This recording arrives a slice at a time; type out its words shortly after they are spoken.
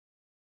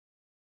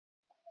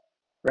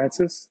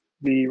Francis,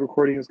 the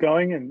recording is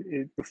going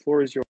and the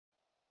floor is yours.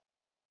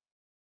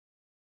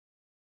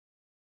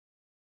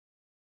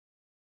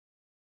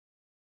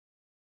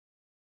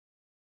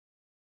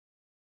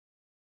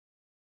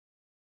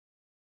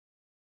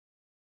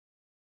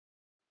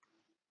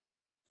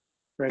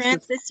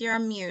 Francis, you're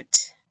on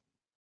mute.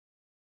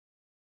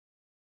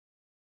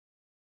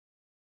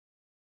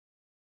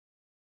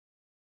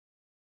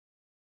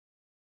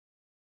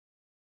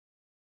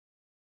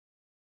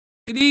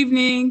 Good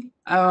evening.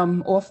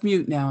 Off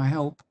mute now, I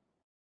hope.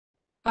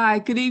 Hi,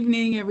 good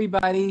evening,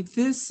 everybody.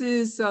 This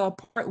is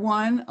part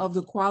one of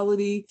the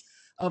Quality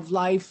of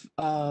Life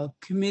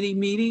Committee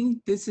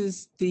meeting. This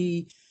is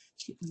the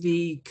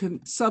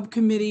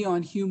Subcommittee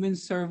on Human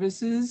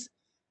Services,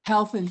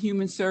 Health and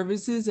Human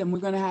Services, and we're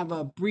going to have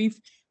a brief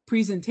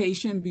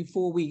presentation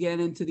before we get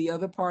into the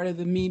other part of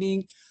the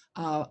meeting.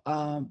 We're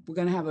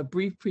going to have a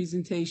brief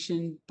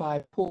presentation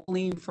by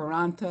Pauline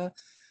Ferranta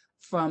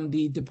from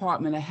the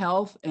Department of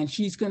Health, and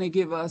she's going to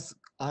give us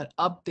an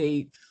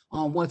update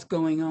on what's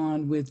going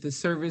on with the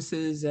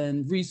services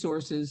and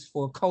resources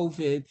for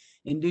COVID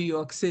in New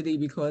York City,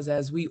 because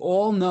as we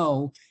all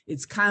know,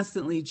 it's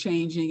constantly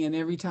changing, and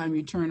every time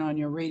you turn on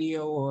your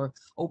radio or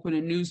open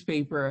a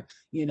newspaper,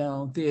 you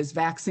know, there's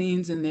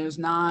vaccines and there's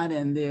not,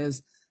 and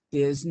there's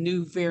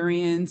new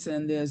variants,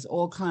 and there's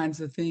all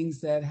kinds of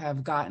things that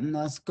have gotten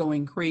us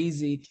going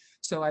crazy.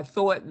 So I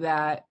thought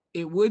that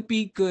it would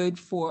be good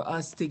for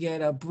us to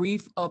get a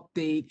brief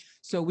update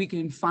so we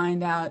can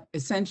find out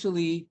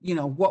essentially, you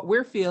know, what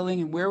we're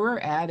feeling and where we're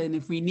at. And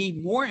if we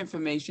need more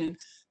information,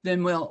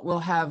 then we'll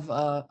have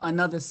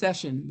another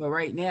session. But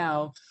right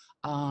now,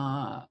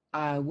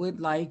 I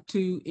would like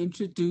to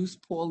introduce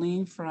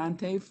Pauline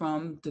Ferrante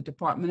from the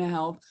Department of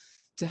Health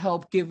to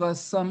help give us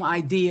some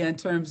idea in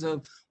terms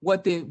of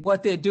what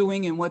they're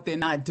doing and what they're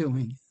not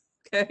doing.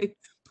 Okay,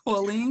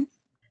 Pauline?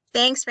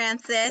 Thanks,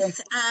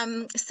 Francis.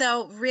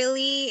 So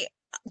really,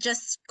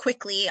 just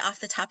quickly off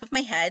the top of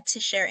my head to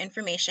share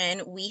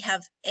information, we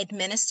have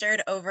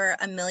administered over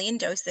 1 million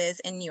doses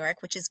in New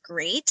York, which is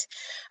great,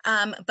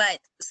 but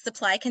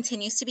supply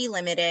continues to be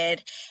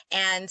limited,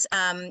 and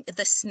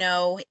the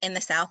snow in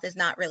the South is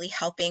not really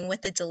helping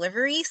with the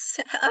deliveries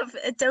of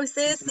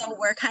doses, so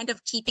we're kind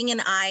of keeping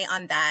an eye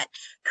on that.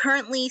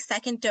 Currently,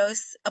 second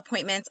dose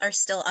appointments are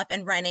still up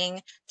and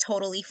running,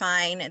 totally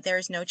fine.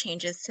 There's no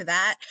changes to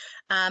that,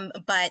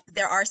 but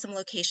there are some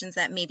locations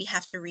that maybe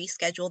have to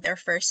reschedule their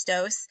first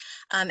dose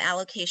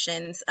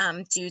allocations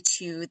due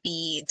to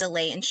the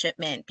delay in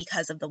shipment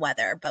because of the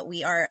weather. But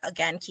we are,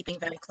 again, keeping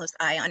very close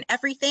eye on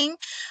everything.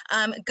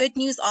 Good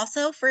news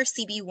also for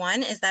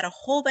CB1 is that a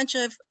whole bunch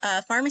of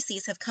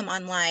pharmacies have come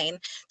online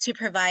to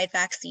provide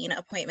vaccine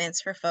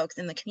appointments for folks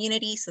in the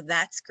community. So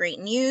that's great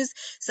news.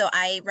 So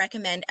I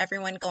recommend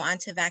everyone go on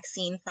to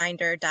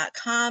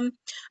vaccinefinder.com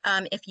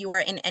if you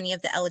are in any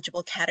of the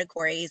eligible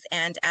categories.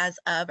 And as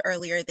of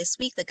earlier this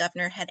week, the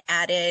governor had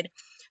added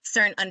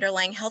certain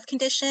underlying health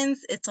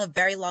conditions. It's a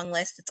very long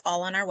list. It's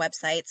all on our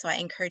website. So I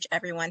encourage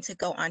everyone to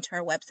go onto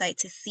our website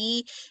to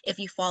see if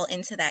you fall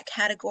into that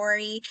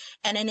category.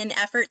 And in an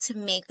effort to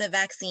make the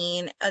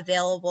vaccine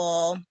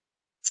available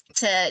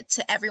to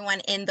everyone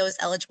in those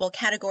eligible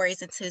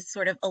categories and to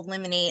sort of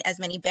eliminate as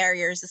many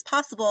barriers as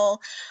possible,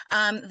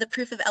 the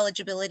proof of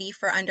eligibility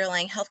for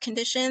underlying health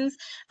conditions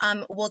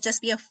will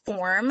just be a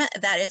form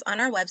that is on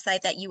our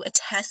website that you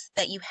attest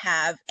that you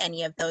have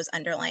any of those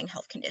underlying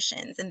health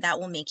conditions, and that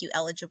will make you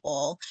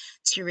eligible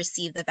to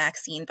receive the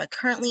vaccine. But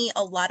currently,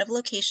 a lot of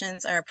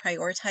locations are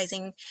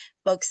prioritizing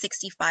folks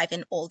 65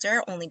 and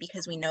older, only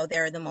because we know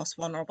they're the most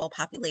vulnerable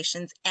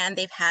populations, and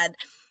they've had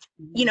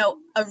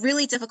a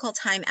really difficult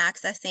time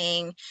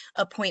accessing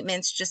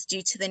appointments just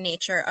due to the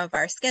nature of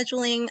our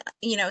scheduling,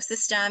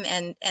 system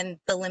and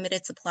the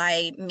limited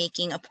supply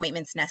making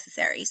appointments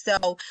necessary.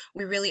 So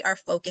we really are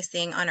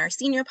focusing on our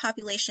senior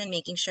population,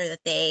 making sure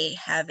that they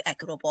have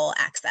equitable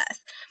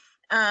access.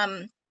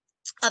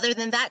 Other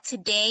than that,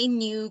 today,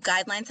 new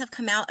guidelines have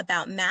come out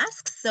about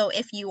masks. So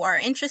if you are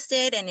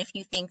interested and if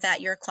you think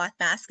that your cloth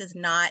mask is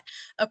not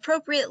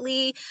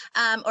appropriately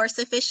or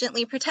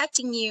sufficiently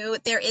protecting you,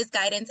 there is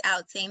guidance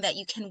out saying that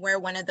you can wear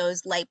one of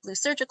those light blue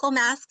surgical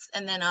masks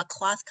and then a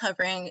cloth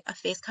covering, a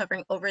face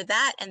covering over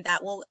that, and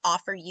that will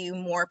offer you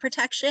more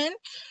protection.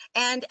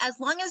 And as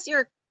long as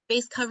your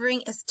face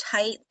covering is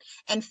tight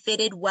and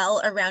fitted well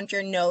around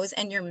your nose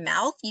and your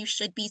mouth, you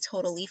should be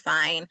totally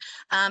fine.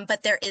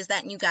 But there is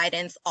that new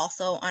guidance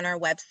also on our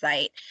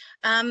website.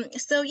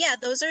 So yeah,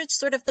 those are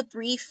sort of the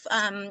brief,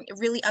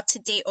 really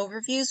up-to-date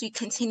overviews. We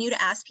continue to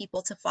ask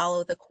people to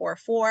follow the core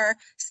 4,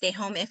 stay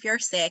home if you're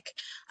sick,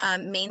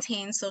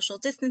 maintain social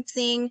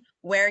distancing,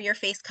 wear your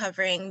face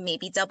covering,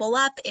 maybe double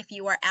up if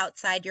you are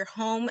outside your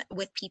home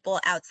with people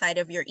outside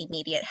of your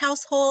immediate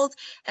household,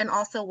 and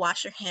also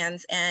wash your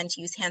hands and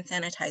use hand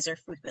sanitizer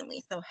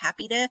frequently. So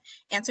happy to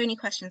answer any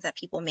questions that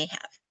people may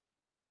have.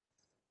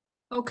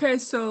 Okay,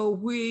 so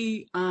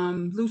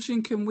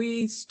Lucian, can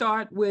we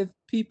start with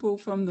people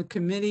from the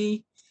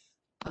committee?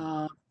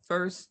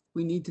 First,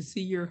 we need to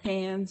see your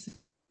hands.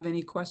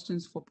 Any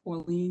questions for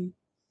Pauline?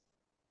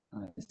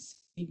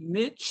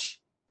 Mitch?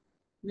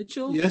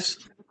 Mitchell? Yes,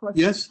 you have a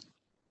question? yes.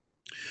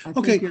 I think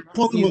Okay, you're on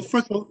Pauline, well, mute.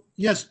 first of all,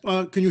 yes,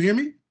 can you hear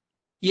me?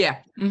 Yeah.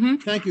 Mm-hmm.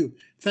 Thank you.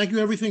 Thank you,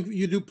 everything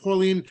you do,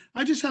 Pauline.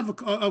 I just have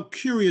a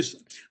curious,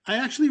 I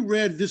actually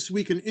read this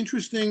week an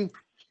interesting,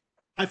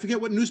 I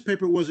forget what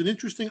newspaper it was, an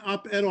interesting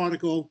op-ed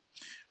article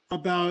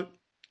about,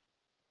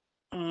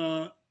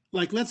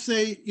 like, let's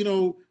say,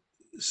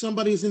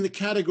 somebody's in the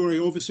category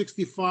over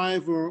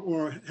 65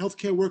 or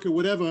healthcare worker,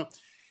 whatever,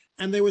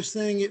 and they were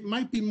saying it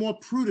might be more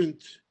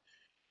prudent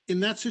in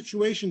that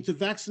situation to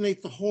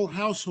vaccinate the whole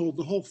household,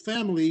 the whole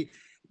family.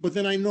 But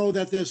then I know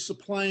that there's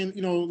supplying,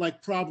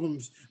 like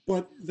problems,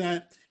 but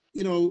that,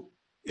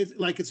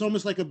 it's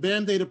almost like a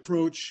Band-Aid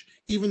approach,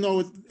 even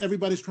though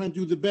everybody's trying to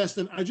do the best.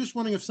 And I'm just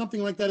wondering if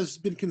something like that has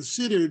been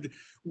considered,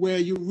 where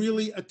you're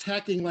really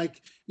attacking,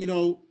 like,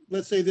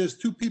 let's say there's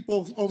two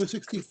people over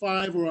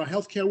 65 or a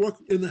healthcare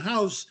worker in the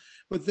house,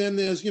 but then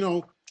there's,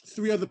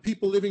 three other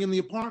people living in the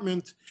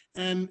apartment,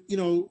 and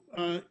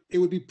it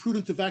would be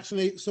prudent to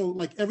vaccinate. So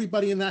like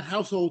everybody in that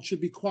household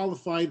should be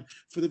qualified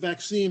for the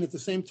vaccine at the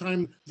same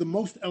time the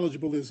most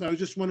eligible is. I was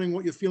just wondering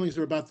what your feelings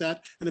are about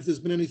that, and if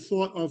there's been any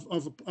thought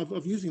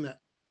of using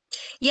that.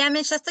 Yeah,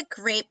 Mitch, that's a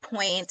great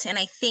point. And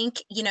I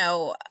think,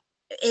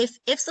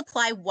 if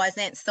supply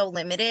wasn't so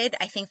limited,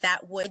 I think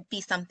that would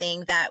be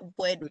something that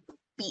would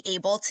be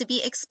able to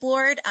be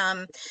explored.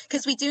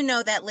 Because we do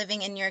know that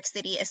living in New York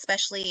City,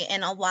 especially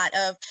in a lot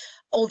of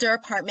older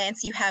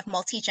apartments, you have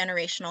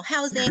multi-generational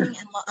housing,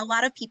 and a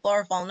lot of people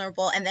are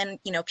vulnerable. And then,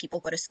 people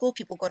go to school,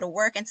 people go to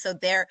work, and so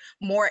they're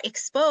more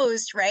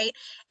exposed, right?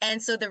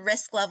 And so the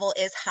risk level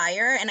is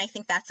higher. And I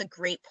think that's a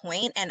great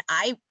point. And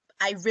I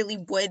really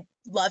would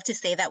love to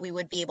say that we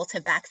would be able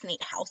to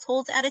vaccinate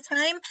households at a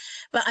time,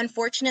 but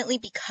unfortunately,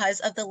 because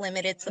of the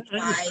limited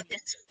supply,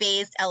 this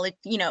phased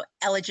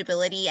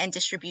eligibility and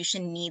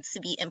distribution needs to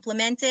be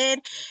implemented.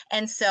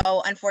 And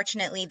so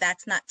unfortunately,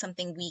 that's not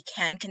something we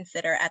can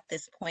consider at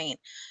this point.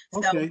 So,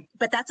 Okay.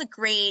 but that's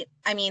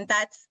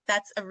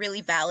that's a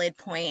really valid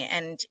point.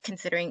 And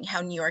considering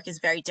how New York is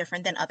very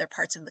different than other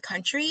parts of the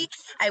country,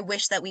 I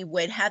wish that we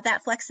would have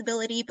that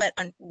flexibility, but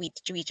we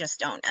just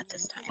don't at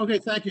this time. Okay,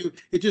 thank you.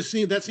 It just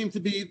seemed to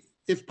be,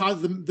 if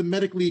possible, the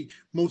medically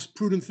most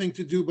prudent thing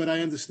to do, but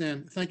I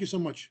understand. Thank you so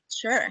much.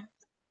 Sure.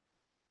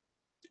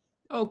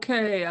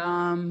 Okay,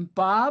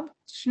 Bob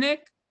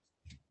Schnick?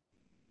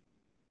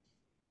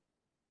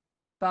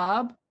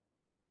 Bob?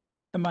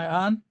 Am I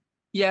on?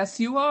 Yes,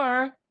 you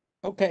are.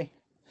 Okay.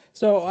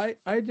 So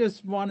I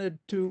just wanted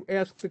to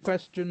ask the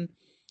question,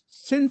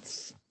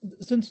 since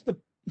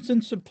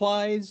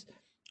supplies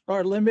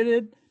are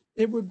limited,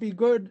 it would be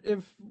good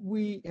if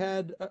we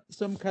had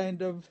some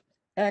kind of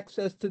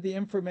access to the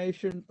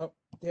information. Oh,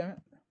 damn it.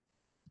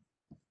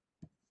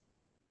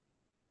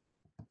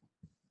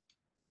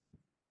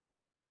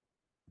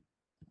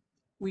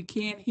 We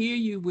can't hear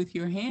you with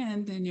your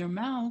hand in your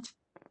mouth.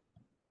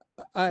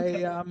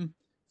 From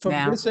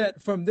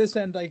this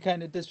end I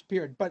kind of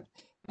disappeared, but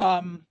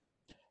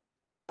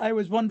I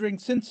was wondering,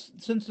 since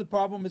the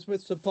problem is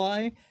with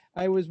supply,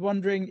 I was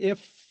wondering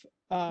if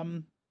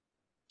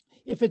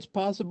it's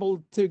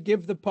possible to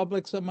give the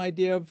public some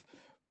idea of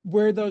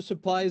where those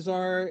supplies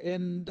are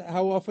and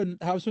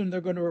how soon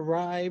they're going to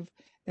arrive,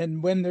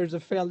 and when there's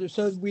a failure,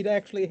 so we'd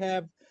actually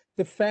have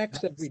the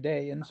facts every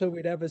day, and so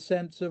we'd have a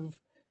sense of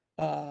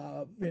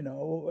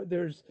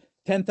there's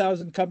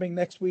 10,000 coming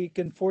next week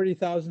and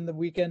 40,000 the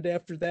weekend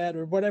after that,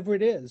 or whatever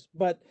it is.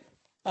 But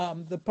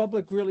the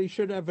public really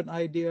should have an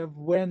idea of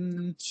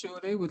when. Sure,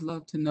 they would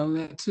love to know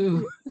that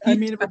too. I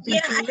mean, it would be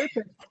Yeah.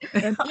 terrific.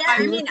 Yeah,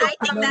 I mean, I think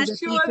I'm that's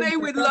sure they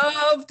would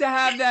love to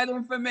have that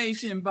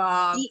information,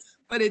 Bob.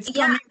 But it's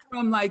coming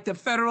from like the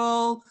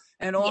federal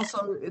and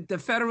also the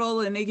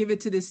federal, and they give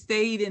it to the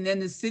state, and then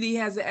the city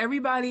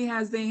everybody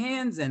has their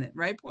hands in it,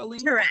 right,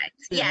 Pauline? Correct.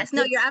 Yes.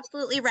 No, you're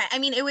absolutely right. I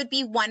mean, it would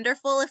be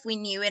wonderful if we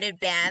knew in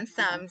advance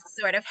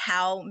sort of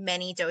how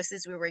many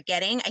doses we were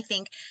getting. I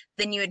think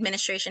the new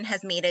administration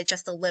has made it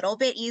just a little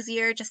bit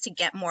easier just to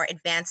get more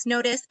advance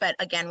notice. But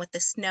again, with the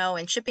snow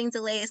and shipping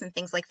delays and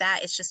things like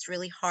that, it's just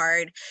really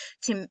hard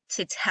to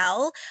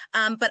tell.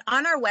 But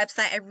on our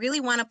website, I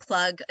really want to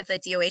plug the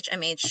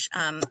DOHMH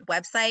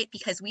website,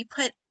 because we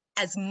put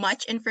as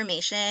much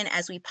information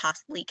as we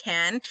possibly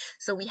can.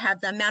 So we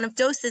have the amount of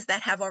doses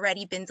that have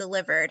already been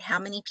delivered, how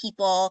many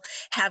people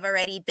have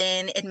already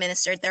been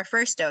administered their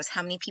first dose,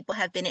 how many people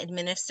have been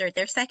administered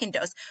their second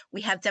dose. We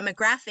have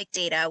demographic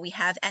data, we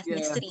have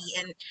ethnicity,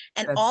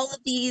 and all of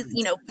these,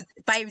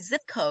 by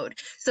zip code.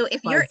 So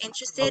if you're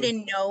interested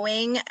in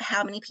knowing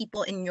how many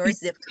people in your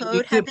zip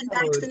code have been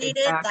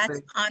vaccinated,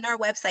 that's on our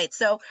website.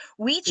 So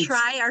we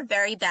try our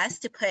very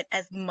best to put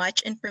as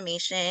much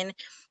information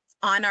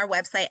on our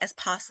website as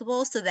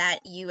possible, so that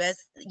you as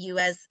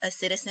a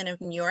citizen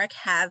of New York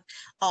have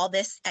all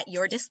this at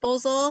your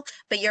disposal.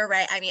 But you're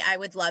right. I mean, I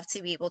would love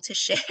to be able to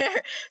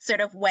share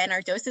sort of when our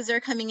doses are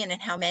coming in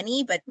and how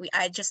many, but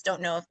I just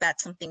don't know if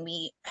that's something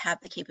we have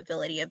the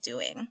capability of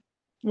doing.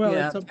 Well,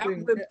 it's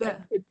something,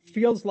 it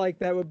feels like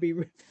that would be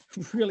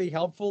really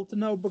helpful to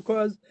know,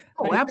 because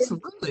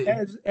absolutely,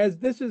 as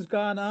this has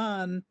gone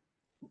on,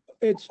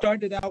 it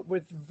started out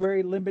with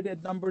very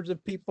limited numbers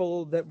of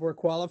people that were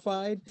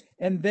qualified.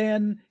 And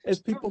then as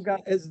people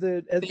got, as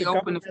the They opened the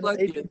government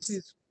floodgates.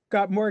 agencies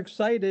got more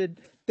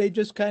excited, they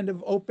just kind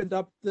of opened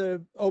up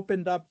the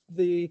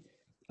The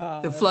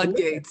limits.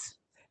 floodgates.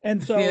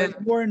 And so Yeah. as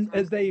more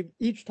as they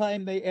each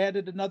time they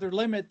added another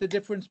limit, the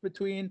difference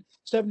between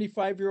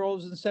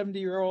 75-year-olds and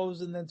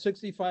 70-year-olds and then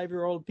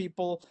 65-year-old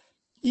people,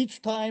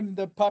 each time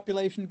the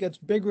population gets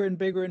bigger and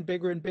bigger and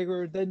bigger and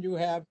bigger, then you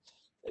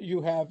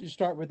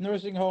start with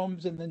nursing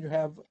homes, and then you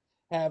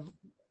have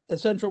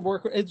essential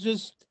worker. It's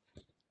just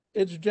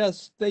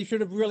they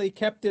should have really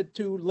kept it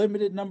to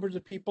limited numbers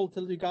of people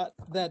till you got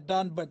that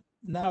done, but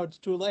now it's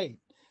too late.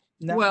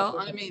 Now, Well,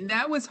 I mean,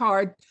 that was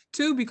hard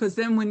too, because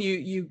then when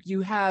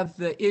you have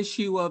the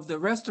issue of the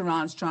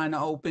restaurants trying to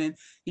open,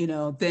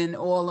 then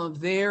all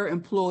of their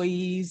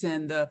employees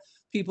and the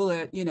people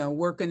that,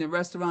 work in the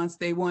restaurants,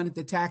 they wanted,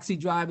 the taxi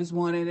drivers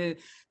wanted it.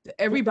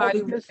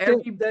 Everybody,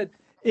 that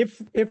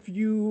if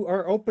you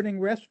are opening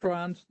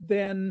restaurants,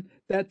 then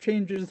that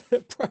changes the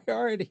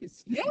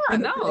priorities. yeah,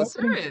 And if no, you're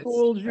opening serious.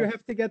 schools, you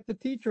have to get the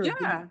teachers.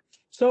 Yeah. And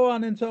so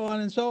on and so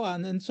on and so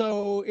on. And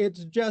so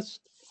it's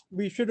just,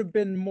 we should have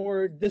been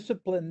more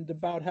disciplined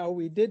about how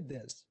we did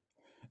this.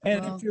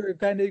 And Well, if you're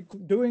kind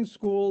of doing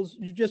schools,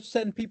 you just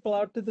send people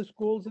out to the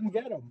schools and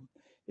get them.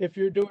 If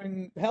you're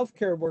doing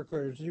healthcare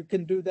workers, you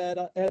can do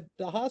that at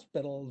the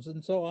hospitals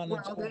and so on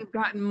and so well, on. they've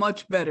gotten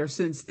much better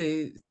since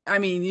there's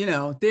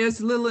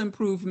little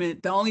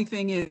improvement. The only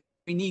thing is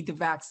we need the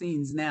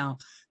vaccines now.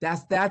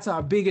 That's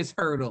our biggest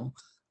hurdle.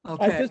 I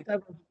Okay. just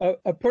have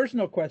a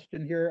personal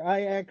question here.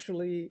 I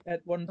actually,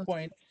 at one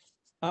point,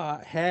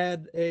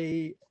 had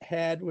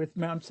with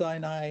Mount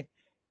Sinai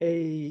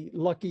a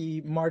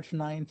lucky March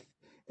 9th,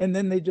 and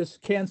then they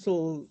just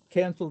canceled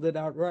it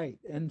outright.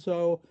 And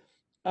so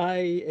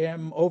I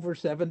am over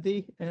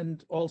 70,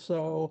 and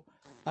also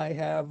I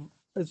have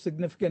a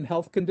significant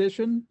health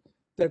condition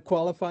that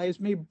qualifies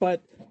me.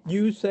 But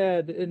you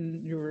said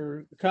in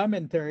your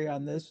commentary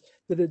on this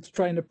that it's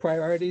trying to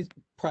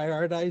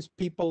prioritize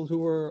people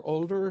who are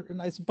older,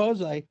 and I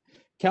suppose I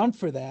count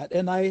for that.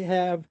 And I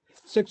have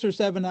 6 or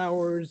 7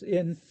 hours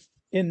in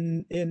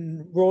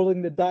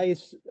rolling the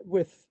dice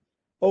with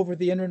over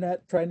the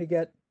internet trying to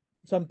get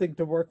something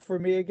to work for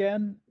me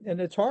again, and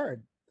it's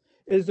hard.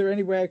 Is there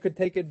any way I could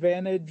take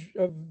advantage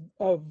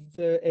of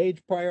the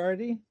age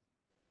priority?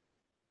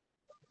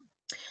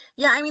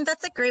 Yeah, I mean,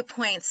 that's a great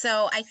point.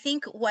 So I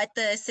think what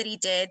the city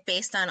did,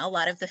 based on a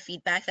lot of the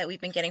feedback that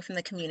we've been getting from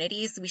the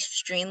communities, we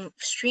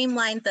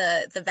streamlined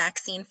the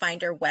vaccine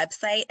finder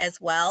website as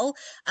well.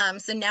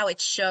 So now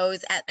it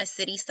shows at a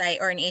city site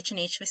or an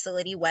H&H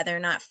facility whether or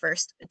not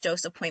first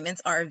dose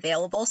appointments are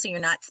available. So you're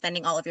not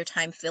spending all of your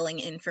time filling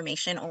in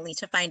information only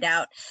to find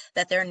out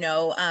that there are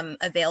no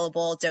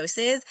available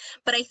doses.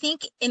 But I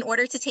think in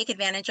order to take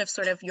advantage of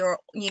sort of your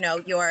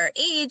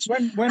age,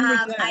 When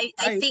was that?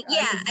 I think,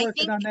 yeah, I was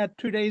working on that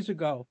 2 days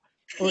ago.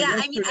 Or Yeah,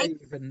 I mean, yesterday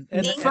even.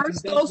 And think-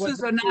 first that doses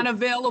wasn't are not true.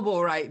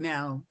 available right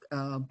now,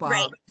 Bob.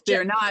 Right.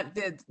 They're not,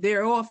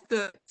 they're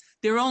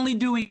only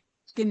doing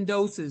second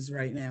doses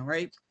right now,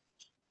 right?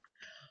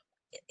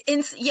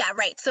 Yeah,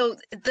 right. So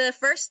the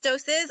first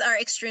doses are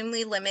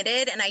extremely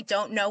limited, and I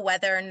don't know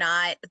whether or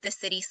not the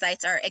city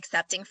sites are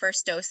accepting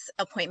first dose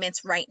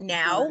appointments right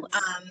now.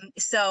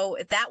 So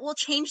that will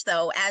change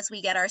though as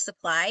we get our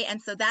supply.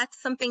 And so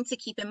that's something to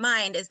keep in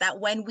mind, is that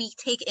when we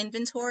take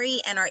inventory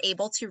and are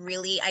able to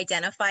really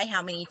identify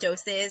how many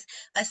doses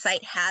a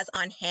site has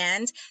on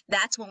hand,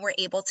 that's when we're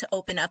able to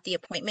open up the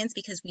appointments,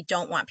 because we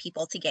don't want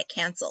people to get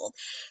canceled.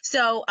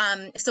 So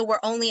so we're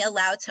only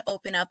allowed to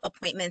open up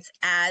appointments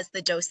as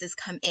the doses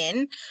come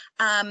in.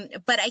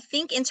 But I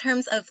think in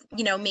terms of,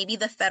 maybe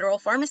the federal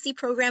pharmacy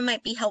program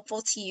might be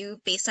helpful to you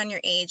based on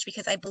your age,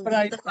 because I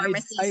believe the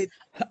pharmacies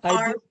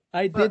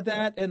I did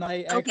that, and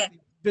I actually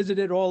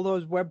visited all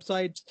those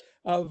websites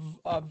of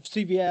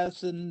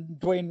CVS and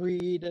Duane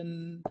Reade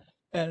and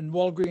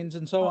Walgreens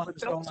and so on and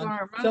so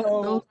on.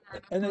 So,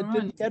 and it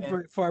didn't get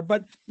very far.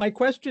 But my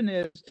question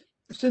is,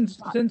 since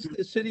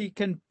the city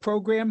can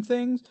program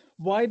things,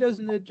 why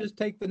doesn't it just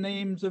take the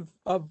names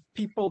of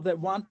people that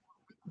want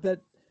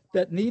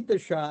that need the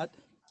shot?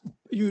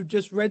 You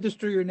just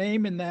register your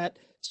name in that,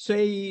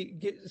 say,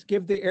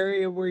 give the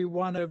area where you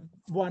want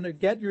to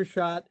get your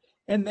shot,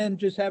 and then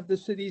just have the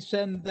city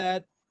send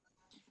that,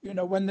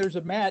 when there's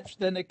a match,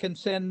 then it can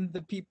send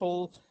the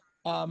people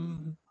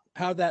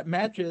how that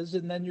matches,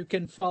 and then you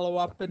can follow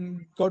up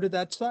and go to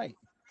that site.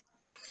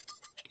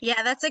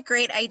 Yeah, that's a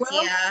great idea.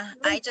 Well,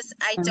 I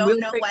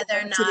don't know whether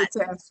or not.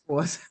 Task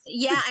force.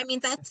 Yeah, I mean,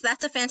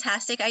 that's a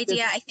fantastic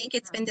idea. I think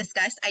it's been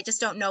discussed. I just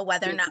don't know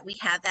whether or not we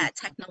have that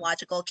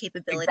technological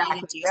capability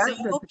to do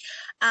so.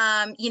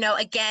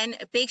 Again,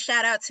 a big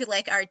shout out to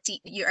like our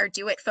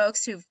Do It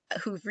folks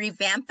who've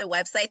revamped the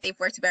website. They've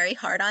worked very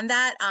hard on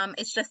that.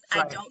 It's just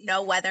I don't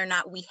know whether or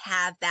not we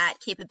have that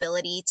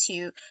capability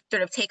to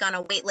sort of take on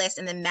a wait list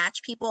and then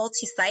match people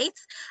to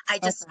sites. I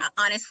just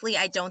honestly,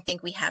 I don't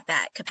think we have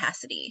that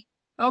capacity.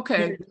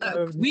 Okay,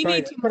 we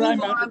need to But move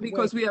I'm out on of the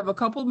because way. we have a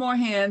couple more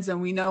hands and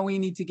we know we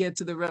need to get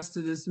to the rest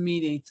of this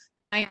meeting.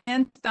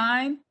 Diane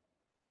Stein?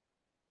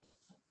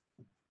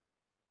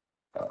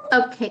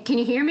 Okay, can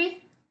you hear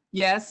me?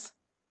 Yes.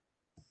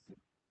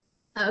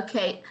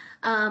 Okay,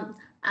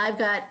 I've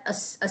got a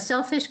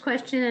selfish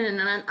question and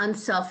an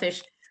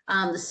unselfish.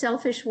 The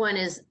selfish one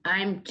is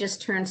I'm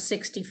just turned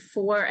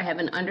 64. I have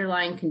an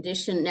underlying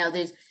condition. Now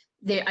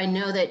I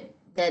know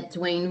that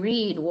Dwayne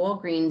Reed,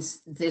 Walgreens,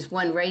 there's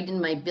one right in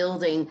my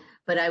building,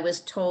 but I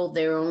was told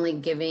they're only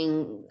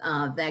giving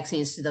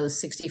vaccines to those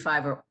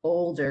 65 or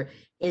older.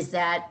 Is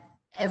that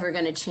ever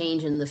going to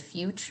change in the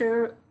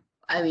future?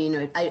 I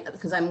mean,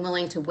 because I'm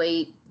willing to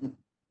wait.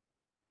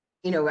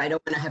 I don't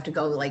want to have to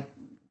go like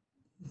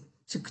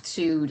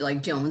to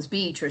like Jones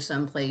Beach or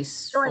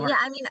someplace. Sure. Yeah.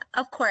 I mean,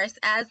 of course,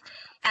 as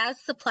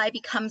supply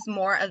becomes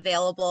more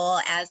available,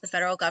 as the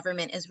federal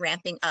government is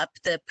ramping up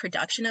the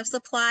production of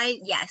supply,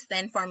 yes,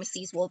 then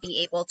pharmacies will be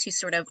able to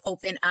sort of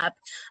open up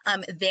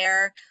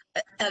their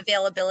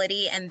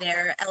availability and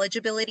their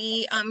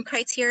eligibility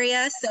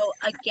criteria. So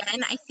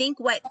again, I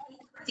think what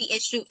the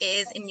issue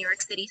is in New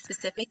York City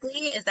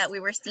specifically is that we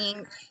were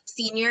seeing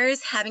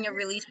seniors having a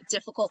really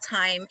difficult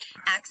time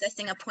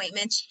accessing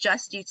appointments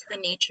just due to the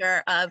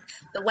nature of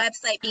the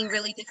website being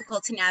really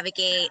difficult to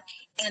navigate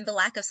and the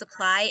lack of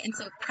supply. And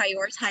so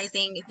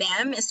prioritizing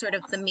them is sort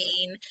of the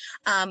main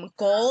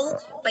goal.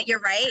 But you're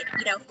right,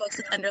 folks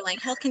with underlying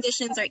health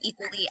conditions are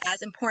equally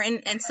as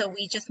important. And so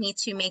we just need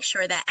to make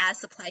sure that as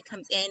supply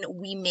comes in,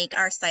 we make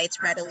our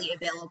sites readily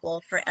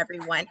available for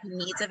everyone who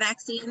needs a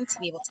vaccine to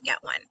be able to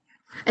get one.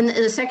 And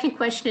the second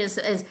question is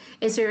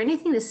there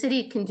anything the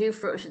city can do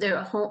for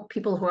their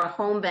people who are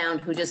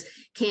homebound who just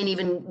can't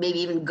maybe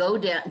even go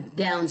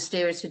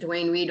downstairs to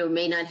Dwayne Reed or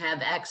may not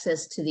have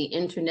access to the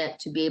internet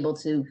to be able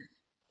to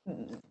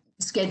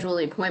schedule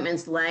the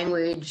appointments,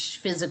 language,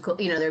 physical,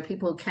 there are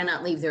people who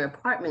cannot leave their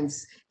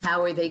apartments.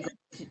 How are they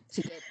going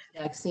to get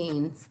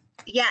vaccines?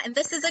 Yeah, and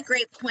this is a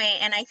great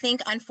point. And I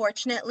think,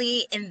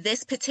 unfortunately, in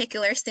this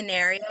particular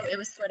scenario, it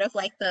was sort of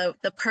like the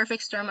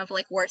perfect storm of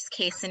like worst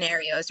case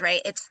scenarios, right?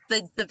 It's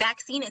the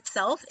vaccine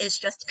itself is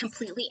just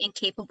completely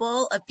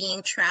incapable of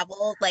being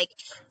traveled, like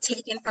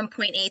taken from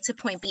point A to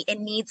point B.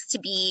 It needs to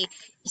be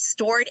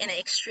stored in an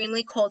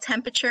extremely cold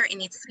temperature. It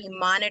needs to be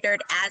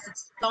monitored as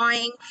it's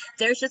thawing.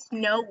 There's just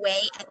no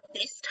way at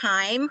this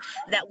time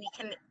that we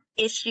can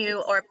issue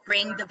or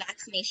bring the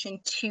vaccination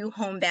to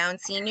homebound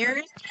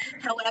seniors.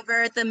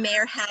 However, the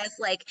mayor has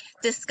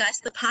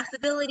discussed the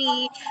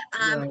possibility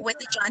with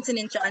the Johnson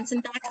 &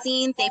 Johnson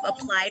vaccine. They've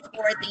applied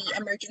for the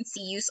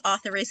emergency use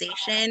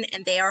authorization,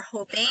 and they are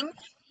hoping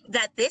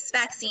that this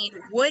vaccine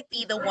would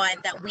be the one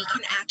that we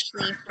can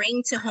actually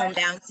bring to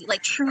homebound,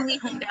 truly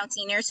homebound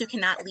seniors who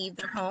cannot leave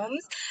their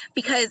homes,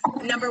 because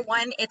number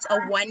one, it's a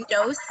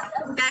 1-dose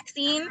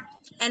vaccine,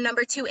 and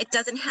number two, it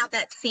doesn't have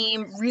that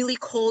same really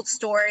cold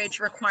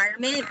storage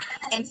requirement,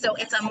 and so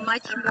it's a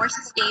much more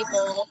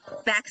stable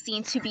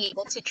vaccine to be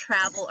able to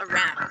travel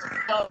around.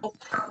 So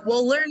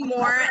we'll learn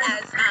more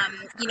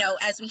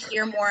as we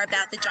hear more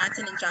about the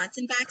Johnson &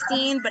 Johnson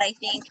vaccine, but I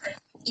think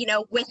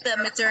with the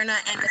Moderna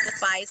and with the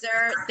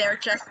Pfizer, they're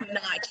just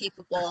not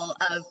capable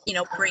of,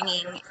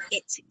 bringing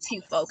it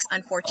to folks,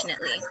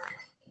 unfortunately.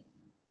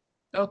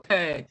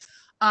 Okay.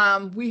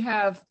 We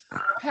have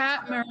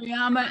Pat,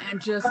 Mariama,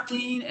 and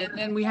Justine, and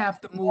then we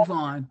have to move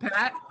on.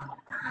 Pat?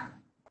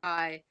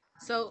 Hi.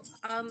 So,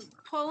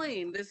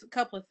 Pauline, there's a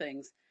couple of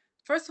things.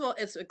 First of all,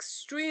 it's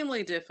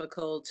extremely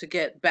difficult to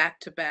get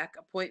back-to-back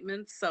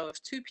appointments. So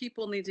if two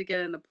people need to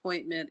get an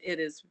appointment, it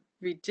is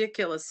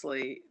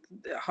ridiculously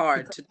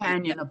hard to do.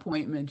 Companion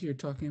appointment you're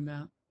talking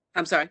about.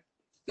 I'm sorry.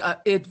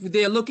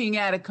 They're looking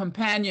at a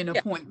companion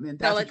appointment.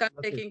 That's I'm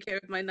taking care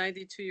of my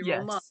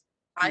 92-year-old mom.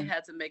 I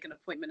had to make an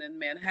appointment in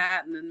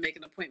Manhattan and make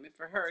an appointment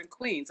for her in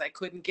Queens. I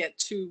couldn't get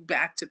two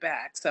back to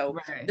back. So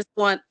I just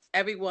want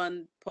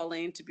everyone,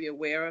 Pauline, to be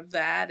aware of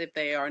that. If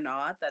they are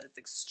not, that it's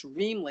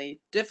extremely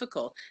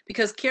difficult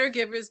because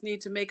caregivers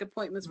need to make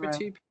appointments for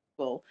two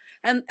people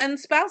and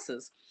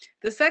spouses.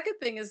 The second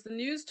thing is the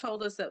news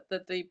told us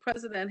that the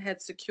president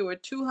had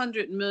secured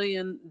 200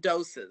 million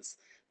doses.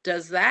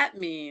 Does that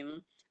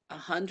mean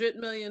 100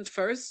 million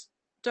first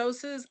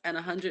doses and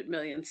 100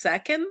 million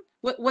second?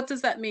 What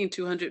does that mean,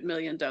 200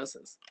 million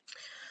doses?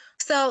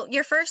 So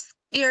your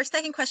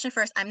second question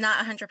first, I'm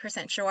not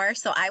 100% sure.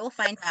 So I will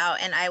find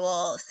out and I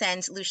will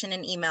send Lucian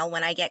an email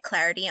when I get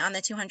clarity on the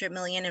 200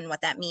 million and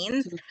what that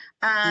means.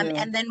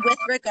 And then with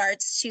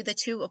regards to the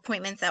two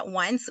appointments at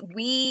once,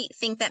 we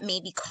think that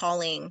maybe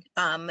calling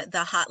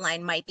the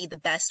hotline might be the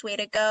best way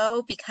to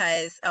go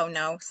because, oh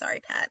no, sorry,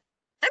 Pat.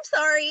 I'm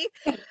sorry.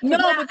 No,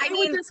 but they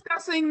were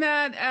discussing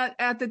that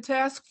at the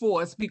task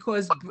force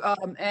because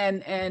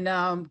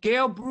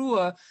Gail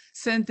Brewer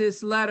sent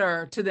this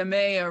letter to the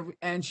mayor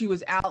and she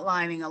was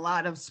outlining a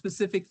lot of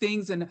specific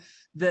things and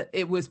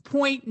it was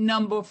point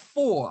number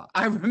 4.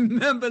 I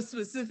remember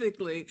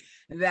specifically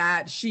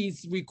that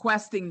she's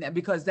requesting that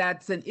because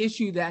that's an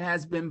issue that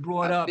has been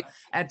brought up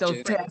at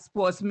those task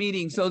force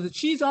meetings. So that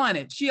she's on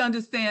it. She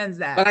understands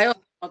that. But I also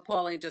want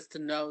Pauline just to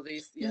know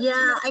these.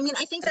 I mean,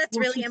 I think that's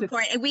really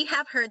important. And we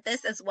have heard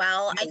this as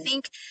well. I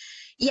think,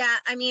 Yeah,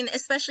 I mean,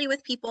 especially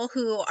with people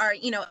who are,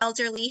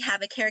 elderly,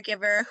 have a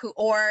caregiver who,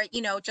 or,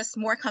 just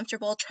more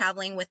comfortable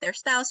traveling with their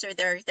spouse or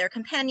their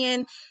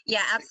companion.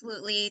 Yeah,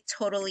 absolutely,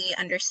 totally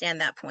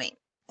understand that point.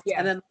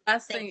 And then the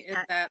last Thanks, thing is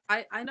Pat.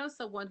 that I know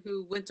someone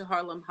who went to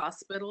Harlem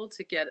Hospital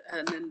to get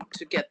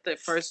their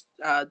first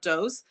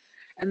dose,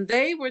 and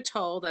they were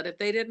told that if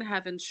they didn't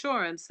have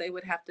insurance, they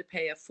would have to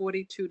pay a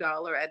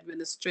 $42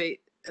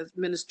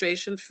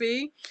 administration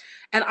fee,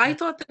 and I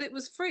thought that it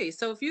was free.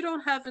 So if you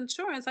don't have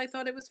insurance, I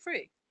thought it was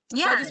free.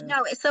 Yeah,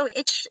 no, so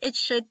it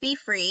should be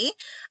free.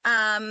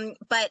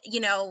 But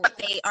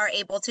they are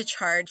able to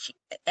charge,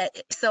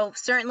 so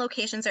certain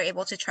locations are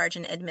able to charge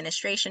an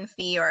administration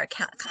fee or a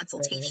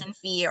consultation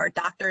fee or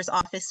doctor's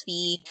office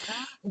fee.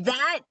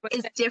 That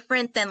is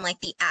different than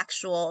like the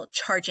actual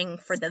charging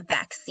for the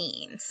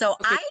vaccine. So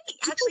Okay.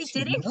 I actually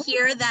didn't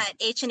hear that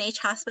H&H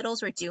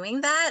hospitals were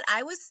doing that.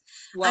 I was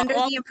under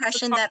all the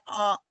impression that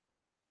all.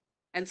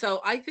 And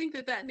so I think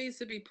that needs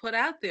to be put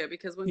out there,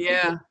 because when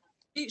Yeah.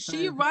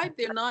 she arrived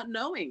there not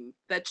knowing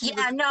that she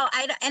Yeah, was. no,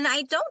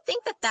 I don't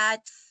think that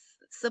that's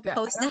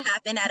supposed to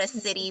happen at a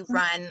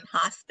city-run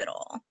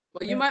hospital.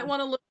 Well, you might want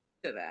to look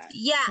into that.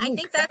 Yeah, I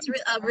think that's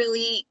a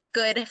really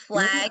good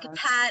flag,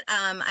 Pat.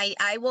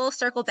 I will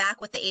circle back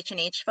with the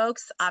H&H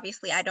folks.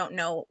 Obviously, I don't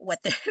know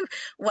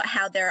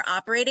how they're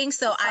operating,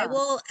 so I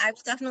will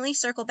definitely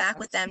circle back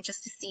with them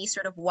just to see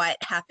sort of what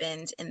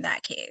happened in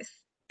that case.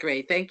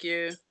 Great, thank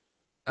you.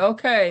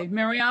 Okay,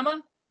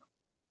 Mariama?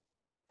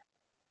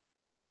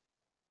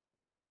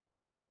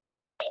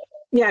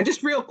 Yeah,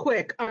 just real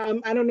quick.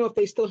 I don't know if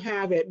they still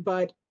have it,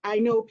 but I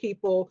know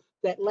people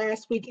that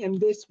last week and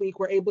this week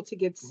were able to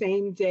get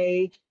same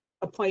day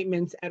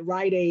appointments at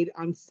Rite Aid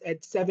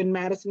at 7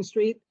 Madison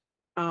Street,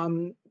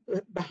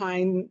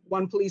 behind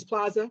One Police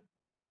Plaza.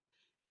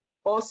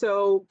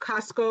 Also,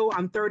 Costco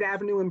on 3rd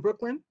Avenue in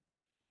Brooklyn.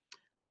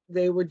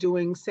 They were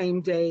doing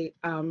same day,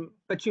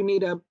 but you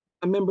need a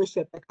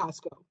membership at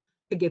Costco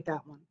to get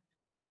that one.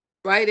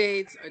 Rite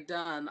Aids are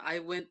done.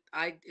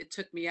 It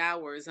took me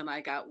hours, and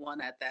I got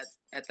one at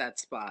that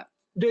spot.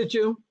 Did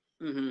you?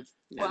 Mm-hmm.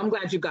 Yeah. Well, I'm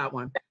glad you got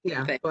one.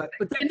 Yeah,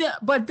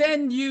 But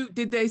then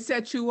did they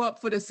set you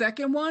up for the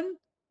second one?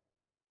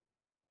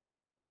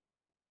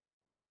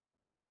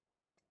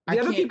 The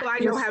other people I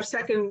know have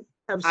second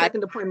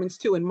appointments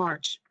too in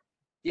March.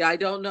 Yeah, I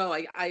don't know.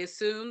 I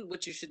assume,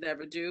 which you should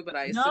never do, but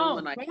I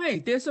assume No,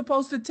 right. They're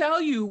supposed to tell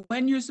you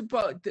when you're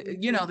supposed to,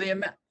 the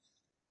amount.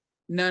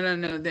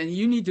 No. Then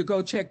you need to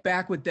go check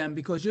back with them,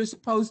 because you're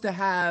supposed to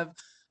have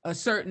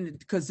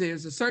because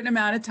there's a certain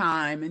amount of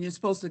time, and you're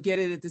supposed to get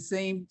it at the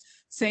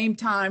same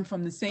time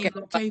from the same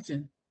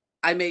location.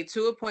 I made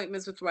 2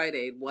 appointments with Rite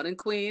Aid, one in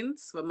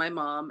Queens for my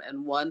mom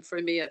and one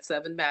for me at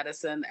 7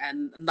 Madison,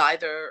 and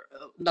neither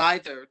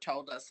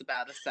told us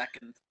about a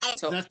second.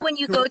 So when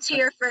you go to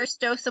your first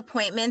dose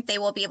appointment, they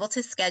will be able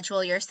to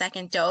schedule your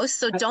second dose.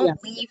 So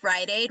don't leave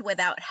Rite Aid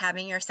without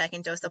having your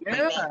second dose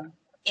appointment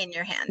in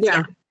your hands.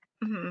 Yeah.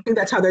 Mm-hmm. I think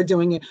that's how they're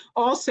doing it.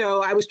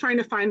 Also, I was trying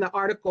to find the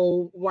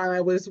article while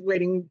I was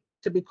waiting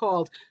to be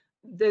called.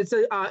 There's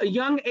a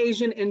young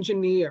Asian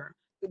engineer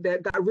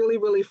that got really,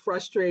 really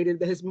frustrated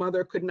that his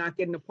mother could not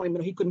get an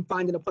appointment, or he couldn't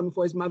find an appointment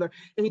for his mother.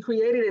 And he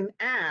created an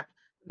app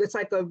that's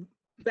like a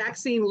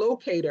vaccine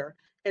locator,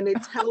 and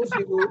it tells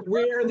you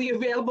where the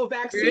available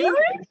vaccine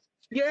is.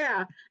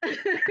 Yeah.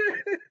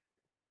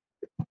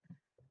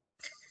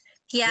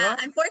 Yeah,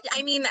 unfortunately,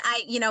 I mean,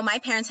 my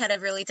parents had a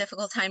really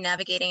difficult time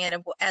navigating it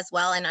as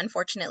well, and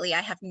unfortunately,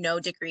 I have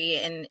no degree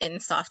in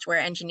software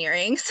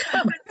engineering, so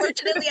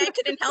unfortunately, I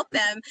couldn't help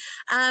them.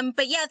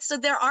 But yeah, so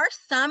there are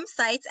some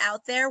sites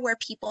out there where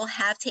people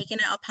have taken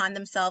it upon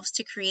themselves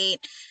to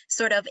create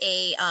sort of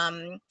a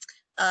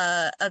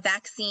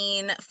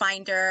vaccine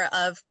finder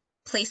of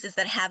places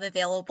that have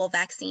available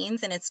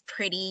vaccines, and it's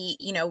pretty,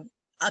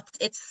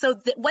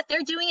 what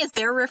they're doing is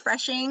they're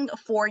refreshing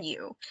for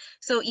you.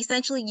 So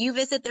essentially you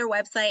visit their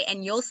website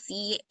and you'll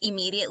see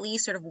immediately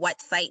sort of what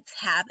sites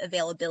have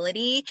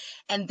availability,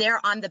 and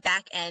they're on the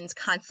back end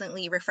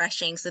constantly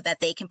refreshing so that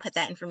they can put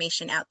that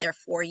information out there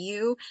for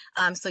you.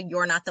 So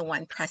you're not the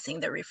one pressing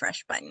the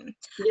refresh button.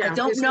 Yeah, I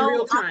don't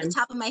know off the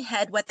top of my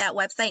head what that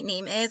website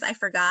name is. I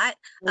forgot.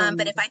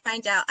 But if I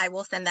find out, I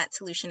will send that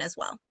solution as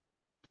well.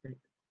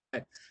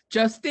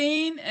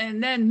 Justine,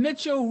 and then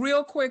Mitchell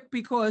real quick,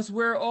 because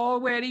we're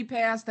already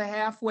past the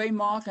halfway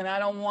mark and I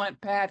don't want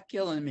Pat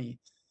killing me.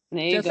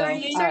 There you go.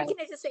 Sorry, can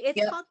I just say,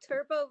 it's called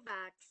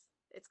TurboVax.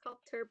 It's called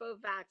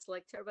TurboVax,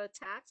 like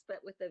TurboTax, but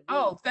with a V.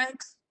 Oh,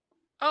 thanks.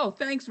 Oh,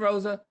 thanks,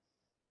 Rosa.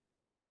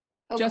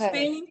 Okay.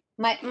 Justine?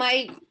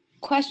 My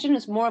question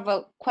is more of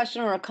a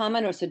question or a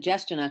comment or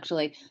suggestion,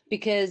 actually,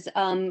 because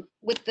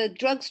with the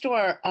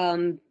drugstore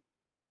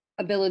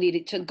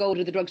ability to go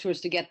to the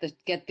drugstores to get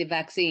the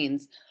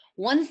vaccines,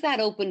 once that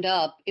opened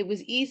up, it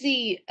was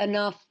easy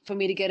enough for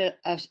me to get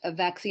a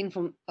vaccine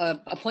from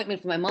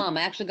appointment for my mom.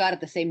 I actually got it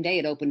the same day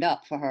it opened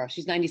up for her.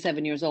 She's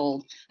 97 years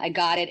old. I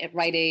got it at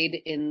Rite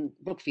Aid in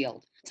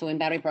Brookfield, so in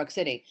Battery Park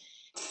City.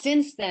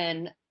 Since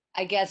then,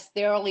 I guess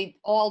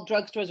all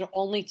drugstores are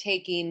only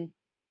taking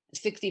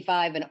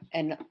 65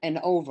 and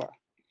over.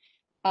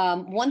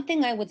 One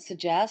thing I would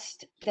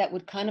suggest that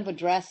would kind of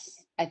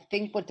address, I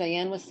think, what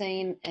Diane was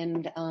saying,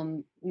 and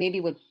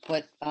maybe what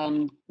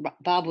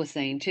Bob was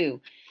saying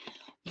too.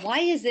 Why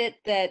is it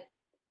that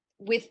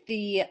with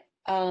the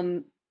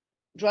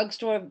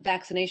drugstore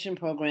vaccination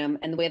program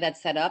and the way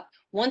that's set up,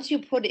 once you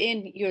put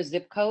in your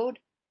zip code,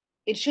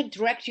 it should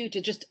direct you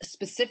to just a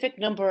specific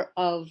number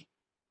of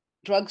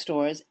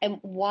drugstores? And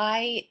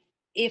why,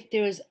 if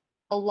there's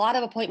a lot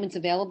of appointments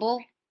available,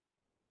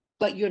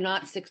 but you're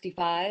not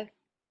 65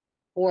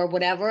 or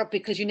whatever,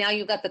 because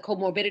you've got the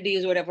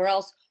comorbidities or whatever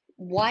else,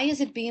 why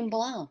is it being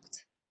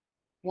blocked?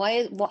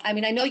 I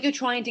mean, I know you're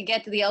trying to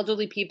get to the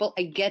elderly people.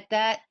 I get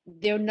that.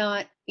 They're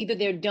not, either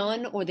they're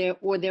done or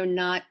they're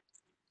not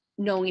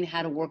knowing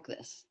how to work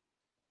this.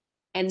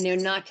 And they're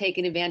not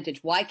taking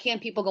advantage. Why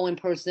can't people go in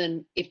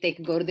person if they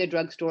can go to their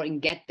drugstore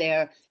and get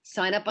there,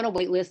 sign up on a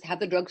wait list, have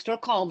the drugstore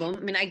call them? I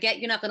mean, I get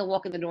you're not going to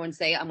walk in the door and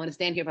say, I'm going to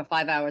stand here for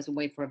 5 hours and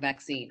wait for a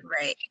vaccine.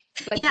 Right.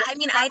 But Yeah, I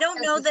mean, I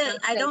don't know the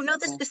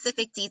sensible.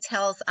 specific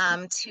details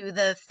to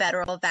the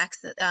federal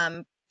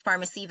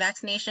pharmacy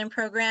vaccination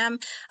program,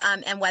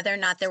 and whether or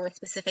not there were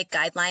specific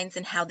guidelines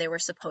and how they were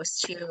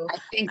supposed to. I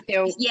think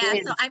there Yeah,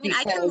 is, so I mean,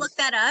 I can look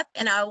that up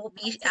and I will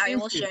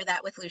share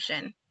that with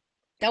Lucian.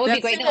 that would be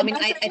That's great. it, No, I mean,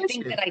 that's I an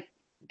think issue.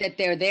 that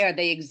they're there,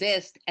 they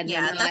exist, and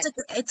Yeah,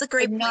 they're it's a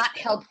great point. not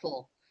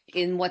helpful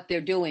in what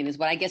they're doing, is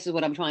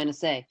what I'm trying to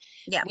say.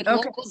 Yeah. With Okay,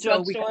 local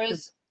so we got to-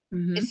 drugstores,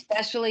 Mhm.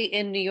 especially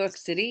in New York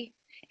City,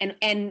 and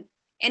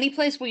any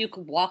place where you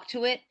could walk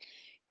to it,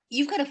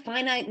 you've got a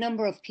finite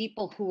number of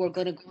people who are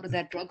going to go to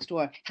that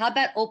drugstore. How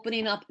about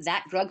opening up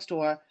that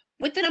drugstore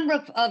with the number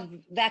of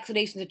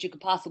vaccinations that you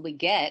could possibly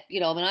get? I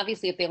mean,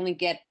 obviously, if they only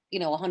get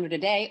 100 a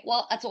day,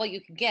 well, that's all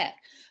you can get.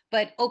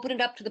 But open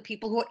it up to the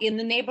people who are in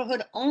the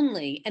neighborhood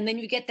only, and then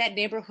you get that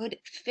neighborhood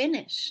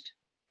finished.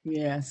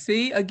 Yeah,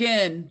 see,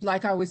 again,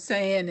 like I was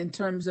saying, in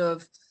terms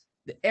of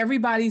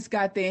everybody's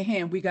got their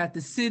hand. We got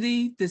the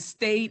city, the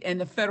state, and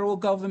the federal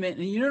government.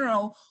 And you don't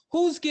know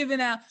who's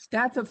giving out.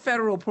 That's a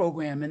federal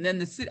program. And then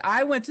the city,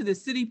 I went to the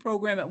city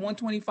program at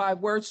 125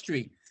 Word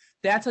Street.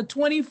 That's a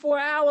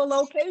 24-hour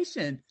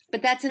location.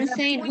 But that's You have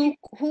insane. 20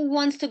 Who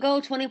wants to go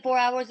 24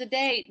 hours a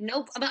day?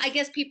 Nope. I mean, I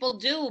guess people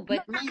do,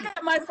 but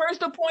My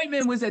first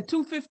appointment was at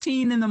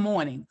 2:15 in the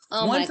morning.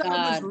 Oh my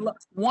God.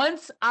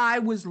 Once I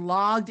was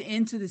logged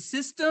into the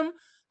system,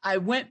 I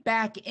went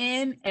back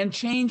in and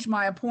changed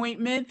my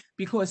appointment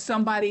because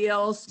somebody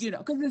else,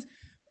 because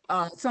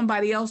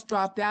somebody else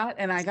dropped out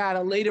and I got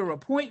a later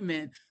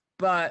appointment.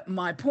 But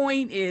my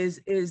point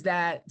is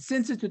that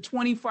since it's a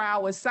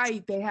 24-hour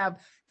site, they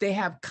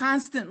have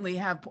constantly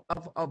have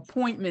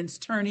appointments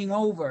turning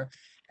over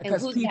And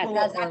because who's that? people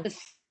That's are. at the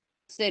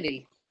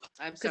city.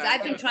 I'm Because sorry.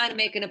 I've been trying to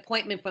make an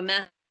appointment for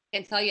Matt. I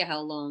can't tell you how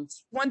long.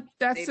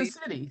 That's the Maybe-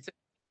 city.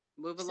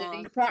 Move City.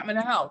 along. Department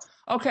of Health.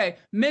 Okay,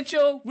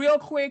 Mitchell, real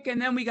quick,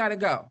 and then we got to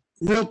go.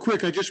 Real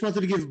quick, I just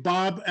wanted to give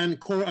Bob and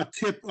Cora a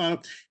tip.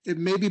 It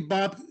may be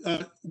Bob,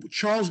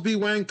 Charles B.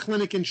 Wang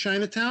Clinic in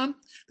Chinatown.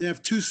 They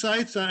have 2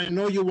 sites. I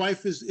know your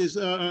wife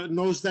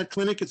knows that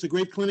clinic. It's a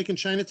great clinic in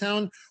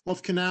Chinatown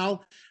off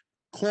Canal.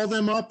 Call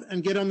them up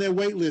and get on their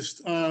wait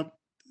list.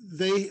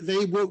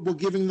 They were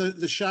giving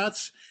the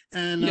shots,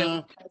 and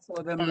Yeah, I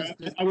saw them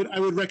listed. I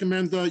would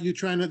recommend you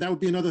trying to. That would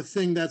be another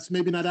thing that's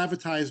maybe not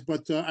advertised,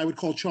 but I would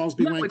call Charles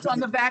B. No, Wang it's on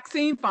the Clinic.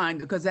 Vaccine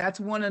Finder because that's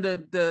one of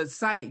the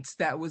sites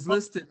that was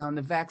listed on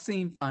the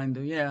Vaccine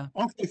Finder. Yeah.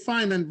 Okay,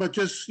 fine then, but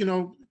just,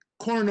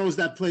 Cora knows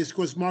that place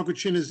because Margaret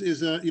Chin is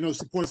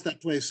supports that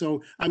place.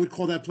 So I would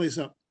call that place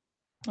up.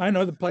 I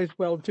know the place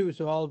well too,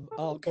 so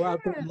I'll go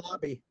out there and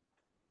lobby.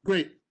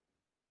 Great.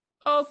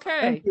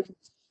 Okay.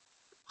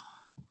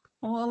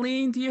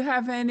 Pauline, do you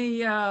have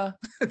any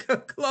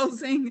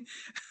closing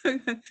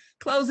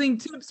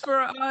tips for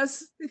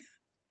us?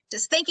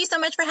 Just thank you so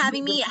much for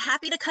having me.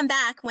 Happy to come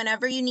back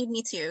whenever you need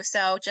me to.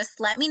 So just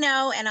let me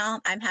know and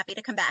I'm happy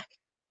to come back.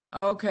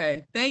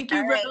 Okay, thank you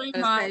All right. very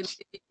much.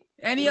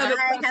 Any other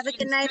Bye. Have a good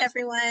questions? night,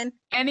 everyone.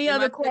 Any You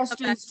other might wanna come back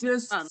questions,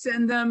 just next month.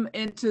 send them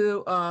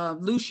into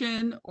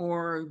Lucian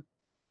or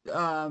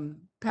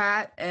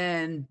Pat,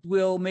 and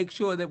we'll make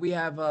sure that we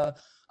have a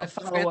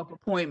follow-up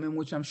appointment,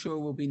 which I'm sure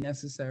will be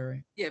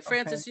necessary. Yeah,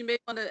 Francis, you may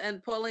want to,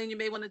 and Pauline, you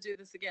may want to do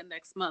this again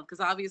next month because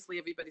obviously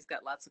everybody's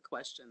got lots of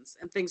questions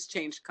and things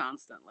change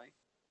constantly.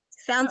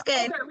 Sounds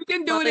good. Okay, we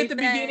can do it Pauline, at the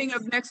beginning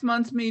of thanks. next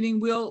month's meeting.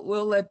 We'll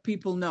let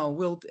people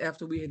know.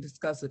 After we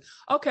discuss it.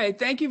 Okay,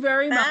 thank you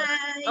very much.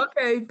 Bye.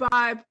 Okay,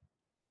 bye.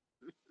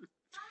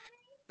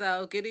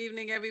 So good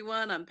evening,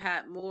 everyone. I'm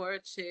Pat Moore,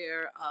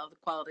 Chair of the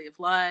Quality of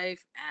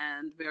Life,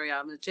 and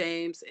Mariama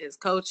James is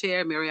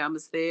co-chair.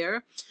 Mariama's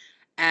there.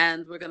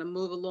 And we're going to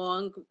move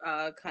along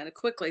kind of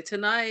quickly.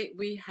 Tonight,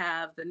 we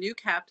have the new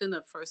captain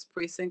of First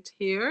Precinct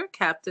here.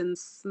 Captain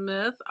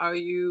Smith, are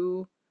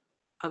you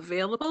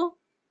available?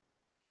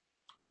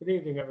 Good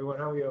evening, everyone.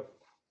 How are you?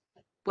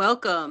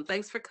 Welcome.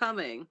 Thanks for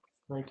coming.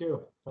 Thank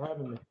you for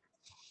having me.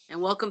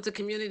 And welcome to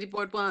Community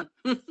Board 1.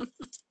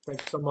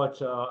 Thanks so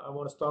much. I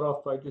want to start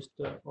off by just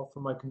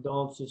offer my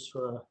condolences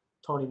for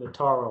Tony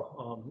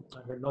Notaro.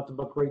 I heard nothing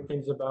but great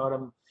things about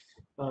him.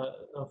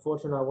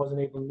 Unfortunately, I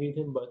wasn't able to meet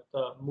him, but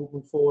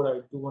moving forward, I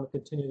do want to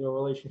continue the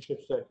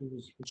relationships that he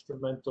was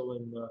instrumental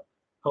in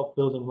help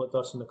building with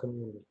us in the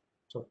community.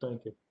 So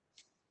thank you.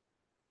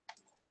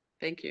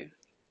 Thank you.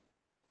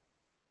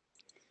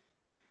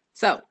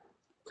 So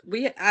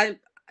it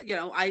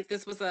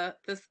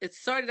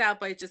started out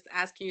by just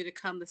asking you to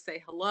come to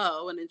say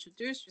hello and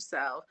introduce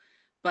yourself,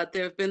 but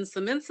there have been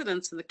some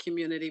incidents in the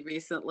community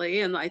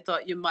recently, and I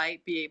thought you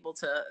might be able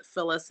to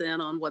fill us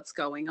in on what's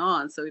going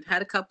on. So we've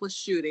had a couple of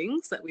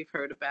shootings that we've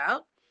heard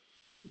about.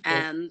 Okay.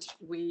 And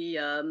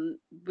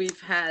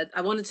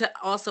I wanted to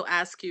also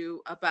ask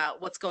you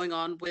about what's going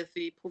on with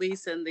the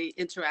police and the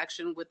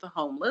interaction with the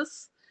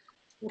homeless.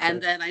 Okay.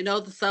 And then I know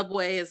the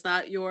subway is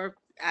not your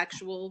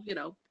actual,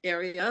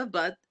 area,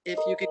 but if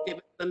you could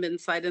give some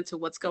insight into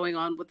what's going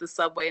on with the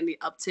subway and the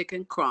uptick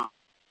in crime.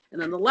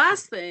 And then the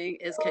last thing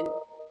is, can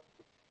you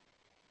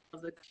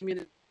of the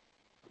community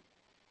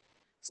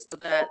so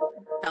that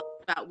tell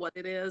about what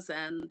it is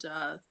and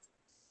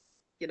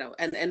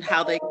and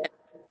how they can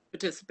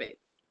participate.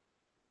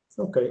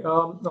 Okay,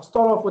 I'll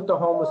start off with the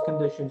homeless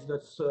conditions.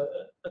 That's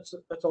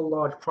a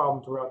large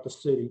problem throughout the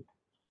city.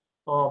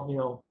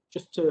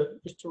 Just to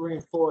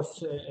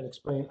reinforce and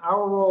explain,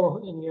 our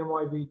role in the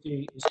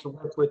NYBD is to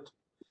work with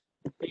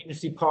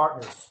agency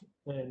partners,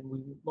 and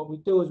what we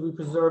do is we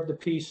preserve the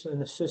peace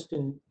and assist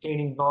in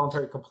gaining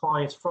voluntary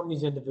compliance from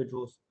these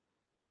individuals,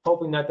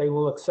 hoping that they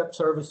will accept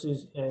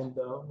services, and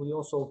we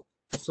also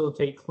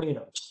facilitate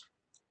cleanups.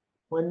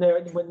 When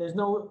there's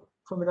no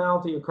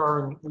criminality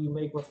occurring, we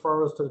make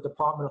referrals to the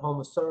Department of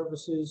Homeless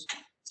Services,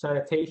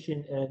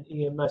 Sanitation, and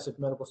EMS if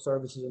medical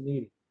services are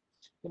needed.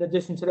 In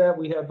addition to that,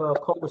 we have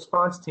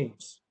co-response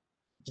teams,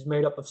 which is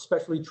made up of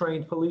specially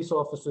trained police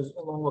officers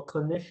along with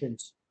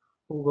clinicians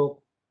who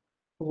will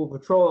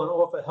patrol and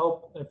offer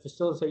help and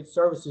facilitate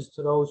services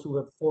to those who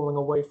have fallen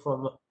away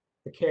from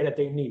the care that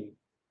they need.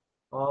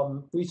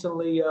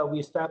 Recently, we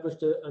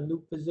established a new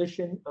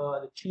position,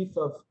 the Chief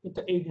of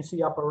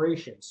Interagency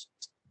Operations,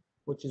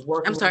 which is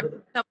working. I'm sorry,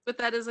 what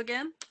that is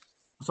again?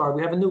 Sorry,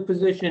 we have a new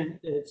position.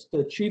 It's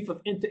the Chief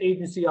of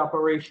Interagency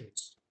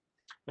Operations,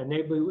 and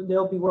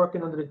they'll be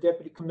working under the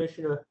Deputy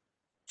Commissioner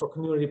for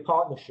Community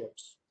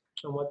Partnerships.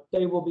 And what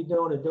they will be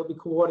doing is they'll be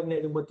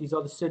coordinating with these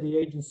other city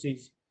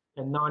agencies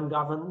and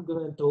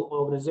non-governmental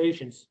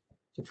organizations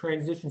to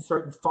transition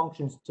certain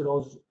functions to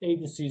those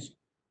agencies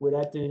where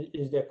that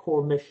is their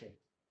core mission.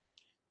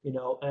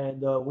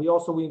 And we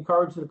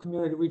encourage the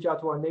community to reach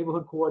out to our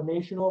neighborhood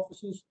coordination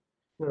offices,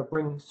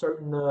 bring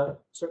certain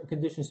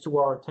conditions to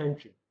our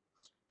attention.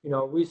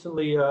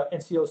 Recently,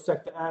 NCO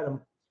Sector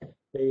Adam,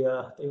 they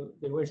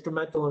were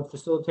instrumental in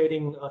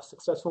facilitating a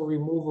successful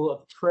removal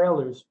of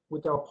trailers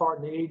with our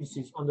partner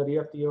agencies under the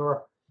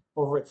FDR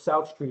over at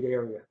South Street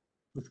area,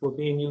 which were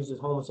being used as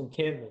homeless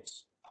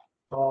encampments.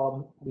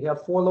 We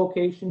have 4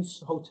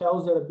 locations,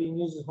 hotels that are being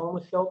used as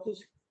homeless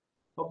shelters.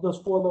 Of those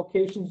 4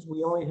 locations,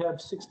 we only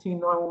have 16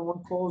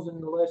 911 calls in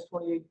the last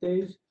 28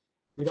 days.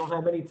 We don't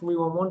have any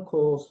 311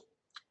 calls,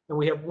 and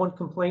we have 1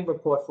 complaint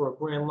report for a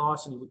grand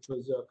larceny, which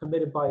was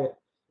committed by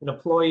an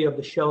employee of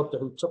the shelter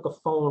who took a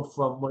phone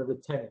from one of the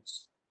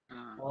tenants.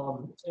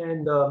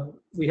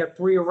 We have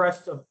 3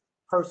 arrests of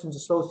persons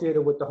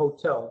associated with the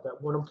hotel.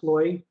 That 1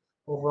 employee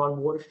over on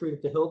Water Street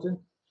at the Hilton.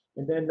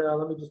 And then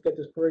let me just get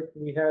this correct.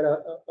 We had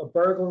a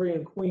burglary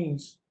in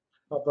Queens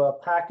of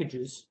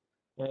packages,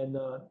 and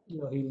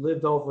he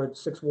lived over at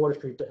 6 Water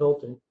Street, the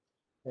Hilton.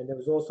 And there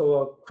was also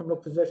a criminal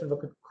possession of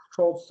a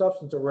controlled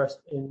substance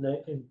arrest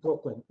in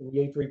Brooklyn, in the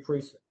A3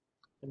 precinct.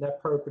 And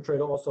that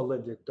perpetrator also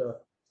lived at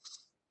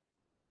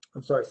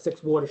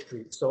 6 Water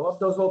Street. So of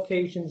those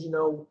locations,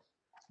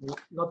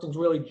 nothing's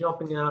really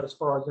jumping out as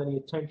far as any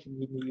attention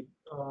we need.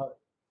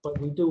 But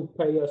we do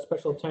pay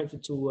special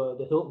attention to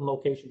the Hilton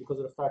location because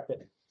of the fact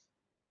that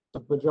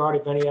the majority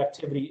of any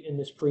activity in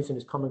this precinct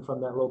is coming from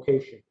that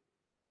location.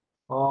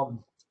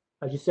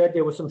 As you said,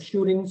 there were some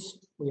shootings.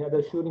 We had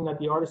a shooting at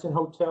the Artisan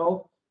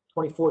Hotel,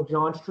 24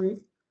 John Street.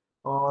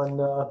 On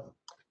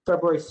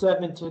February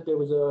 7th, there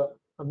was a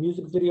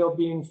music video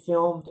being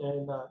filmed,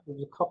 and there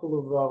was a couple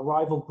of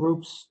rival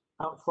groups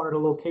out in front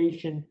of the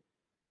location.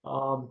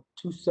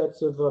 2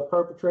 sets of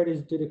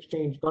perpetrators did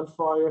exchange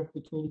gunfire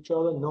between each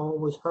other. No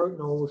one was hurt,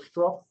 no one was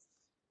struck.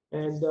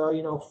 And,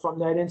 from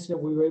that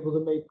incident, we were able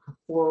to make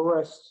 4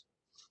 arrests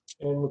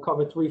and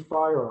recover 3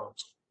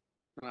 firearms.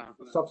 Wow.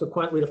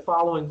 Subsequently, the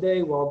following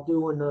day, while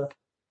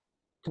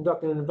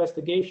conducting an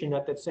investigation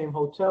at that same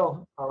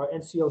hotel, our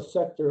NCO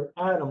Sector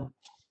Adam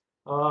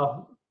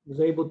was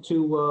able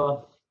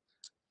to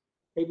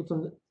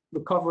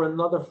recover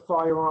another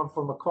firearm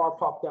from a car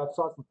parked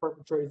outside from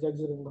perpetrators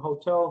exiting the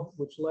hotel,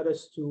 which led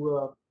us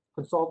to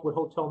consult with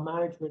hotel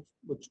management,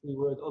 which we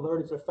were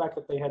alerted to the fact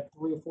that they had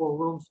 3 or 4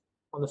 rooms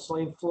on the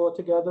same floor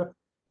together.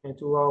 And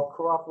through our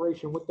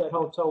cooperation with that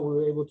hotel, we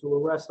were able to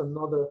arrest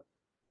another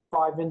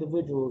 5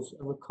 individuals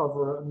and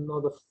recover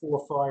another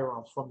 4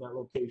 firearms from that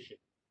location.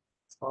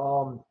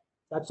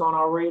 That's on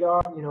our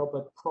radar,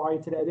 but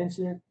prior to that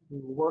incident,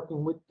 we were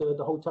working with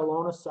the hotel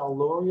owner, Sal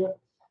Loria,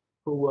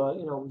 who,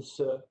 was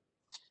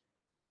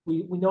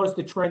we noticed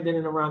the trend in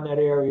and around that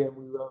area.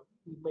 We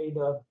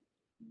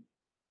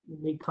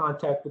made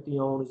contact with the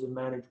owners and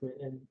management,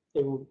 and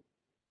they were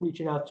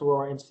reaching out to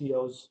our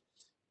NCOs.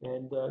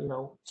 And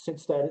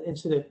since that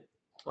incident,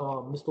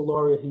 Mr.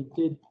 Lauria, he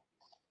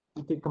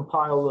did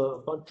compile a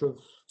bunch of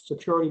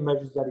security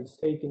measures that he's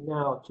taken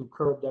now to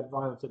curb that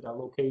violence at that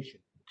location.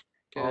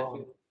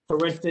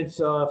 For instance,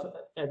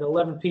 at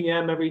 11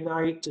 p.m. every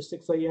night to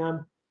 6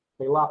 a.m.,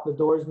 they lock the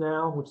doors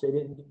now, which they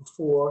didn't do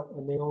before,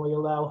 and they only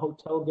allow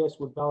hotel guests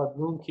with valid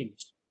room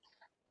keys.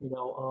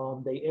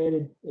 They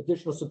added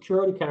additional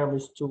security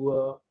cameras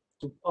to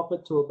up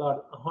it to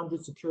about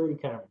 100 security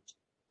cameras.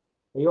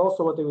 They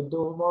also, what they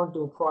weren't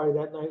doing prior to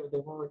that night, they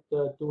weren't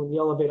doing the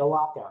elevator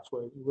lockouts,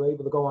 where you were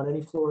able to go on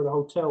any floor of the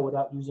hotel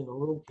without using a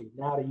room key.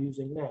 Now they're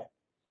using that.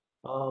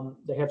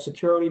 They have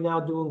security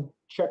now doing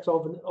checks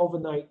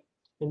overnight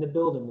in the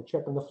building. They're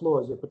checking the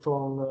floors. They're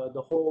patrolling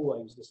the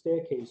hallways, the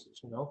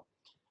staircases. The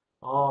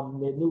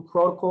new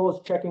protocol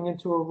is checking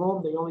into a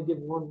room. They only give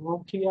one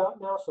room key out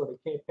now, so they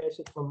can't pass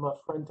it from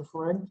friend to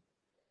friend.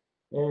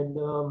 And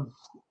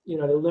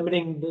they're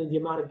limiting the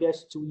amount of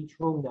guests to each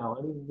room now.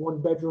 I mean,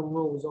 one bedroom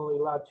room is only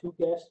allowed 2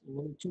 guests, and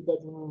then 2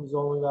 bedroom room is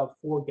only allowed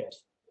 4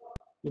 guests.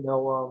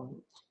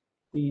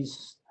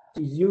 These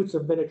youths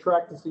have been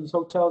attracted to these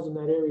hotels in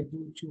that area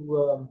due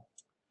to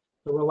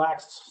the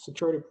relaxed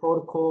security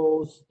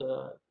protocols,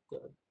 the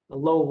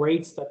low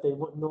rates that they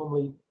wouldn't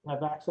normally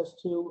have access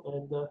to,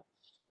 and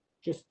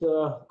just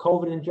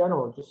COVID in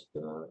general, just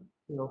the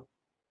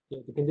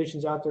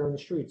conditions out there in the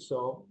streets.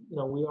 So,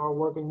 we are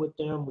working with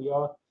them. We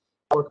are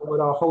working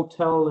with our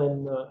hotel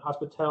and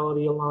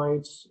hospitality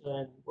alliance,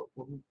 and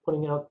we're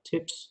putting out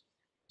tips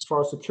as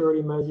far as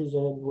security measures,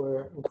 and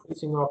we're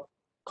increasing our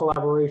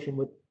collaboration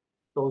with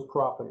those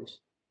properties.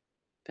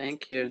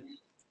 Thank you.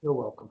 You're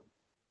welcome.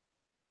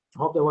 I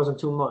hope that wasn't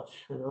too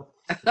much, To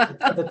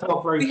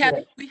talk very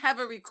fast. We have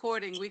a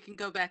recording. We can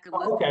go back and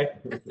listen. Okay,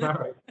 all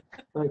right.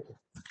 Thank you.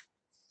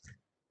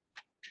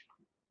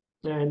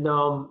 And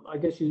I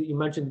guess you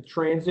mentioned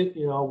transit.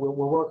 We're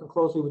working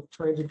closely with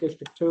Transit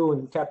District 2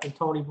 and Captain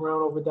Tony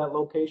Brown over at that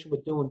location.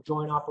 We're doing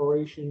joint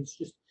operations,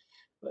 just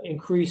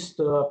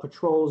increased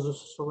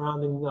patrols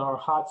surrounding our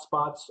hot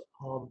spots.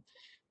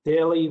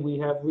 Daily, we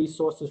have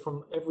resources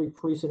from every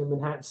precinct in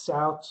Manhattan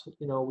South.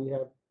 We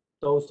have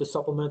those to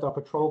supplement our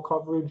patrol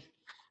coverage.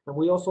 And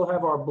we also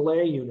have our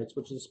Blair units,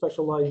 which is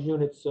specialized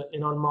units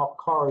in unmarked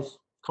cars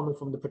coming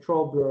from the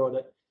Patrol Bureau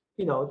that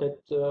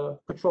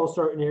patrol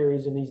certain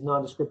areas in these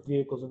nondescript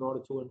vehicles in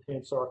order to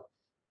enhance our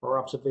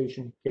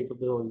observation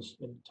capabilities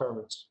and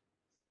deterrence.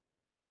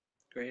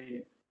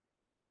 Great.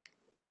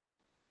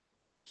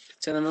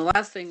 So then the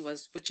last thing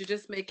was, would you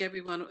just make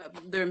everyone,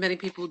 there are many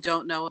people who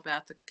don't know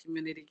about the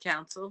Community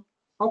Council.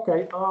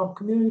 Okay,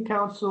 Community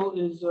Council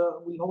is,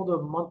 we hold a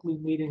monthly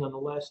meeting on the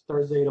last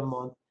Thursday of the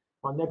month.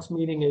 Our next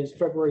meeting is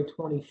February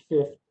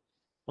 25th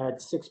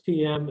at 6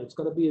 p.m. It's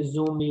going to be a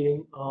Zoom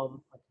meeting. I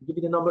can give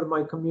you the number to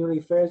my Community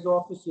Affairs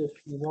office if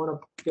you want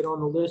to get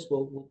on the list.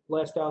 We'll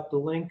blast out the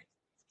link.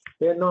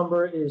 Their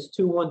number is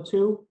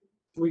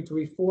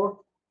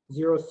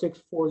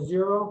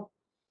 212-334-0640.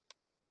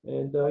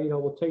 And,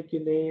 we'll take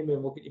your name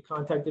and we'll get your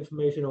contact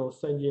information, and we'll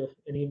send you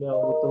an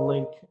email with the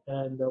link.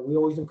 And we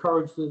always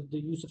encourage the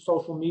use of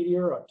social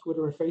media, our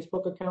Twitter and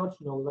Facebook accounts.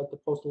 We like to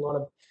post a lot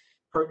of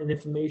pertinent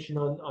information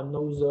on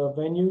those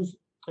venues.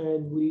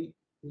 And we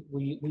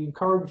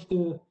encourage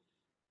the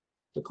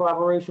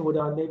collaboration with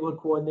our neighborhood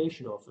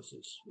coordination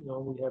offices.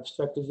 We have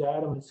sectors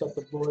Adam and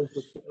sector boards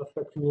with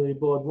Affect Community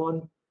Board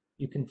 1.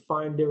 You can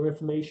find their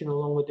information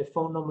along with their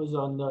phone numbers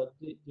on the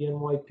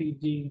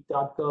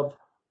NYPD.gov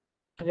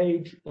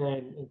page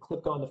and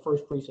click on the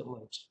first precinct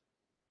links.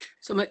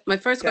 So my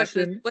first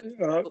question is,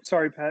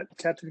 sorry, Pat.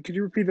 Captain, could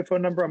you repeat the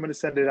phone number? I'm going to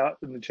send it out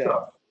in the chat.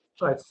 Sure.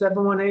 All right,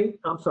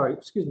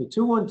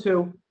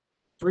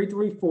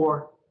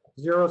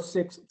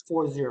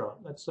 212-334-0640.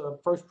 That's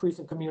First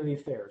Precinct Community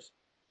Affairs.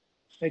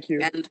 Thank you.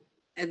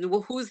 And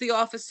who's the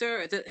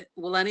officer?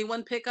 Will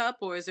anyone pick up,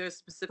 or is there a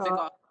specific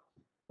officer?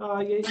 No.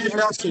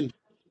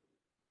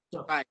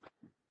 Right,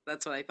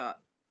 that's what I thought.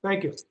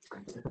 Thank you.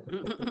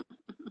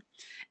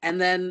 And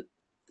then,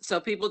 so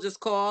people just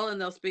call and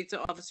they'll speak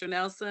to Officer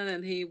Nelson,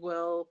 and he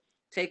will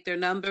take their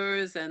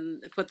numbers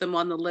and put them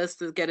on the list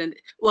to get in.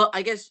 Well,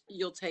 I guess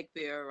you'll take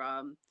their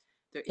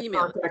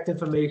email. Contact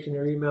information,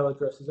 their email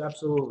addresses,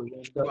 absolutely.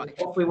 And Right.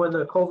 Hopefully when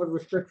the COVID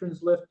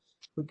restrictions lift,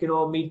 we can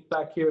all meet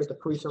back here at the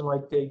precinct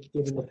like they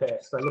did in the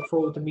past. I look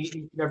forward to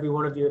meeting each and every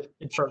one of you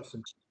in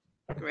person.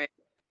 Great.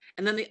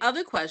 And then the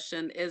other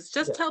question is,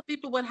 just tell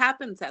people what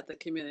happens at the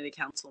Community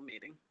Council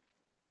meeting.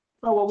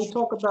 Oh, well, we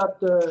talk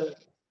about the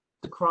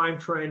crime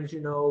trends, we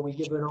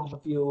give an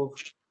overview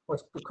of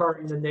what's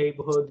occurring in the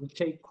neighborhood. We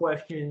take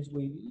questions.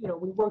 We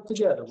work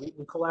together. We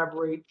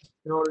collaborate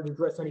in order to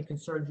address any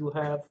concerns you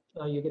have.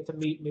 You get to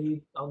meet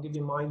me. I'll give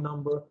you my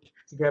number.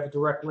 You have a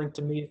direct link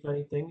to me if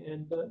anything.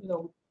 And,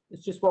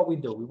 it's just what we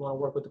do. We want to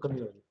work with the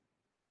community.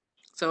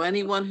 So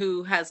anyone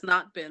who has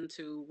not been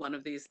to one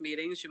of these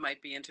meetings, you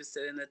might be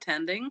interested in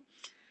attending.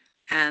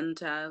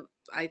 And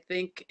I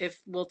think if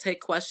we'll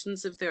take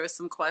questions, if there are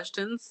some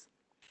questions.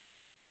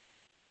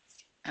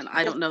 And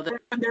I don't know that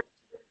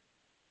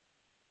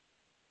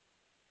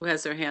who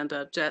has their hand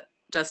up.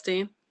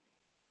 Justine?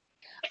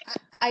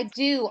 I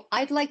do.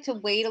 I'd like to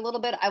wait a little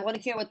bit. I want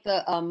to hear what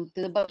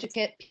the budget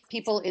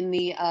people in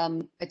the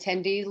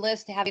attendee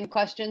list having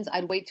questions.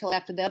 I'd wait till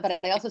after them, but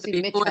I also see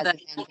Mitch Before has that,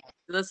 his hand up.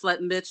 let's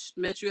let Mitch,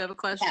 you have a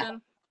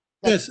question?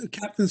 Yes,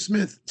 Captain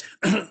Smith.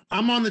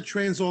 I'm on the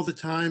trains all the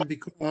time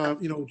because,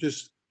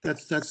 just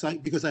that's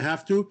like because I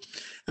have to.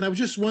 And I was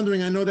just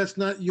wondering, I know that's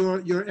not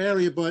your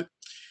area, but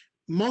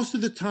most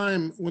of the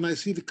time when I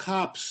see the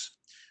cops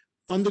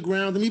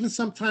underground and even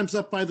sometimes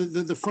up by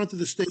the front of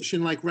the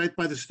station, like right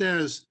by the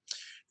stairs,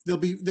 there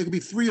could be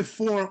 3 or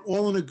 4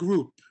 all in a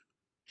group.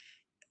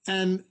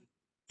 And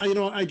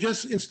I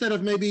just, instead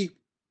of maybe,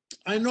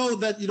 I know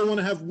that you don't want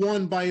to have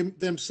one by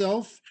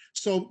themselves.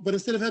 So, but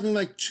instead of having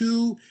like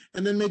 2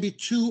 and then maybe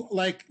 2,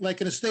 like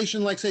in a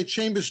station, like say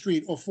Chambers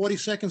Street or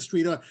 42nd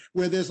Street,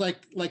 where there's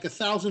like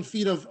 1,000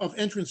 feet of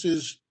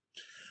entrances,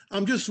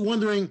 I'm just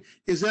wondering,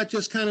 is that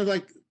just kind of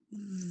like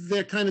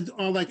they're kind of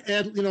like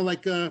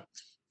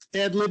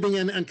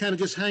ad-libbing and kind of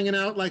just hanging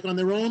out like on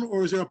their own,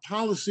 or is there a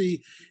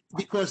policy?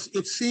 Because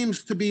it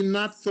seems to be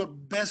not the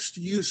best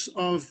use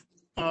of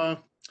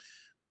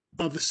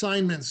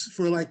assignments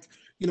for like,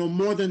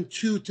 more than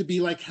 2 to be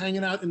like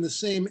hanging out in the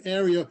same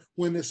area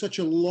when there's such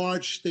a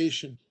large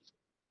station.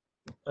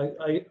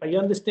 I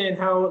understand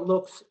how it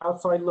looks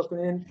outside looking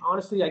in.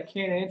 Honestly, I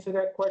can't answer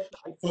that question.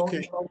 I don't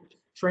know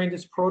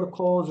transit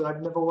protocols, and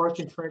I've never worked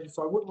in transit,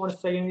 so I wouldn't want to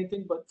say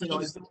anything, but I do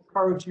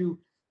encourage you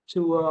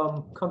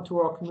to come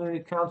to our community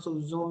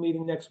council Zoom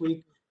meeting next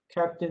week.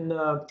 Captain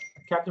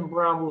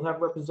Brown will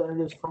have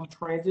representatives from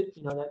transit.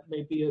 That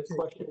may be a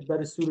question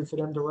better suited for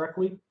them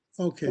directly.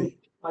 Okay.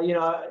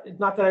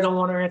 Not that I don't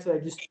want to answer.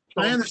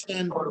 I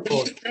understand.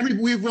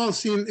 We've all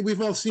seen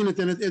it,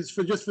 and it's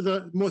for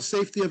the more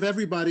safety of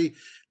everybody,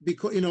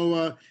 because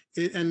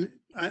and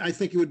I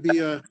think it would be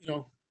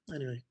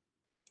anyway.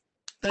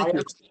 Thank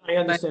you. I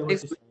understand what you're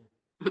saying.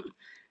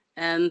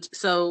 And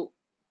so,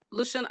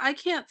 Lucian, I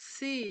can't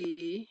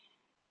see.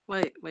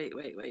 Wait.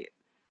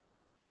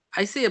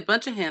 I see a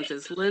bunch of hands.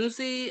 It's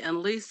Lindsay and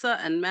Lisa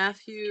and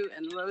Matthew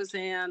and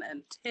Roseanne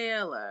and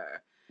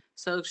Taylor.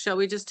 So shall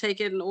we just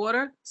take it in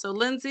order? So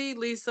Lindsay,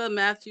 Lisa,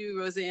 Matthew,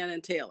 Roseanne,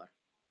 and Taylor.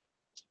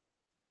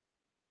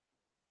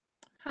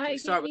 Hi,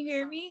 can you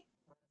hear me?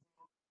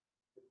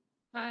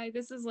 Hi,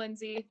 this is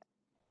Lindsay.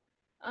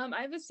 I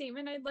have a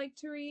statement I'd like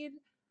to read.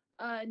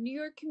 New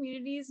York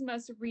communities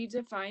must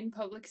redefine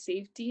public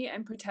safety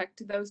and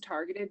protect those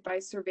targeted by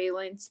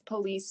surveillance,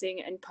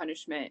 policing, and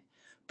punishment.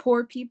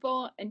 Poor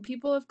people and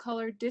people of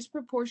color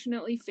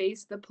disproportionately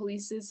face the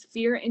police's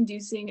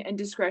fear-inducing and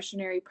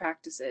discretionary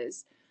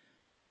practices.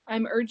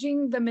 I'm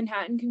urging the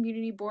Manhattan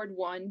Community Board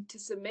 1 to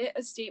submit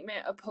a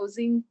statement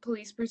opposing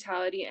police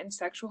brutality and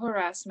sexual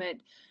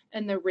harassment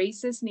and the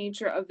racist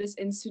nature of this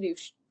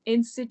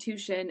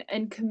institution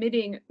and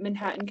committing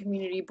Manhattan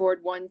Community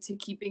Board 1 to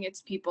keeping its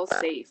people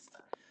safe.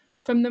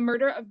 From the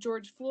murder of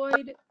George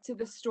Floyd to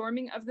the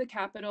storming of the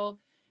Capitol,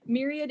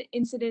 myriad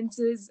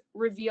incidences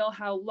reveal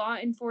how law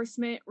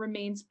enforcement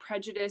remains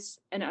prejudiced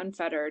and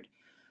unfettered.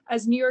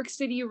 As New York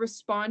City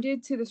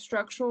responded to the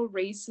structural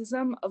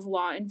racism of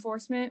law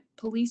enforcement,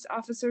 police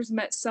officers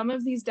met some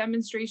of these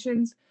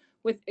demonstrations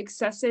with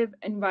excessive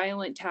and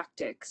violent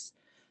tactics.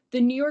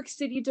 The New York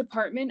City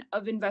Department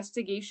of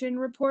Investigation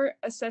report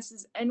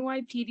assesses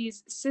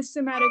NYPD's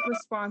systematic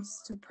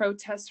response to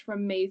protests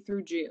from May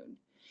through June.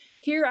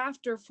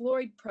 Hereafter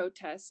Floyd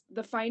protests,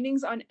 the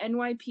findings on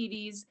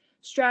NYPD's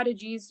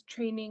strategies,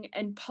 training,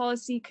 and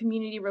policy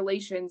community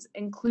relations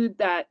include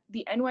that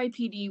the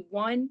NYPD,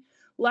 1,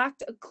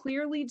 lacked a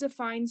clearly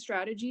defined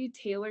strategy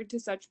tailored to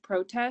such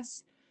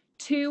protests,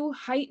 2,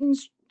 heightened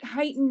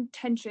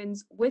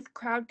tensions with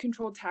crowd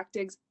control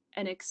tactics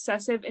and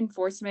excessive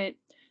enforcement,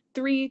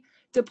 3,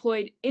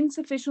 deployed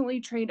insufficiently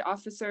trained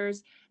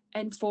officers,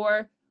 and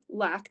 4,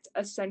 lacked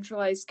a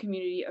centralized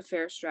community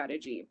affairs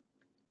strategy.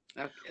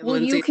 Okay, Will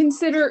Lindsay, you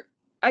consider,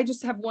 I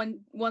just have one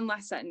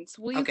last sentence.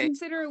 Will you Okay.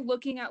 consider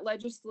looking at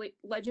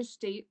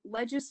legislation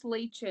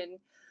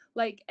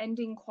like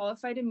ending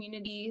qualified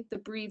immunity, the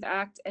Breathe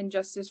Act, and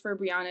Justice for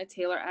Breonna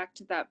Taylor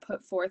Act that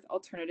put forth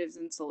alternatives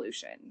and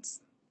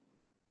solutions?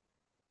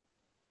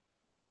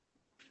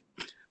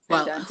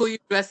 well, who are you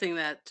addressing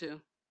that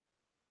to?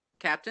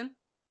 Captain?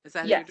 Is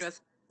that who you're Yes.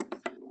 addressing?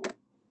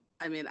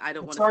 I mean, I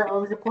don't want to. Sorry,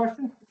 what was your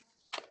question?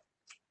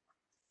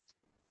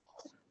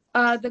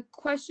 The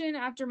question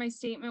after my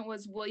statement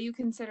was, will you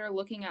consider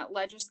looking at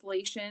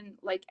legislation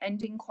like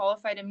ending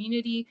qualified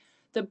immunity,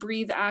 the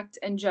Breathe Act,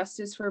 and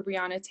Justice for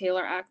Breonna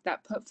Taylor Act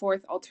that put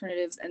forth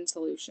alternatives and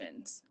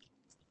solutions?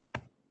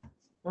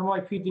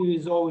 NYPD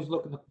is always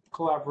looking to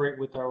collaborate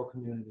with our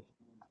community.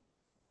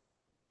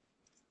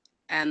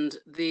 And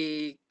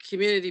the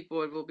community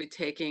board will be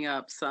taking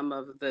up some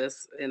of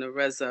this in a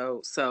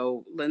reso.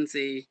 So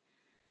Lindsay,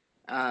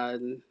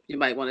 you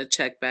might want to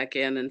check back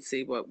in and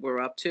see what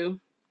we're up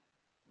to.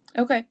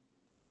 Okay.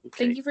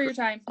 Thank you for your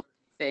time.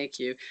 Thank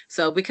you.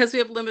 So because we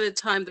have limited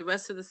time, the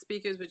rest of the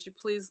speakers, would you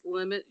please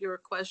limit your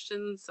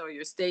questions or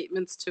your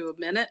statements to a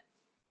minute?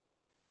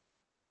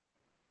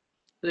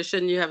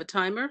 Shouldn't you have a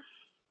timer?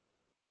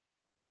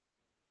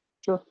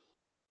 Sure.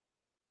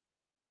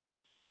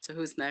 So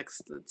who's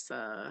next?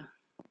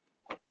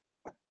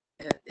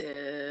 It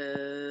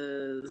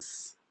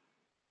is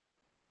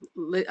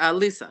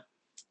Lisa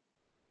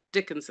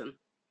Dickinson.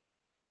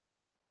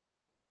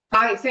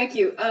 Hi, thank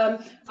you.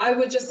 I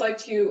would just like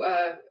to,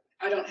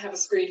 I don't have a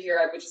screen here.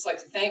 I would just like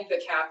to thank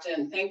the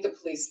captain, thank the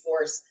police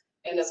force,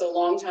 and as a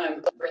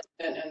longtime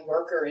resident and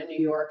worker in New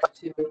York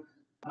to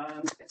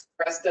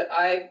express that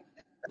I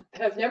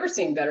have never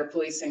seen better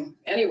policing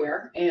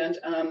anywhere. And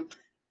I'm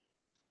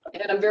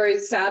very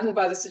saddened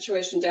by the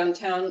situation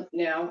downtown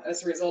now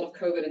as a result of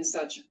COVID and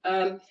such.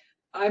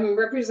 I'm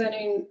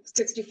representing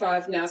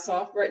 65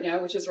 Nassau right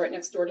now, which is right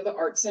next door to the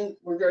Artson.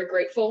 We're very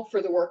grateful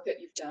for the work that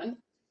you've done.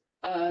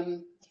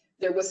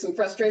 There was some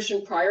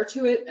frustration prior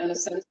to it and a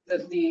sense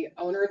that the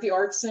owner of the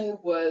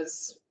Artson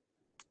was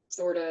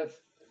sort of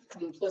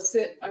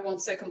complicit. I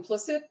won't say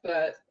complicit,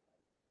 but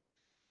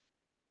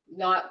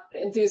not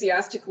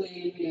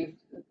enthusiastically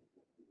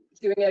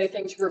doing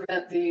anything to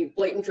prevent the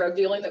blatant drug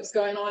dealing that was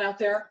going on out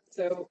there.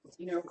 So,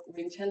 you know,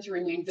 we intend to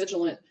remain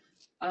vigilant.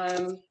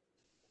 And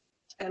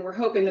we're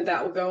hoping that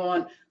that will go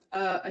on.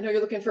 I know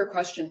you're looking for a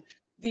question.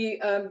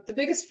 The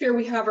biggest fear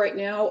we have right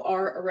now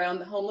are around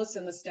the homeless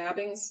and the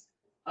stabbings.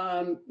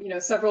 You know,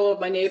 several of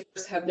my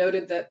neighbors have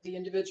noted that the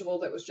individual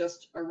that was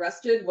just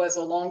arrested was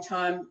a long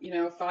time, you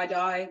know,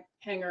 FIDI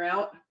hanger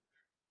out.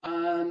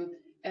 And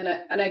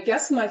I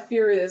guess my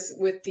fear is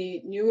with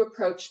the new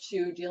approach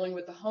to dealing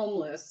with the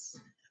homeless,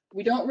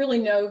 we don't really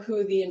know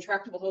who the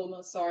intractable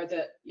homeless are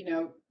that, you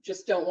know,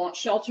 just don't want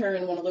shelter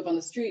and want to live on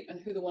the street, and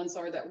who the ones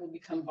are that will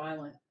become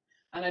violent.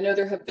 And I know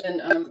there have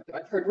been,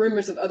 I've heard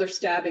rumors of other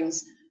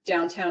stabbings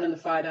downtown in the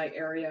FIDI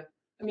area.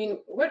 I mean,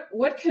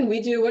 what can we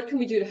do? What can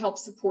we do to help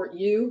support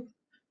you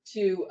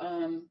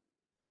to,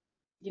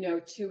 you know,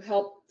 to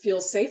help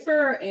feel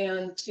safer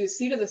and to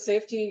see to the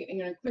safety? You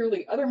know,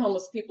 clearly other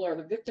homeless people are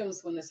the victims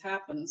when this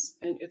happens,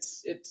 and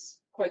it's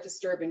quite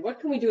disturbing.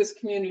 What can we do as a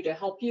community to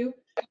help you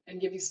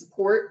and give you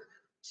support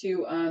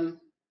to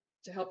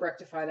help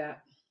rectify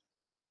that?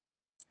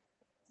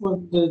 Well,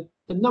 the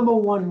number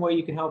one way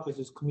you can help us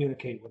is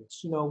communicate with us.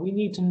 You know, we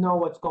need to know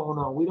what's going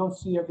on. We don't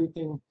see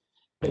everything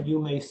that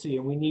you may see,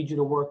 and we need you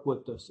to work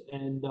with us.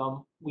 And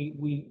we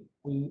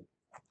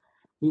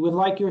would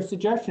like your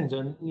suggestions.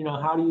 And you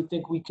know, how do you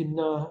think we can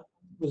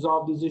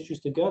resolve these issues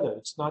together?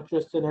 It's not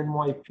just an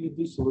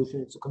NYPD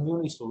solution; it's a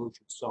community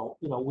solution. So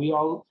you know, we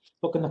are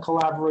looking to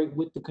collaborate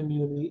with the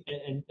community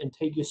and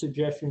take your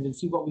suggestions and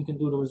see what we can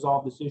do to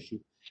resolve this issue.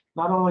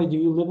 Not only do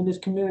you live in this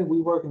community, we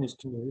work in this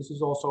community. This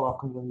is also our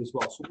community as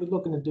well. So we're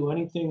looking to do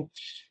anything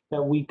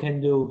that we can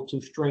do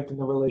to strengthen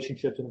the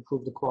relationships and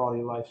improve the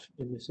quality of life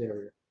in this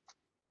area.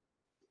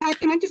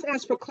 Can I just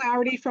ask for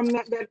clarity from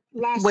that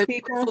last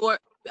speaker?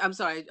 I'm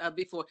sorry,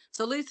 before.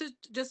 So Lisa,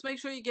 just make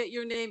sure you get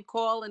your name,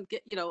 call, and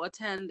get, you know,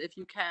 attend if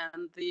you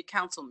can the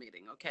council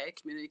meeting, okay?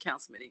 Community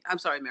council meeting. I'm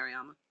sorry,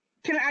 Mariama.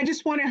 I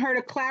just wanted her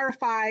to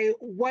clarify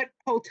what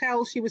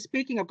hotel she was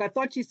speaking of. I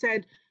thought she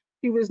said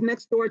she was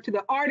next door to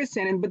the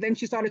Artisan, but then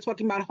she started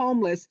talking about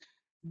homeless.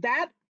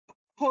 That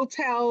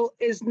hotel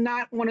is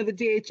not one of the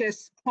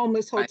DHS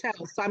homeless hotels,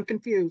 right. So I'm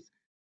confused.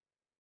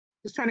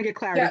 Just trying to get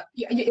clarity.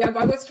 Yeah,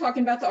 I was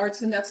talking about the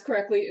Artisan, that's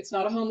correctly. It's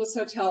not a homeless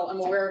hotel. I'm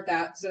aware of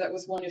that. So that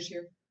was one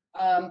issue.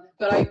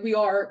 But we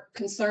are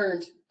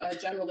concerned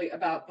generally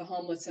about the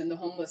homeless and the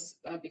homeless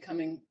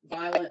becoming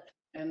violent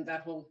and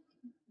that whole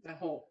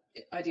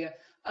idea.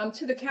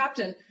 To the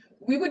captain,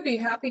 we would be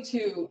happy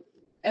to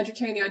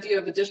entertain the idea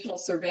of additional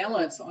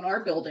surveillance on our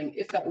building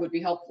if that would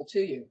be helpful to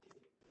you.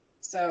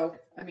 So,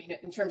 I mean,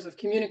 in terms of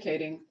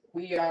communicating,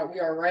 we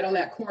are right on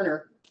that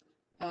corner.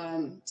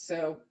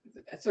 So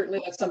certainly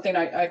that's something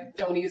I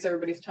don't want to use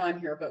everybody's time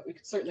here, but we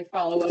could certainly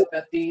follow up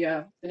at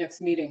the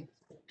next meeting.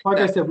 Like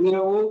I said,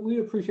 we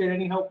appreciate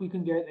any help we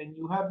can get, and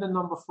you have the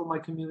number for my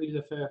community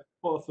affairs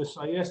office.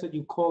 I ask that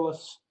you call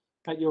us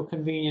at your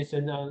convenience,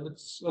 and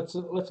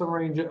let's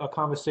arrange a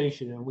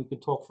conversation, and we can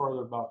talk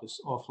further about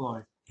this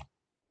offline.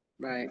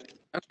 Right.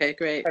 Okay,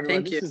 great.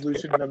 Everyone, Thank you. This is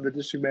Lucian. I'm the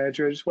district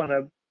manager. I just want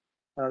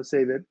to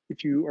say that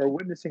if you are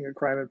witnessing a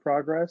crime in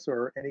progress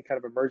or any kind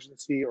of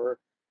emergency or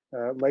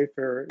life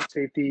or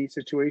safety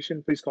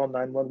situation, please call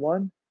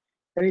 911.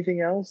 Anything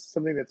else,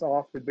 something that's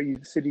off, but the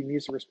city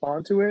needs to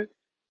respond to it,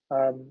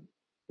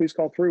 please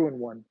call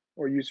 311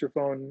 or use your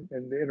phone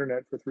and the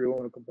internet for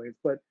 311 complaints.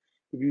 But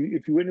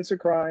if you witness a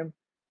crime,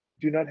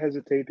 do not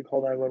hesitate to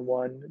call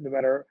 911, no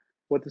matter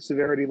what the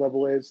severity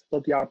level is.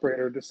 Let the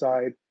operator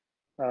decide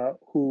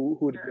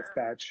who to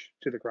dispatch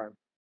to the crime.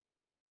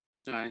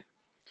 All right.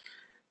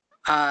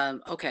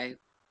 Okay.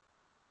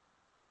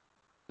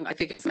 I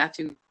think it's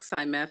Matthew.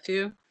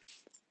 Matthew.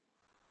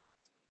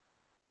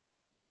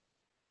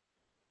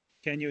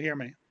 Can you hear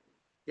me?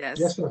 Yes.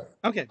 Yes, sir.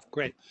 Okay,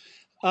 great.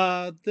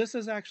 This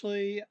is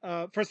actually,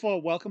 first of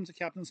all, welcome to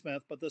Captain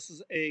Smith, but this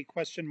is a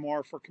question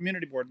more for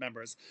community board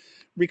members.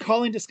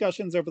 Recalling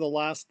discussions over the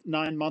last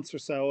 9 months or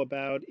so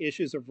about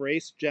issues of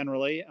race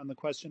generally and the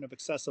question of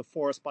excessive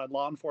force by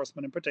law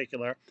enforcement in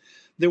particular,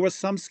 there was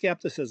some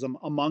skepticism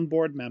among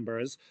board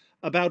members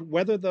about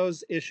whether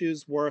those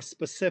issues were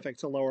specific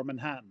to Lower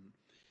Manhattan.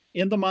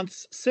 In the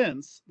months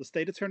since, the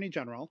State Attorney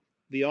General,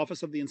 the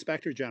Office of the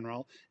Inspector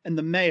General, and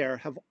the Mayor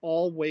have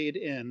all weighed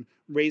in,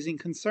 raising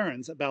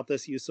concerns about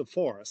this use of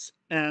force.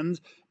 And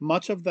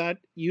much of that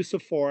use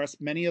of force,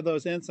 many of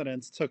those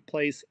incidents took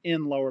place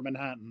in Lower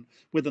Manhattan,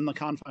 within the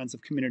confines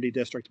of Community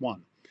District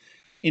 1.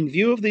 In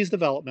view of these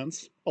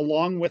developments,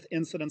 along with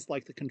incidents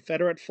like the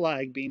Confederate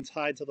flag being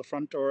tied to the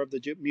front door of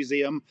the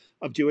Museum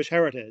of Jewish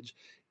Heritage,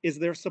 is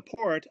there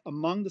support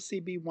among the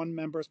CB1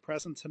 members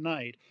present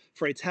tonight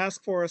for a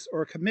task force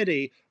or a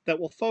committee that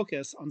will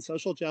focus on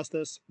social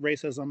justice,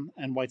 racism,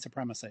 and white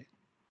supremacy?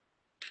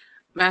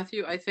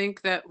 Matthew, I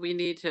think that we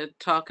need to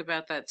talk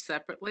about that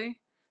separately.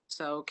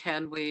 So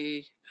can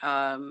we,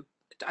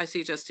 I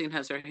see Justine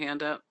has her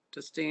hand up.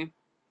 Justine?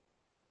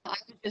 I'm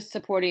just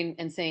supporting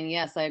and saying,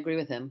 yes, I agree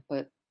with him,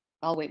 but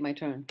I'll wait my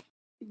turn.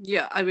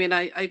 Yeah, I mean,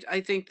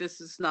 I think this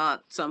is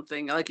not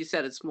something, like you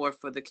said, it's more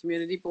for the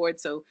community board.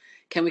 So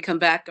can we come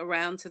back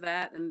around to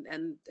that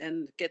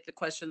and get the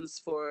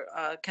questions for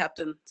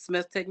Captain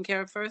Smith taken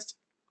care of first?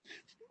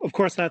 Of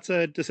course, that's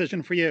a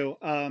decision for you.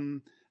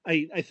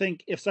 I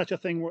think if such a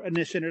thing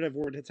initiative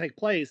were to take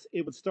place,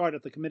 it would start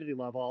at the committee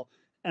level,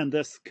 and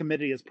this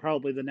committee is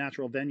probably the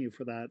natural venue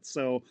for that.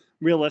 So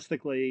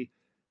realistically,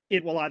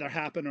 it will either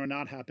happen or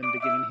not happen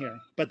beginning here.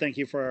 But thank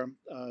you for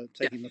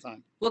taking the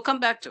time. We'll come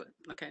back to it.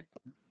 Okay.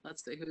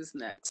 Let's see who's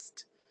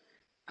next.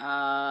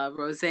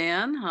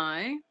 Roseanne,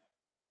 hi.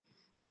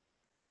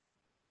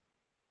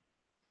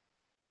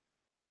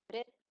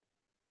 Can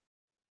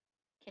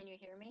you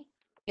hear me?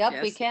 Yep,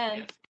 Yes. we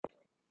can.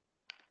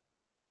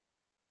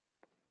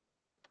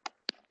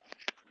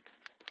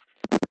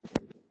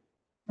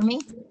 Me?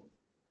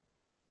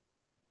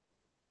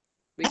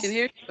 We can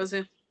hear you,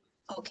 Roseanne.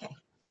 Okay.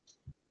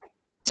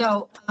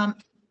 So,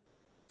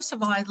 first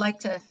of all, I'd like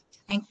to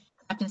thank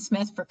Captain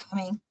Smith for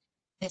coming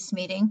this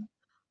meeting.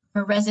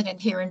 I'm a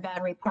resident here in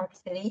Battery Park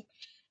City,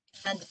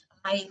 and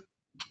I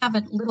have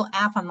a little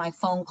app on my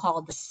phone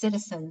called The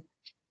Citizen.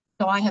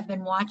 So I have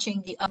been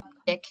watching the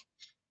uptick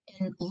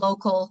in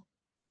local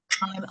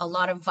crime, a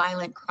lot of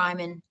violent crime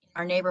in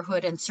our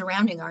neighborhood and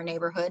surrounding our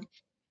neighborhood.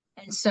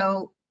 And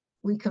so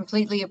we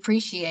completely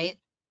appreciate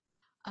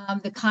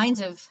the kinds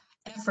of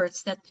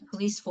efforts that the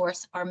police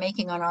force are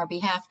making on our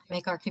behalf to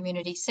make our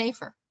community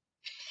safer.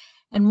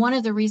 And one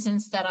of the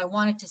reasons that I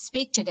wanted to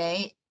speak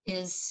today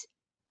is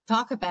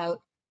talk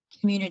about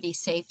community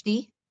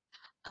safety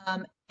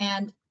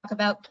and talk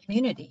about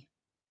community.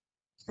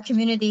 Our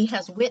community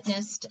has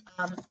witnessed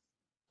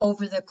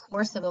over the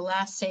course of the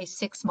last, say,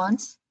 6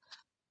 months,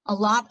 a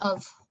lot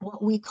of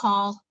what we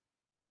call,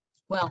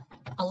 well,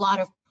 a lot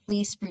of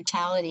police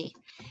brutality.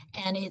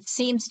 And it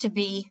seems to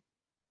be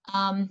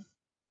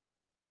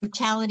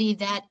brutality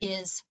that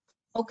is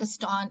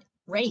focused on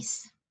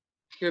race.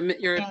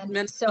 Your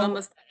so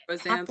almost,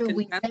 Roseanne, after can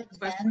we you read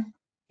then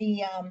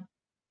the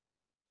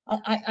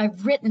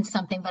I've written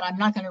something, but I'm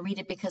not going to read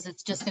it because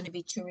it's just going to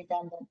be too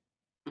redundant.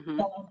 Mm-hmm.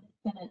 So I'm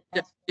just gonna,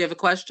 Do you have a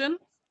question?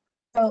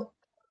 So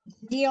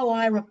the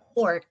DOI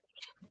report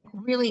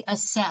really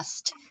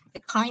assessed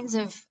the kinds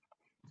of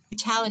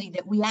brutality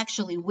that we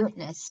actually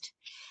witnessed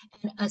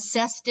and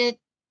assessed it,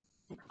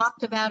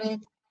 talked about it,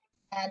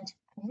 and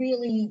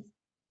really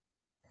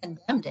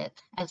condemned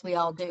it, as we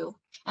all do.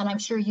 And I'm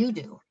sure you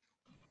do,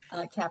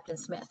 Captain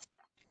Smith.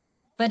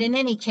 But in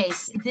any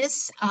case,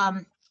 this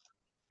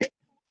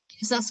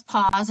gives us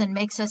pause and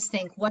makes us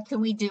think, what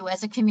can we do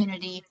as a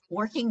community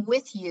working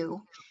with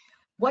you?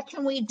 What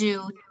can we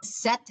do to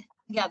set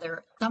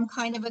together some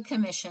kind of a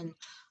commission,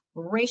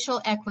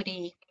 racial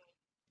equity,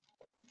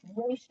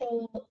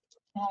 racial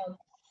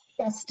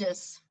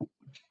justice,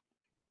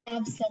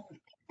 have some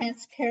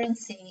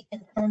transparency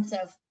in terms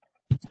of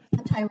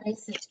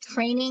anti-racist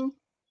training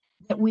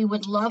that we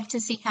would love to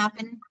see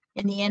happen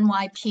in the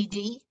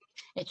NYPD.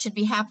 It should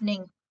be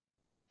happening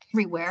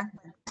everywhere,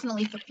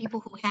 definitely for people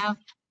who have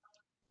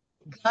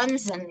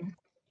guns and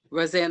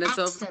Roseanne, it's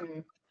over.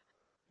 And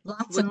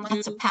lots and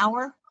lots of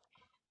power.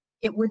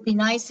 It would be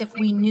nice if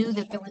we knew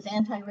that there was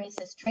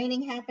anti-racist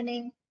training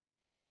happening.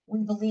 We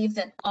believe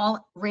that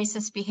all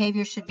racist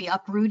behavior should be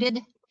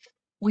uprooted.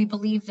 We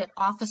believe that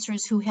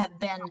officers who have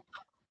been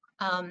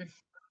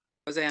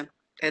Roseanne,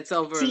 it's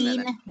over a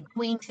minute.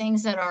 Doing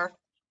things that are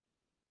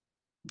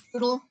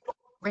brutal,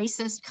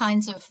 racist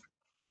kinds of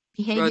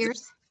behaviors.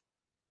 Roseanne,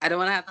 I don't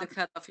want to have to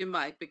cut off your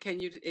mic, but can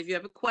you, if you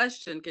have a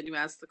question, can you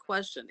ask the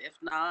question? If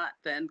not,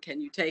 then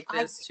can you take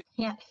this?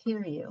 I can't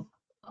hear you.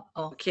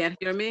 You can't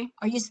hear me?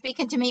 Are you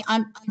speaking to me?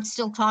 I'm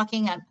still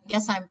talking. I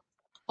guess I'm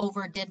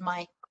overdid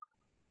my.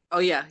 Oh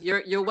yeah,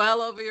 you're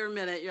well over your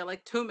minute. You're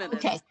like 2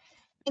 minutes. Okay,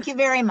 thank you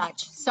very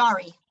much.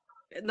 Sorry.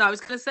 No, I was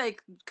going to say,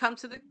 come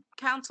to the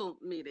council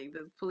meeting,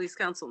 the police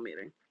council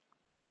meeting.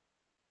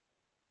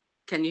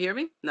 Can you hear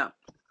me? No.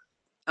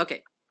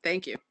 Okay,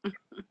 thank you.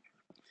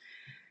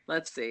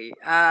 Let's see.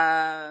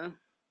 Taylor.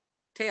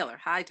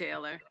 Hi,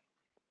 Taylor.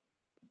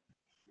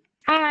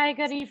 Hi,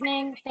 good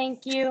evening.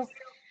 Thank you.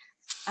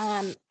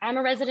 I'm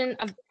a resident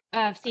of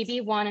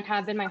CB1 and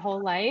have been my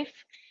whole life.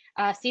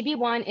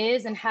 CB1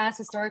 is and has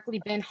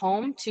historically been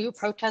home to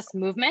protest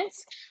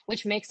movements,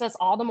 which makes us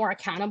all the more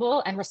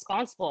accountable and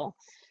responsible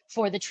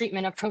for the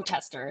treatment of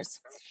protesters.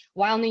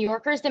 While New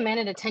Yorkers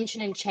demanded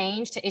attention and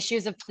change to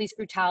issues of police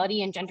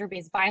brutality and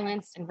gender-based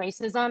violence and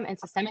racism and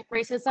systemic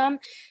racism,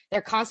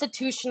 their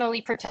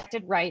constitutionally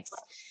protected rights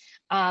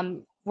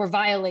were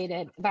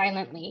violated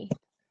violently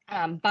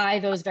by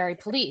those very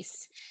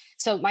police.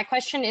 So my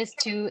question is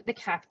to the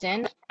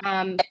captain.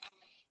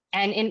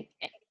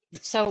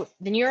 So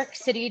the New York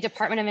City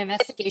Department of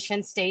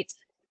Investigation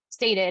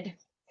stated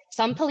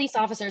some police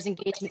officers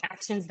engaged in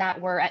actions that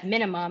were at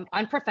minimum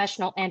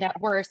unprofessional and at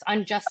worst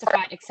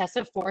unjustified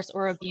excessive force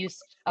or abuse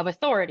of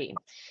authority.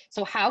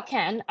 So how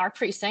can our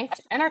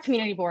precinct and our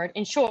community board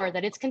ensure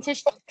that its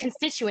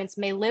constituents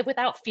may live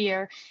without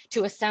fear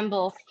to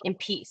assemble in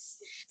peace?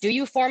 Do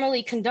you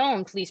formally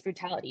condone police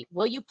brutality?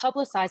 Will you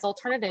publicize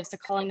alternatives to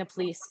calling the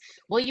police?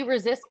 Will you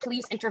resist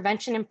police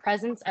intervention and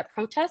presence at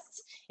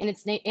protests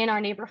in our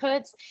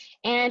neighborhoods?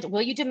 And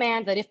will you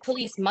demand that if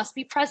police must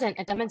be present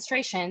at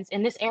demonstrations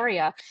in this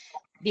area,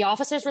 the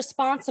officers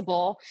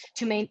responsible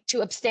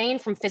to abstain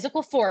from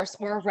physical force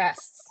or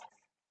arrests?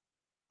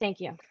 Thank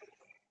you.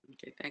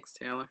 Okay, thanks,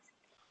 Taylor.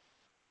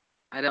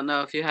 I don't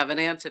know if you have an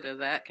answer to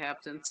that,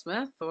 Captain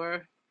Smith,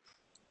 or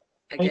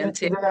again,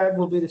 that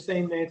will be the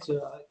same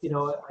answer.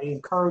 I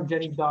encourage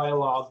any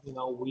dialogue.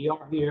 We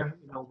are here.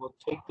 We'll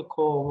take the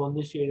call. We'll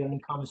initiate any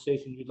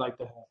conversation you'd like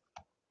to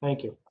have.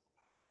 Thank you.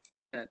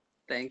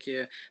 Thank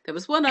you. There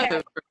was one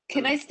other.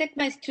 Can I stick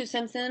my 2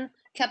 cents in?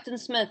 Captain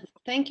Smith,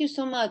 thank you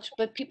so much.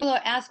 But people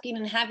are asking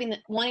and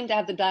wanting to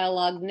have the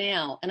dialogue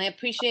now. And I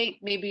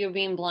appreciate maybe you're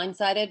being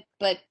blindsided,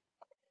 but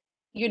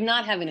you're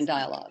not having a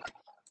dialogue.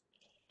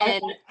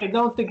 And I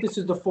don't think this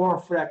is the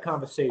forum for that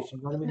conversation.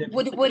 You know what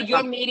I mean? Would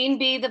your meeting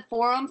be the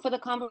forum for the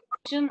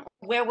conversation?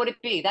 Where would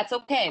it be? That's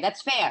okay.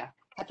 That's fair.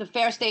 That's a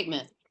fair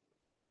statement.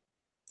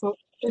 Well,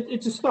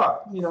 it's a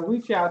start.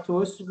 Reach out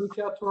to us. Reach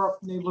out to our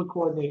neighborhood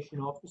coordination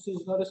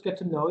offices. Let us get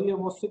to know you.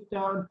 We'll sit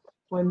down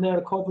when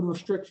the COVID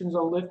restrictions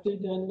are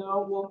lifted, and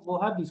we'll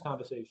have these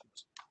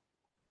conversations.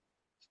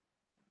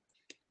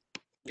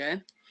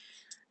 Okay.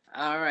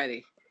 All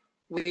righty.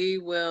 We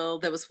will.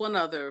 There was one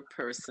other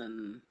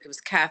person. It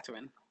was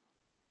Catherine.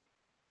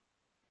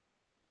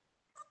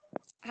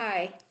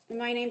 Hi,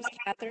 my name's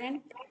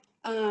Catherine.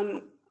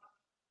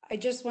 I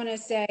just want to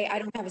say I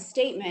don't have a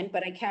statement,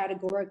 but I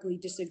categorically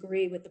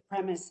disagree with the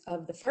premise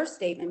of the first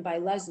statement by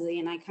Leslie,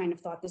 and I kind of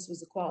thought this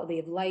was a quality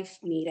of life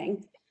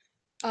meeting.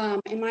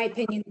 In my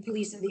opinion, the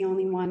police are the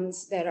only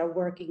ones that are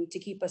working to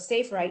keep us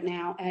safe right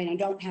now, and I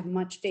don't have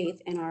much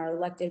faith in our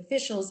elected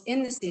officials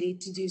in the city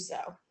to do so.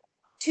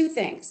 2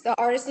 things, the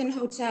Artisan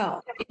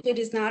Hotel. If it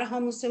is not a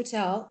homeless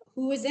hotel,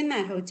 who is in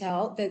that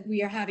hotel that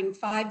we are having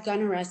 5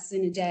 gun arrests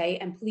in a day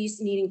and police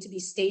needing to be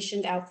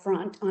stationed out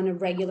front on a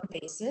regular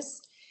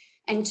basis?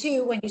 And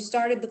 2, when you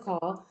started the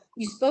call,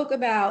 you spoke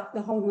about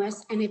the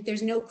homeless and if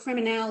there's no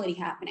criminality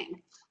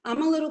happening.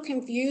 I'm a little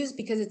confused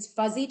because it's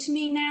fuzzy to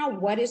me now.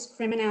 What is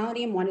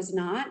criminality and what is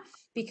not?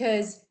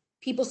 Because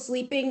people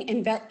sleeping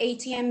in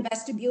ATM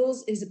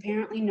vestibules is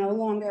apparently no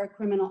longer a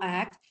criminal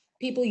act.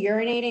 People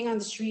urinating on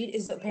the street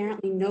is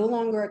apparently no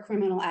longer a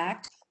criminal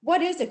act.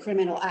 What is a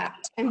criminal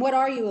act? And what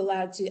are you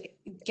allowed to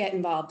get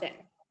involved in?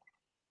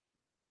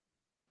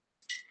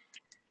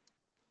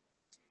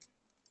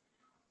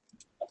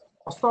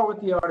 I'll start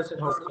with the Artisan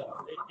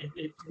Hotel.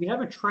 We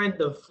have a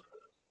trend of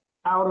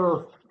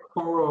outer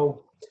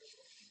borough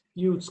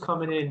youths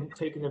coming in,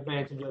 taking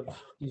advantage of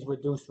these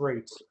reduced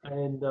rates.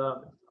 And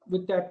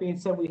with that being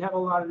said, we have a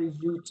lot of these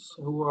youths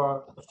who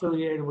are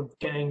affiliated with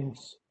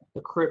gangs,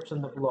 the Crips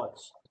and the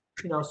Bloods.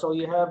 So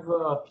you have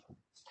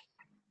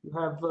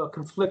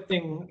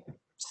conflicting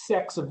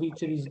sects of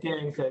each of these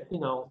gangs that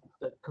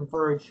that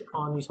converge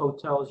on these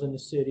hotels in the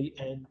city.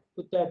 And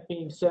with that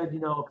being said,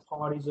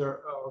 parties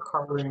are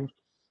occurring,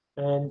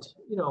 and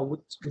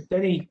with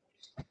any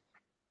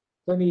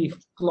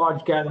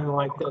large gathering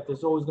like that,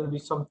 there's always going to be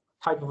some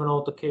type of an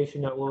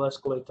altercation that will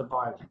escalate to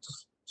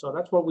violence. So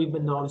that's what we've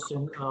been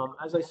noticing.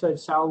 As I said,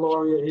 Sal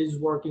Lauria is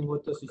working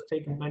with us. He's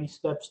taken many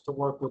steps to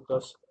work with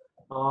us.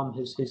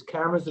 His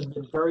cameras have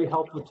been very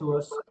helpful to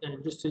us,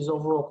 and just his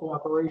overall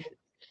cooperation.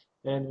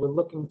 And we're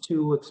looking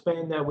to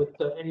expand that with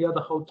any other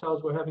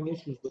hotels we're having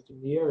issues with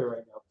in the area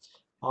right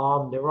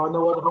now. There are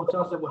no other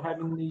hotels that we're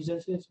having these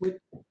incidents with,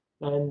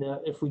 and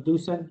if we do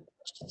sense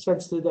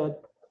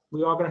that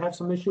we are going to have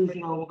some issues,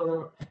 we're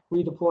going to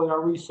redeploy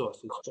our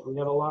resources. But we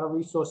have a lot of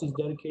resources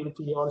dedicated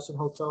to the Artisan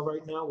Hotel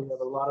right now. We have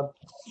a lot of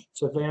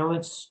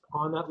surveillance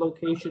on that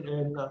location,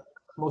 and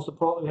most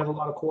importantly, we have a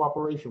lot of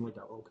cooperation with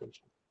that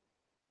location.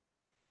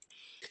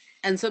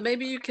 And so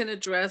maybe you can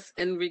address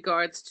in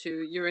regards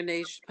to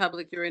urination,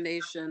 public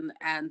urination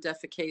and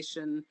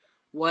defecation,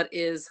 what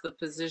is the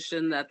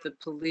position that the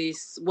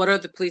police, what are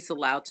the police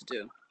allowed to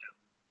do?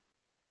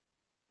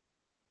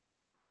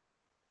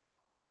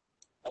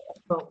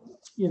 Well,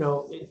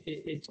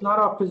 it's not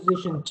our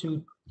position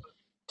to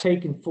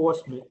take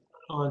enforcement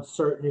on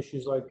certain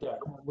issues like that.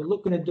 What we're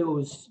looking to do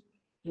is,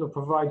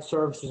 provide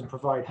services and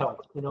provide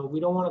help. We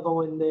don't want to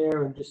go in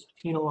there and just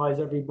penalize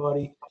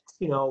everybody.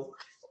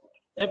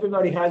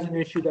 Everybody has an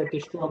issue that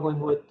they're struggling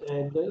with,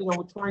 and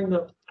we're trying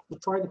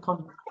to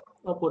come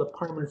up with a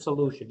permanent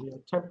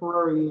solution.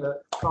 Temporary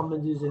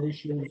summonses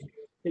and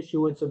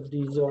issuance of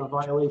these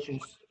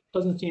violations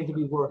doesn't seem to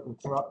be working,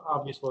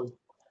 obviously.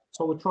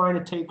 So we're trying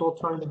to take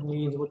alternative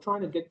means. We're trying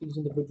to get these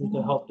individuals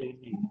the help they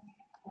need.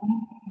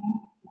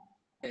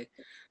 Okay.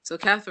 So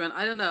Catherine,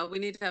 I don't know, we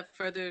need to have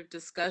further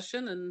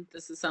discussion, and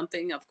this is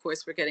something, of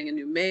course, we're getting a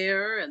new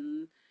mayor,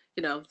 and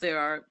there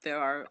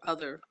are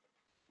other,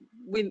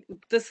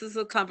 this is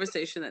a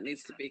conversation that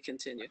needs to be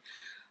continued.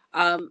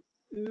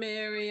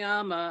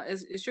 Mariama,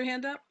 is your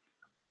hand up?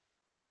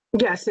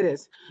 Yes, it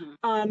is.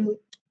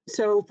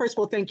 So first of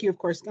all, thank you, of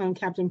course,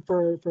 Captain,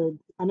 for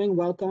coming.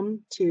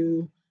 Welcome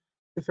to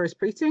the first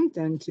precinct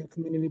and to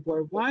Community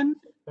Board 1.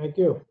 Thank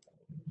you.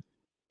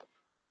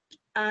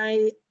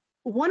 I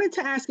wanted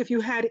to ask if you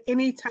had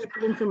any type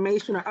of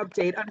information or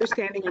update,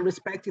 understanding and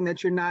respecting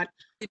that you're not,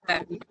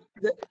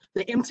 the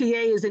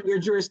MTA is in your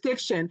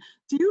jurisdiction.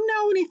 Do you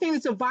know anything?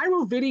 It's a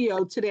viral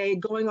video today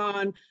going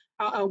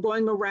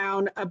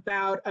around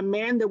about a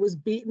man that was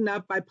beaten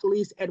up by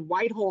police at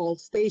Whitehall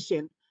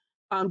Station.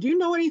 Do you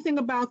know anything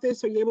about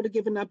this? Are you able to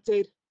give an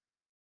update?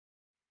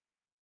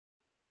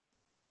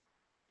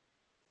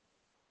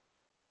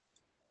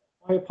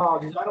 My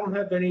apologies. I don't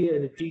have any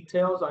of the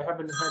details. I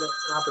haven't had an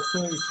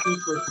opportunity to speak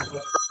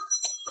with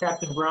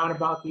Captain Brown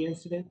about the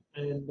incident,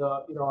 and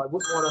I wouldn't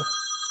want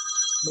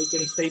to make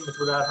any statements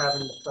without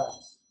having the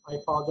facts. I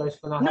apologize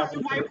for not having.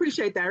 No, I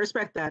appreciate that. I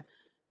respect that.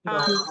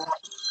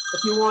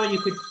 If you want, you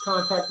could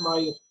contact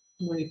my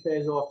community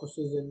affairs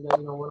officers, and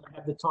when I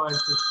have the time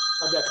to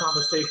have that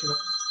conversation,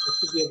 I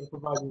should be able to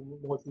provide you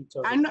more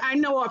details. I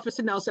know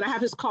Officer Nelson. I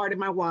have his card in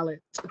my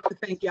wallet.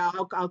 Thank you.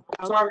 I'll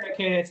sorry, I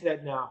can't answer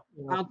that now.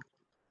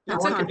 I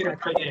want to get a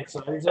right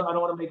answer. I don't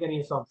want to make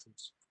any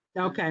assumptions.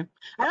 Okay.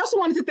 I also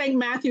wanted to thank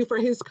Matthew for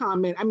his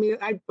comment. I mean,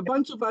 a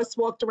bunch of us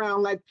walked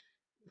around like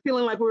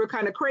feeling like we were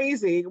kind of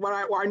crazy when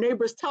our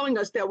neighbors telling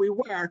us that we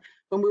were,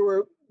 when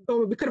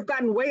we could have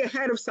gotten way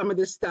ahead of some of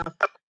this stuff,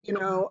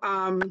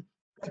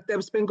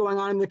 that's been going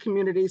on in the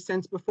community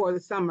since before the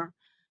summer,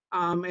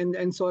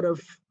 and sort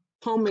of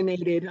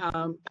culminated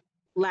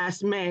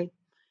last May.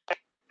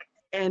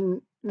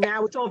 And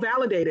now it's all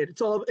validated.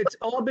 It's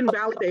all been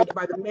validated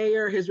by the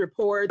mayor, his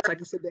reports,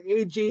 like I said, the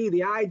AG,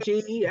 the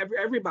IG,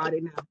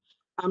 everybody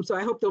now. So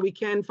I hope that we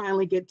can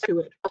finally get to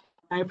it.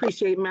 I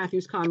appreciate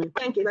Matthew's comment.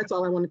 Thank you. That's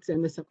all I wanted to say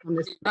on this.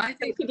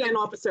 Thanks again,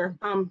 officer.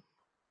 I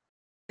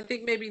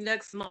think maybe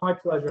next month. My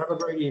pleasure. Have a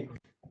great evening.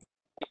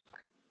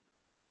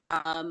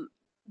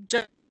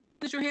 Jeff,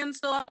 is your hand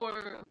still up,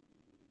 or?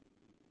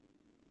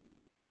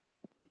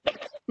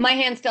 My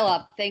hand's still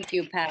up. Thank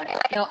you, Pat.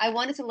 No, I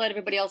wanted to let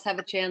everybody else have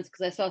a chance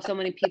because I saw so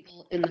many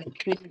people in the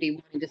community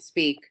wanting to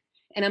speak.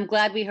 And I'm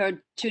glad we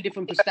heard two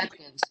different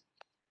perspectives.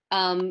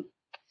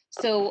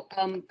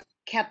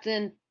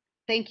 Captain,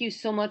 thank you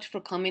so much for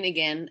coming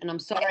again. And I'm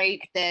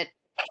sorry that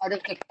part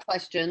of the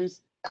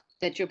questions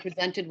that you're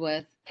presented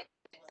with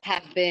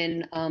have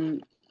been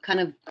kind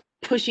of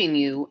pushing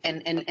you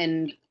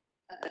and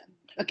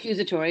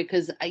accusatory,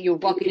 because you're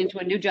walking into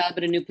a new job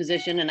at a new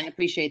position, and I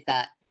appreciate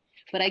that.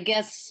 But I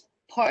guess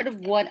part of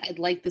what I'd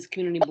like this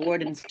community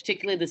board, and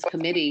particularly this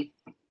committee,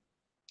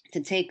 to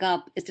take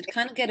up is to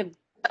kind of get a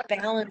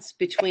balance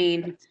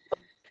between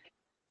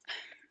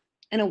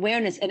an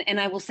awareness. And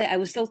I will say, I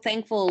was so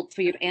thankful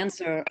for your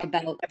answer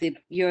about the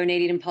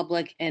urinating in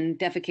public and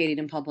defecating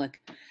in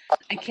public.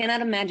 I cannot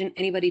imagine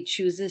anybody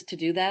chooses to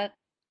do that.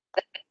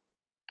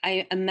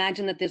 I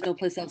imagine that there's no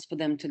place else for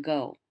them to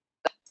go.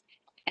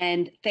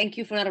 And thank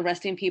you for not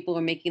arresting people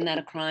or making that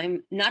a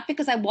crime. Not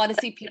because I want to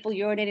see people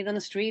urinating on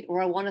the street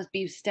or I want to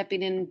be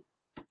stepping in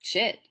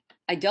shit.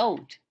 I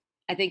don't.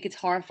 I think it's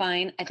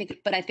horrifying.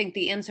 But I think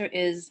the answer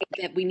is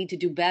that we need to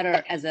do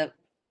better as a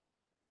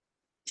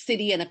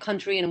city and a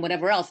country and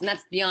whatever else, and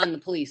that's beyond the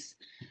police.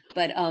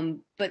 But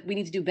we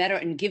need to do better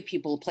and give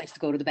people a place to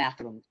go to the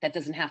bathroom. That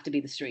doesn't have to be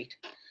the street.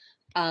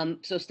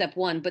 So step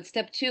one. But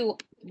step two,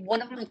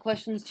 one of my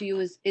questions to you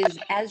is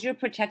as you're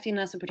protecting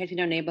us and protecting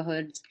our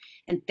neighborhoods,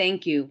 and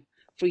thank you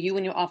for you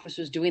and your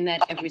officers doing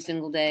that every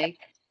single day,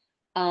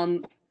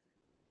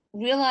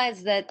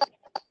 realize that,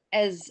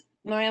 as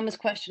Mariama's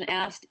question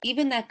asked,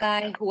 even that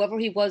guy, whoever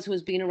he was who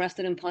was being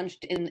arrested and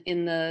punched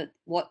in the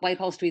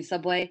Whitehall Street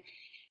subway,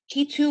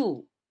 he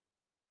too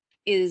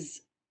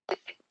is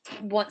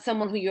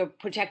someone who you're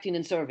protecting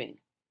and serving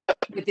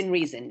within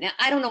reason. Now,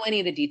 I don't know any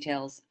of the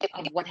details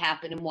of what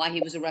happened and why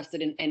he was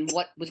arrested and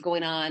what was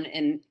going on,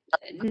 and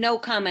no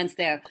comments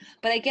there.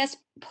 But I guess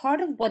part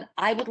of what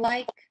I would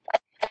like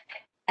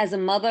as a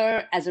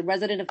mother, as a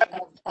resident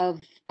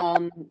of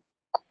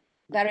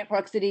Battery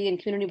Park City and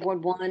Community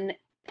Board 1,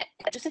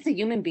 just as a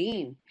human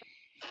being,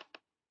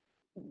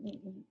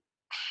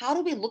 how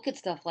do we look at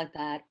stuff like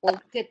that,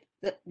 or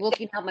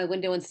looking out my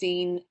window and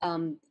seeing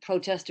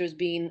protesters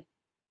being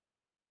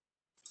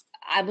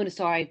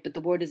sorry, but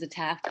the word is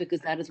attacked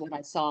because that is what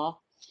I saw.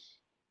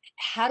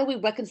 How do we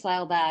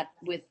reconcile that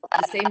with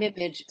the same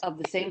image of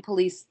the same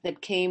police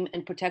that came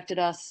and protected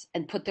us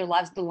and put their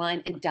lives on the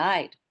line and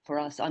died for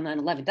us on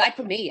 9/11? Died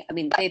for me. I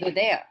mean, they were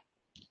there.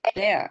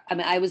 I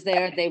mean, I was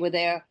there. They were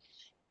there.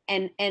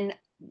 And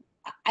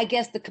I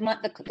guess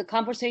the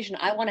conversation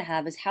I want to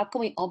have is how can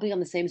we all be on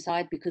the same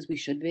side because we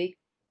should be?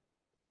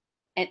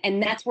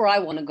 And that's where I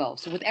want to go.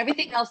 So with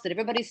everything else that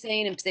everybody's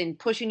saying and saying,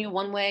 pushing you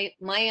one way,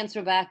 my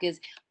answer back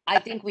is I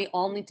think we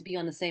all need to be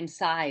on the same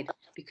side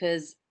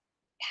because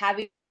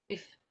having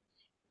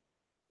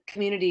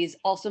communities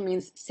also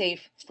means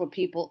safe for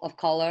people of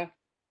color.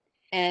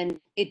 And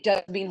it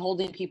does mean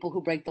holding people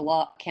who break the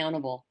law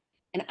accountable.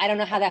 And I don't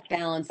know how that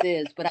balance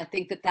is, but I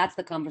think that that's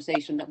the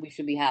conversation that we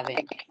should be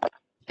having.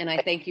 And I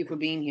thank you for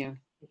being here.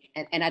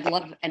 And I'd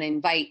love and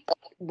invite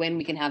when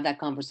we can have that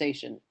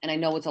conversation. And I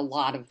know it's a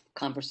lot of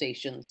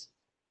conversations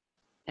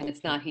and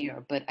it's not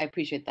here, but I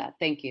appreciate that.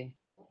 Thank you.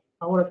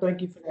 I want to thank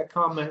you for that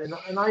comment.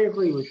 And I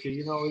agree with you.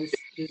 You know,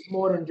 it's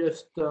more than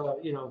just,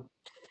 you know,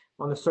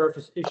 on the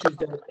surface issues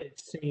that it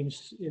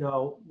seems, you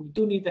know, we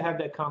do need to have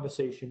that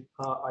conversation.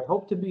 I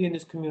hope to be in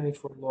this community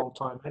for a long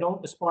time. I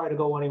don't aspire to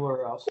go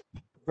anywhere else.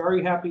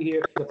 Very happy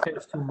here for the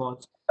past 2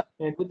 months.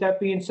 And with that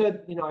being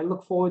said, you know, I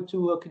look forward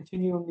to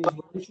continuing these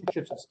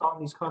relationships and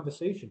starting these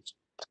conversations.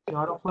 You know,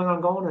 I don't plan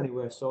on going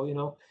anywhere. So, you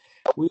know,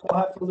 we all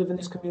have to live in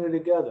this community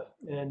together.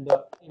 And,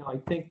 you know, I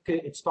think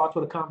it starts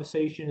with a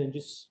conversation and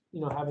just, you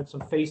know, having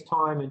some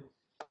FaceTime and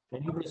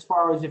even as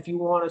far as if you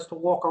want us to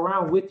walk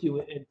around with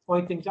you and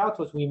point things out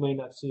to us we may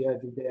not see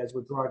every day as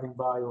we're driving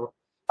by or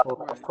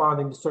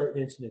responding to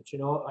certain incidents. You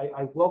know,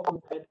 I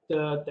welcome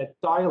that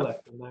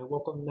dialect and I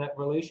welcome that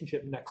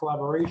relationship and that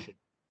collaboration.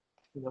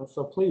 You know,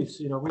 so please,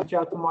 you know, reach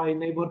out to my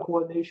neighborhood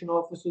coordination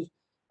officers,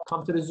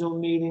 come to the Zoom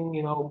meeting,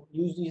 you know,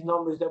 use these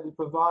numbers that we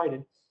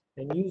provide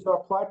and use our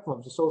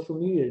platforms, the social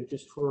media,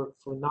 just for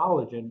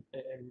knowledge and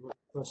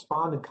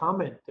respond and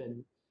comment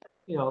and,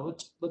 you know,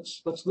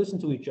 let's listen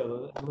to each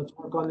other and let's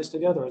work on this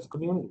together as a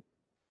community.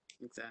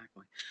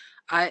 Exactly.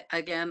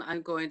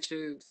 I'm going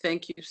to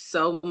thank you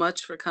so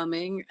much for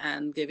coming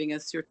and giving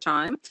us your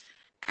time.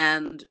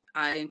 And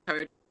I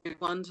encourage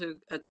everyone to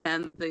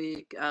attend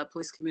the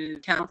Police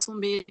Community Council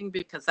meeting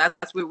because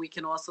that's where we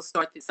can also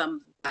start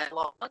some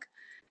dialogue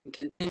and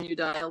continue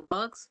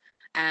dialogues.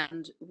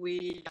 And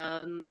we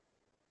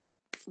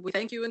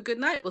thank you and good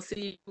night. We'll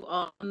see you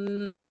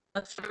on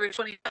February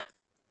 25th.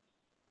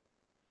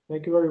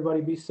 Thank you,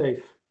 everybody. Be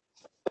safe.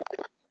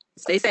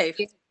 Stay safe.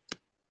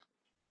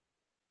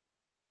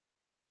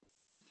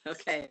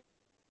 Okay.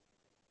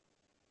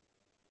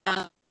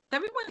 Is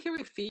everyone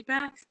hearing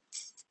feedback?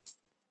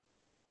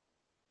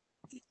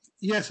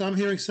 Yes, I'm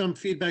hearing some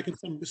feedback and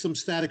some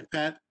static,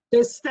 Pat.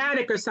 There's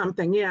static or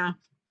something, yeah.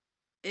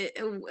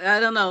 I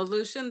don't know.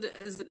 Lucian,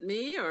 is it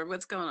me or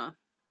what's going on?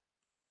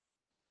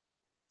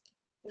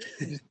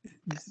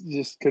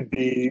 Just could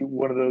be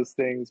one of those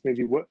things.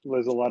 Maybe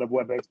there's a lot of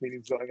WebEx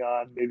meetings going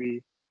on.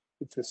 Maybe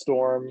it's a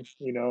storm.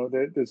 You know,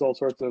 there's all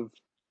sorts of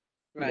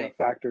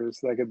factors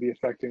that could be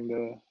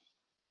affecting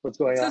what's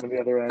going on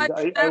the other end.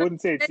 I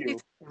wouldn't say it's you.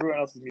 Everyone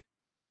else is me.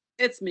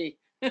 It's me.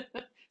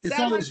 It's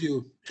always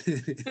you.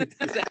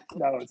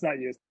 No, it's not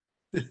you.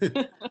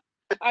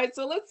 All right,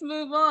 so let's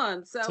move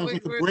on. So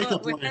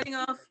we're heading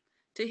off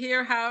to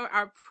hear how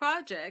our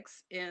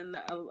projects in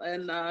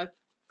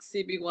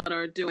CB1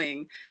 are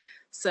doing.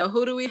 So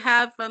who do we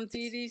have from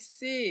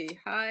DDC?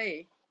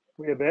 Hi.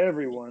 We have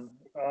everyone.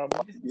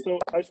 So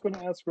I just want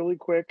to ask really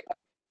quick,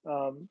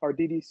 our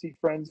DDC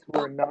friends who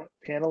are not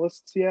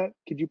panelists yet,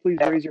 could you please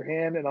raise your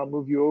hand and I'll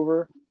move you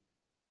over?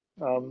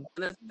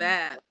 That's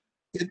bad.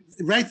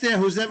 Right there,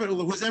 who's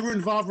ever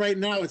involved right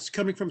now, it's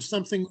coming from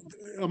something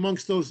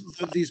amongst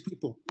these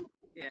people.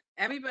 Yeah,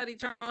 everybody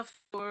turn off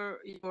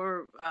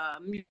your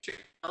mute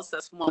else.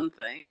 That's one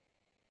thing.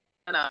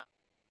 And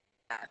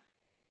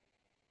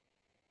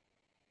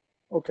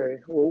okay,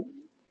 well,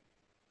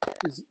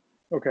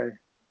 okay.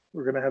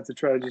 We're gonna have to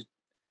try to just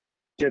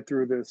get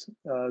through this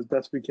as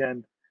best we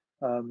can.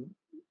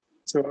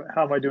 So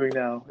how am I doing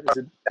now? Is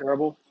it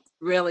terrible?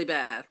 Really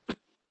bad.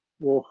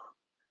 Well,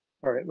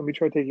 all right, let me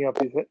try taking off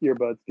these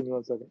earbuds. Give me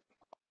 1 second.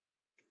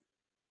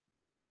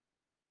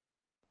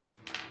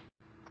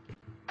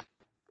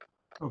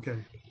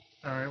 Okay.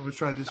 All right, let's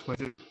try this way.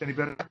 Is it any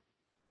better?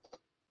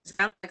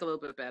 Sounds like a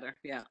little bit better.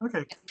 Yeah.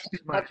 Okay.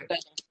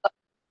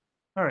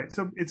 All right,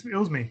 so it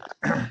was me.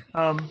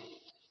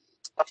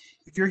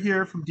 If you're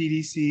here from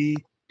DDC,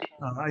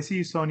 I see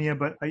you, Sonia,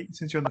 but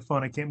since you're on the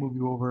phone, I can't move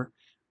you over.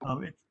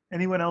 If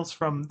anyone else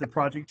from the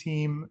project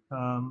team,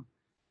 any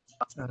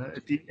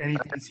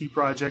DDC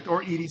project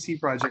or EDC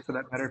project for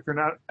that matter, if you're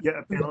not yet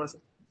a panelist,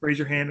 raise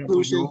your hand and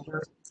move you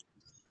over.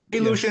 Hey,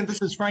 yes. Lucian,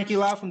 this is Frankie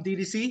Lau from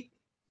DDC.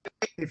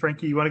 Hey,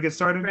 Frankie, you want to get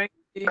started?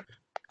 Frankie.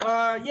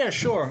 Yeah,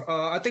 sure.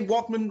 I think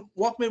Walkman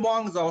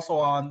Wong is also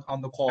on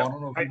the call. Yeah, I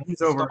don't know if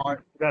he's over.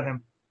 Got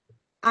him.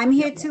 I'm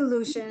here too,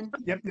 Lucian.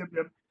 Yep.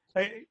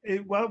 Hey,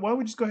 why don't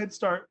we just go ahead and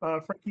start?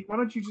 Frankie, why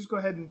don't you just go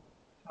ahead and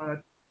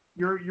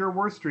You're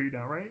Worth Street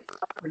now, right?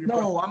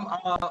 No,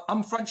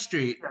 I'm Front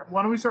Street. Yeah.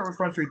 Why don't we start with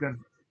Front Street then,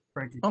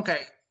 Frankie?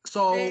 Okay,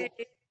 so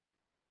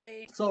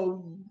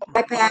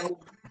Hi, Pat.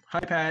 hi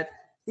Pat.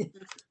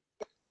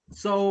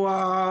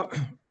 So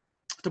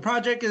the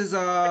project is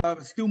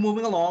still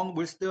moving along.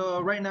 We're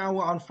still right now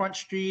we're on Front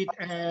Street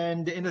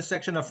and the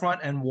intersection of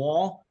Front and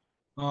Wall.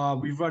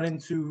 We've run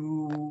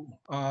into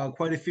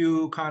quite a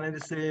few Con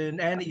Edison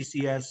and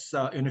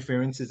ECS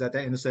interferences at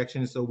that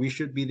intersection, so we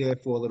should be there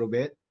for a little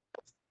bit.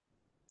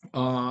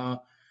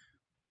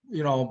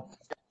 You know,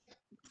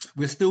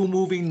 we're still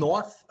moving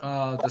north.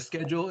 The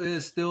schedule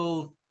is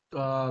still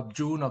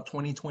June of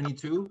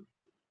 2022.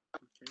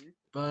 Okay.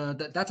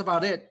 But that's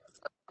about it.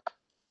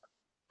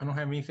 I don't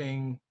have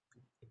anything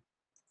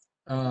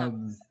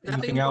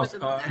anything else.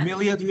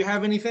 Amelia, do you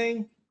have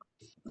anything?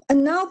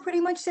 No,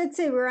 pretty much that's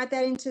it. We're at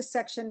that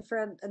intersection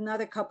for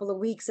another couple of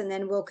weeks and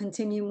then we'll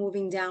continue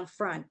moving down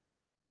front.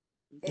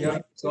 Yeah,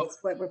 That's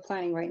what we're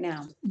planning right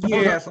now.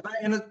 yeah. So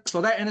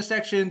that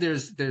intersection,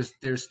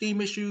 there's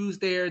steam issues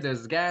there.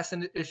 There's gas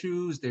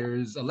issues.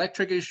 There's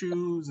electric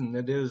issues, and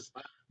then there's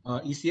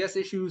ECS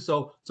issues.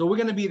 So we're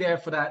gonna be there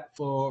for that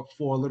for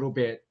a little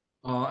bit,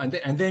 and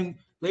then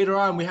later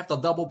on we have to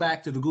double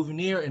back to the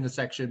Gouverneur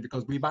intersection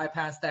because we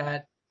bypassed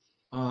that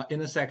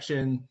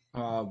intersection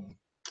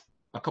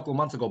a couple of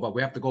months ago, but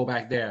we have to go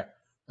back there,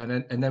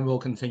 and then we'll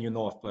continue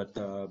north. But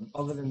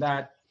other than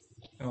that,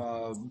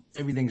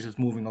 everything's just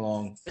moving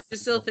along. But you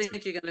still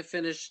think you're going to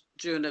finish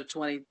June of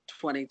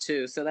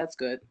 2022, so that's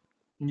good.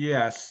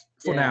 Yes,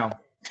 for now.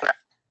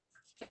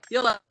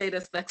 You'll update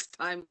us next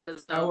time.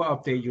 I will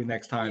update you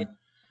next time.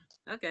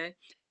 Okay.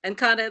 And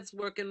Con Ed's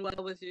working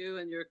well with you,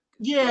 and you're.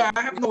 Yeah,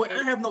 I have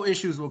no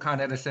issues with Con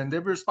Edison.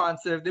 They're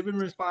responsive. They've been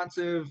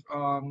responsive.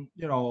 You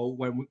know,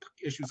 when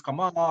issues come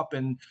up,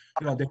 and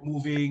you know they're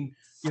moving.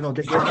 You know,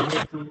 they're getting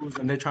issues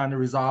and they're trying to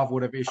resolve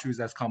whatever issues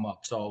that's come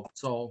up. So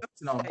you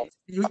know,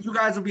 you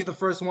guys will be the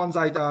first ones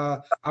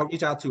I'll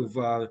reach out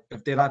to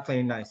if they're not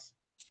playing nice.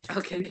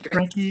 Okay,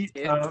 great.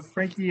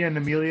 Frankie and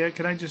Amelia,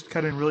 can I just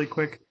cut in really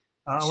quick?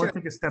 I Sure. want to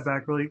take a step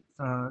back really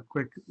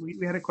quick.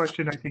 We had a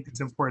question I think it's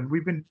important.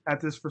 We've been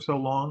at this for so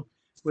long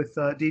with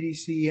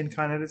DDC and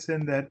Con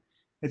Edison that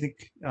I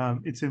think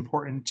it's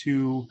important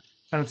to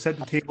kind of set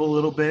the table a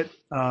little bit.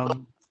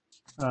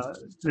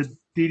 The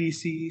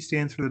DDC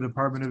stands for the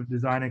Department of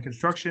Design and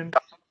Construction.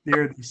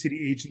 They're the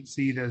city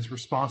agency that is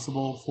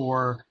responsible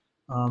for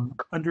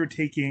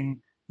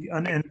undertaking the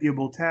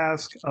unenviable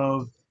task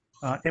of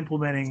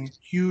implementing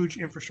huge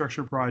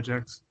infrastructure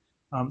projects.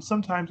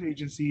 Sometimes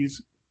agencies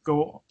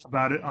go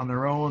about it on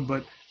their own,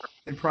 but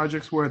in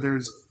projects where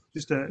there's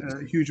just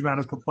a huge amount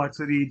of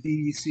complexity,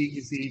 DEC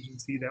is the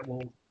agency that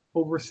will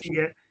oversee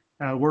it,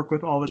 work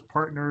with all its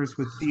partners,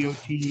 with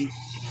DOT,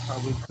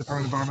 with Department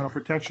of Environmental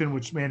Protection,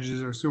 which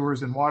manages our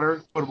sewers and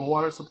water, potable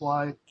water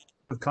supply,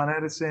 with Con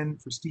Edison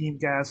for steam,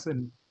 gas,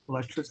 and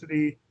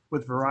electricity,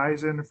 with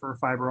Verizon for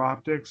fiber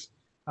optics,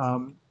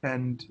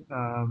 and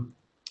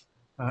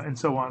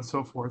so on and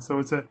so forth. So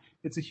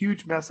it's a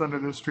huge mess under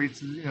the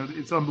streets. You know,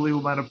 it's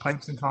unbelievable amount of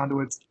pipes and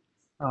conduits,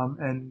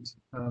 and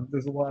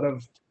there's a lot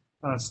of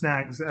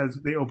snags as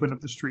they open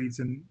up the streets.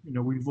 And you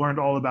know, we've learned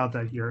all about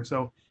that here.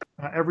 So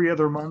every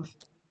other month,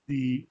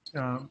 the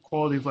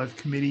Quality of Life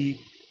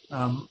Committee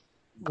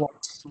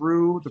walks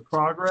through the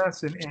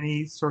progress and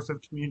any sorts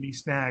of community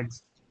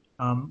snags,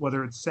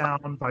 whether it's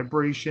sound,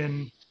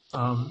 vibration,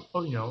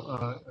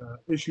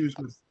 issues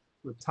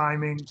with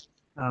timing.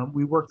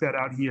 We work that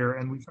out here,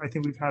 and I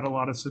think we've had a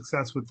lot of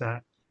success with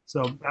that.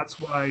 So that's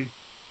why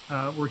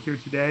we're here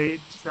today.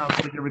 It sounds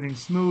like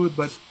everything's smooth,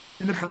 but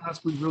in the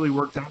past, we've really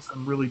worked out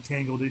some really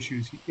tangled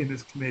issues in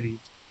this committee.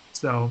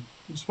 So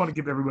I just want to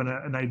give everyone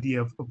an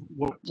idea of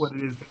what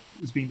it is that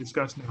is being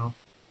discussed now.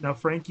 Now,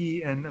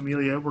 Frankie and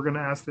Amelia, we're going to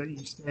ask that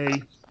you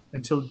stay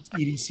until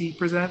EDC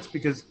presents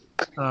because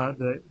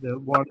the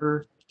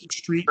Water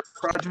Street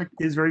project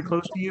is very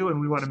close to you,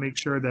 and we want to make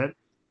sure that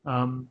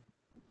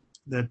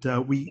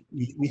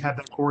we have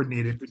that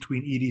coordinated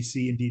between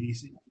EDC and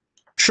DDC.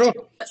 Sure.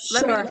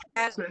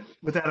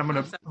 With that, I'm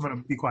gonna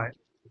be quiet.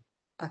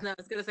 No, I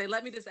was going to say,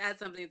 let me just add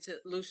something to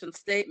Lucian's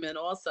statement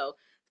also.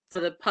 For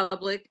the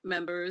public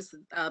members,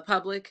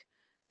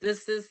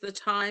 this is the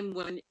time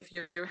when if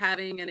you're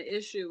having an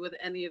issue with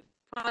any of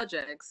the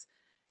projects,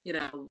 you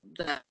know,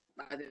 that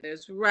either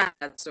there's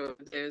rats or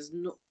there's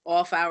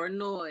off-hour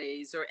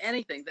noise or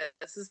anything, that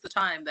this is the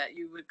time that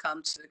you would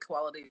come to the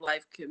Quality of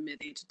Life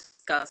Committee to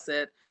discuss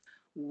it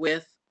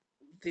with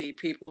the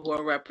people who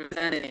are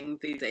representing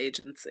these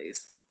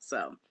agencies.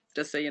 So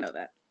just so you know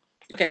that.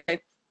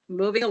 Okay,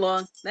 moving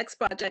along. Next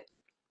project,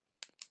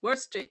 Worth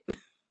Street.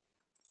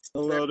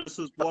 Hello, this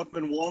is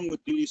Walkman Wong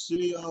with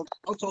DDC.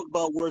 I'll talk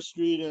about Worth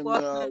Street and we'll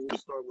start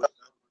with that.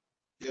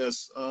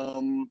 Yes,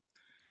 on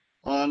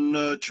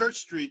Church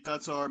Street,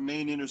 that's our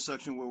main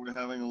intersection where we're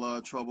having a lot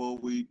of trouble.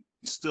 We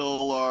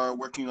still are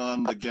working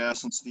on the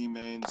gas and steam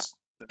mains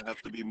that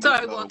have to be moved.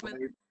 Sorry,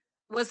 Walkman.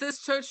 Was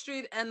this Church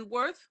Street and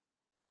Worth?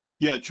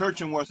 Yeah, Church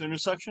and Worth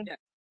intersection. Yeah.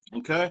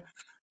 Okay,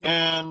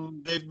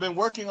 and they've been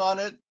working on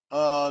it.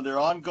 They're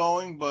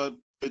ongoing, but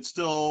it's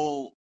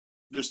still,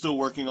 they're still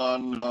working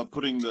on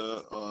putting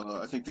the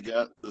I think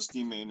the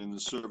steam main in the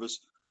service.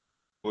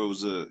 Or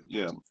was it?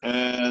 Yeah,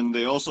 and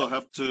they also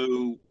have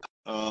to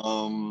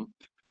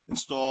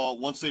install,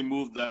 once they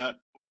move that,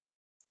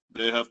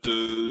 they have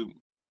to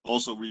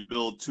also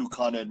rebuild 2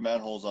 Con Ed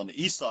manholes on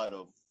the east side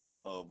of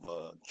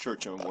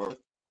Church and Worth.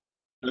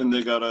 And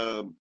they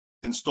gotta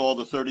install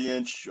the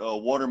 30-inch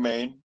water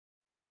main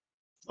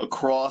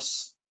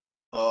across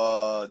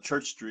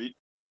Church Street.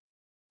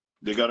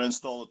 They gotta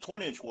install a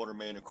 20-inch water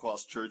main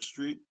across Church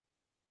Street.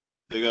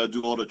 They gotta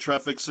do all the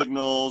traffic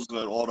signals,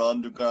 all the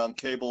underground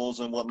cables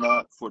and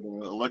whatnot for the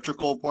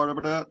electrical part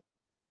of that.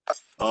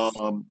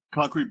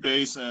 Concrete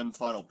base and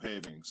final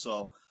paving.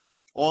 So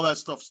all that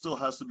stuff still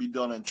has to be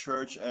done in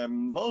Church,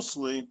 and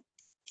mostly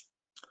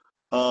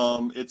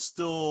it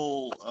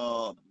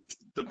still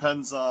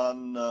depends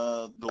on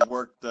the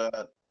work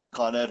that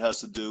Con Ed has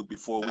to do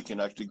before we can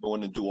actually go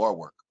in and do our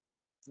work.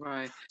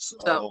 Right.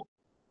 So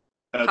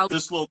at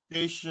this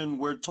location,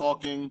 we're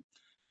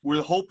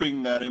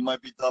hoping that it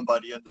might be done by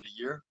the end of the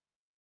year.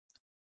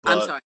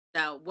 I'm sorry.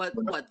 Now, what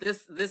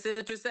this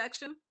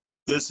intersection?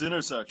 This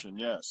intersection,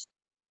 yes.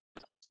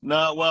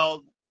 Now,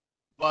 well,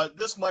 but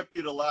this might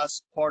be the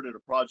last part of the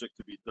project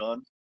to be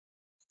done.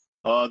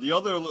 The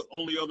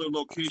only other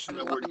location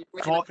that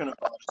we're talking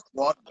about is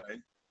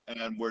Broadway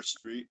and Worth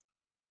Street.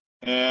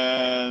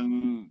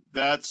 And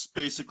that's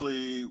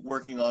basically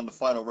working on the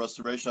final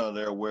restoration of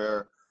there,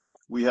 where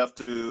we have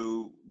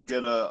to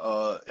get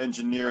a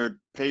engineered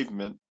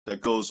pavement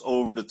that goes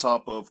over the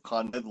top of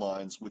Con Ed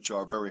lines, which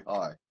are very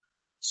high.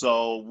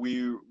 So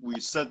we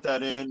sent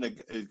that in.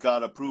 It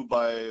got approved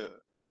by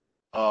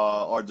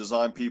our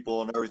design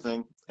people and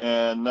everything.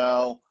 And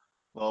now,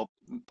 well,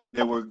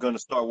 they were going to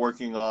start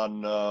working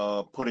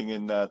on putting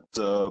in that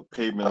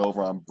pavement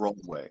over on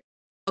Broadway.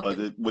 Okay.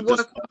 But with this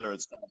weather,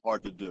 it's kind of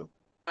hard to do.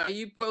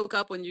 You broke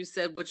up when you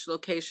said which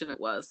location it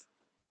was.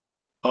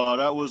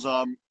 That was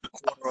the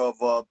corner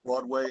of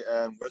Broadway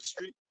and Worth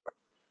Street.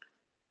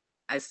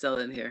 I still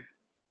didn't hear.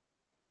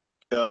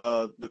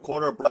 The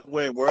corner of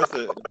Broadway and Worth.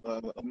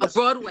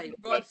 Broadway,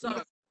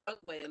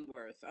 Broadway and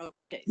Worth.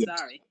 Okay, yes.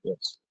 Sorry.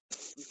 Yes.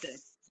 Okay.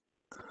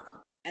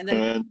 And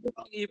then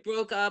you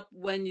broke up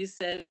when you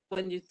said,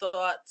 when you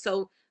thought,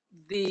 so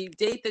the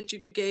date that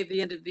you gave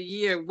the end of the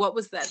year, what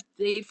was that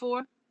date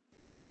for?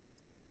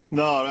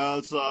 No,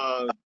 that's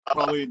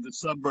probably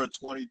December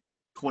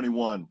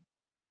 2021.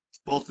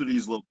 Both of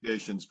these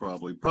locations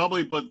probably,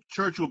 but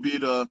Church will be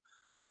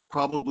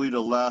probably the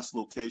last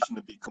location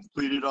to be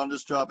completed on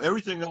this job.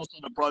 Everything else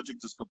on the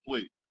project is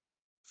complete.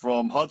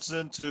 From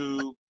Hudson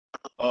to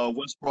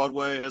West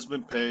Broadway has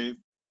been paved,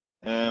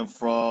 and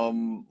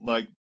from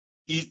like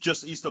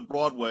just east of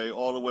Broadway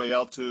all the way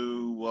out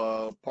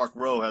to Park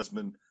Row has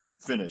been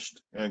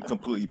finished and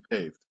completely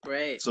paved.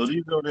 Great. So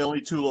these are the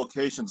only 2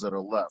 locations that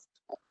are left,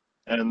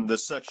 and the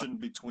section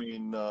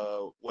between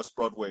West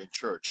Broadway and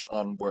Church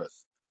on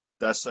Worth,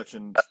 that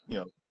section,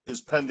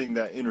 is pending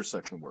that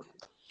intersection work.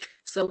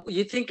 So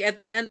you think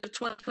at the end of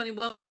 2021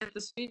 we'll get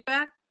the street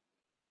back?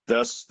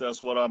 That's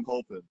what I'm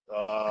hoping.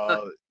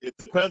 It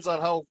depends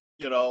on how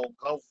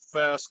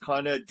fast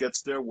Con Ed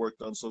gets their work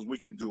done, so we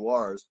can do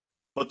ours.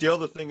 But the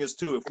other thing is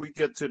too, if we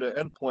get to the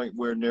end point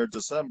where near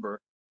December,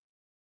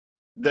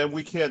 then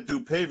we can't do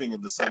paving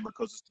in December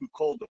because it's too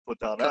cold to put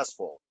down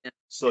asphalt.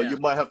 So you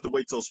might have to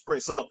wait till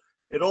spring. So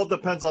it all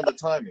depends on the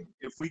timing.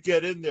 If we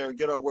get in there and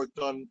get our work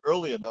done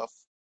early enough,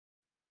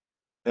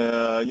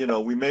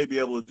 we may be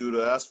able to do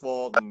the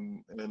asphalt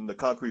and the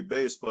concrete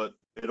base, but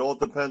it all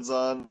depends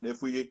on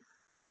if we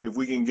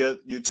can get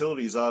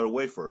utilities out of the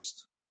way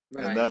first.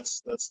 Right. And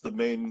that's the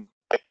main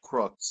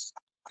crux.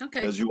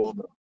 Okay. As you all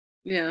know.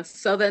 Yeah.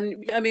 So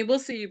then, I mean, we'll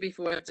see you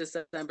before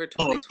December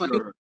 2020.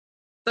 Sure.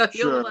 So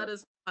you'll let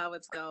us know how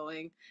it's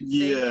going.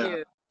 Yeah. Thank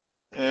you.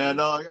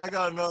 And I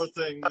got another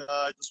thing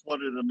I just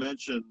wanted to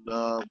mention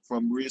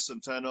from Maria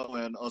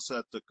Centeno and us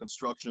at the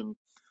construction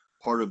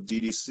part of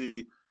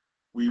DDC.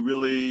 We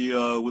really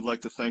would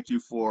like to thank you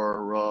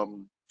for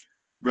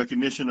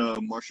recognition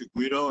of Marcia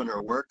Guido and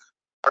her work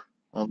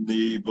on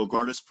the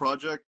Bogardus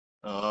project.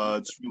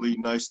 It's really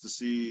nice to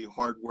see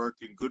hard work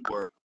and good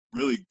work,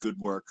 really good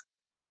work,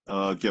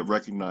 get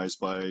recognized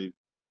by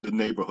the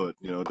neighborhood,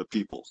 the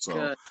people. So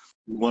good.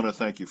 We want to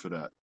thank you for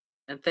that.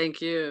 And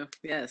thank you.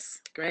 Yes,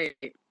 great.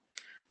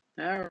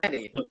 All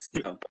righty.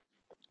 So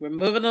we're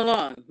moving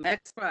along.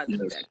 Next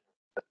project. Yes.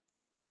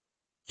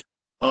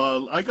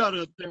 I got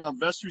a thing on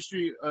Vestry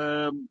Street.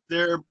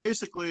 They're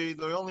basically,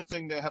 the only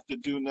thing they have to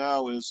do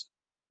now is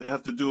they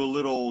have to do a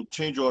little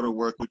change order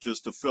work, which is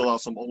to fill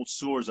out some old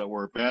sewers that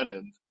were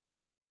abandoned.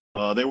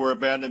 They were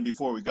abandoned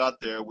before we got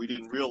there. We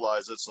didn't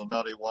realize it, so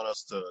now they want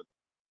us to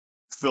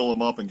fill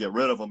them up and get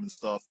rid of them and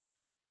stuff.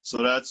 So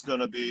that's going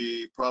to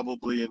be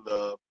probably in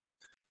the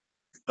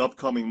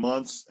upcoming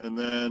months. And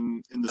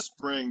then in the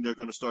spring, they're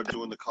going to start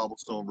doing the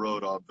cobblestone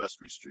road on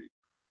Vestry Street.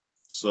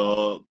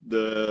 So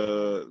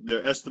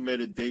their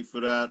estimated date for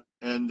that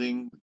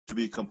ending to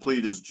be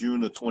complete is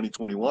June of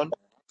 2021.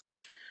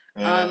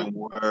 And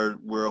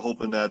we're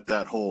hoping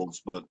that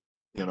holds, but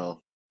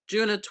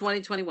June of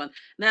 2021.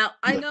 Now,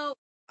 I know,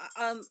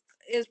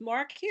 is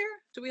Mark here?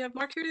 Do we have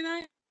Mark here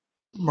tonight?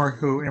 Mark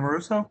who?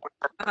 Amoruso?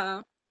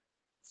 Uh,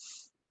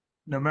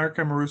 No, Mark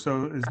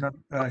Amoruso is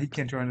not, he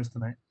can't join us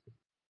tonight.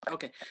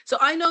 okay. So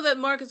I know that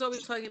Mark is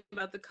always talking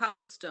about the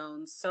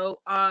cobblestones. So,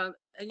 and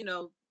you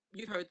know,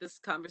 you've heard this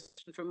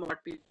conversation from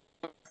Mark before.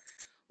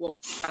 Well,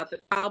 about the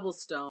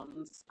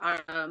cobblestones.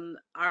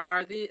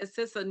 Is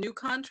this a new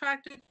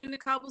contract in the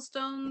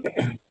cobblestones?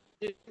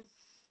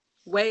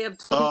 Way of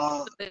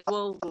it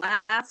will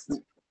last?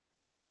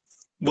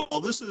 Well,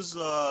 this is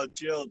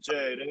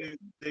GLJ.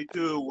 They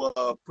do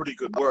pretty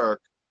good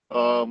work.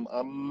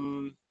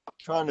 I'm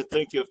trying to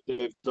think if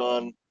they've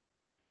done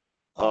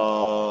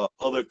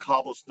other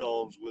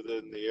cobblestones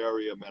within the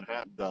area of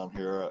Manhattan down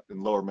here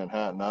in Lower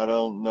Manhattan. I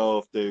don't know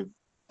if they've.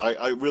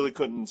 I really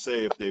couldn't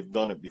say if they've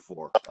done it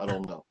before. I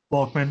don't know.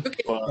 Balkman,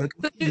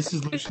 But this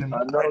is Lucian. I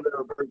know they're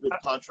a very good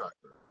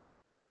contractor.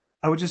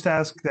 I would just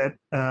ask that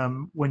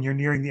when you're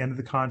nearing the end of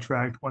the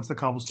contract, once the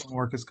cobblestone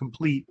work is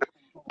complete,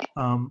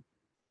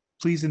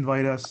 please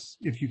invite us,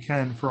 if you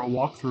can, for a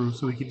walkthrough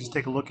so we can just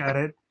take a look at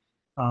it.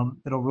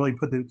 It'll really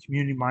put the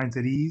community minds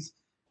at ease.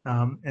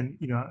 And,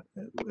 you know,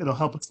 it'll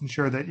help us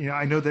ensure that, you know,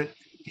 I know that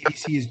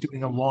ADC is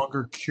doing a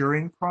longer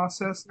curing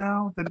process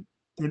now than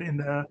in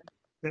the,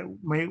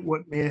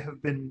 what may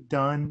have been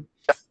done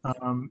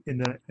in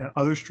the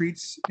other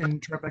streets in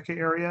Tribeca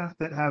area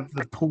that have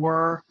the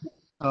poor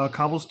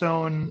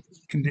cobblestone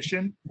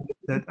condition.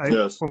 That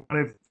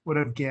what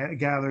I've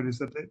gathered is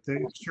that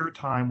the cure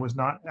time was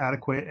not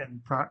adequate,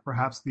 and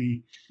perhaps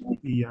the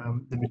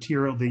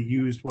material they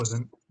used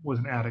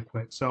wasn't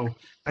adequate. So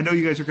I know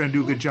you guys are going to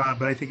do a good job,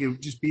 but I think it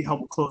would just be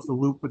help close the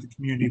loop with the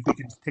community if we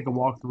could take a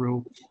walk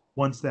through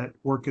once that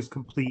work is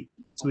complete,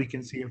 so we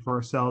can see it for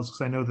ourselves.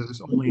 Because I know that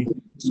there's only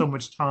so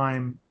much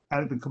time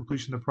at the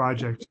completion of the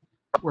project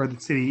where the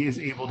city is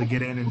able to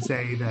get in and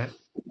say that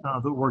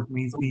the work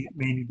may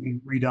need to be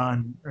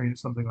redone or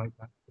something like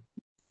that.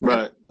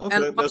 Right.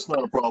 Okay, that's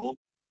not a problem.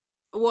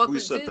 Walker, we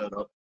set that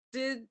up.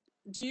 Do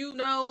you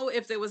know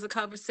if there was a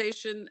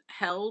conversation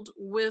held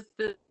with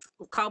the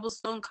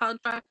cobblestone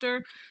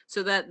contractor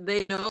so that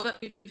they know that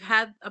we've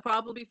had a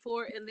problem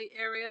before in the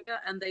area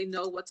and they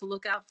know what to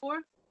look out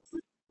for?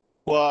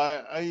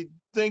 Well, I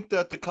think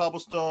that the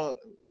cobblestone,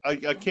 I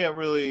can't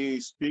really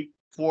speak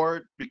for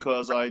it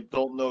because I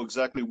don't know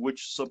exactly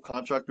which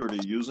subcontractor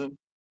they're using.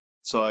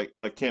 So I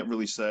can't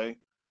really say.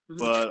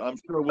 But I'm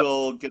sure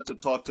we'll get to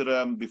talk to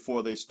them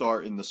before they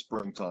start in the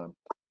springtime.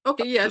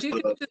 Okay, yeah, if you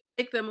could just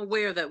make them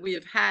aware that we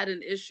have had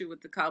an issue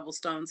with the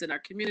cobblestones in our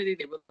community.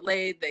 They were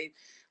laid, they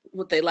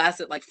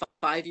lasted like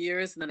 5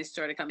 years, and then they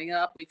started coming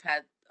up. We've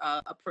had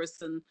a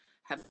person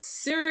have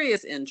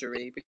serious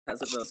injury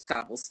because of those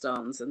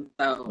cobblestones, and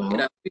so you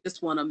know, we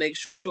just want to make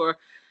sure.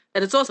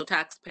 And it's also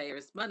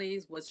taxpayers'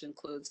 money, which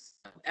includes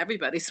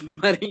everybody's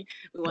money.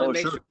 We want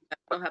to make sure that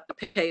we don't have to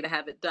pay to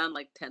have it done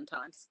like 10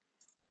 times.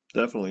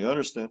 Definitely, I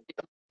understand.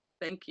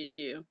 Thank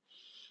you.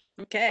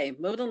 Okay,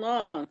 moving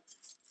along.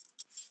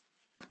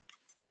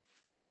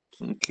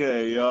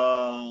 Okay,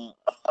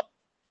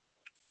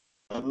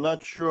 I'm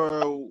not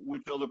sure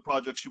which other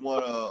projects you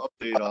want to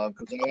update on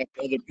because I have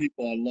other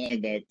people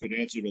online that could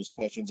answer those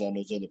questions on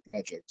those other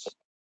projects.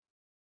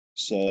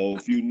 So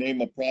if you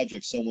name a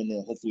project, someone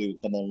will hopefully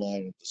come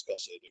online and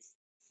discuss it.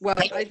 Well,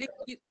 I think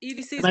EDC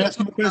is Can I ask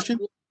you a question?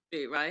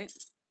 Right?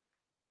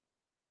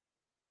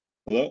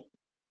 Hello?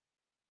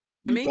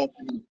 Me?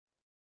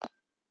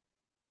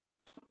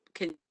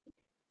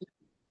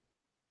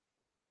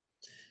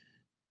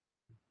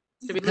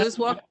 Did we lose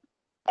Walker?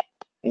 I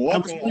was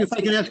wondering if I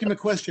could ask him a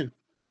question.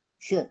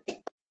 Sure.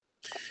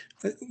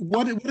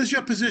 What is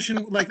your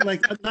position, like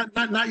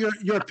not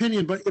your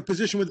opinion, but your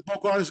position with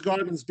Bogart's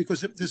Gardens?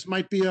 Because this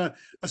might be a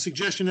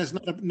suggestion that's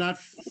not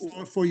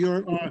for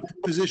your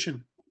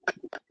position.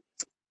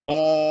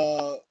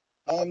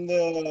 I'm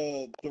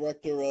the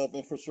director of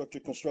infrastructure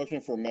construction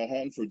for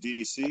Manhattan for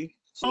DC.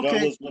 So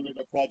that was one of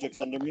the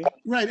projects under me.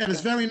 Right, and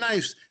it's very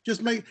nice.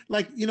 Just make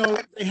you know,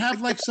 they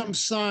have like some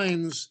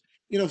signs,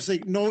 you know,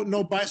 say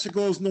no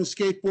bicycles, no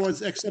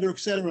skateboards, et cetera, et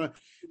cetera.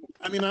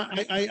 I mean,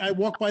 I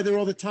walk by there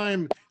all the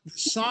time. The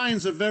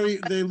signs are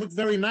they look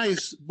very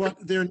nice, but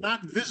they're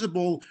not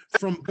visible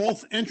from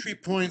both entry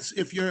points.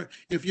 If you're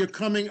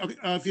coming,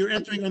 if you're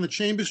entering on the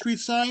Chambers Street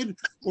side,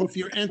 or if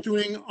you're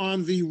entering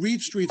on the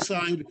Reed Street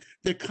side,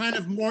 they're kind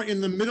of more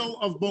in the middle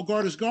of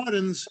Bogart's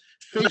Gardens,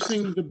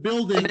 facing the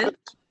building,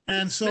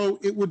 and so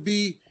it would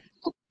be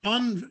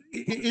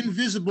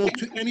invisible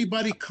to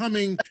anybody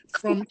coming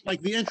from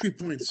like the entry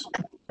points.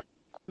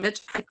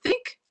 Mitch, I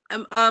think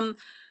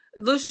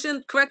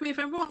Lucian, correct me if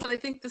I'm wrong, but I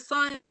think the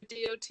sign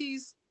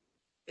DOT's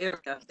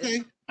area.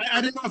 Okay, I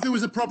didn't know if it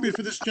was appropriate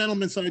for this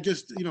gentleman, so I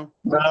just, you know.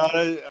 No,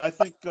 I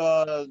think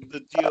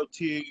the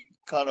DOT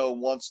kind of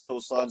wants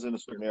those signs in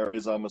certain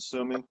areas, I'm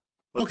assuming.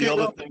 But the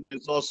other thing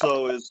is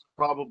also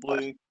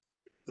probably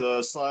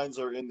the signs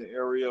are in the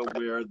area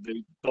where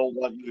they don't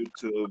want you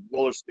to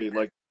roller skate.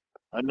 Like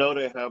I know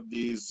they have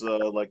these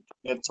like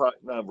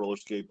not roller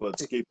skate, but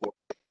skateboard.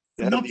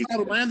 No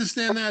problem. I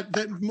understand that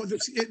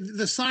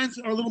the signs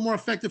are a little more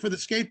effective for the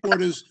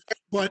skateboarders,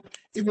 but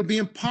it would be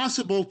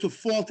impossible to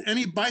fault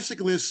any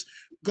bicyclists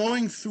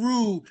going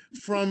through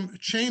from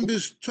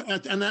Chambers to,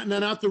 and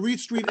then out the Reed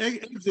Street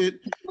exit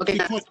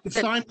because the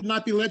sign would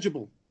not be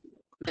legible.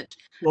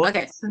 Well,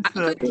 Okay. since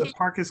the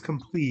park is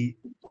complete,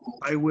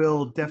 I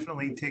will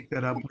definitely take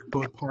that up with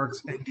both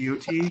parks and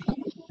DOT,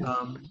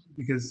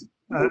 because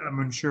I'm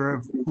unsure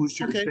of whose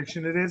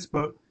jurisdiction it is.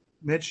 But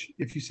Mitch,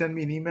 if you send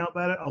me an email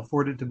about it, I'll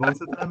forward it to both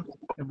of them,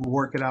 and we'll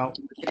work it out.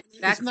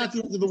 It's not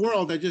the end of the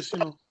world. I just,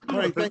 all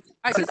right, thank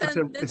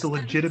you. It's a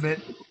legitimate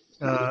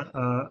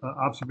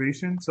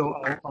observation, so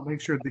I'll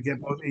make sure to get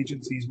both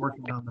agencies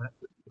working on that.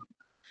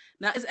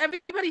 Now, is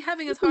everybody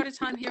having as hard a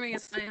time hearing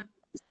as I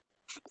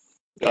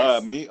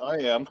am? Me, I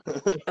am.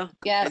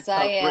 Yes,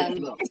 I am.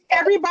 Is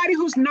everybody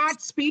who's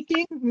not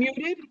speaking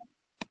muted?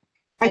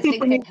 I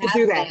think we they need to have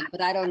do that. been,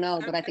 but I don't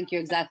know. But I think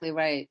you're exactly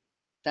right.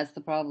 That's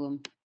the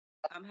problem.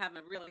 I'm having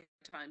a really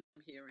hard time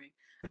hearing.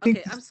 I think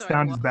Okay, I'm the sorry.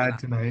 sound is well, bad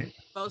tonight.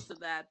 Most of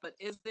that, but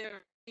is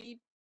there any,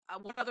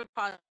 what other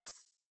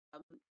projects?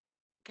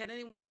 Can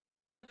anyone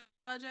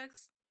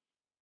projects?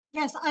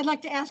 Yes, I'd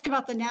like to ask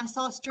about the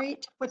Nassau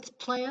Street. What's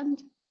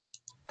planned?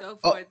 Go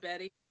for it,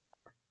 Betty.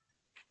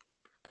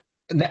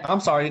 I'm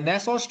sorry,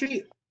 Nassau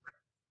Street?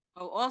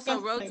 Oh, also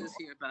Yes, Rhodes please. is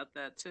here about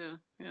that too.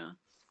 Yeah.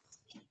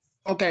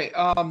 Okay,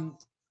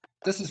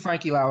 this is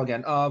Frankie Lau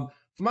again.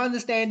 From my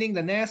understanding,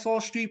 the Nassau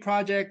Street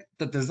project,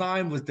 the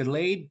design was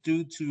delayed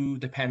due to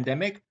the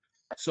pandemic.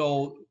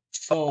 So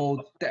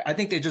I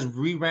think they just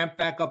re-ramped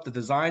back up the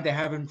design. They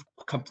haven't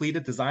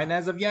completed design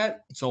as of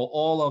yet. So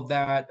all of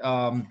that,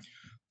 a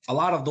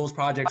lot of those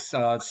projects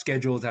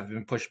schedules have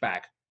been pushed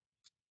back.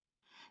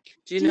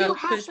 Do you Do know? you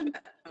happen,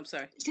 I'm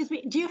sorry. excuse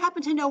me, do you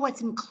happen to know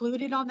what's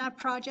included on that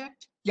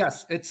project?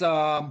 Yes, it's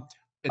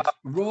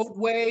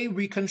roadway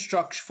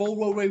reconstruction, full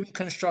roadway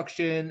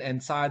reconstruction,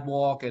 and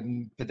sidewalk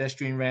and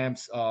pedestrian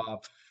ramps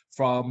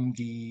from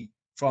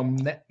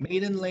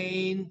Maiden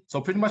Lane, so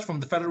pretty much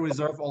from the Federal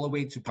Reserve all the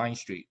way to Pine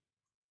Street.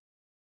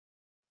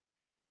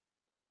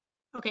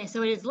 Okay,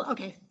 so it is,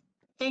 okay,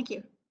 thank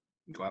you.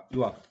 You're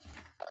welcome.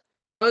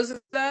 Rosa,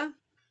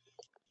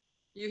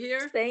 you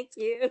here? Thank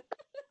you.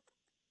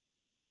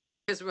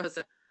 Here's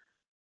Rosa.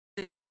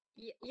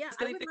 Yeah,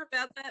 I would Anything love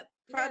about that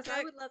yes, project?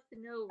 I would love to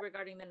know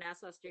regarding the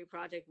Nassau Street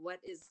project, what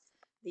is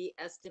the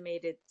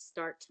estimated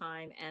start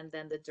time and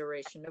then the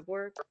duration of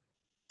work?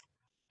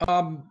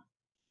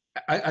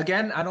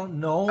 Again, I don't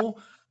know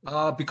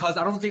because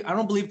I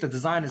don't believe the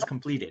design is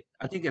completed.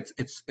 I think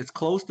it's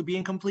close to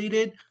being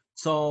completed.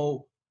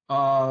 So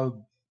I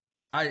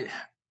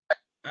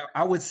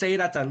would say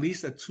that's at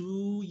least a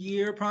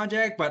 2-year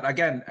project, but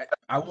again,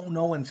 I won't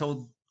know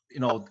until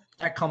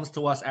that comes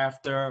to us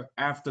after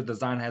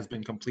design has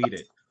been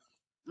completed.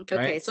 Okay,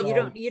 right? so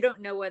you don't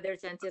know whether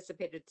it's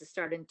anticipated to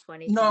start in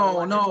 2021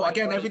 No. or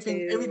Again,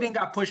 2022? everything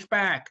got pushed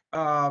back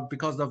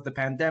because of the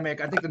pandemic.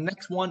 I think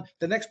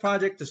the next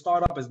project to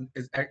start up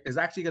is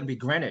actually going to be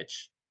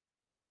Greenwich.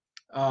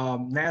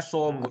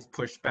 Nassau was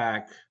pushed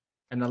back,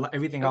 and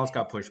everything else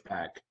got pushed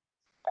back.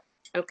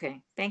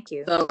 Okay, thank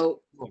you.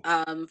 So,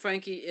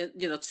 Frankie,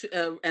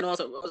 and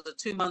also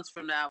 2 months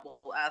from now,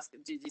 we'll ask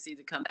GGC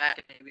to come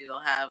back, and maybe they'll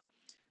have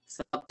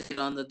some update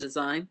on the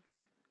design.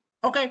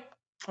 Okay.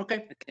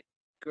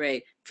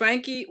 Great,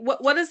 Frankie.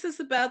 What is this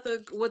about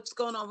what's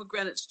going on with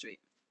Greenwich Street?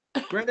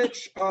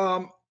 Greenwich,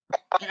 it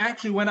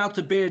actually went out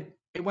to bid.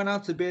 It went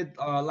out to bid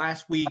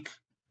last week.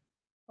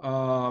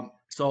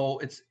 So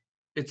it's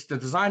the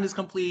design is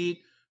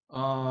complete.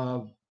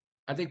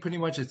 I think pretty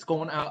much it's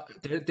going out.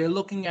 They're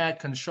looking at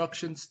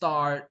construction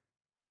start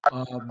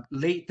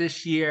late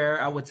this year.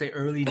 I would say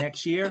early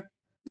next year.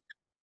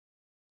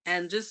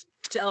 And just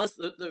tell us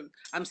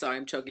I'm sorry,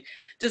 I'm choking.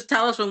 Just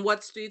tell us from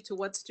what street to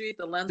what street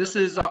the length. This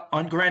is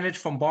on Greenwich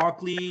from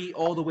Barclay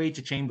all the way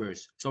to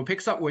Chambers. So it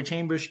picks up where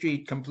Chambers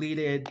Street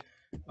completed,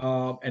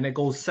 and it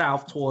goes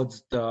south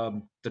towards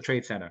the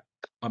Trade Center,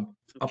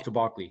 up to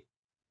Barclay.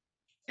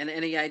 And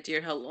any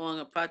idea how long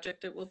a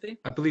project it will be?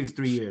 I believe it's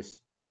 3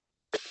 years.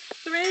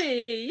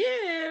 3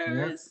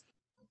 years.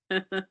 Yeah.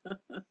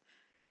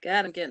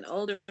 God, I'm getting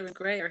older and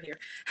grayer here.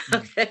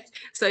 Okay,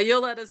 so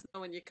you'll let us know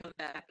when you come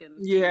back. And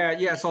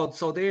Yeah.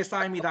 So they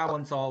assigned me that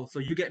one. So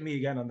you get me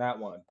again on that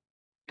one.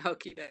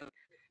 Okay.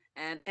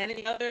 And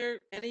anybody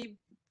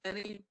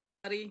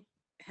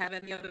have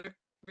any other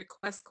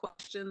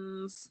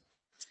questions?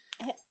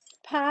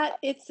 Pat,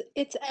 it's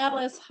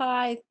Alice.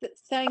 Hi.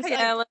 Thanks. Hi,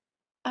 Alice.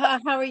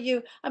 How are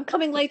you? I'm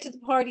coming late to the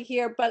party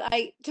here, but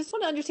I just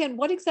want to understand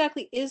what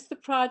exactly is the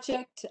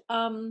project.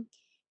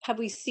 Have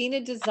we seen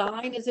a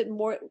design? Is it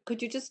more?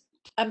 Could you just?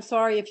 I'm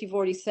sorry if you've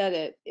already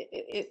said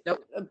it.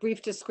 Nope. A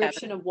brief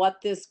description of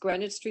what this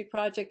Greenwich Street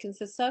project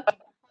consists of.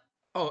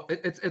 Oh,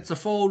 it's a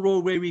full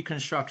roadway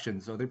reconstruction.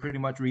 So they're pretty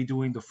much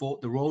redoing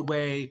the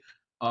roadway.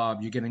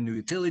 You're getting new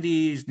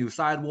utilities, new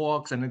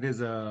sidewalks, and it is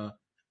they're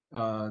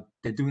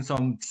doing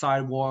some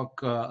sidewalk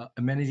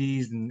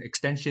amenities and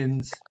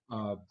extensions.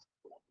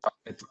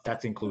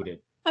 That's included.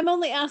 I'm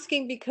only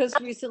asking because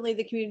recently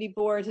the community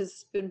board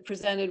has been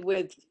presented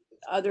with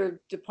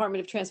other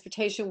Department of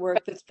Transportation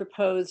work that's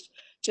proposed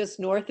just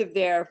north of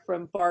there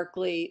from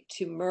Barkley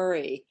to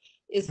Murray.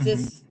 Is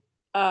this,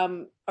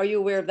 are you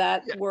aware of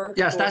that work?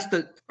 Yes, or- that's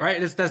the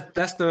right.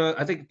 That's the.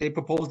 I think they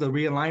proposed the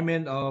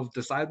realignment of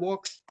the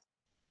sidewalks.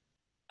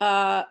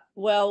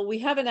 Well, we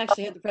haven't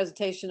actually had the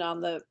presentation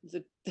on the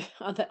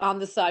on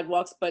the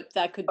sidewalks, but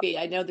that could be.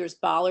 I know there's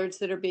bollards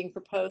that are being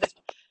proposed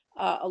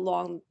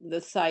along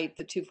the site,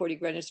 the 240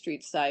 Greenwich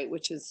Street site,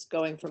 which is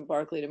going from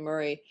Barkley to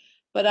Murray.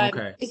 But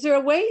Okay. is there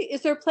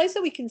a place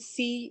that we can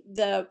see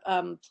the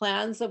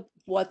plans of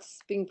what's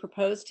being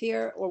proposed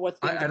here, or what's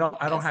being I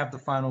don't have the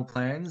final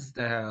plans.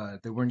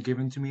 They weren't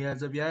given to me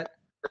as of yet.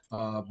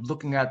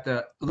 Looking at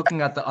the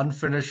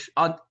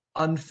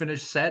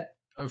unfinished set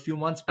a few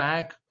months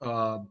back.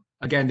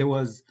 Again, there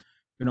was,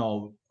 there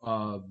was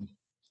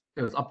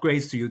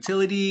upgrades to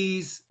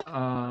utilities.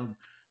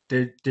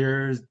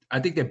 There's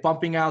I think they're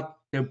bumping out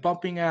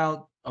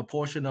a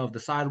portion of the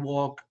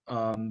sidewalk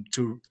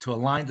to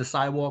align the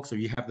sidewalk so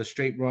you have the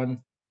straight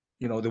run,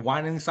 the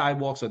winding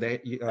sidewalk so they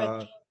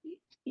Right.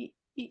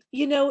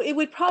 It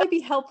would probably be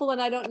helpful,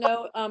 and I don't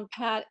know,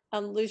 Pat,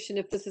 Lucian,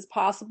 if this is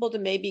possible to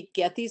maybe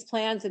get these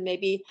plans and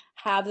maybe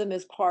have them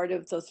as part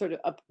of the sort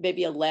of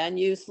maybe a land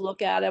use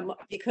look at them,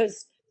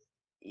 because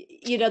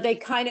they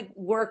kind of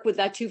work with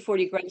that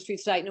 240 Greenwich Street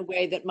site in a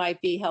way that might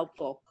be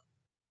helpful.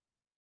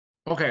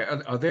 Okay,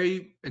 are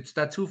they? It's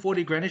that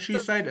 240 Greenwich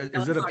Street site.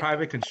 Is it a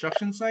private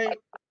construction site?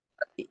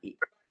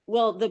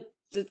 Well, the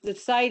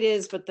site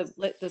is, but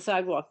the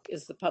sidewalk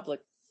is the public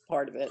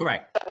part of it.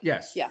 Correct.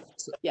 Yes. Yeah.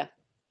 Yeah.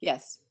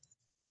 Yes.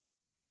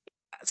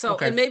 So,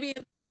 Okay. and maybe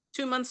in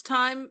 2 months'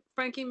 time,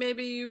 Frankie,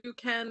 maybe you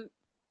can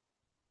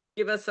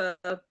give us a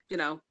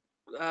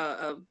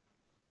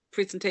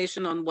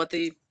presentation on what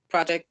the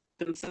project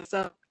consists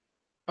of.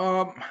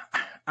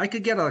 I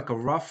could get like a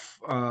rough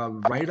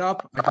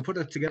write-up. I could put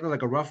it together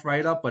like a rough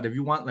write-up, but if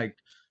you want like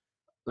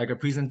a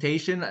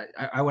presentation,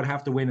 I would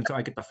have to wait until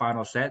I get the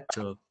final set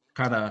to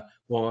kind of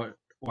or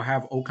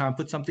have OCON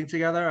put something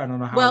together. I don't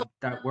know how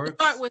that works.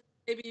 Start with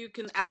maybe you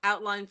can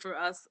outline for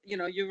us.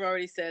 You've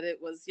already said it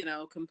was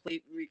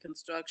complete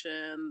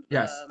reconstruction.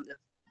 Yes.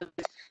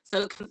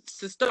 So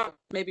to start,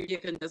 maybe you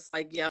can just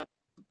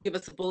give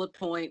us a bullet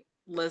point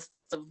list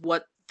of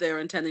what they're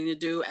intending to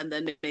do, and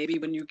then maybe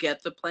when you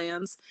get the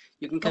plans,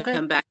 you can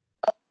come back.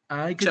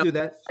 I could do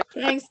that.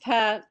 Thanks,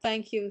 Pat.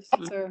 Thank you,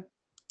 sir.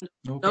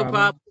 No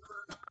problem.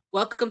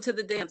 Welcome to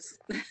the dance.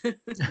 If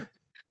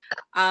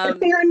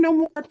there are no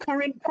more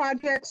current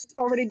projects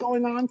already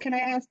going on, can I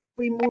ask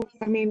we move?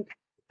 I mean,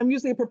 I'm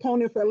usually a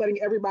proponent for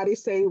letting everybody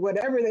say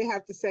whatever they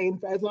have to say,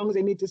 and as long as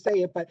they need to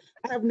say it. But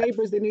I have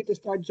neighbors that need to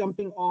start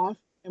jumping off,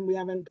 and we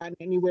haven't gotten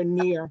anywhere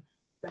near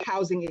the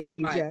housing age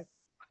yet.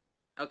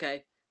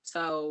 Okay,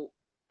 so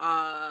where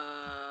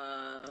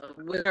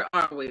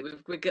are we?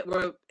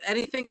 We're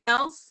anything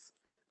else,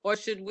 or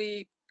should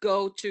we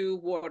go to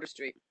Water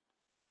Street?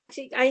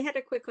 Actually, I had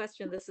a quick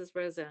question. This is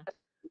Rosa.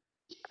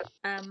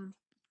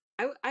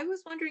 I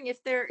was wondering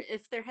if there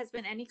has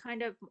been any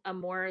kind of a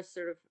more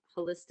sort of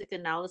holistic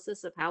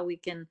analysis of how we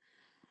can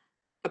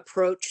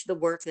approach the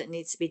work that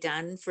needs to be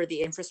done for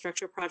the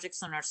infrastructure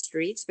projects on our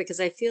streets, because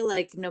I feel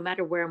like no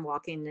matter where I'm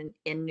walking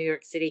in New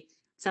York City,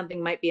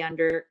 something might be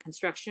under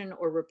construction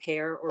or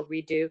repair or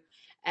redo,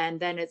 and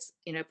then it's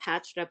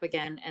patched up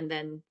again, and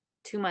then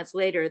 2 months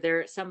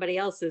later somebody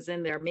else is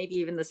in there, maybe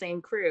even the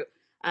same crew,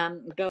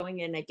 going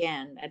in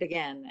again and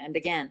again and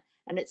again.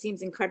 And it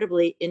seems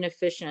incredibly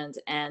inefficient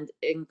and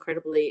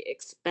incredibly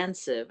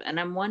expensive. And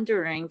I'm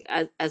wondering,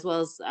 as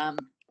well as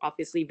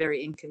obviously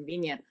very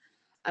inconvenient,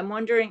 I'm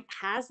wondering,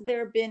 has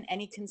there been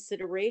any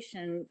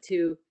consideration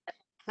to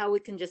how we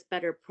can just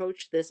better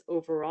approach this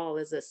overall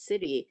as a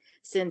city,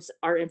 since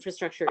our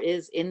infrastructure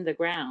is in the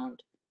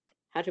ground,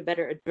 how to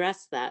better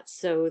address that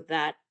so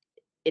that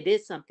it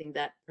is something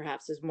that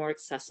perhaps is more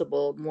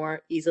accessible,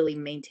 more easily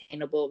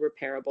maintainable,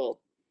 repairable?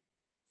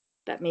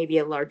 That may be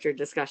a larger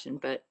discussion,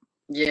 but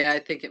yeah, I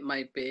think it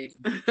might be.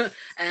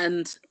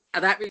 And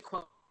that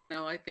requires,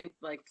 I think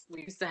like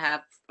we used to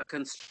have a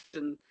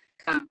construction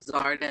kind of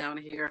czar down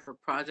here for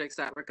projects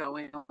that were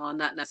going on,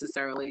 not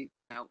necessarily,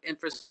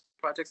 infrastructure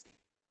projects.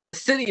 The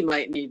city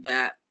might need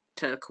that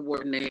to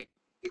coordinate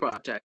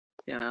projects,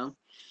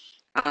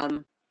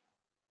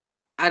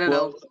 I don't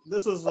know.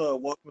 This is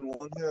Walkman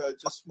One here. I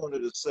just wanted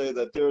to say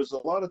that there's a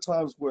lot of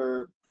times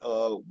where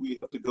we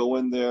have to go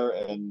in there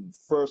and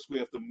first we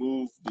have to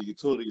move the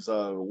utilities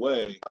out of the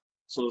way.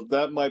 So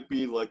that might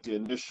be like the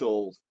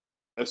initial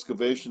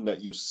excavation that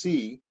you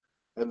see.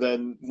 And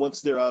then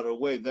once they're out of the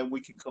way, then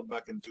we can come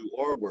back and do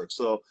our work.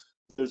 So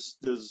there's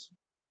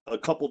a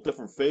couple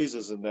different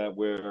phases in that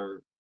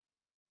where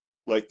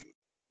like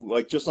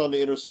just on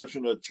the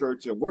intersection of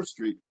Church and Worth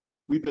Street,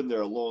 we've been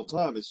there a long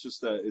time. It's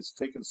just that it's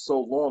taken so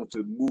long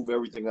to move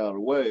everything out of the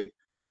way.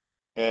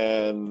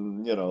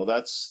 And,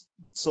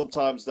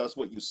 sometimes that's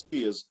what you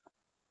see is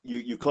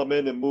you come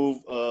in and move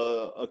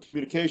a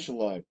communication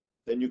line.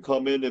 Then you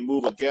come in and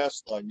move a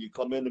gas line. You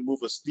come in and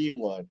move a steam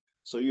line.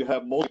 So you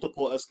have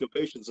multiple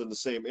excavations in the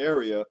same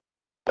area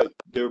that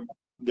they're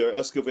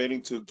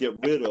excavating to get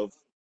rid of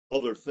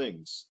other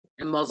things,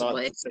 in multiple not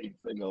ways. the same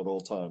thing at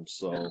all times.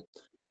 So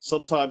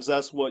sometimes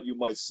that's what you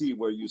might see,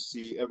 where you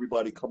see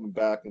everybody coming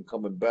back and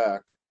coming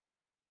back.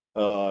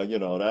 You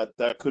know,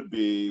 that could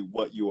be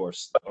what you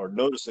are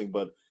noticing,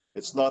 but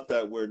it's not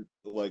that we're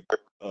like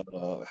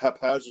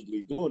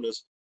haphazardly doing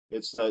this.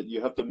 It's that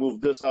you have to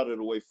move this out of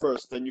the way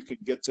first, then you can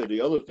get to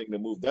the other thing to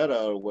move that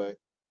out of the way.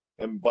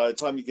 And by the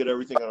time you get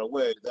everything out of the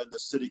way, then the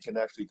city can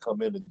actually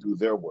come in and do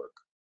their work.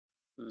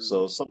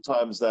 So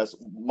sometimes that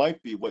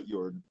might be what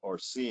you are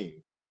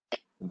seeing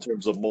in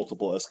terms of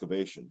multiple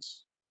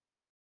excavations.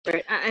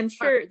 Right. I'm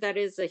sure that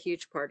is a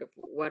huge part of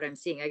what I'm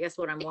seeing. I guess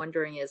what I'm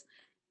wondering is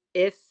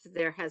if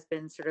there has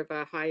been sort of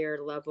a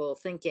higher level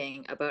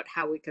thinking about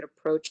how we could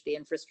approach the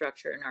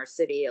infrastructure in our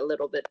city a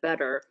little bit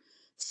better,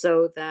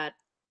 so that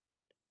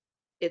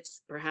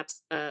it's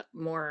perhaps a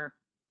more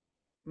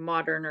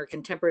modern or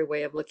contemporary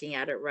way of looking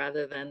at it,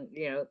 rather than,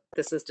 you know,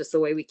 this is just the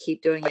way we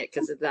keep doing it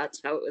because that's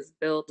how it was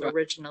built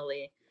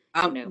originally.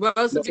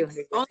 Rosa,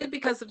 only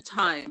because of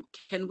time,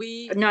 can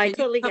we? No, I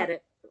totally get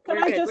it. Can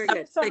We're I good. just We're say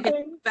good.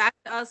 something? Back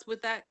to us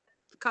with that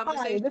Hi,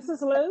 conversation. this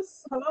is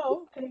Liz.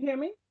 Hello, can you hear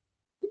me?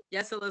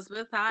 Yes,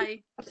 Elizabeth.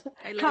 Hi.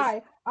 Hey,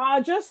 Liz.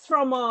 Hi. Just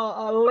from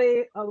a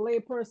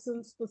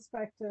layperson's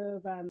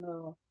perspective and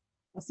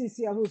a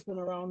CCL who's been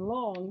around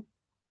long,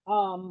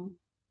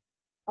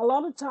 a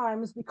lot of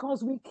times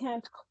because we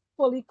can't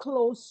fully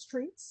close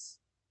streets,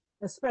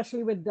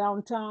 especially with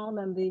downtown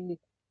and the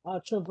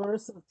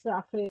traverse of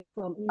traffic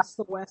from east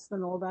to west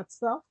and all that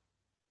stuff,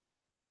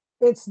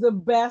 it's the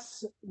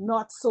best,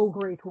 not so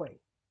great way.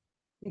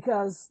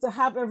 Because to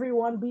have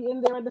everyone be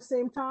in there at the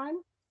same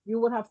time, you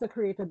would have to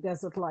create a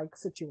desert-like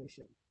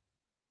situation.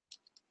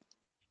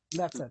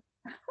 That's it.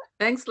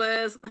 Thanks,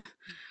 Liz.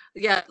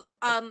 Yeah,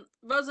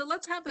 Rosa,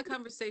 let's have the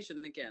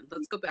conversation again.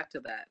 Let's go back to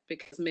that,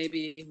 because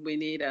maybe we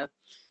need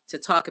to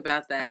talk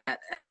about that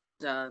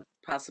and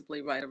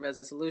possibly write a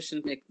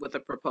resolution with a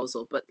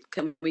proposal. But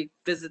can we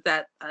visit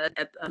that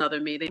at another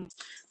meeting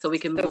so we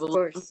can move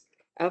along?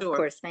 Of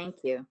course. Thank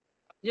you.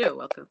 You're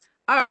welcome.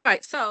 All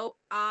right. So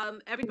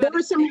everybody. There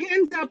were some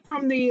hands up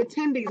from the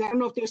attendees. I don't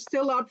know if they're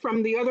still up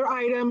from the other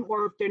item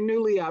or if they're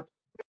newly up.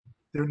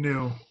 They're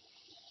new.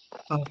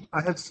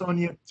 I have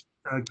Sonia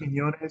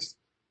Quinones,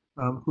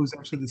 who's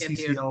actually the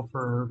CCL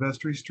for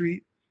Vestry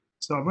Street.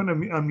 So I'm going to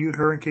unmute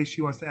her in case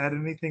she wants to add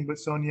anything. But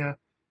Sonia,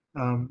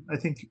 I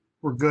think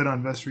we're good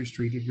on Vestry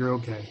Street if you're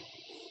okay.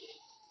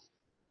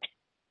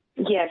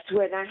 Yes,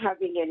 we're not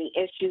having any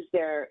issues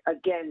there.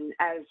 Again,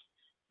 as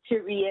to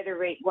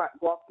reiterate what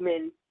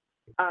Walkman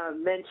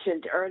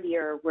mentioned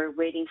earlier, we're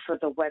waiting for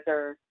the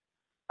weather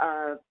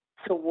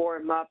to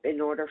warm up in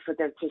order for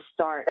them to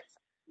start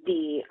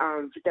the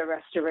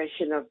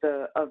restoration of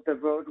the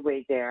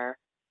roadway there,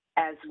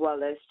 as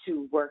well as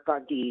to work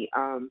on the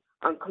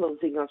on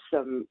closing of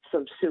some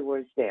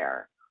sewers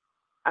there.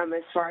 As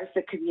far as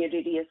the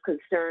community is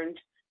concerned,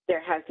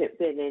 there hasn't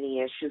been any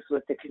issues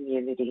with the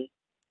community.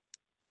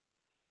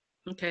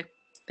 Okay,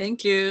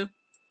 thank you.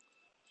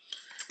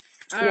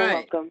 All You're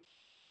right. welcome.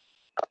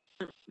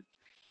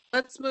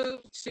 Let's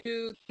move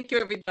to, thank you,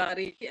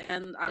 everybody.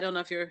 And I don't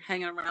know if you're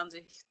hanging around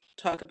to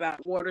talk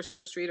about Water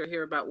Street or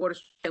hear about Water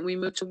Street. Can we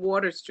move to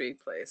Water Street,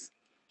 please?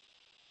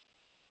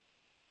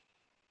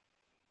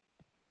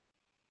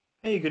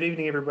 Hey, good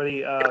evening,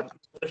 everybody.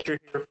 Lester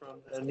here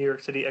from the New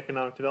York City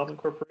Economic Development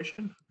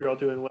Corporation. Hope you're all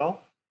doing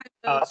well.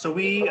 So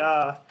we,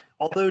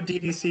 although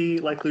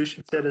DDC, like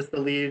Lucian said, is the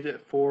lead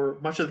for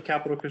much of the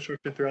capital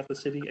construction throughout the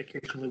city,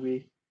 occasionally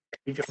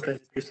we jump in and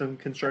do some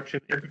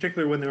construction, in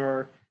particular when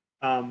there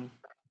are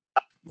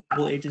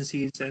local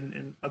agencies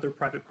and other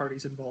private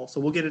parties involved.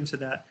 So we'll get into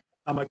that.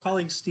 My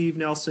colleague Steve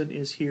Nelson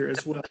is here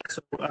as well.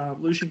 So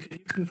Lucian, can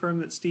you confirm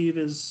that Steve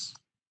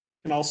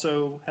can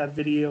also have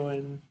video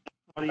and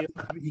audio?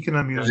 You can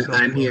unmute yourself.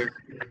 I'm here.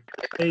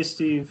 Hey,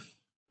 Steve.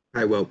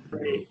 Hi, Will.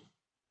 Great.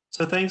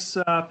 So thanks,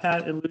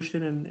 Pat and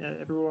Lucian and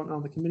everyone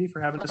on the committee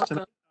for having us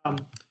tonight.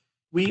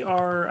 We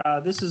are,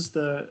 this is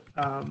the,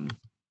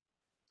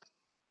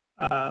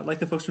 like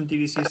the folks from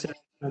DDC said,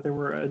 there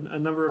were a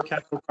number of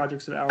capital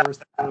projects of ours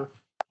that were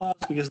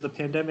paused because of the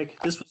pandemic.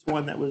 This was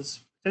one that was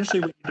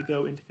potentially ready to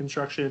go into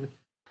construction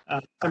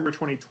December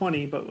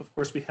 2020, but of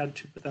course we had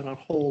to put that on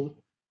hold.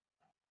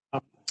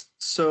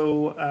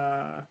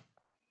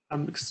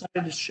 I'm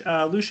excited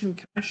to, Lucian,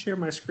 can I share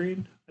my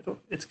screen?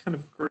 It's kind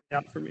of grayed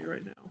out for me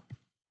right now.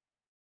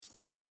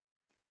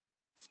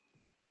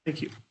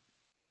 Thank you.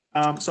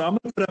 So I'm going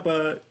to put up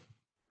a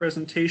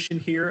presentation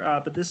here,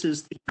 but this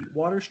is the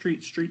Water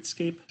Street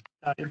Streetscape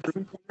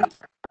Improvement Program.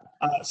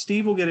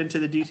 Steve will get into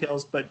the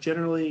details, but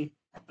generally,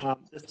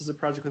 this is a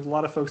project with a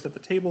lot of folks at the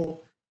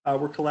table.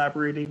 We're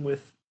collaborating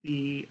with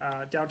the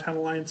Downtown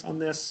Alliance on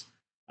this,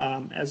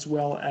 as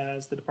well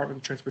as the Department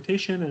of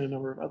Transportation and a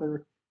number of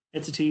other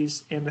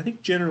entities. And I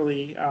think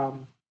generally,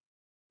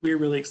 we're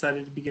really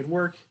excited to begin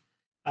work.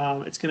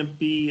 It's going to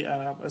be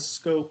a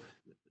scope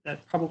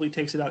that probably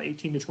takes about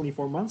 18 to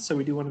 24 months. So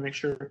we do want to make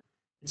sure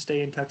and stay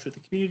in touch with the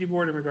community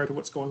board in regard to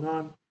what's going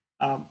on.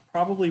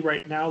 Probably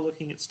right now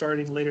looking at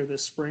starting later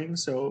this spring,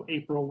 so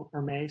April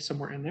or May,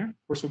 somewhere in there.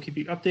 Of course, we'll keep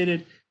you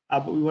updated.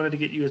 but we wanted to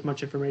get you as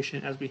much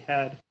information as we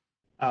had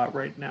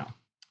right now.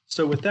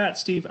 So with that,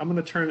 Steve, I'm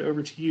going to turn it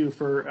over to you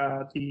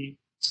for the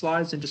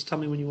slides, and just tell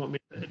me when you want me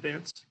to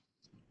advance.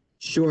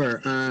 Sure.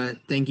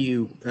 Thank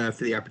you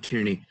for the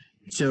opportunity.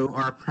 So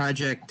our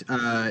project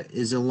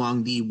is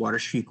along the Water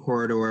Street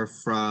corridor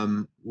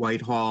from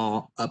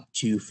Whitehall up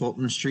to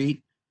Fulton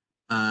Street.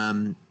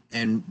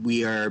 And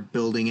we are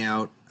building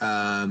out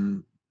a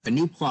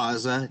new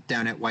plaza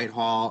down at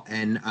Whitehall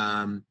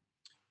and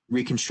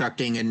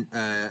reconstructing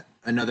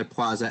another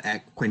plaza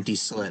at Quinty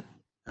Slip.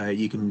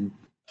 You can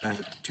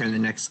turn the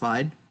next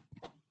slide.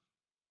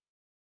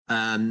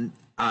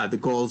 The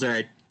goals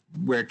are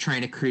we're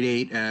trying to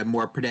create a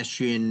more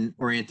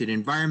pedestrian-oriented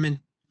environment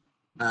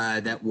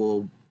that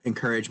will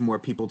encourage more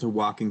people to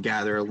walk and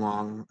gather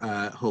along,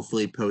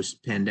 hopefully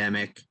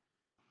post-pandemic.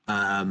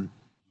 We're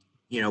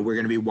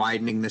going to be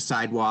widening the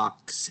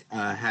sidewalks,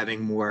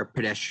 having more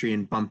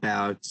pedestrian bump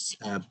outs,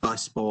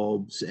 bus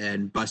bulbs,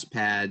 and bus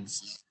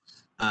pads.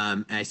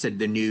 I said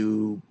the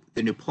new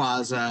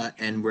plaza,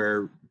 and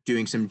we're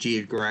doing some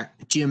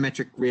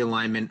geometric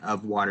realignment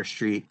of Water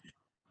Street,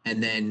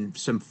 and then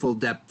some full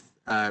depth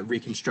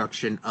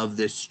reconstruction of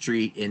the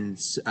street in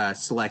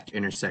select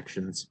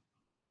intersections.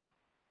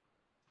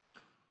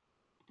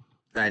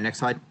 Next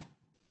slide.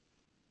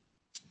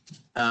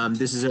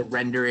 This is a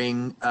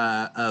rendering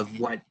of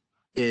what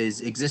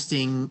is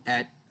existing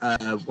at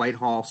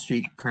Whitehall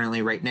Street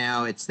currently right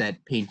now. It's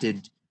that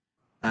painted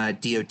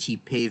DOT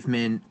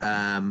pavement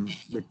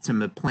with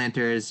some of the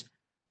planters.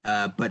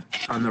 But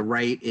on the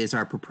right is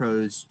our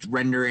proposed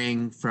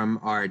rendering from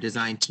our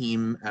design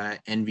team,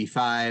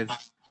 NV5.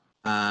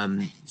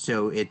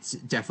 So it's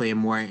definitely a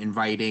more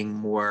inviting,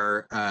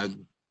 more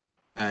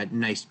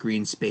nice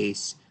green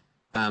space.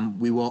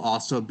 We will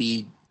also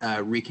be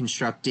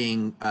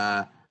reconstructing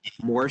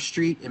Moore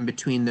Street in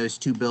between those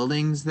two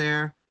buildings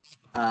there.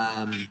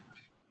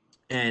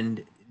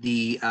 And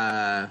the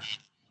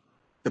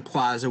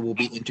plaza will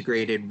be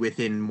integrated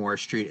within Moore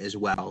Street as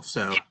well.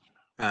 So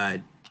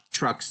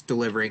trucks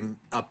delivering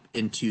up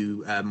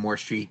into Moore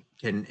Street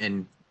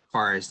and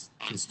cars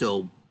can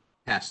still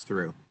pass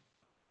through.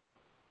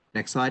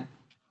 Next slide.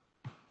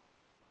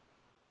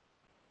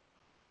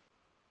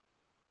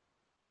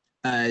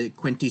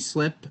 Quinty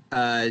Slip,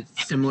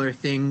 similar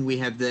thing. We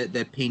have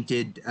the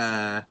painted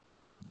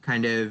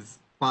kind of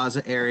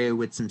plaza area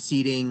with some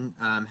seating.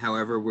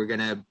 However, we're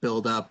gonna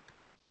build up,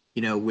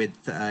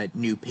 with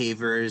new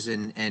pavers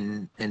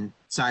and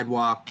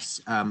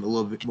sidewalks, a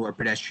little bit more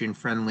pedestrian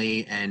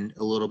friendly and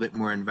a little bit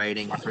more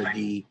inviting for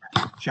the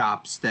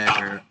shops that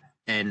are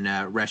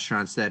and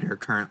restaurants that are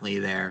currently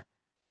there.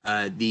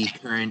 The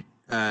current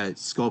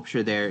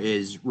sculpture there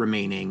is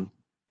remaining,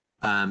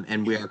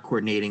 and we are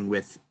coordinating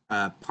with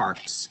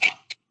Parks,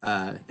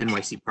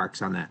 NYC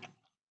Parks on that.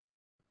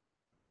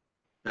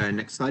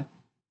 Next slide.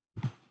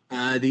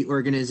 The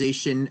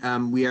organization,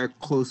 we are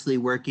closely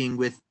working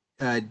with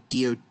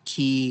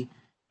DOT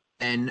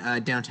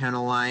and Downtown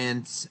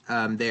Alliance.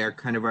 They are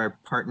kind of our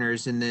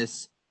partners in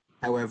this.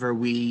 However,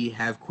 we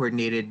have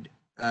coordinated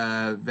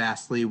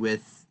vastly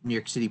with New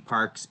York City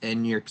Parks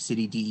and New York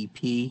City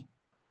DEP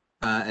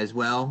as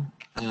well.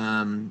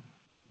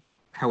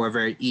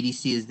 However,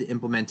 EDC is the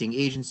implementing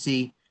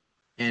agency,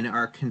 and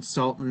our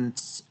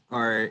consultants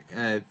are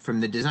from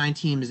the design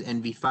team is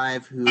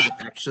NV5, who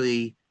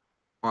actually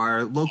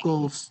are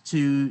locals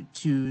to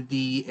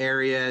the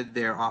area.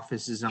 Their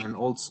office is on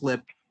Old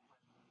Slip.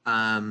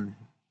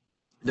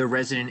 The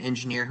resident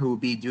engineer who will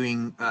be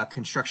doing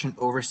construction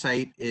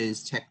oversight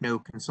is Techno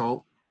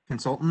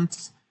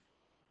Consultants.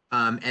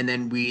 And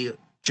then we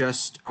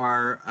just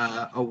are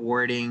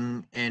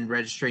awarding and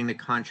registering the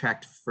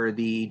contract for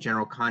the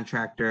general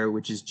contractor,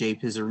 which is J.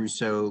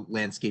 Pizzarusso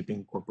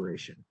Landscaping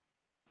Corporation.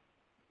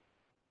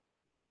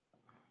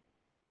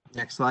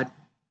 Next slide.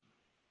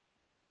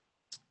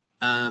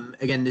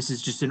 Again, this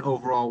is just an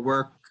overall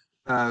work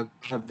of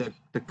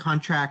the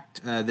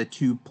contract, the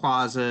two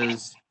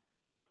plazas,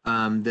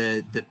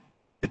 the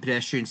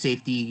pedestrian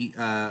safety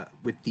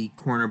with the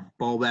corner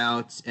bulb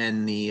outs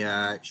and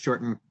the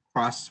shortened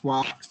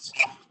crosswalks.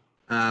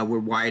 We're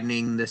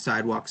widening the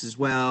sidewalks as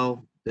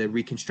well, the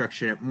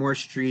reconstruction at Moore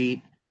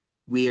Street.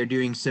 We are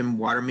doing some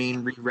water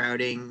main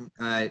rerouting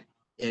at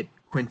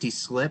Quinty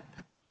Slip.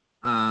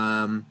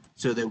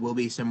 So there will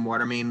be some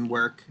water main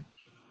work.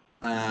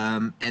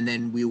 And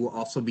then we will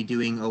also be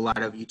doing a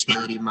lot of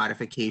utility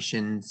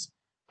modifications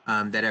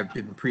that have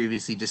been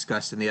previously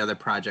discussed in the other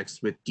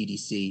projects with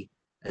DDC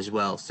as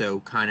well. So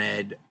Con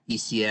Ed,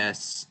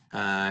 ECS,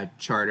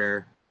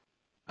 Charter.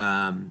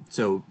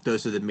 So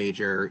those are the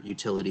major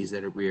utilities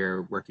that we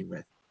are working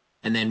with.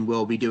 And then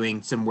we'll be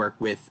doing some work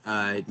with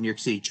New York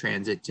City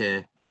Transit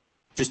to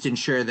just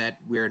ensure that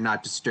we're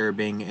not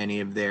disturbing any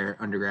of their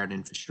underground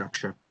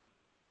infrastructure.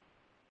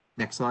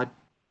 Next slide.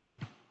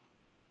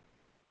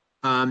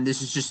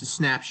 This is just a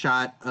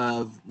snapshot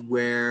of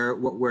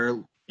what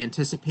we're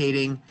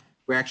anticipating.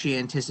 We're actually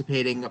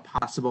anticipating a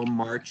possible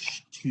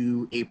March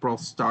to April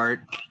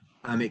start.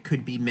 It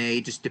could be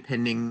May, just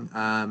depending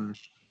on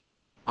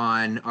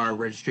our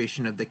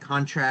registration of the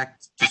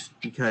contract. Just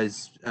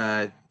because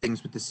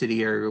things with the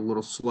city are a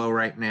little slow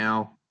right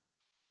now.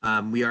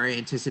 We are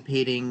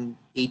anticipating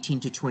 18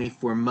 to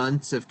 24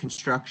 months of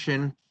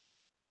construction.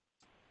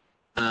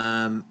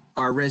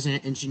 Our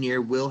resident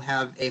engineer will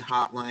have a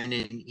hotline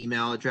and an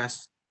email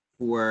address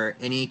for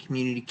any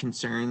community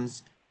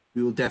concerns.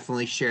 We will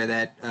definitely share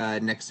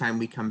that next time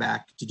we come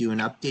back to do an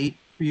update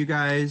for you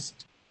guys.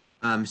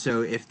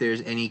 So if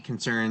there's any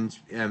concerns,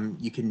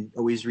 you can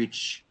always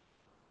reach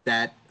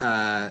that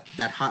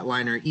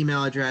hotline or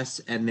email address,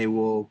 and they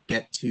will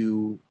get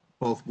to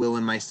both Will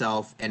and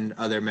myself and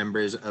other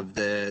members of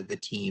the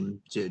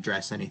team to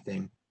address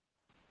anything.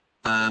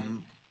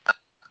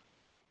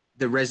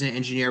 The resident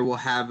engineer will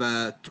have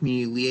a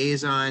community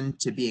liaison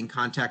to be in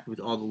contact with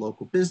all the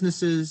local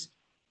businesses.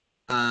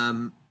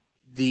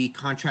 The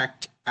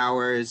contract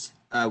hours,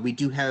 we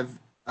do have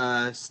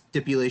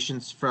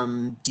stipulations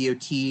from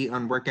DOT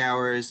on work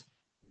hours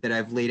that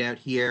I've laid out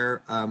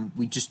here.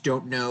 We just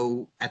don't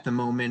know at the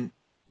moment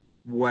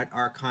what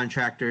our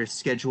contractor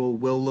schedule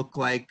will look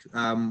like.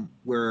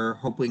 We're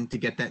hoping to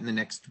get that in the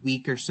next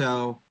week or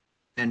so,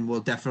 and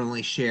we'll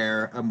definitely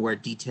share a more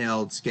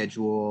detailed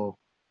schedule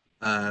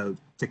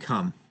to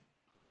come.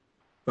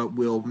 But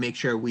we'll make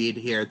sure we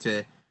adhere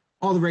to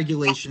all the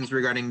regulations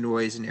regarding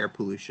noise and air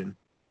pollution.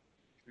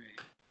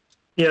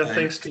 Yeah,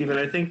 thanks, Stephen.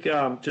 I think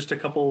just a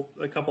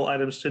couple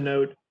items to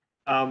note.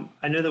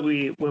 I know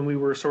that when we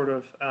were sort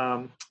of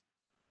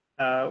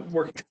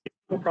working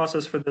the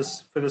process for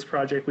this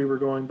project, we were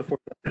going before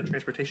the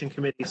Transportation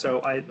Committee.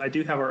 So I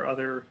do have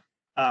our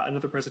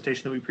another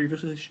presentation that we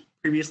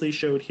previously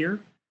showed here.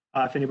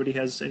 If anybody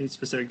has any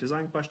specific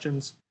design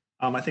questions,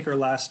 I think our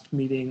last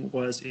meeting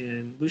was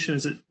in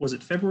Lucian. Was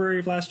it February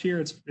of last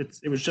year?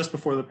 It was just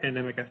before the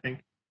pandemic, I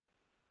think.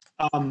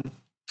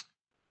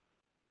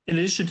 In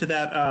addition to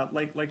that,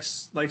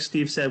 like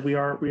Steve said, we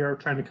are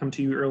trying to come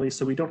to you early,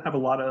 so we don't have a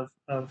lot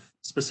of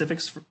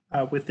specifics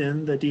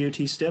within the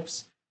DOT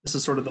STIPs. This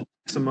is sort of the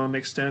maximum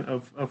extent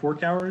of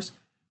work hours.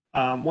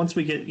 Once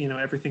we get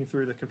everything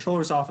through the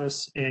controller's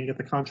office and get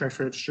the contracts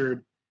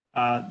registered,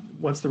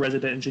 once the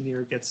resident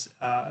engineer gets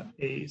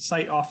a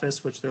site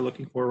office, which they're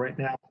looking for right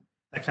now,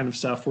 that kind of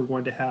stuff, we're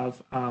going to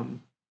have a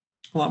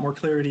lot more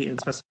clarity and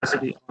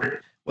specificity on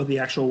what the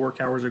actual work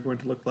hours are going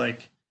to look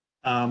like.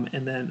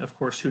 And then, of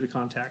course, who to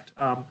contact.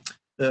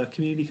 The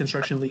community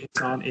construction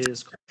liaison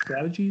is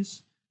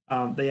Strategies.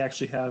 They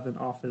actually have an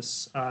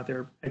office.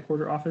 Their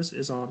headquarter office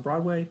is on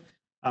Broadway,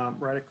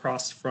 right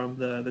across from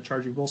the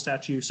Charging Bull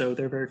statue. So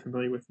they're very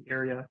familiar with the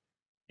area,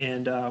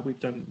 and we've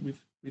gotten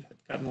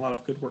a lot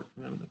of good work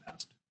from them in the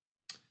past.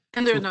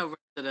 And there are no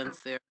residents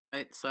there,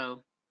 right?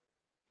 So.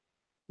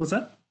 What's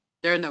that?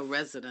 There are no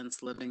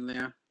residents living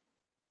there.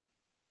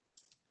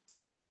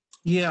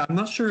 Yeah, I'm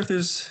not sure if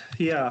there's.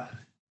 Yeah.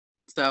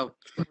 So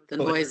the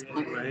noise,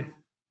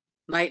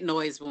 night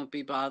noise won't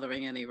be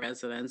bothering any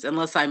residents,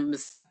 unless I'm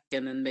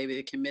mistaken, and maybe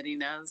the committee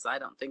knows. I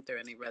don't think there are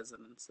any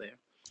residents there.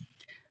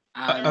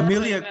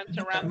 Amelia,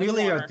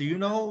 do you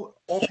know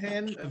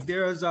offhand if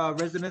there's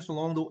residents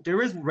along the?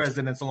 There is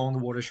residents along the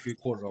Water Street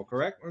corridor,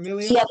 correct,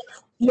 Amelia?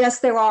 Yes,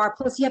 there are.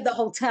 Plus, you have the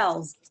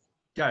hotels.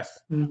 Yes.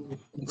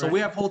 So we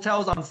have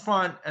hotels on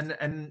front,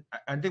 and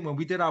I think when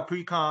we did our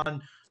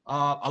pre-con,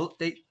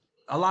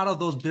 a lot of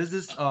those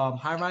business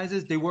high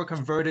rises, they were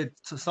converted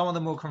to, some of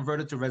them were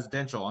converted to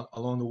residential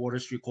along the Water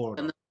Street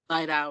corridor. And the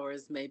night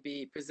hours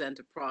maybe present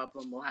a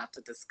problem we'll have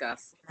to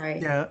discuss.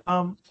 Right. Yeah.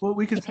 Well,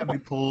 we can certainly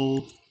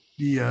pull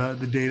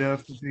the data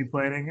from city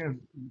planning and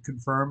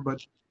confirm,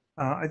 but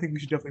I think we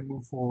should definitely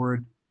move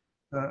forward,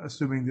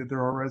 assuming that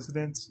there are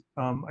residents.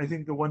 I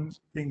think the one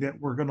thing that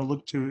we're going to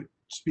look to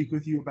speak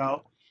with you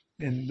about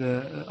in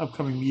the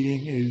upcoming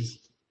meeting is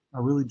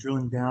really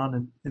drilling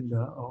down in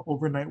the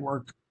overnight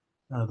work,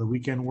 the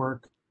weekend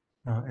work,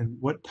 and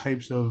what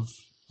types of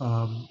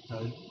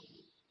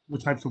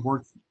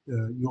work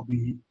you'll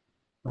be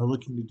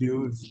looking to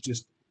do. If it's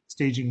just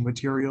staging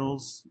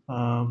materials,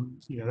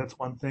 that's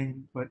one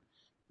thing. But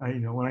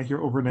when I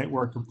hear overnight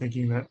work, I'm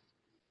thinking that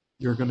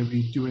you're going to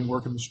be doing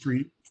work in the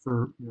street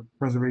for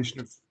preservation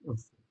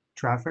of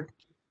traffic.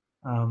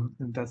 And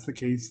if that's the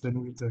case,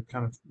 then we have to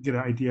kind of get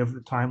an idea of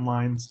the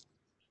timelines,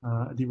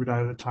 a deeper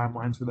dive of the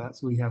timelines for that,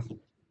 so we have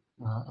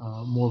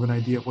more of an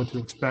idea of what to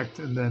expect.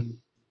 And then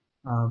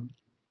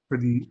for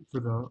the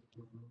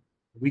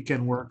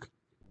weekend work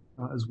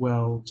as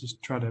well,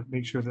 just try to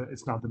make sure that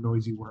it's not the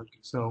noisy work.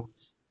 So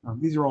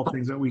these are all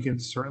things that we can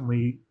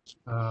certainly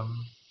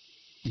come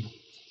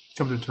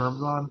to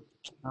terms on,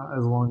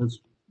 as long as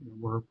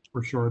we're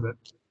sure that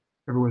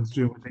everyone's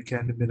doing what they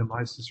can to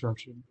minimize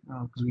disruption,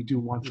 because we do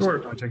want this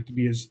project to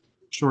be as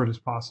short as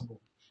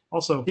possible.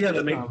 Also, yeah,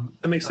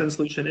 that makes sense,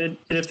 Lucian. And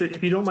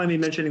if you don't mind me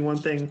mentioning one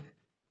thing,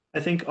 I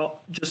think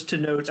just to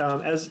note,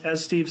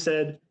 as Steve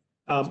said,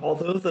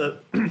 although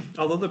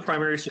the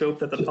primary scope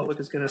that the public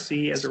is going to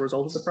see as a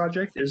result of the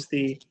project is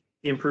the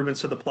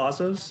improvements to the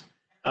plazas,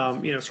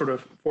 sort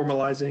of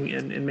formalizing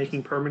and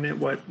making permanent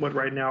what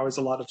right now is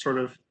a lot of sort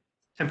of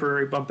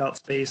temporary bump out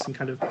space and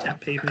kind of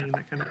temp paving and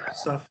that kind of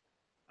stuff.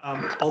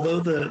 although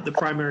the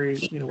primary,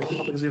 what the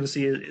public is going to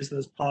see is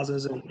those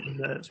plazas and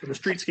the sort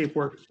of streetscape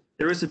work,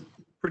 there is a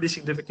pretty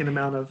significant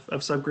amount of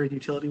subgrade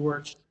utility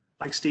work.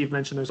 Like Steve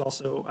mentioned, there's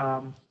also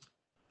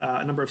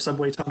a number of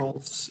subway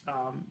tunnels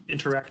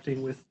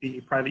interacting with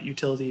the private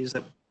utilities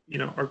that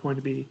are going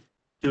to be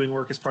doing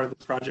work as part of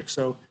the project.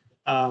 So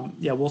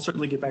yeah, we'll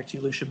certainly get back to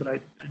you, Lucia, but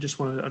I just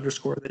wanted to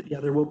underscore that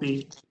there will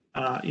be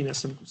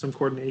some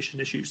coordination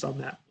issues on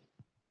that.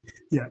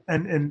 Yeah,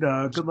 and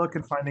good luck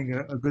in finding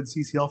a good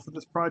CCL for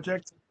this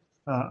project.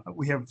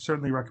 We have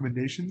certainly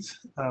recommendations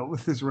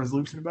with this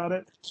resolution about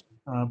it,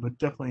 but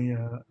definitely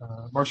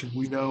Marcia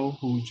Guido,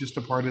 who just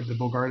departed the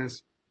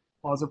Bogardus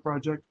Plaza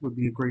project, would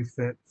be a great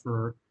fit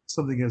for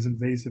something as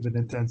invasive and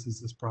intense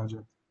as this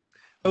project.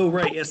 Oh,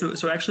 right. Yeah.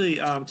 So actually,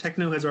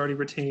 Techno has already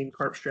retained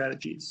CARP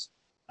strategies,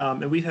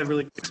 and we've had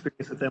really good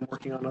experience with them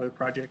working on other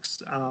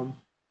projects,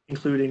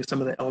 including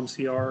some of the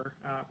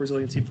LMCR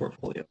resiliency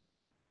portfolio.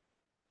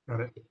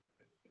 Got it.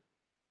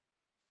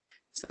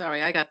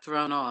 Sorry, I got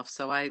thrown off,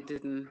 so I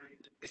didn't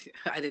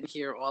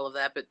hear all of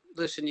that. But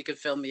Lucian, you can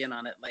fill me in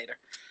on it later.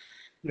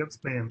 Yep,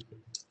 spam.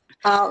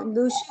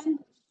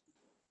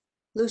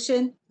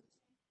 Lucian,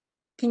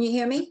 can you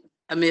hear me?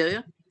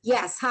 Amelia?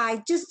 Yes,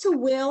 hi. Just to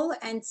Will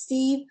and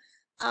Steve,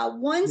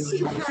 once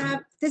you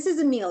have, this is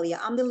Amelia,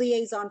 I'm the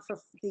liaison for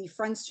the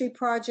Front Street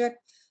project.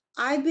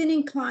 I've been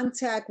in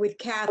contact with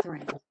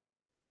Catherine.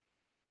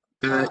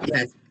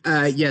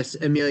 Yes,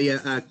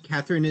 Amelia.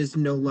 Catherine is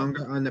no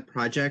longer on the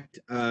project.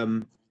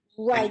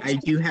 Right. I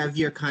do have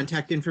your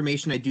contact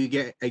information. I do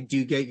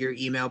get your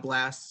email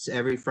blasts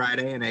every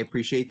Friday, and I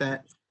appreciate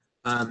that.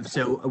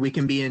 So we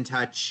can be in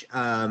touch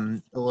a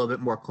little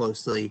bit more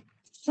closely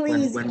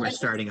Please, when we're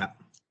starting up.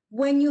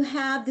 When you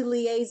have the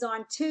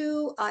liaison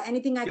too,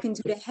 anything I can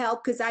do to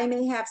help, because I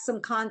may have some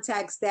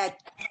contacts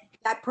that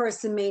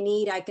person may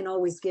need, I can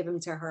always give them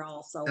to her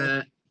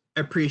also.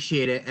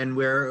 Appreciate it, and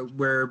we're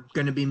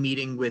going to be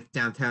meeting with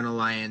Downtown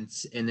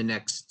Alliance in the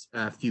next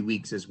few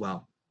weeks as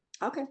well.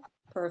 Okay,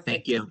 perfect.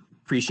 Thank you.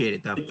 Appreciate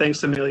it, though.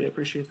 Thanks, Amelia.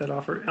 Appreciate that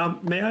offer.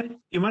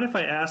 You mind if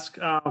I ask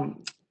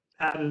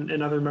Pat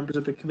and other members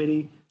of the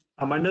committee?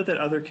 I know that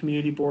other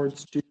community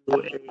boards do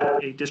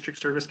a district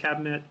service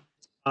cabinet,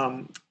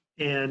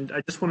 and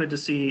I just wanted to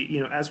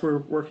see, as we're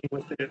working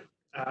with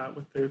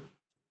the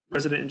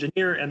resident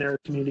engineer and their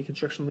community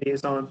construction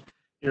liaison,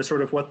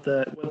 sort of what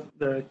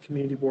the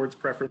community board's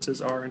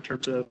preferences are in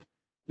terms of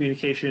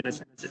communication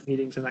and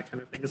meetings and that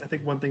kind of thing. Because I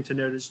think one thing to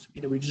note is,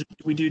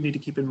 we do need to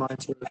keep in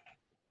mind sort of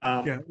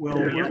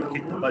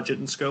the budget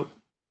and scope.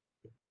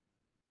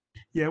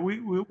 Yeah,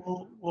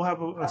 we'll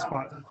have a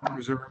spot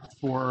reserved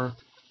for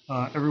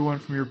everyone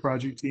from your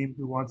project team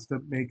who wants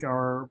to make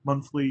our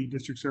monthly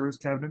district service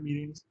cabinet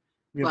meetings.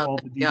 We have all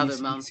the DDC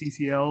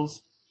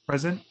CCLs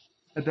present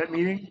at that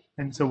meeting,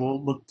 and so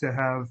we'll look to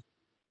have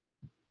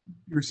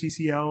your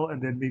CCL,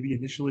 and then maybe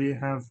initially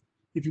have,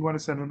 if you want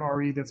to send an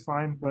RE, that's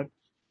fine, but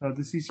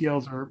the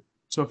CCLs are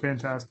so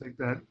fantastic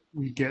that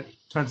we get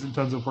tons and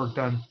tons of work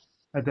done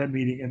at that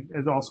meeting,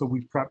 and also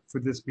we prep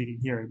for this meeting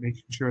here and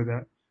making sure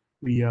that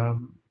we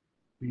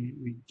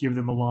give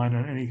them a line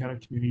on any kind of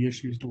community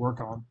issues to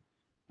work on.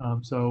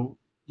 So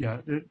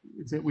yeah,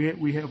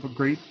 we have a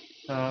great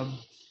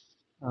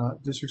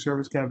district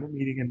service cabinet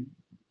meeting, and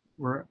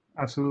we're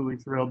absolutely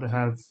thrilled to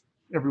have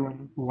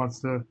everyone who wants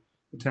to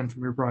attend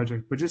from your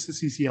project, but just the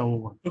CCL will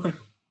work. Okay,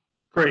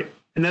 great.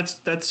 And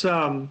that's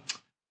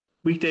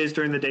weekdays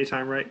during the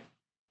daytime, right?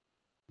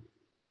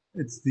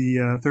 It's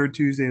the third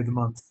Tuesday of the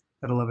month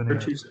at 11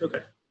 a.m.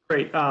 Okay,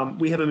 great.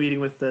 We have a meeting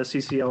with the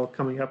CCL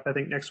coming up, I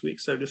think, next week.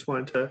 So just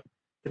wanted to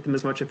get them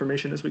as much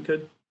information as we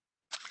could.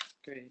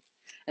 Great.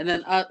 And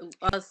then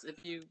us,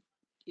 if you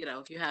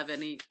have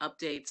any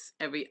updates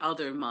every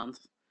other month,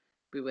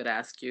 we would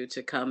ask you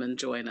to come and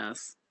join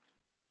us.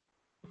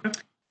 Okay.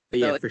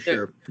 Yeah, for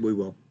sure, we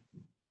will.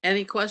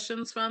 Any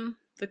questions from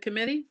the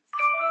committee?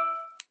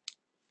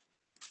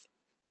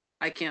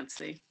 I can't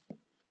see.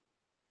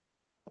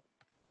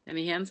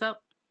 Any hands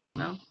up?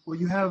 No. Well,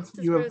 you have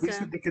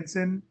Lisa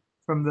Dickinson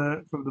from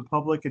the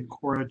public and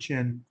Cora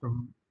Chin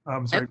from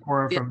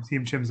Cora from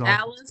Team Chim's office.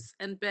 Alice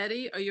and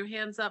Betty, are your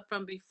hands up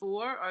from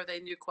before, or are they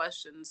new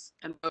questions?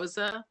 And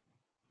Rosa?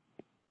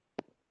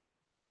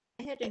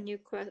 I had a new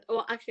question.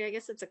 Well, actually, I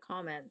guess it's a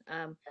comment.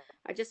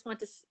 I just want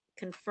to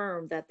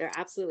confirm that there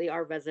absolutely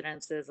are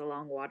residences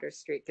along Water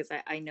Street, because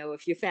I know a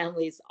few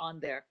families on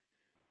there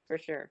for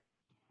sure.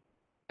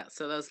 Yeah,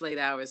 so those late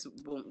hours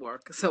won't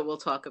work. So we'll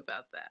talk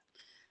about that.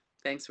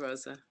 Thanks,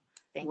 Rosa.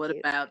 What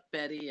about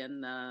Betty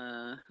and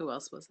who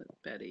else was it?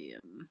 Betty,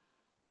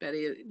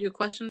 your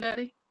question,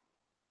 Betty?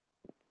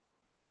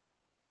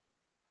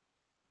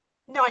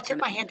 No, I took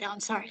my hand down.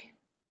 Sorry.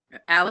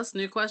 Alice,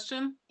 new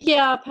question?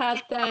 Yeah,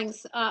 Pat,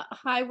 thanks.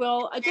 Hi,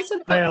 Will.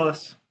 Hi,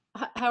 Alice.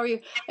 How are you?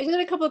 I just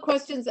had a couple of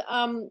questions.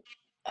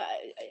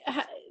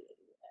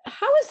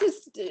 how is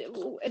this,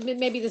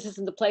 maybe this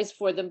isn't the place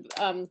for them,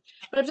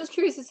 but I'm just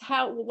curious as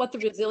what the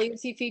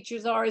resiliency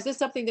features are. Is this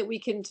something that we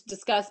can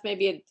discuss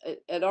maybe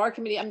at our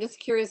committee? I'm just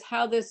curious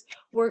how this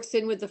works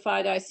in with the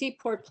FIDI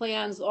Seaport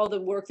plans, all the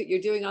work that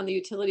you're doing on the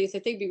utilities. I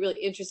think it'd be really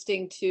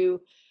interesting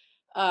to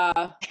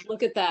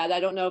look at that. I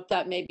don't know if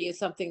that maybe is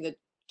something that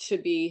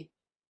should be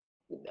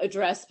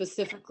addressed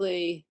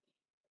specifically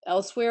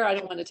elsewhere. I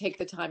don't want to take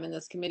the time in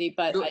this committee,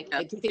 but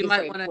I do think it's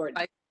very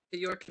important. To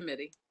your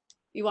committee.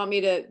 You want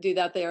me to do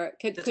that there?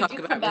 Could you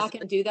come back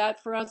and do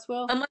that for us,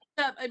 Will?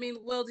 I mean,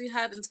 Will, do you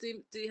have, and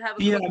Steve, do you have?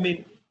 Yeah, I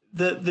mean,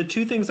 the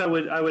two things I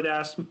would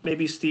ask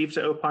maybe Steve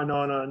to opine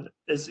on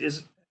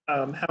is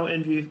how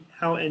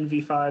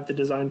NV5, the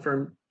design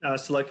firm,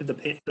 selected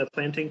the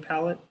planting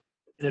palette,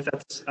 and if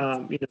that's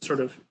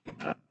sort of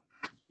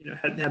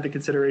had the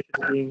consideration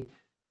of being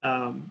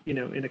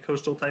in a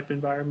coastal type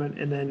environment.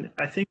 And then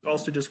I think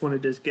also just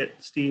wanted to get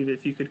Steve,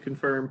 if you could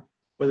confirm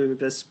whether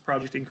this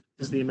project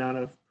increases the amount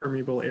of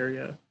permeable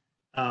area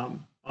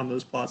on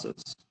those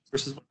plazas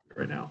versus what we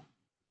do right now.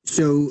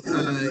 So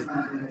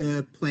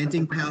the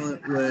planting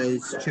palette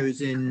was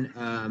chosen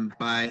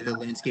by the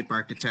landscape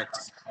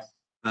architects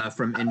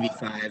from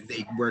NV5.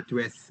 They worked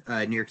with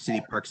New York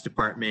City Parks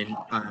Department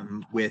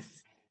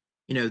with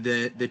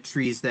the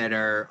trees that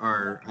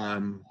are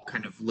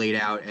kind of laid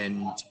out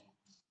and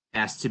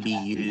asked to be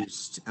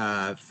used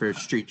for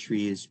street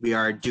trees. We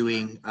are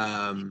doing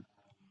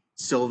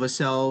silva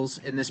cells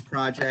in this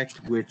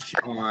project, which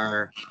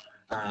are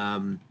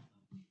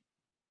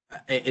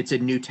it's a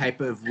new type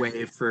of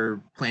way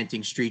for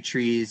planting street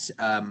trees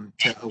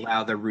to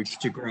allow the roots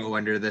to grow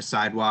under the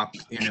sidewalk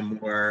in a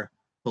more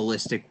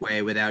holistic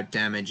way without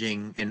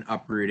damaging and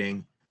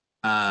uprooting.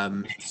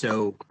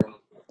 So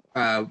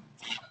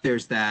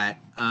there's that.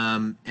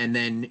 And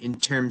then in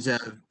terms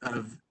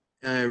of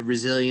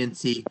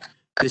resiliency,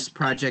 this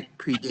project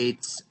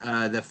predates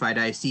the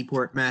FIDI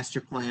Seaport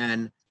Master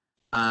Plan.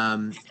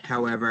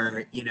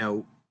 However,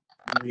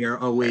 we are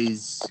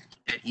always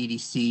at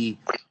EDC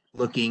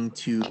looking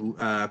to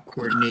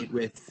coordinate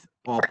with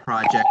all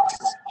projects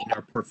in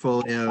our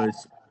portfolios.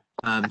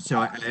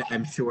 So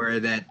I'm sure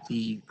that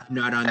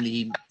not on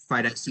the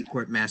FIDI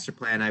Seaport Master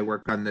Plan, I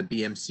work on the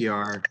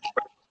BMCR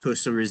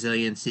coastal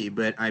resiliency,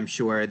 but I'm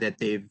sure that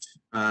they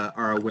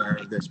are aware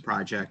of this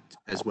project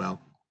as well.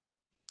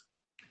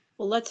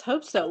 Well, let's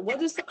hope so.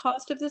 What is the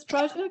cost of this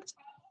project?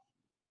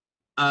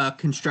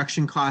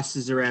 Construction cost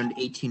is around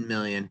 18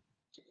 million.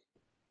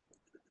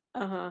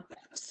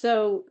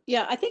 So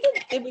yeah, I think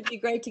it would be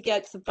great to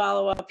get some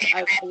follow-up.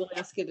 I will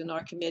ask it in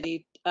our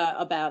committee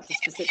about the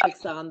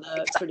specifics on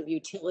the sort of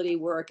utility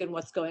work and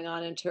what's going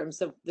on in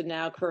terms of the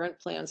now current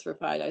plans for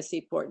FIDI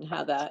Seaport and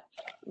how that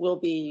will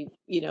be,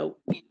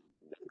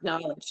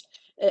 acknowledged.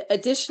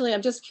 Additionally,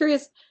 I'm just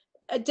curious,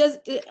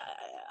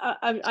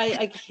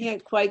 I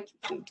can't quite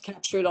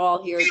capture it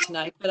all here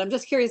tonight, but I'm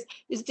just curious,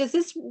 does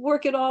this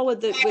work at all with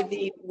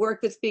the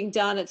work that's being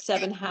done at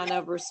 7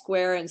 Hanover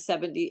Square and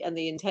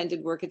the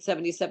intended work at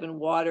 77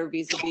 Water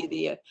vis-a-vis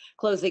the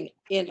closing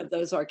in of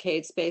those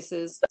arcade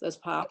spaces, those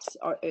pops?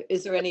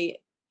 Is there any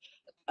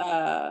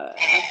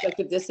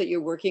aspect of this that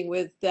you're working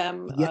with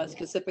them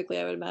specifically,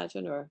 I would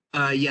imagine, or?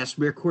 Yes,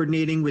 we're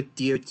coordinating with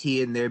DOT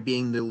and they're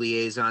being the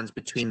liaisons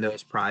between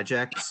those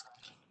projects.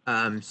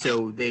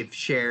 So they've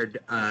shared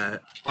our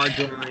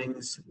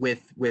drawings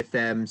with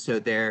them, so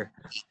they're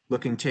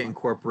looking to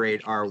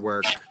incorporate our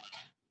work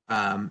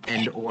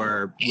and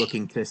or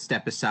looking to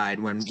step aside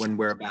when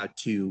we're about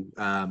to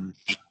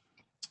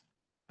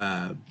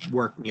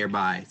work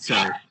nearby.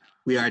 So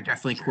we are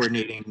definitely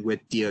coordinating with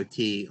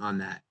DOT on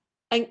that.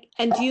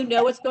 And do you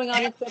know what's going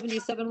on in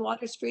 77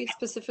 Water Street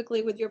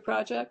specifically with your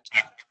project?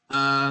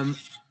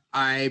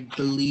 I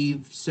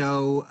believe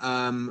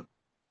so.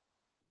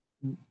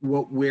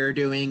 What we're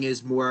doing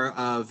is more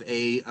of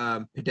a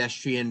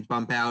pedestrian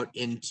bump out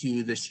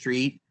into the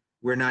street.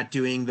 We're not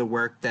doing the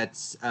work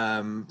that's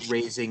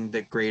raising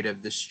the grade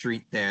of the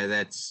street there.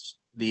 That's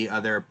the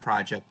other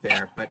project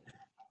there, but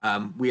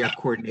we are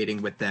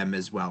coordinating with them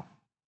as well.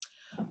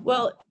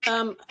 Well,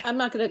 I'm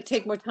not going to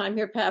take more time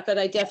here, Pat, but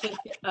I definitely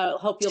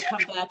hope you'll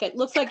come back. It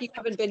looks like you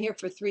haven't been here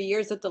for 3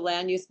 years at the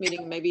land use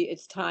meeting. Maybe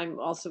it's time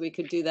also we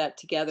could do that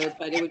together,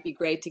 but it would be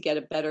great to get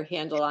a better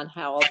handle on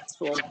how all this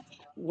will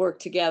work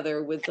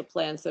together with the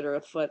plans that are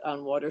afoot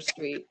on Water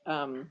Street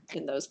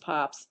in those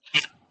pops.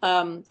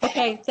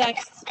 Okay,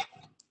 thanks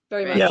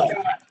very much.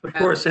 Yeah, of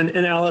course. And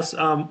Alice,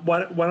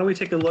 why don't we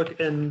take a look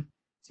and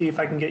see if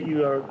I can get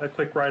you a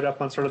quick write-up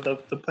on sort of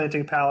the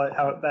planting palette,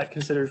 how that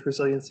considers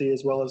resiliency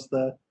as well as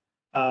the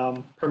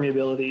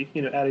permeability,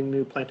 adding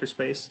new planter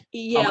space.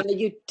 Yeah, the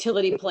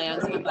utility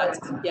plans, that's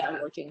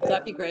working.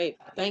 That'd be great.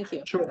 Thank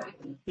you. Sure.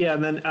 Yeah,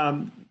 and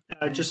then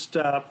just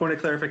point of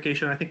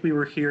clarification, I think we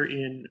were here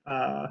in,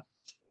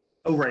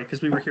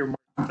 because we were here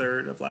March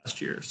 3rd of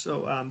last year.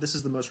 So this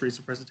is the most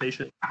recent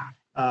presentation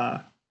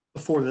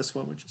before this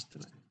one, which is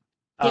tonight.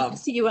 I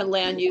see you on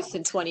land use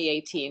in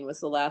 2018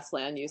 was the last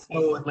land use.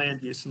 Oh, and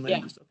land use.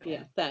 Okay.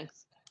 Yeah,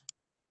 thanks.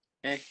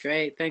 Okay,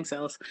 great. Thanks,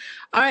 Alice.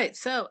 All right,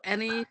 so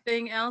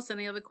anything else?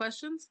 Any other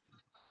questions?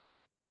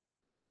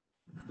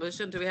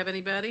 Lucian, do we have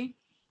anybody?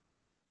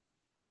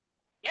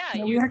 Yeah,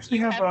 No, we actually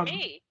you have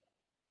me.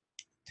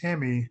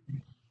 Tammy.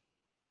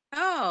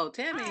 Oh,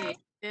 Tammy.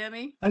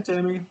 Tammy. Hi,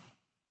 Tammy.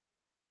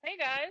 Hey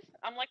guys,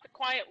 I'm like the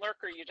quiet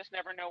lurker. You just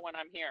never know when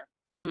I'm here.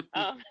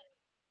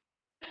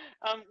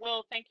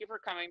 Will, thank you for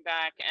coming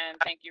back and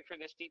thank you for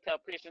this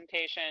detailed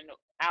presentation.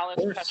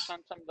 Alice touched on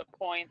some of the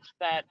points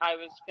that I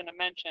was going to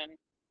mention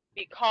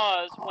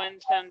because when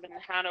Send in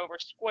Hanover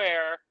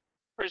Square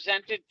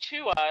presented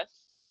to us,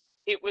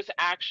 it was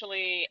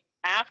actually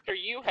after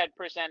you had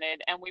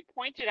presented, and we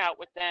pointed out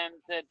with them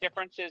the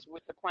differences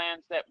with the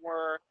plans that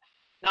were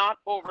not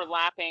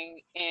overlapping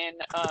in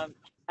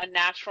a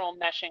natural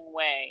meshing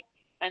way.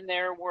 And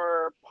there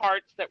were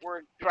parts that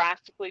were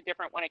drastically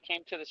different when it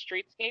came to the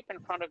streetscape in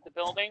front of the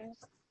buildings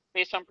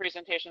based on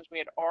presentations we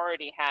had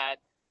already had.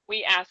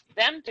 We asked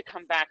them to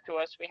come back to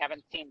us. We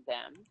haven't seen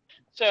them.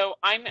 So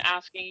I'm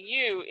asking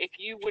you if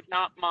you would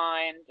not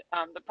mind,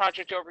 the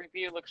project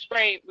overview looks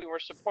great. We were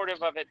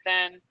supportive of it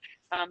then.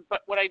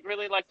 But what I'd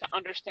really like to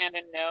understand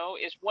and know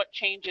is what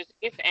changes,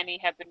 if any,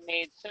 have been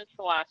made since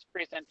the last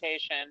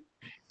presentation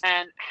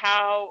and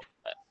how,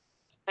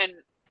 and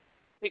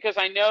because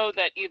I know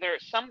that either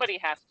somebody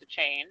has to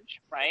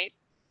change, right?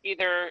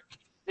 Either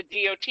the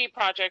DOT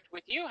project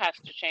with you has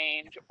to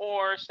change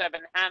or 7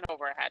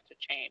 Hanover had to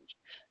change.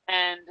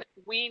 And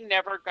we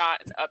never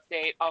got an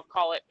update. I'll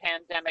call it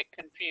pandemic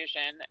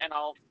confusion, and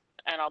I'll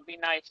be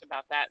nice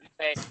about that and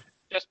say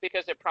just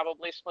because it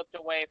probably slipped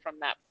away from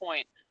that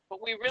point.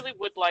 But we really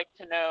would like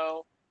to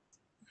know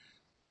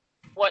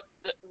what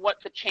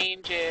the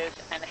change is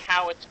and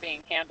how it's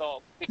being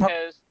handled,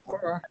 because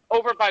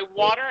over by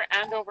Water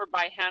and over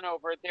by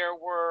Hanover there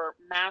were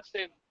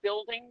massive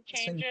building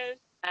changes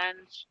and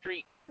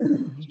street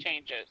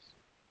changes.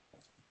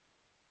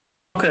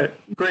 Okay,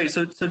 great.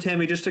 So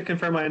Tammy, just to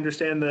confirm, I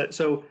understand that.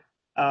 So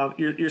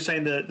you're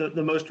saying that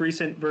the most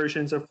recent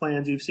versions of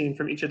plans you've seen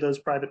from each of those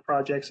private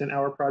projects and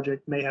our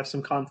project may have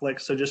some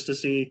conflicts. So just to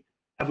see,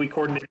 have we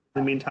coordinated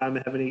in the meantime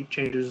and have any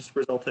changes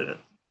resulted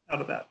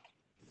out of that?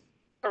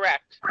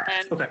 Correct.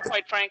 And okay.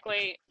 Quite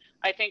frankly,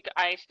 I think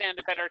I stand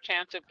a better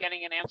chance of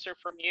getting an answer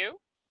from you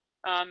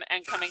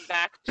and coming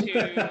back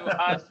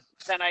to us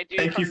than I do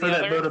Thank from you for the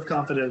that others. vote of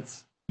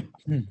confidence.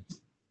 City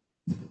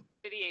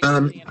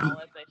agency and all,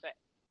 as they say.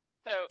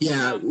 So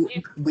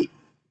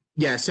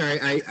Yeah, if,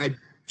 sorry, I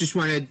just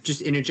want to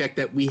just interject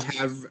that we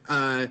have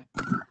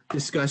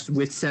discussed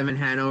with 7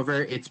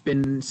 Hanover. It's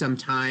been some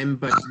time,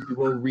 but we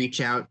will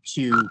reach out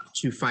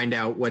to find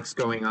out what's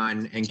going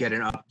on and get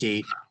an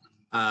update.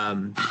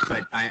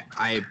 But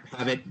I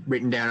have it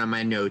written down on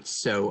my notes,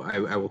 so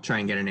I will try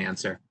and get an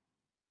answer.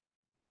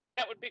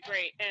 that would be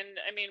great. And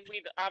I mean,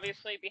 we'd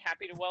obviously be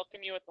happy to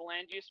welcome you at the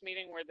land use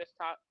meeting where this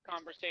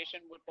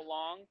conversation would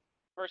belong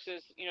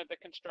versus, the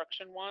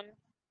construction one.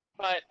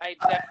 But I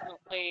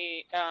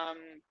definitely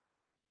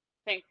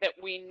think that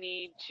we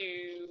need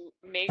to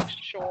make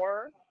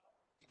sure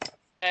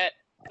that,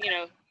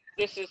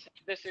 this is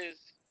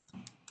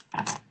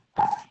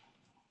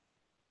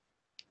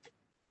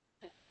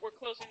we're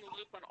closing the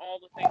loop on all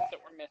the things that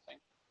we're missing,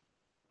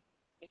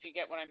 if you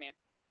get what I mean.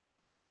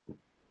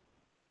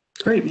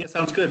 Great. Yeah,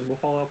 sounds good. We'll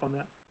follow up on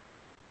that.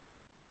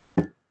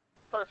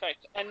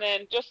 Perfect. And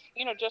then just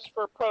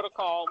for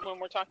protocol, when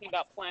we're talking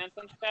about plans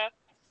and stuff,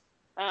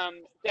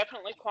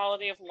 definitely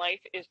quality of life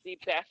is the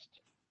best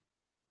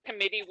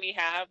committee we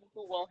have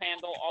who will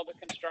handle all the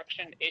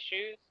construction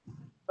issues.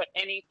 But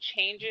any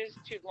changes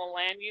to the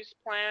land use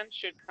plan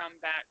should come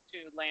back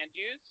to land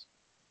use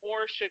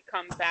or should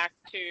come back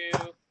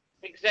to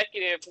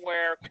executive,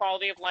 where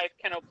quality of life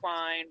can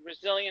opine,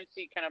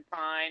 resiliency can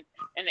opine,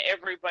 and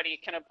everybody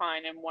can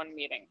opine in one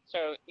meeting.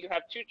 So you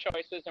have two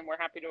choices, and we're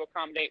happy to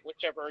accommodate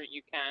whichever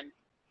you can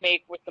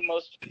make with the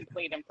most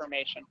complete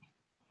information.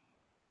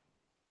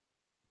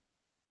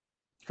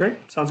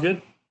 Great. Sounds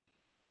good.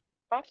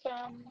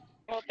 Awesome.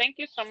 Well, thank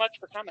you so much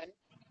for coming.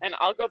 And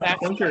I'll go back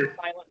to my silent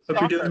Hope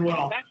stalker you're doing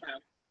well. in the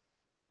background.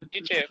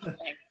 You too.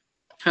 Thanks.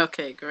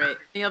 Okay, great.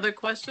 Any other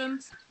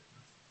questions?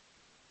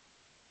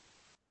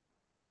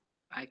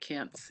 I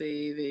can't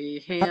see the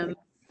hand.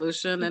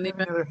 Lucian, Any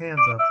anybody? other hands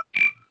up?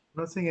 I'm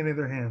not seeing any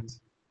other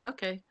hands.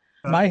 Okay.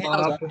 My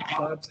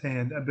Bob's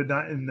hand, but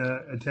not in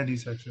the attendee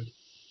section.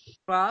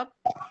 Bob?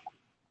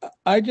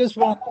 I just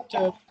wanted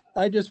to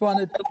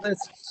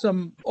list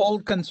some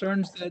old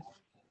concerns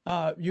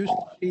that used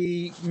to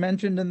be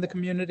mentioned in the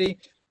community.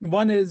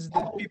 One is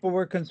that people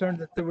were concerned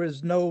that there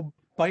was no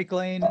bike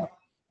lane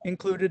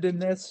included in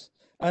this.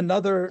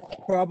 Another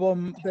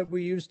problem that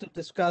we used to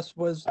discuss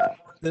was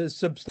the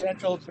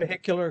substantial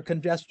vehicular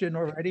congestion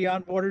already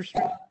on Water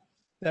Street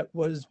that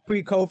was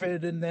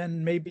pre-COVID, and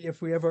then maybe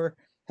if we ever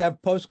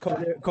have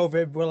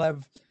post-COVID, we'll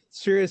have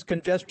serious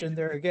congestion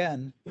there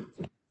again.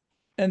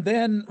 And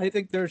then I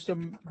think there's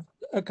some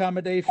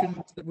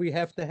accommodations that we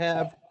have to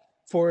have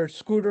for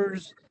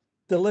scooters,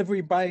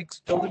 delivery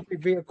bikes, delivery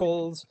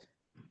vehicles,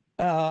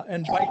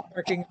 and bike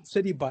parking,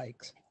 city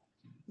bikes.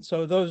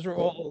 So those are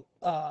all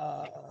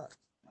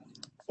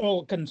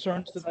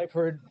concerns that I've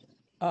heard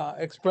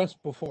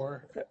expressed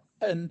before.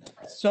 And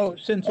so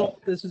since all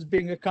this is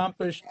being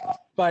accomplished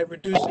by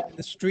reducing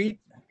the street,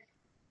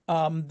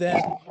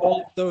 then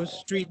all of those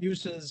street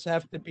uses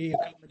have to be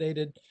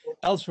accommodated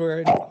elsewhere,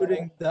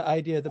 including the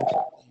idea of the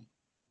parking.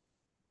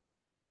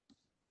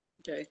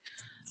 Okay,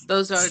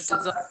 those are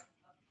design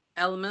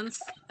elements,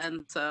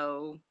 and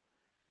so.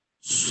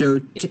 So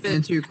to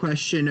answer your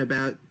question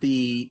about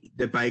the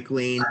bike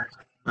lane,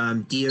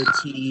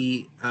 DOT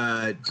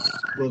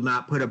will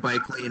not put a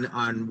bike lane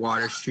on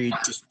Water Street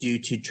just due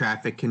to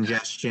traffic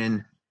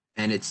congestion,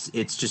 and it's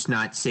just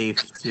not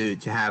safe to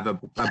have a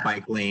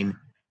bike lane.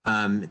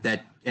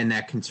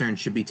 That concern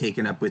should be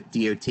taken up with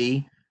DOT.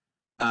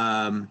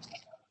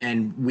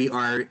 And we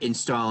are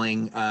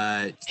installing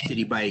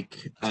city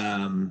bike.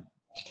 There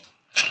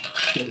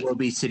will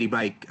be city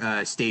bike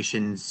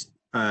stations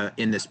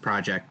in this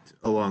project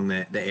along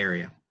the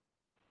area.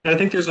 I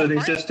think there's an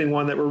existing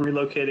one that we're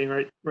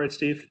relocating, right,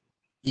 Steve?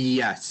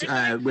 Yes,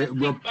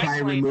 we'll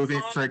probably remove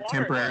it for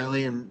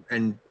temporarily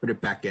and put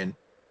it back in.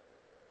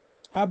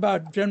 How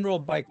about general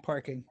bike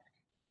parking?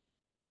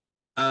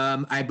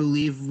 I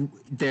believe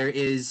there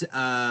is,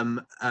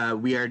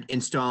 we are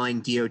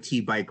installing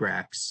DOT bike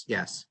racks,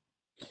 yes.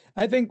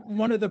 I think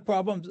one of the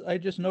problems I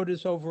just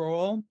noticed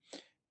overall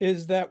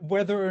is that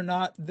whether or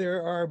not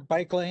there are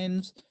bike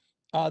lanes,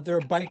 there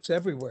are bikes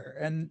everywhere.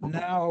 And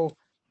now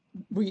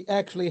we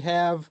actually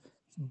have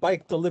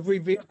bike delivery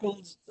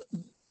vehicles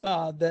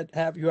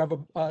that you have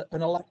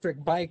an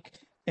electric bike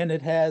and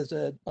it has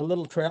a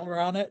little trailer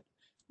on it,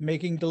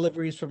 making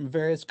deliveries from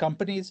various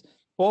companies.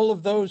 All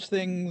of those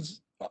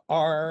things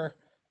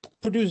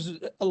produce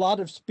a lot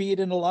of speed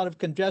and a lot of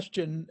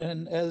congestion.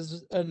 And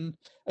as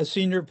a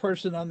senior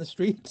person on the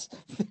streets,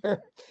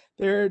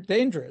 they're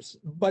dangerous,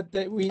 but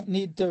we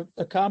need to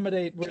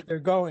accommodate where they're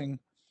going.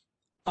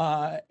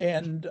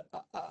 And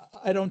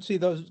I don't see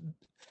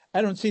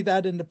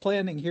that in the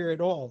planning here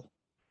at all.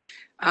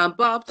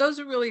 Bob, those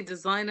are really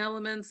design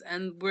elements,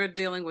 and we're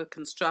dealing with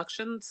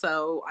construction.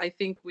 So I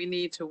think we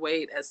need to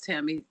wait, as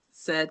Tammy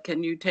said.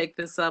 Can you take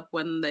this up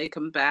when they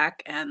come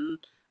back and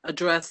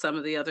address some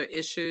of the other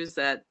issues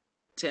that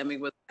Tammy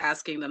was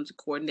asking them to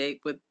coordinate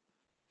with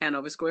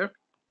Hanover Square?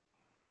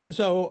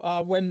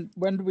 So when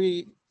do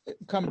we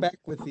come back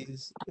with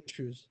these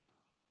issues?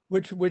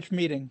 Which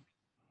meeting?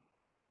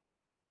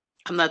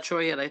 I'm not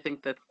sure yet. I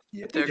think that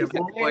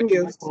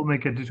we'll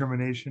make a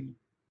determination.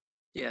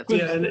 Yeah,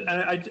 and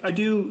I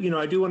do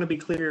want to be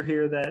clear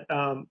here that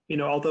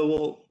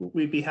although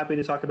we'd be happy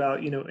to talk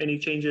about any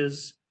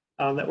changes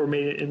that were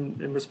made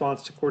in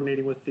response to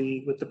coordinating with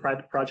the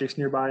private projects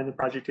nearby in the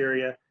project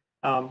area.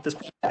 This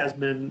project has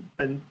been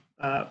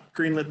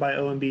greenlit by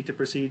OMB to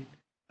proceed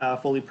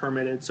fully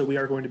permitted, so we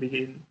are going to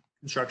begin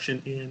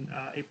construction in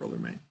April or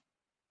May.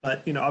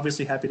 But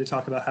obviously happy to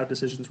talk about how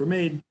decisions were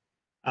made,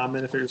 and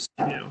if there's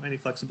any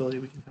flexibility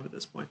we can have at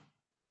this point.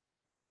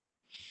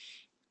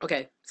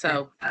 Okay,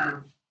 so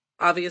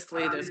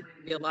obviously there's going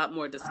to be a lot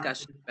more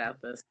discussion about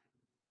this.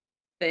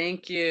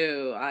 Thank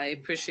you. I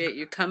appreciate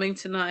you coming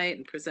tonight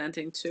and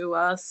presenting to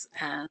us,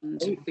 and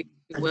we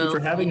will. Thank you for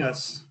having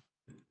us.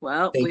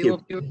 Well, we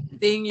will be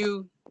seeing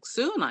you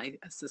soon, I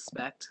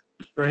suspect.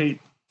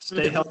 Great.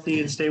 Stay healthy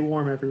and stay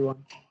warm,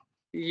 everyone.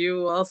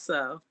 You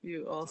also.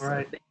 All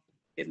right.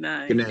 Good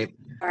night. Good night.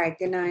 All right,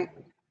 good night.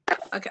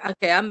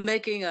 Okay, I'm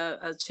making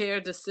a chair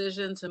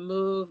decision to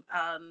move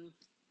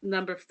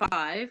number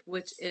 5,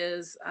 which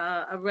is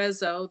a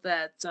reso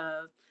that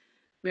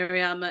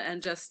Mariama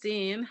and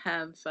Justine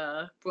have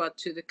brought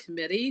to the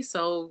committee.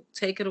 So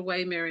take it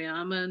away,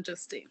 Mariama and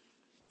Justine.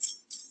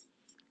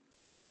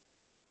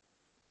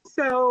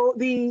 So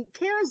the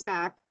CARES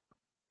Act,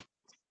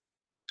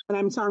 and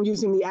I'm sorry, I'm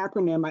using the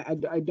acronym.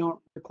 I don't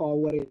recall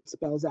what it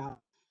spells out,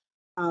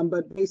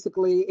 but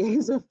basically it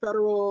is a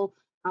federal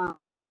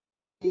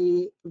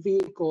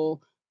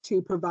vehicle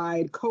to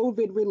provide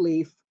COVID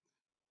relief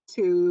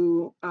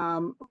to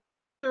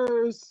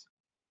others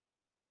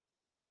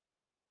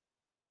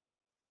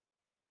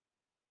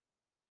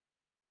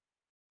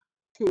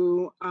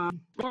to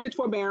mortgage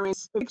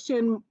forbearance,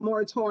 eviction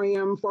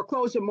moratorium,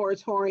 foreclosure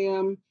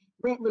moratorium,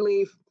 rent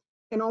relief,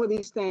 and all of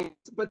these things.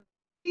 But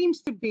there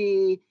seems to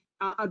be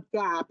a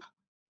gap.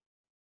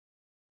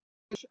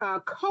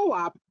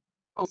 Co-op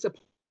also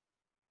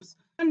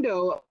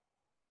through,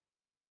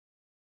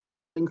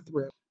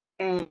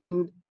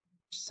 and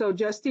so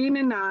Justine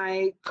and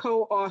I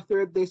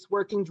co-authored this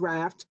working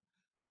draft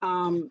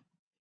in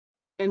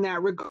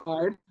that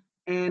regard,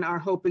 and are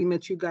hoping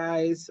that you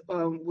guys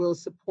will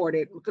support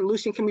it.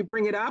 Lucian, can we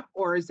bring it up,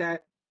 or is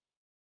that?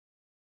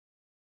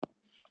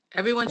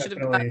 Everyone should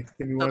have.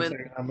 Give me 1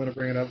 second. I'm going to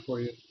bring it up for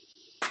you.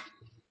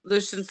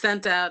 Lucian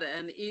sent out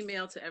an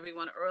email to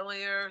everyone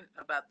earlier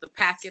about the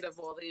packet of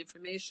all the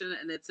information,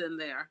 and it's in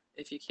there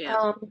if you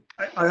can.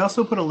 I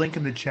also put a link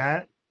in the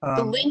chat.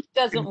 The link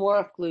doesn't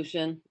work,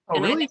 Lucian. Oh,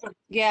 and really?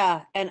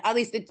 Yeah, and at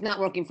least it's not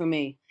working for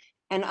me.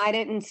 And I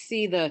didn't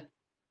see the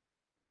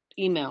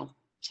email.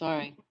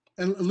 Sorry.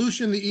 And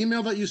Lucian, the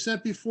email that you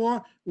sent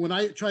before, when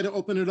I tried to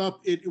open it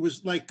up, it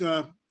was like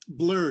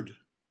blurred.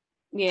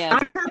 Yeah.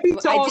 I'm happy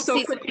to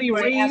also quickly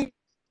read.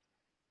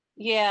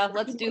 Yeah,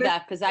 let's do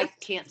that because I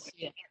can't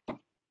see it.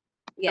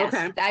 Yes,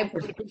 Okay. I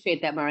would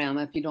appreciate that,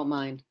 Mariama, if you don't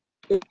mind.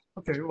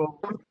 Okay, well,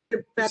 Back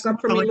this up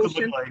is for what me, the link would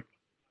Lucian. look like.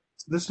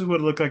 So this is what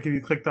it looked like if you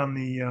clicked on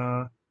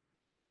the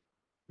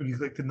if you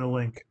clicked in the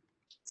link.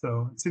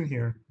 So it's in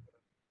here.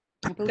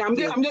 I'm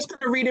just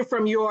going to read it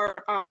from your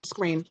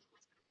screen.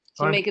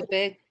 To make it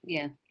big?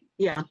 Yeah.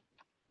 Yeah.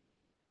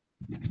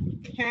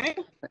 Okay.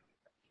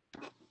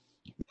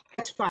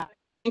 That's fine.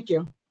 Thank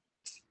you.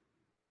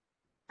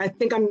 I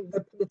think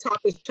the top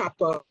is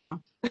chopped off.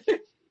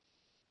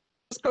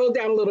 Scroll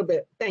down a little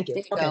bit. Thank you.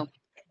 There you Okay. go.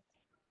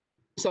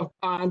 So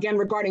again,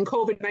 regarding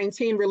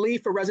COVID-19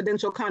 relief for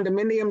residential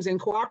condominiums and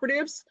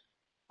cooperatives,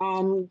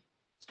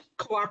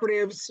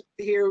 cooperatives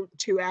here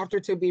after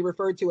to be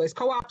referred to as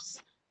co-ops,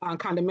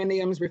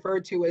 condominiums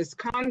referred to as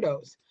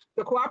condos.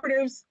 The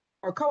cooperatives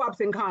or co-ops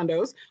and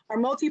condos are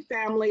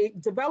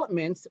multifamily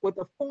developments with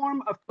a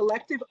form of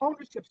collective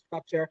ownership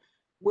structure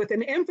with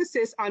an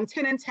emphasis on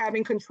tenants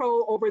having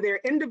control over their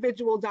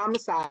individual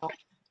domicile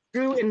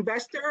through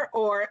investor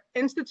or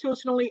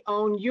institutionally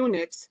owned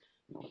units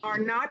are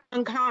not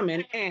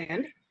uncommon.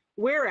 And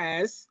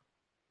whereas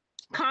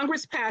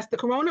Congress passed the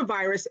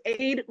Coronavirus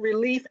Aid,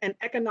 Relief, and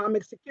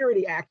Economic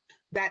Security Act,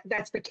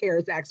 that's the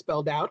CARES Act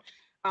spelled out,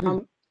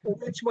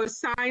 which was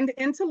signed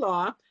into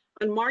law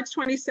on March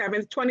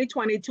 27th,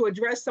 2020 to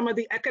address some of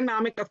the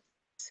economic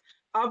effects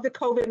of the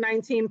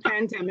COVID-19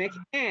 pandemic.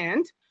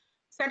 And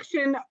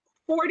Section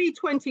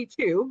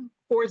 4022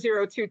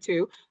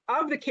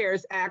 of the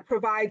CARES Act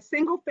provides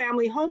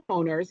single-family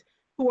homeowners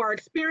who are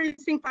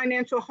experiencing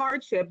financial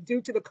hardship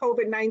due to the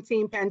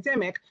COVID-19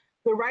 pandemic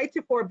the right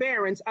to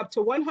forbearance up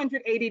to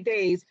 180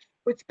 days,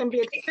 which can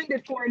be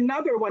extended for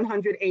another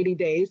 180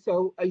 days,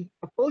 so a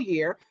full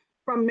year,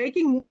 from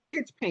making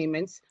mortgage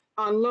payments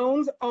on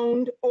loans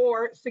owned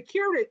or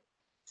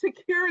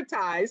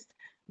securitized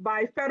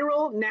by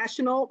Federal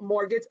National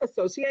Mortgage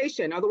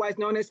Association, otherwise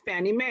known as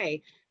Fannie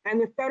Mae, and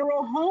the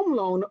Federal Home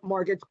Loan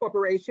Mortgage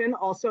Corporation,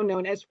 also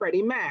known as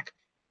Freddie Mac.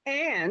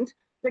 And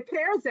the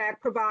CARES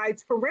Act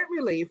provides for rent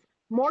relief,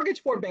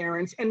 mortgage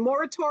forbearance, and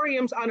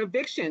moratoriums on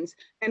evictions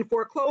and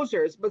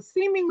foreclosures, but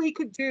seemingly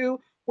could do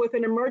with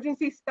an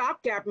emergency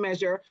stopgap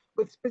measure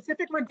with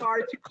specific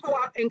regard to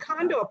co-op and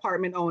condo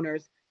apartment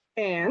owners.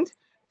 And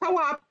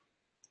co-op,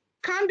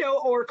 condo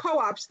or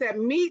co-ops that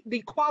meet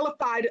the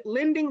qualified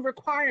lending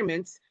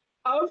requirements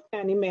of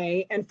Fannie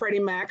Mae and Freddie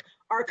Mac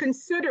are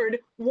considered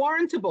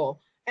warrantable,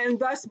 and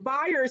thus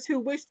buyers who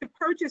wish to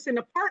purchase an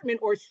apartment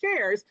or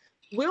shares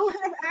will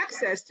have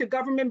access to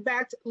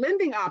government-backed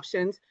lending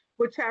options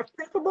which have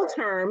preferable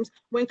terms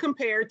when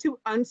compared to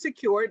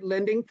unsecured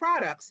lending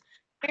products.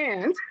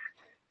 And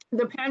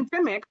the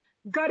pandemic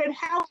gutted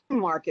housing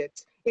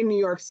markets in New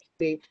York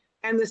City,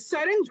 and the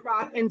sudden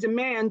drop in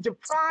demand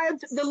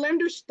deprived the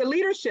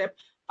leadership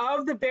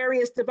of the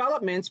various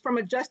developments from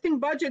adjusting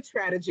budget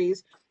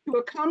strategies to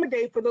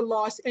accommodate for the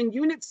loss in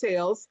unit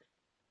sales-based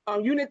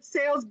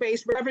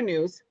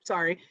revenues,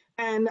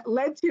 and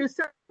led to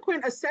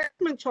subsequent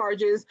assessment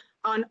charges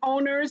on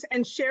owners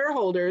and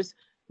shareholders,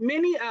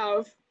 many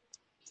of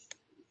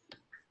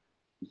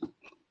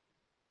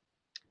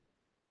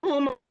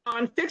whom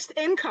on fixed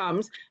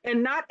incomes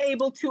and not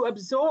able to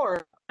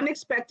absorb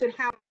unexpected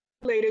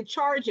housing-related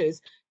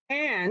charges.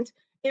 And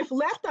if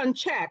left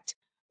unchecked,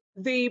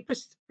 the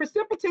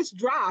precipitous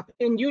drop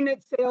in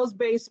unit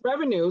sales-based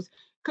revenues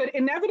could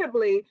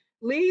inevitably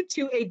lead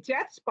to a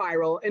death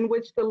spiral in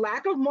which the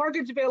lack of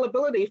mortgage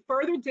availability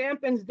further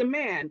dampens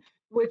demand,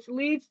 which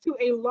leads to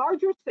a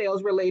larger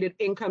sales-related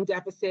income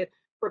deficit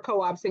for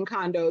co-ops and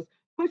condos,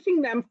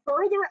 pushing them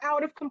further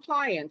out of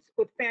compliance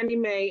with Fannie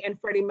Mae and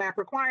Freddie Mac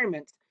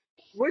requirements,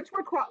 which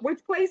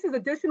places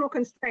additional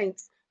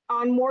constraints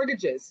on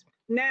mortgages.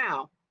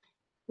 Now,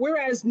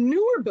 whereas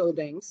newer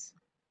buildings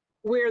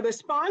where the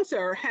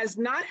sponsor has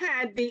not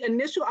had the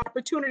initial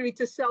opportunity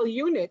to sell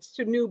units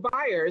to new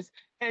buyers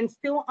and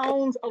still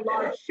owns a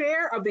large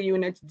share of the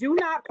units do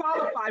not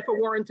qualify for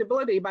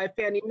warrantability by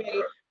Fannie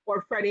Mae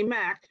or Freddie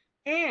Mac.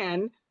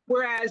 And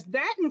whereas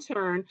that in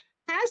turn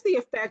has the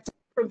effect of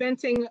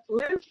preventing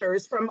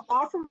lenders from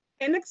offering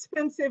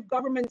inexpensive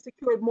government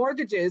secured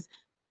mortgages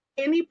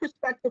any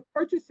prospective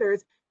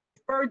purchasers,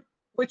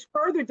 which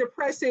further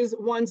depresses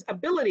one's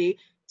ability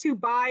to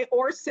buy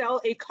or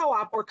sell a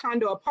co-op or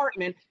condo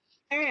apartment.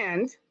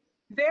 And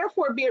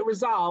therefore be it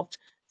resolved,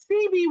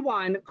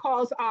 CB1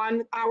 calls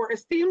on our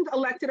esteemed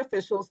elected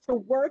officials to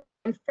work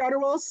on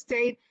federal,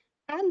 state,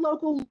 and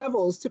local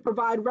levels to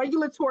provide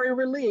regulatory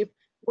relief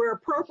where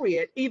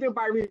appropriate, either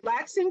by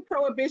relaxing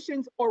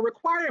prohibitions or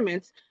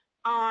requirements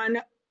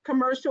on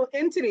commercial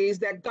entities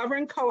that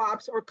govern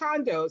co-ops or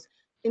condos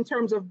in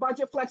terms of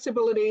budget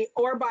flexibility,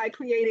 or by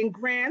creating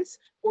grants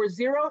or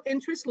zero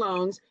interest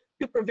loans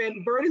to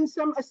prevent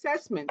burdensome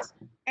assessments.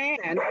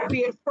 And be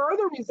it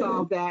further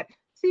resolved that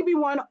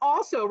CB1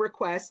 also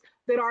requests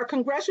that our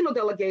congressional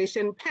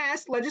delegation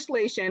pass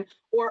legislation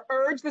or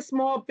urge the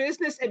Small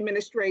Business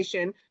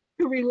Administration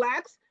to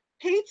relax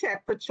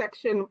Paycheck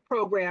Protection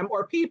Program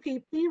or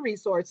PPP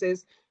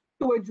resources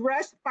to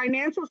address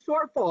financial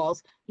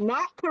shortfalls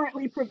not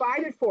currently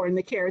provided for in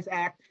the CARES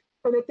Act,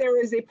 so that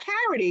there is a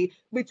parity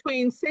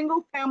between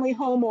single-family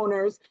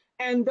homeowners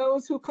and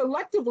those who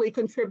collectively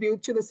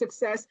contribute to the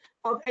success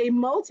of a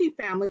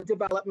multifamily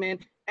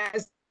development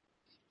as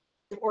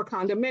or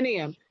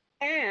condominium.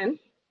 And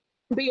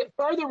be it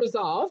further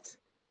resolved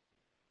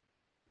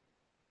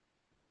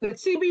that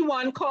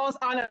CB1 calls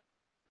on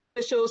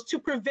officials to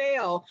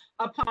prevail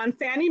upon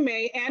Fannie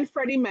Mae and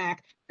Freddie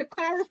Mac to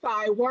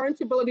clarify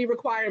warrantability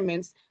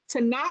requirements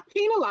to not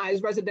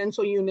penalize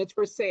residential units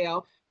for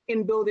sale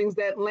in buildings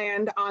that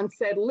land on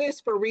said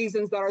list for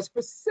reasons that are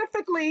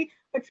specifically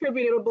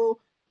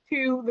attributable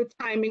to the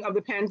timing of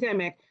the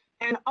pandemic,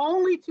 and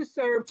only to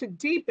serve to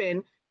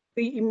deepen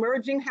the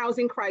emerging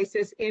housing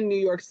crisis in New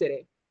York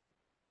City.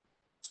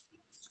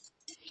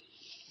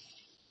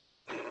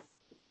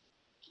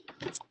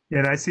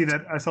 Yeah, I see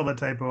that. I saw that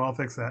typo. I'll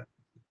fix that.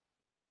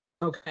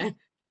 Okay.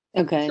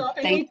 Okay. So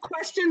any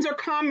questions or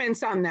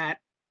comments on that?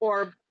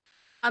 Or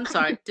I'm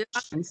sorry. Did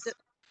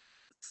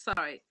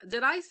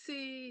I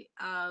see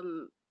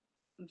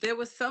there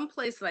was some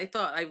place that I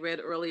thought I read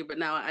earlier, but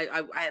now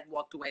I had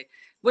walked away.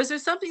 Was there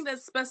something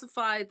that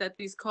specified that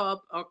these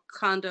co-op or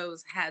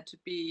condos had to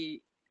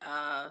be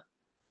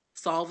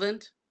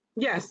solvent?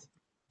 Yes.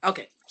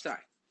 Okay,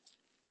 sorry.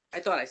 I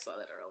thought I saw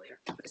that earlier.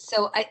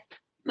 So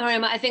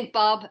Mariam, I think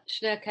Bob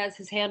Schneck has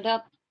his hand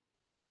up.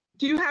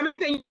 Do you have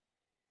anything,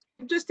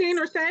 Justine,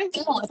 or say?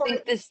 No, I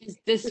think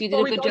you did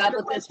a good job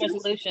with this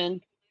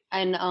resolution.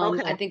 And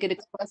Okay. I think it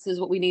expresses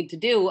what we need to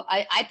do.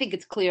 I think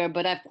it's clear,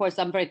 but of course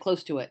I'm very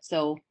close to it.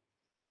 So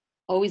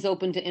always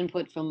open to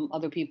input from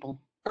other people.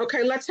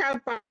 Okay, let's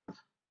have Bob.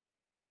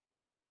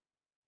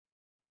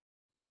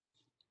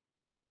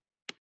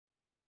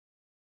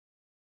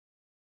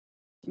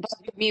 Bob,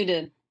 you're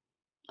muted.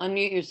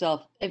 Unmute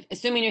yourself.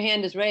 Assuming your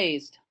hand is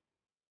raised.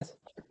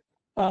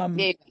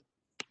 Yes,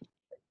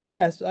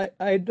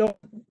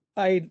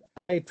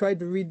 I tried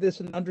to read this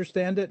and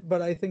understand it,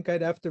 but I think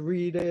I'd have to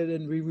read it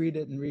and reread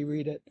it and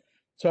reread it.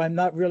 So I'm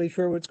not really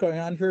sure what's going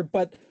on here,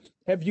 but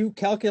have you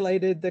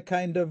calculated the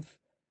kind of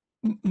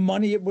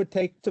money it would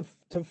take to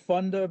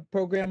fund a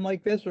program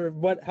like this, or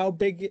how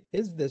big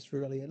is this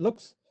really? It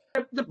looks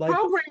the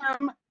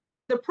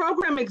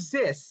program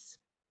exists,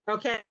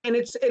 okay, and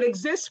it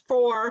exists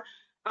for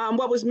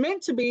what was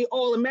meant to be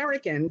all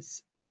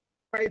Americans,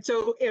 right?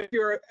 So if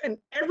you're in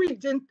every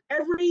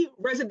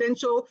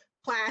residential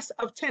class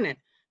of tenant,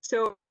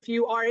 so if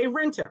you are a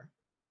renter,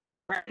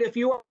 right? If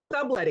you are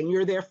subletting,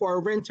 you're therefore a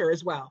renter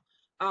as well.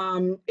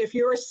 If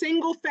you're a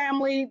single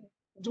family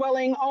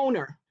dwelling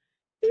owner,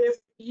 if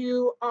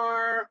you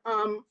are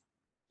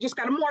just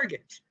got a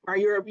mortgage, or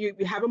you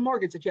have a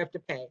mortgage that you have to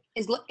pay.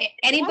 Is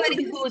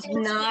anybody who is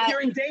not,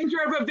 you're in danger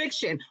of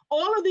eviction.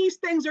 All of these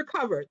things are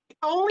covered. The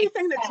only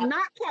thing that's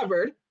not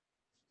covered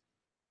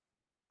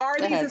are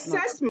these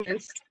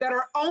assessments that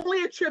are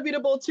only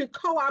attributable to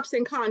co-ops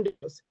and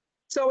condos.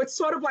 So it's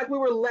sort of like we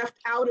were left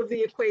out of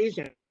the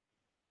equation.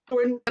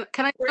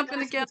 Can I jump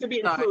in again? To be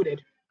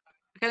included.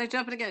 Can I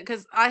jump in again?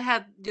 Because I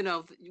had,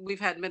 we've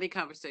had many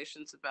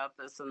conversations about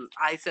this, and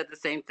I said the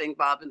same thing,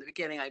 Bob, in the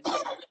beginning.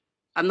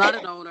 I'm not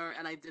an owner,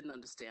 and I didn't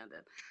understand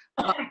it.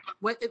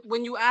 But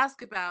when you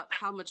ask about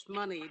how much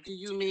money, do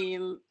you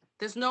mean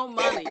there's no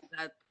money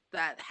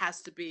that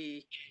has to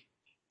be?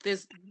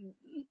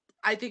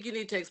 I think you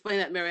need to explain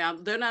that,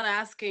 Miriam. They're not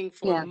asking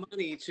for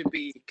money to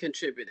be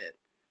contributed.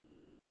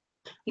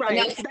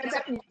 Right.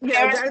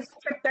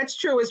 That's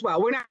true as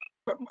well. We're not.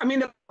 I mean,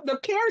 the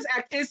CARES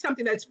Act is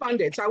something that's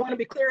funded, so I want to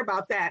be clear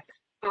about that.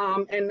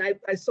 And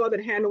I saw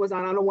that Hannah was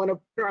on. I don't want to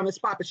put her on the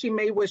spot, but she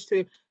may wish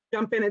to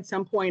jump in at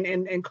some point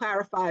and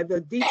clarify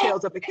the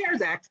details of the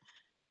CARES Act.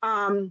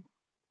 I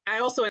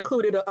also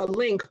included a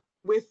link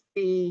with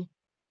the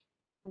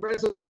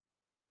resolution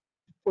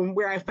from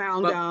where I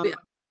found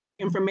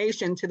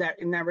information to that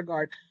in that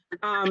regard.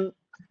 But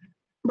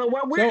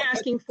what we're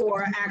asking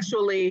for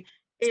actually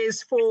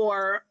is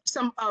for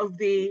some of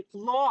the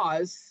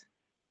laws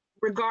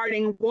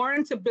regarding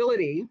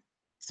warrantability.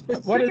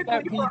 What does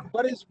that mean?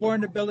 What does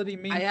warrantability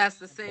mean? I asked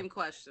the same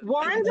question.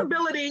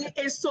 Warrantability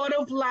is sort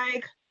of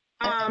like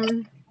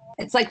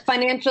it's like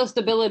financial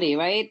stability,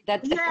 right?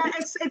 That's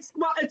it's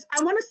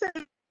I want to say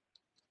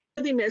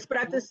worthiness, but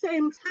at the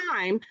same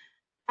time,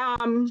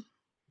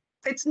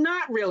 it's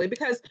not really,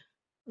 because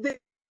the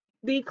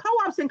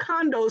co-ops and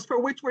condos for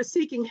which we're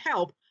seeking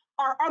help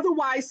are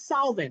otherwise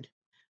solvent,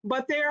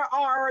 but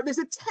there's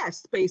a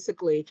test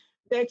basically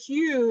that's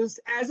used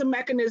as a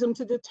mechanism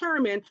to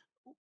determine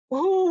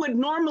who would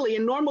normally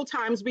in normal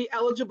times be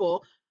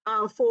eligible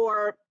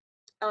for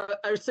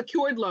a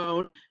secured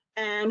loan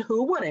and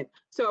who wouldn't.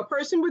 So a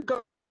person would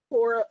go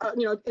for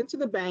into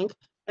the bank,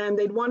 and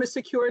they'd want a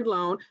secured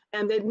loan,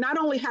 and they'd not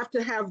only have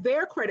to have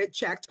their credit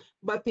checked,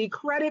 but the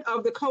credit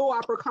of the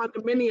co-op or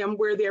condominium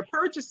where they're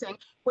purchasing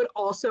would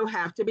also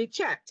have to be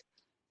checked.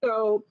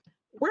 So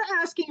we're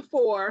asking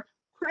for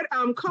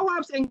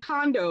co-ops and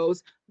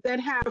condos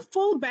that have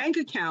full bank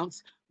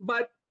accounts,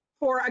 but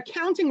for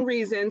accounting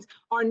reasons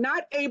are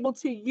not able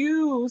to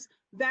use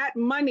that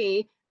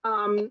money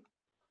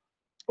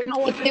in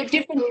order They're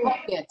different to-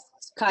 buckets,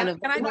 kind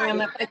of. Can I-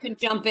 Miriam, if I could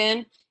jump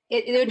in.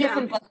 They're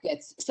different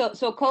buckets.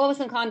 So co-ops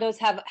and condos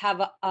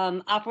have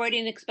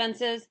operating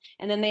expenses,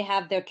 and then they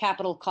have their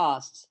capital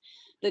costs.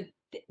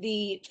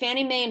 The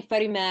Fannie Mae and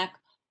Freddie Mac,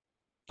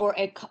 for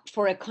a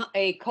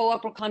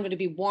co-op or condo to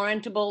be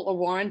warrantable or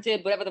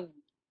warranted, whatever the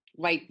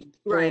right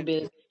verb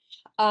is,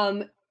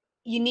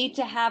 you need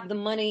to have the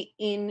money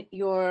in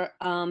your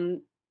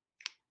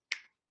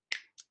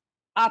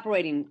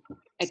operating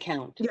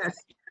account.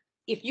 Yes.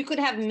 If you could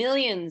have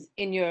millions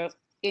in your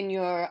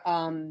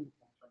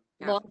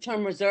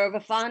long-term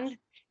reserve fund,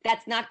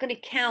 that's not going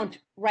to count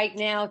right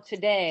now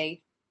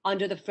today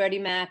under the Fannie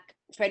Mae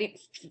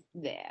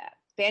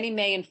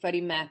and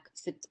Freddie Mac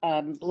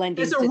lending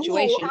There's a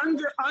situation. rule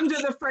under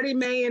the Freddie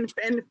Mae and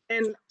Freddie.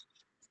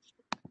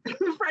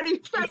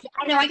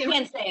 I know I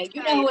can't say it.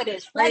 You know who it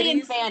is. Freddie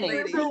and Fannie.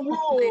 There's a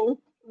rule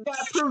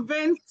that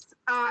prevents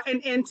an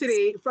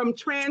entity from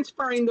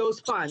transferring those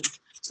funds.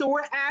 So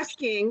we're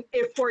asking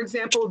if, for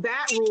example,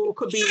 that rule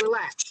could be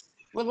relaxed.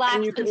 Relaxed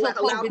And you could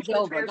until allow COVID's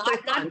people to over.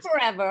 transfer Not funds.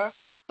 forever,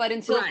 but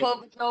until Right.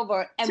 COVID's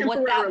over. And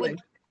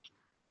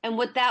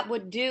what that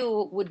would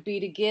do would be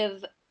to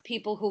give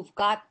people who've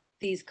got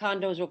these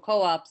condos or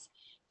co-ops,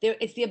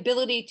 it's the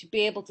ability to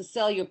be able to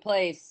sell your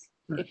place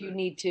if you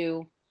need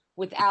to,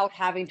 without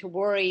having to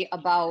worry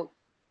about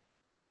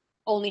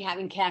only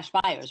having cash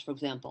buyers, for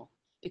example,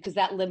 because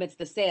that limits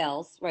the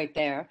sales right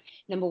there,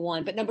 number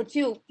one. But number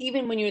two,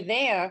 even when you're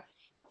there,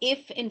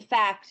 if in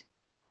fact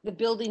the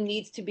building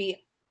needs to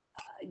be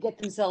get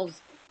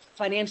themselves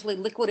financially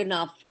liquid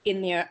enough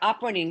in their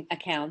operating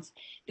accounts,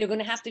 they're going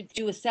to have to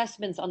do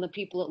assessments on the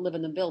people that live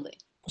in the building.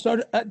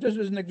 So just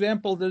as an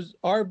example, does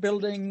our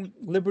building,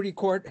 Liberty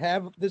Court,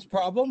 have this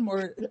problem,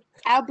 or?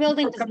 Our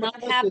building does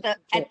not have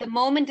at the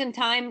moment in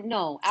time,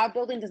 no, our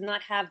building does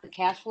not have the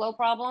cash flow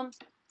problem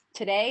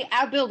today.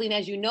 Our building,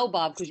 as you know,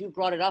 Bob, because you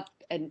brought it up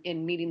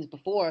in meetings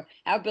before,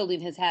 our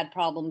building has had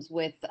problems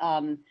with, what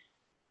I'm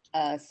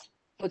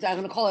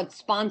going to call it,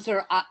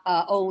 sponsor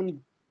owned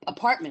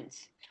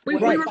apartments. We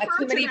refer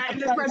to that in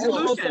this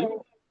resolution.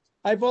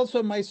 I've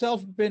also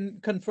myself been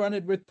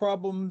confronted with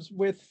problems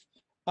with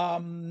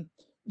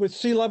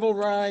sea level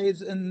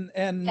rise and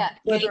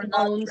whether or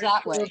not loans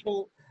that way.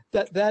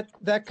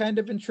 that kind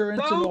of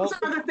insurance. Those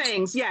are the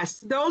things, yes.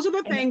 Those are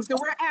the things that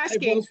we're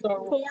asking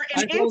for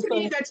an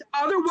entity that's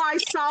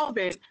otherwise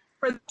solvent,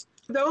 for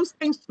those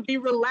things to be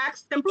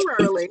relaxed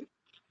temporarily,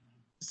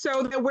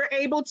 so that we're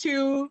able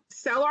to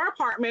sell our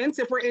apartments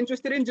if we're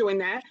interested in doing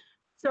that,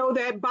 so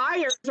that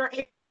buyers are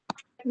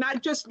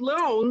not just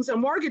loans and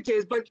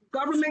mortgages, but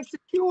government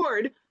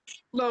secured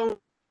loans,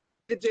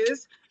 and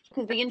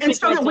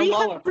so that we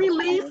have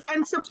relief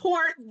and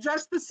support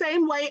just the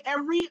same way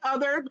every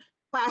other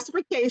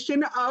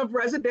classification of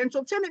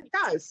residential tenant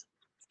does.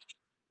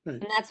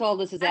 And that's all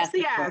this is That's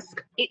asking the for.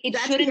 ask. It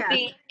That's shouldn't the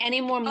be ask. any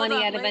more Hold money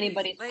on, out of ladies,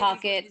 anybody's ladies,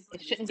 pocket. ladies,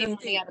 It shouldn't be Justine.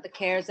 money out of the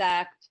CARES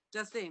Act.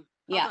 Justine,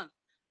 Yeah. hold on.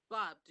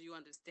 Bob, do you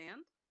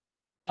understand?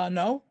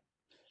 No.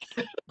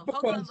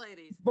 Hold on,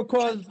 ladies.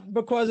 Because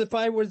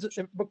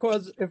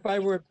if I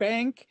were a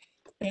bank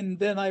and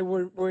then I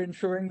were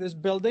insuring this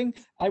building,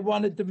 I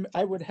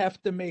would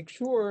have to make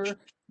sure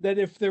that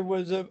if there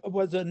was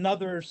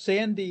another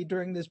Sandy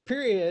during this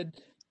period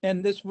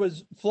and this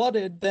was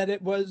flooded, that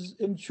it was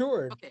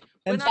insured. Okay.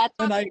 No,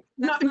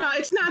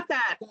 it's not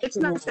that. It's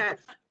not that.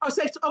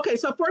 Okay,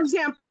 so for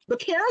example, the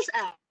CARES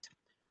Act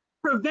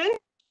prevents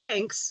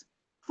banks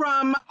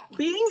from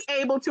being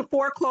able to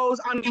foreclose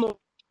on mortgages.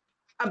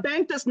 A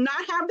bank does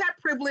not have that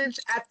privilege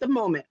at the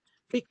moment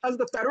because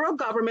the federal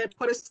government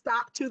put a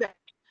stop to that.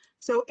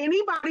 So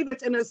anybody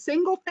that's in a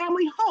single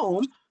family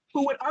home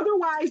who would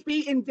otherwise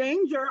be in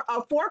danger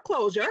of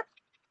foreclosure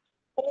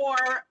or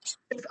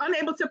is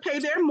unable to pay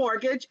their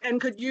mortgage and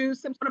could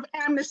use some sort of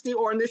amnesty,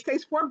 or in this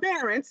case,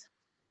 forbearance,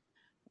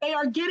 they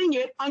are getting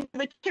it under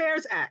the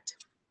CARES Act.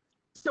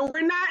 So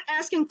we're not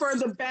asking for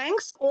the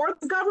banks or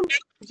the government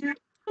to do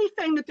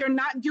anything that they're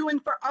not doing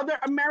for other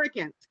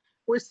Americans.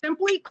 We're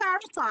simply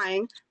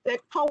clarifying that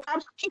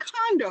co-ops and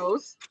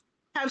condos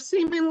have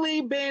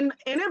seemingly been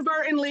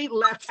inadvertently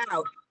left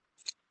out.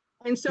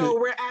 And so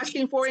we're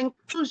asking for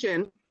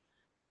inclusion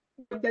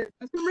that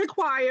doesn't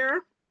require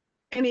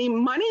any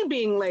money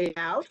being laid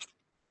out.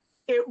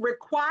 It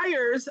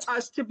requires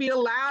us to be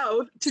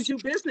allowed to do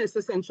business,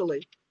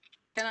 essentially.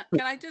 Can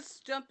I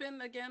just jump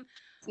in again?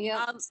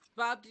 Yeah.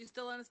 Bob, do you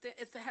still understand?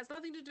 It has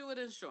nothing to do with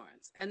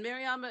insurance. And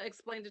Mariama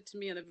explained it to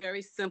me in a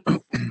very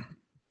simple form.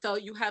 So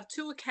you have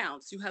two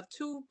accounts. You have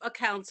two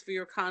accounts for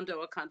your condo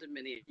or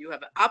condominium. You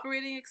have an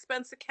operating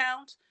expense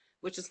account,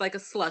 which is like a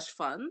slush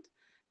fund.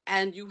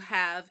 And you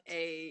have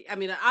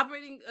an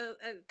operating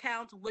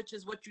account, which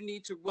is what you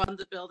need to run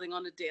the building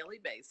on a daily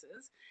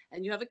basis.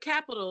 And you have a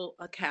capital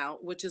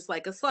account, which is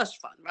like a slush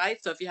fund,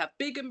 right? So if you have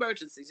big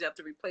emergencies, you have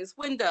to replace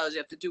windows, you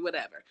have to do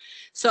whatever.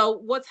 So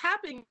what's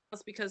happening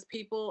is because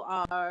people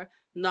are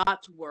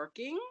not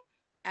working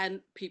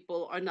and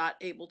people are not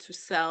able to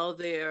sell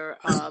their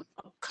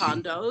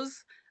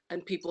condos,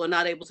 and people are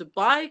not able to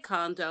buy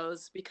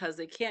condos because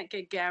they can't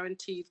get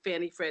guaranteed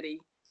Fannie Freddie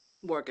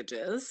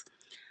mortgages.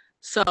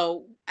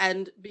 So,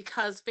 and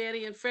because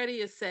Fannie and Freddie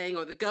is saying,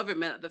 or the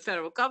government, the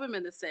federal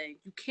government is saying,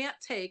 you can't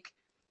take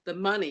the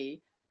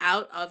money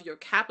out of your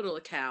capital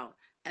account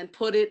and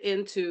put it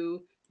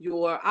into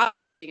your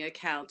operating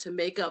account to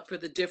make up for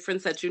the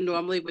difference that you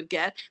normally would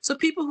get. So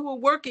people who are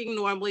working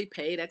normally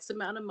paid X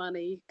amount of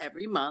money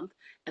every month,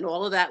 and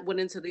all of that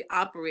went into the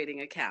operating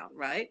account,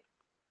 right?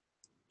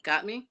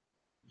 Got me?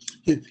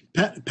 Yeah,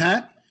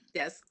 Pat?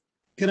 Yes.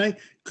 Can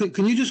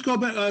you just go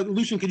back,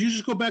 Lucian, could you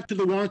just go back to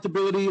the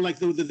warrantability, like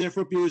the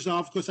therefore be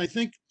resolved? Because I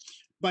think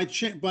by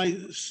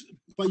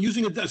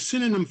using a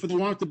synonym for the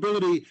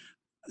warrantability,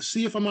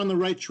 see if I'm on the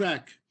right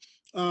track.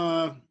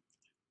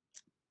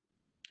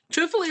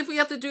 Truthfully, if we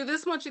have to do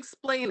this much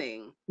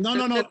explaining.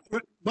 No.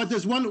 But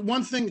there's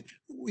one thing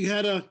we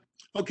had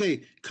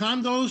okay,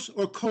 condos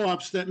or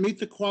co-ops that meet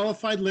the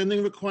qualified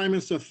lending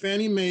requirements of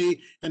Fannie Mae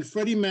and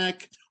Freddie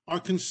Mac are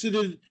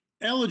considered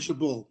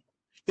eligible.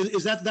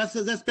 Is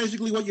that's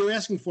basically what you're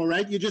asking for,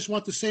 right? You just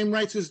want the same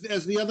rights as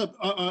the other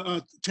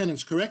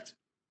tenants, correct?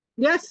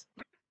 Yes.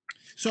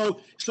 So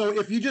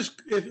if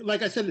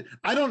like I said,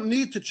 I don't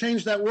need to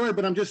change that word,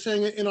 but I'm just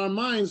saying in our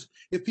minds,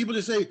 if people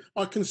just say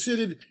are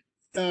considered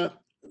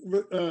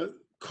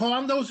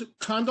condos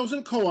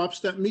and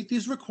co-ops that meet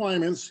these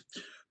requirements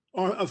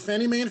are of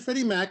Fannie Mae and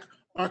Freddie Mac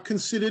are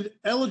considered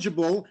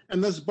eligible,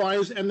 and those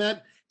buyers, and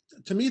that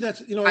to me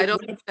that's I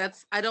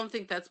don't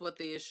think that's what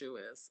the issue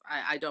is.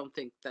 I don't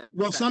think that.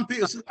 Well, some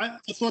people, I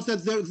thought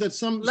that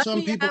some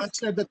people had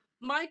said that.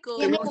 Michael,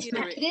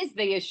 it is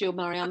the issue,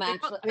 Mariam,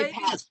 actually,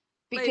 Pat,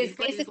 because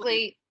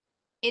basically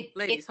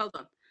ladies, hold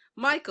on.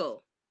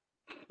 Michael,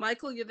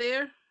 you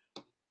there?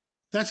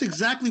 That's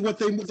exactly what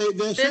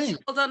they're saying.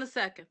 Hold on a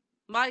second.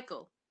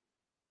 Michael.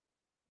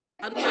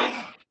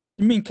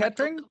 You mean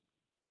Kettering?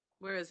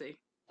 Where is he?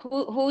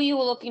 Who are you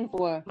looking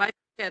for? Michael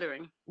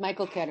Kettering.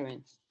 Michael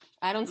Kettering.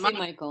 I don't see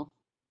Michael.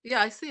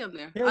 Yeah, I see him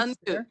there. Yes,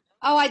 unmute.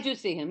 Oh, I do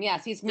see him.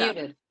 Yes, he's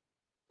muted.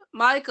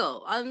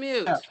 Michael,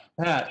 unmute.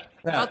 Pat,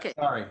 Okay.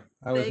 Sorry,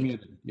 I was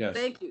muted. Yes.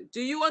 Thank you.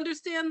 Do you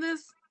understand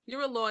this?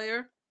 You're a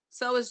lawyer.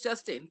 So is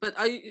Justine. But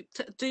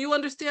do you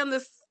understand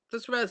this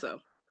reso?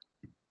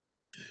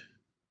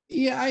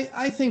 Yeah,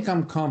 I think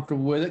I'm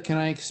comfortable with it. Can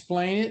I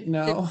explain it?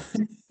 No.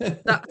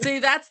 See,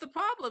 that's the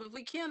problem. If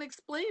we can't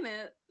explain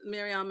it,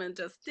 Miriam and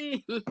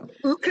Justine.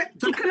 Okay.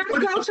 Can I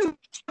go to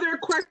other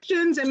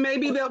questions and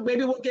maybe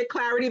we'll get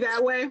clarity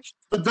that way?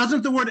 But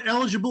doesn't the word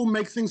eligible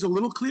make things a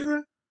little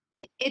clearer?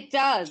 It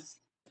does.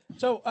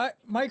 So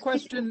my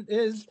question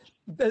is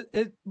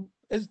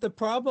the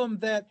problem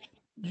that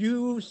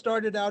you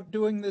started out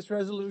doing this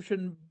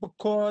resolution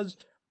because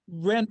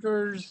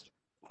renters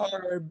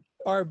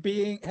are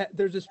being,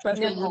 there's a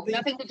special No, relief?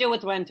 nothing to do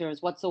with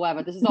renters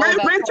whatsoever. This is all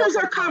about renters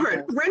are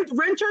covered.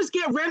 Renters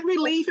get rent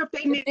relief if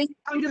they need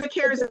under the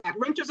CARES Act.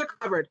 Renters are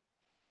covered.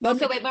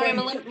 So wait, Mariam,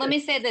 let me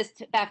say this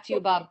back to you,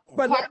 Bob.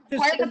 But part of the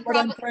what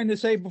problem. I'm trying to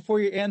say before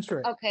you answer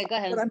it. Okay, go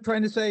ahead. What I'm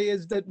trying to say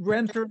is that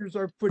renters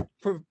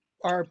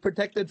are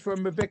protected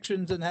from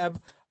evictions and have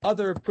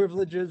other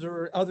privileges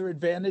or other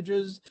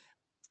advantages.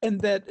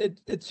 And that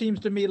it seems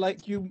to me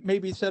like you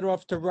maybe set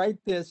off to write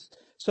this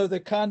so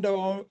the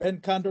condo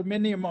and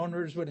condominium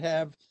owners would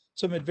have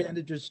some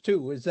advantages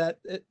too. Is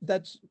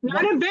that's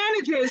not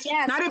advantages,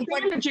 not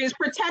advantages,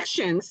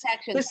 protections.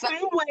 The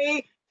same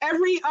way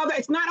every other,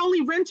 it's not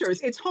only renters,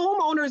 it's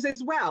homeowners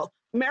as well.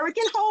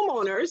 American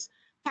homeowners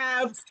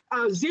have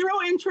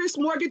zero interest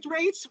mortgage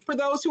rates for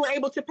those who are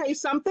able to pay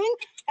something,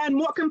 and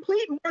more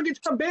complete mortgage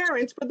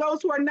forbearance for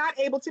those who are not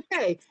able to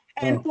pay.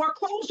 And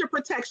foreclosure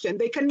protection.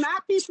 They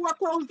cannot be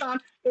foreclosed on.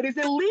 It is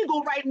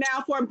illegal right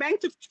now for a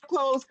bank to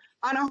foreclose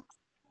on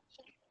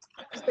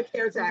the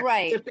CARES Act.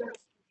 Right.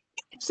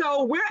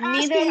 So we're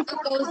asking for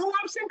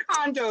co-ops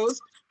and condos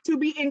to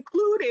be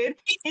included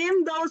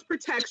in those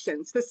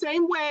protections, the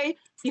same way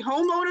the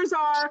homeowners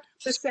are,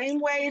 the same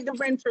way the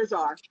renters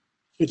are.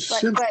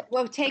 But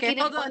we're taking it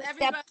one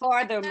step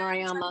farther,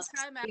 Mariama,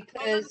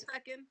 because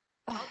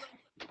Hold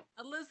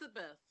on.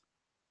 Elizabeth,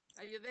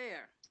 are you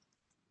there?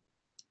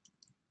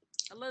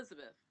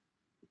 Elizabeth.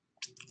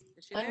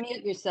 Is she there?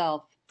 Unmute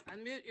yourself.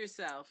 Unmute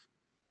yourself.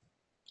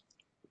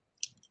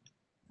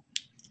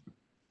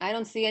 I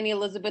don't see any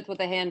Elizabeth with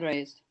a hand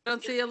raised.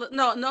 Don't see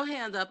no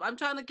hand up. I'm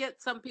trying to get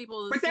some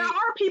people. But there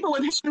are people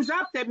with hands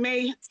up that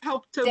may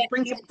help to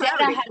bring some Detta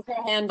clarity. has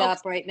her hand up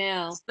right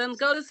now. Then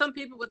go to some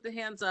people with the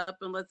hands up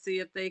and let's see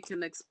if they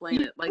can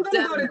explain it. Like I'm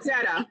gonna go to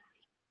Detta.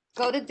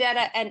 Go to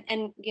Detta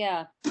and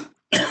yeah.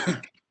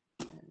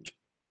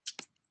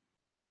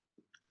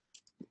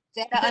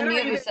 Detta,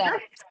 unmute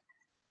yourself.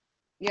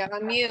 You're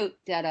on mute,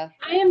 Detta.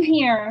 I am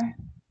here.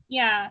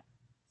 Yeah.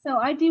 So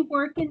I do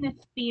work in this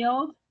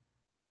field.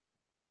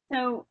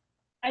 So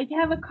I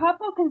have a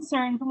couple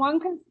concerns.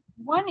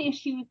 One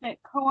issue is that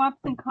co-ops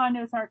and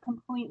condos are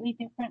completely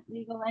different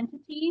legal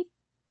entities.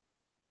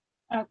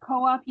 A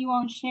co-op, you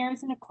own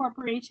shares in a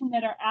corporation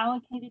that are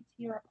allocated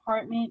to your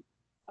apartment.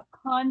 A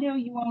condo,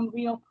 you own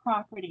real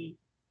property.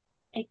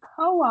 A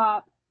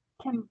co-op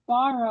can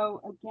borrow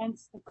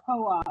against the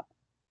co-op.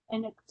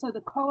 And so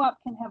the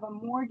co-op can have a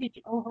mortgage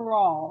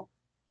overall.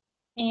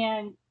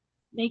 And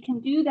they can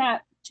do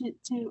that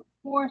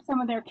for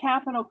some of their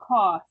capital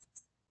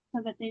costs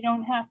so that they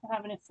don't have to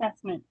have an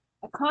assessment.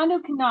 A condo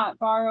cannot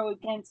borrow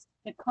against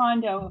the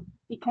condo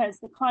because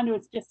the condo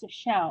is just a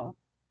shell.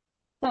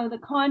 So the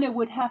condo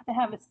would have to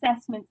have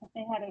assessments if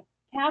they had a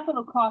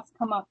capital cost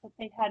come up that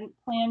they hadn't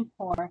planned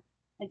for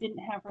and didn't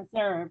have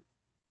reserved.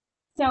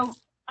 So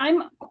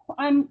I'm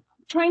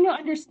trying to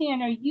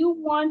understand, are you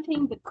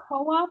wanting the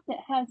co-op that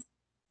has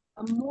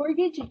a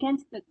mortgage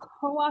against the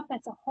co-op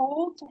as a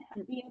whole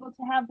to be able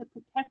to have the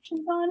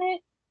protections on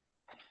it?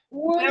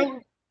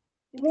 Or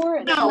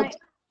No.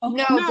 No,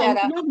 No,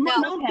 Detta,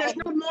 no, there's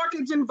no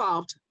mortgage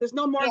involved. There's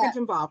no mortgage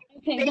involved.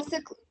 Okay.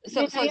 Basically,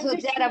 so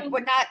Detta,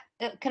 we're not,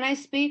 can I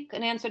speak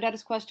and answer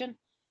Detta's question?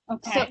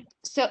 Okay.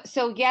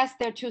 So yes,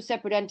 they're two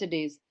separate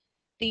entities.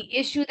 The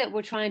issue that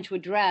we're trying to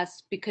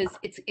address, because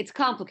it's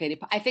complicated.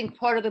 I think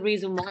part of the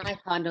reason why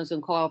condos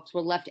and co-ops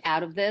were left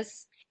out of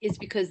this is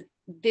because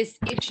this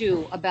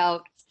issue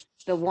about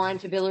the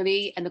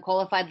warrantability and the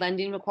qualified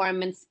lending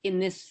requirements in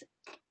this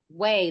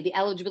way, the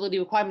eligibility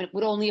requirement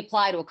would only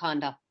apply to a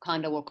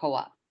condo or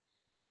co-op.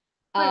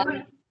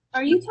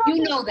 Are you talking?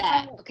 You know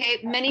that, okay?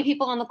 Many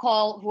people on the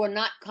call who are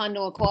not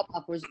condo or co-op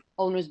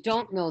owners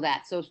don't know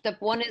that. So step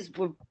one is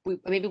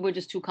maybe we're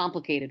just too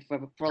complicated for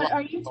a lot.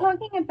 Are you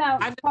talking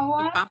about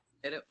co-op?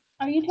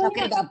 Are you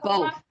talking about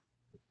both?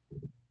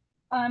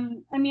 I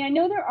mean, I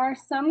know there are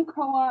some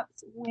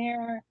co-ops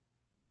where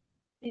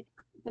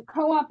the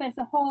co-op as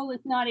a whole is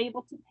not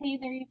able to pay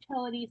their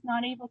utilities,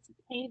 not able to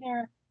pay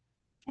their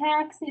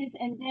taxes,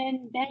 and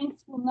then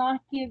banks will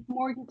not give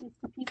mortgages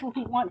to people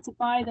who want to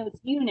buy those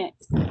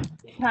units.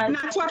 I'm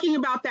not talking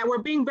about that. We're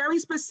being very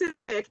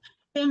specific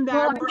in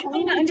that we're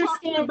only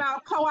talking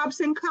about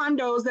co-ops and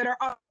condos that are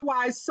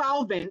otherwise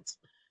solvent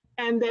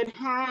and that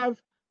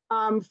have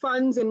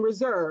funds and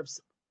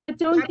reserves. But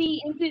don't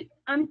be we're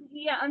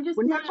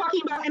not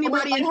talking about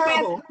anybody in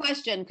trouble.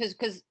 Question,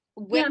 because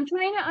I'm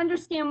trying to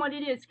understand what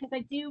it is, because I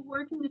do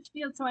work in this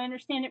field, so I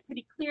understand it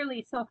pretty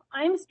clearly. So if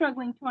I'm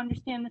struggling to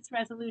understand this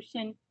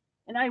resolution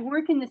and I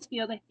work in this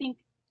field, I think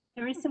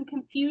there is some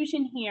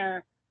confusion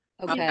here.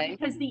 Okay.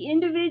 Because the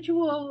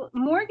individual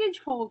mortgage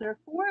holder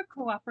for a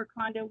co-op or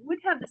condo would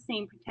have the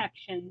same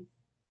protection.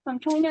 So I'm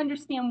trying to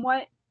understand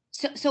what.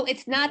 So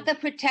it's not the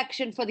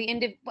protection for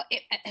the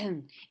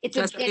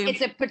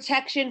it's a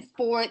protection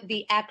for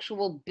the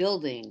actual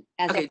building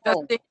as a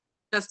whole.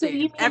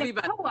 Justine,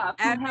 everybody,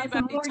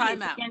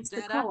 time out.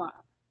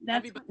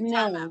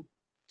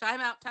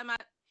 Time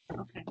out.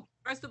 Okay.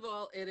 First of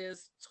all, it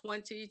is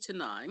 20 to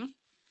 9,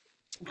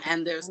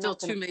 and there's still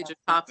two major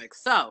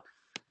topics. So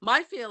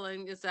my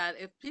feeling is that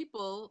if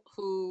people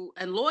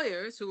and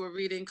lawyers who are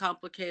reading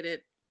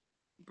complicated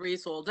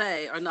briefs all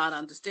day are not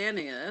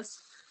understanding this,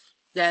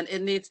 then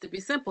it needs to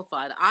be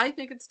simplified. I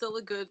think it's still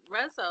a good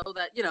reso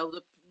that,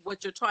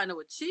 what you're trying to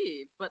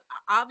achieve, but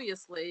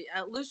obviously,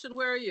 Lucian,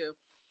 where are you?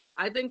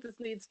 I think this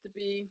needs to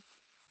be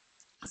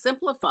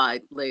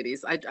simplified,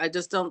 ladies. I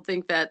just don't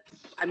think that.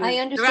 I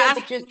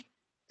understand, but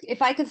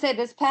if I could say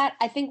this, Pat,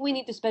 I think we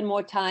need to spend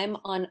more time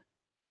on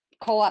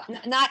co-op.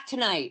 Not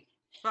tonight.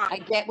 Right. I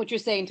get what you're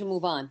saying to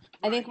move on.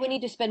 I think we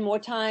need to spend more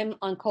time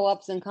on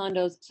co-ops and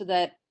condos so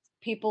that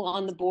people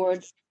on the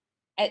board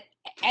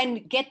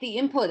and get the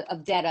input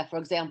of Detta, for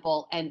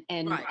example, and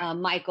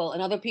Michael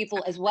and other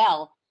people as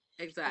well.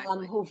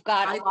 Exactly. Who've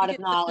got a lot of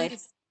knowledge.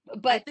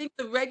 But I think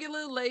the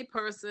regular lay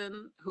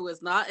person who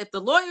is not, if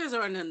the lawyers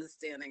aren't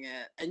understanding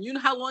it, and you know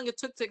how long it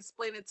took to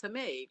explain it to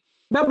me.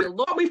 But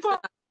before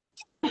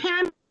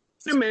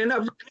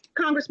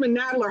Congressman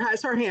Nadler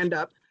has her hand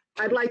up,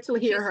 I'd like to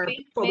hear her.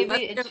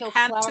 Maybe she'll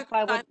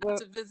clarify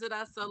to visit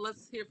us, so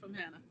let's hear from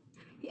Hannah.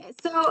 Yeah,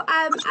 so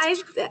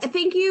I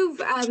thank you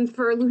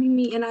for looping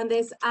me in on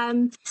this.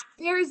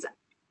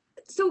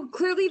 So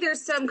clearly there's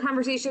some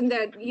conversation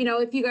that,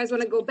 if you guys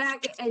want to go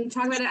back and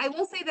talk about it, I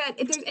will say that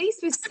if there's any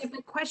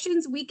specific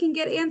questions, we can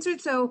get answered.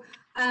 So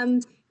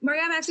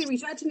Mariam actually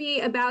reached out to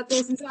me about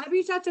this. And so I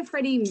reached out to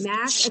Freddie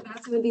Mac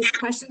about some of these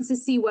questions to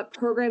see what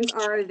programs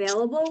are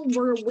available.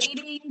 We're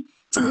waiting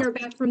to hear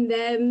back from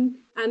them.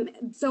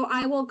 So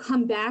I will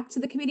come back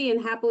to the committee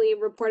and happily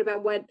report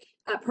about what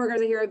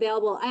programs are here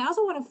available. I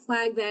also want to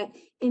flag that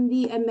in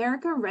the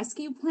America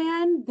Rescue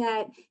Plan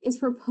that is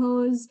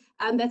proposed,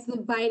 that's the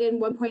Biden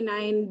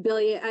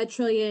 1.9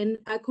 trillion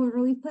COVID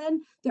relief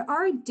plan, there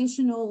are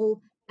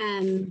additional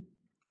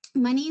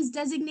monies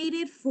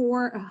designated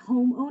for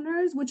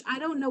homeowners, which I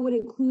don't know would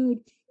include,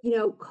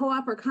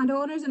 co-op or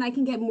condo owners, and I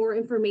can get more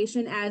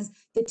information as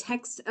the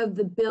text of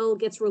the bill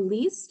gets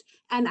released.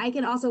 And I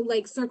can also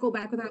circle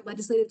back with our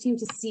legislative team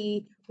to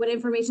see what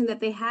information that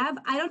they have.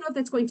 I don't know if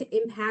that's going to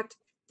impact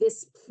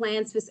this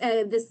plan, this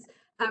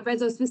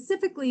reso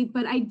specifically,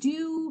 but I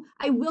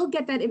will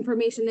get that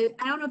information.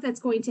 I don't know if that's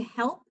going to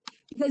help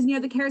because,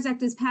 the CARES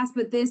Act is passed,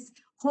 but this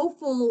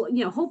hopefully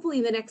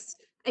in the next,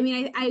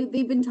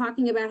 they've been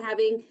talking about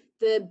having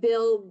the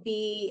bill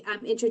be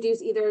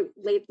introduced either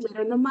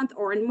later in the month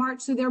or in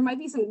March. So there might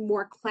be some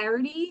more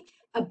clarity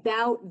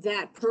about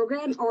that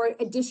program or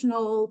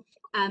additional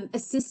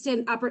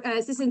assistance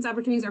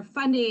opportunities or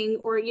funding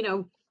or,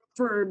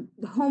 for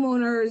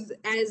homeowners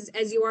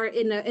as you are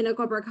in a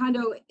corporate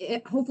condo,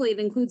 hopefully it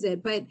includes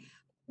it. But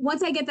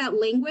once I get that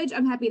language,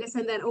 I'm happy to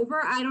send that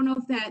over. I don't know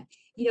if that,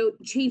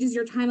 changes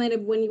your timeline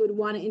of when you would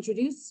want to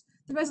introduce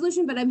the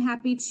resolution, but I'm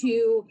happy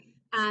to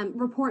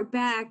report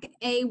back,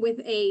 A, with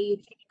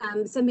a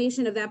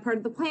summation of that part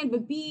of the plan,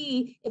 but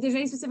B, if there's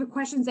any specific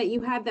questions that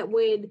you have that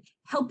would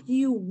help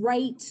you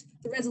write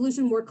the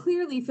resolution more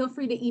clearly, feel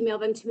free to email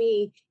them to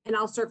me and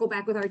I'll circle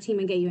back with our team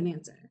and get you an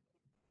answer.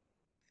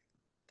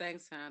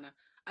 Thanks, Hannah.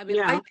 I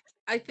mean,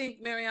 I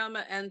think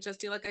Mariama and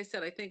Justine, like I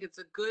said, I think it's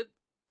a good,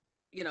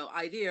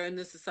 idea, and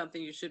this is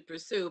something you should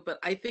pursue. But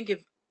I think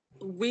if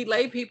we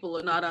lay people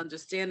are not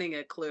understanding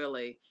it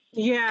clearly,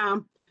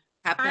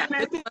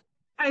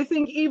 I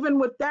think even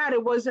with that,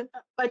 it wasn't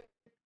like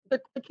the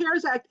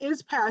CARES Act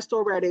is passed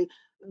already.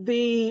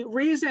 The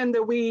reason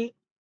that we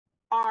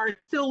are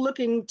still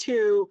looking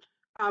to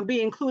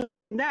be included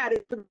in that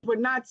is we're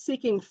not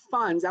seeking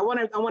funds. I want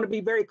to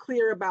be very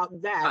clear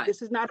about that. Right.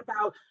 This is not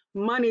about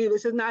money.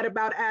 This is not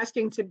about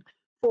asking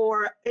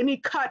for any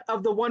cut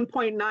of the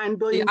 1.9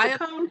 billion to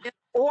come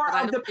or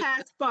of the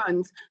past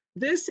funds.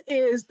 This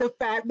is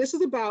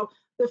about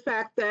the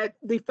fact that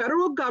the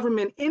federal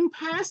government, in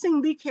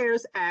passing the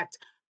CARES Act,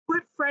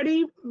 put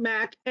Freddie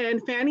Mac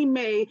and Fannie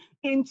Mae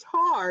in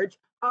charge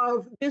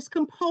of this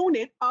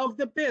component of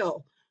the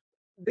bill,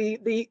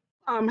 the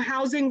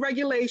housing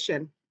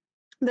regulation.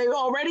 They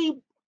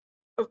already,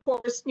 of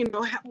course,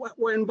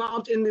 were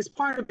involved in this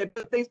part of it,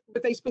 but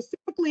they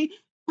specifically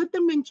put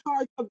them in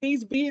charge of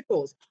these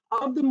vehicles,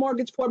 of the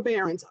mortgage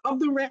forbearance, of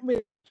the rent.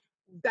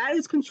 That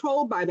is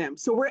controlled by them.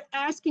 So we're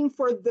asking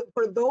for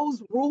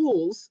those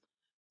rules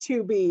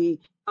to be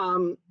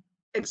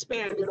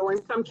expanded, or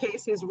in some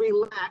cases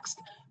relaxed,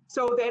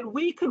 so that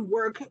we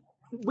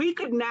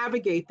could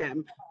navigate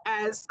them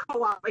as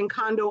co-op and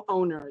condo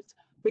owners.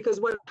 Because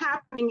what's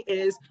happening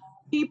is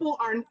people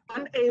are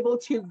unable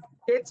to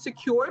get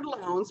secured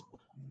loans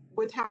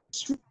with how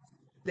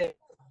they.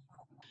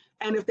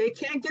 And if they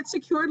can't get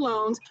secured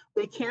loans,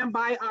 they can't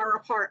buy our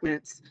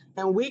apartments,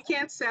 and we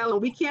can't sell,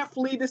 and we can't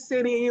flee the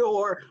city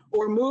or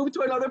move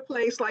to another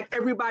place like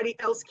everybody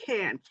else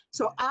can.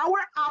 So our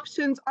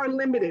options are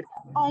limited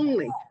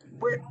only.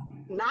 We're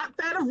not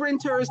that of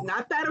renters,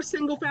 not that of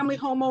single family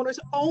homeowners,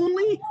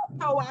 only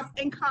co-op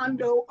and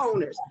condo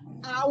owners.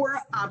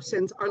 Our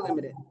options are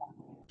limited.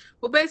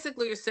 Well,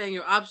 basically, you're saying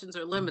your options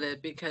are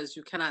limited because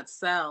you cannot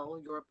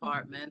sell your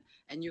apartment,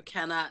 and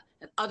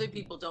other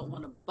people don't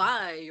want to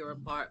buy your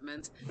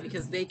apartment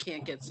because they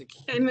can't get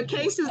secure. In the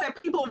cases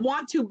that people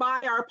want to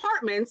buy our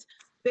apartments,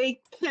 they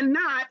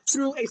cannot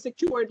through a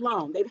secured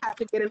loan. They'd have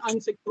to get an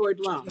unsecured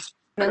loan.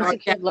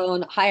 Unsecured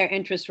loan, higher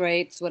interest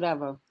rates,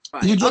 whatever.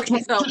 Right. You just,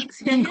 Okay, so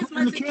here's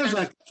my the CARES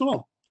Act, that's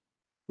all.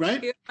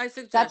 Right?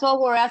 That's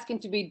all we're asking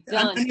to be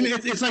done. I mean,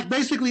 it's like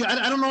basically,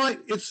 I don't know,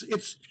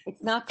 it's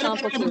not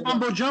complicated.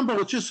 Mumbo jumbo.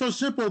 It's just so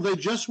simple. They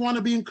just want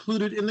to be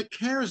included in the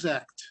CARES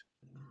Act.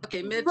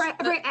 Okay, Mitch. Right.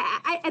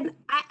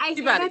 I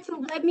hear that.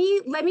 So let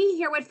me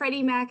hear what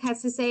Freddie Mac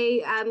has to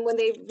say when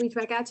they reach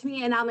back out to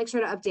me, and I'll make sure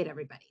to update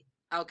everybody.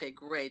 Okay,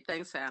 great.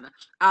 Thanks, Hannah.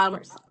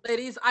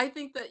 Ladies, I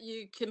think that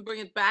you can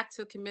bring it back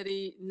to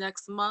committee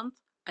next month.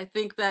 I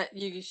think that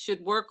you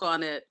should work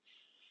on it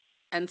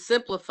and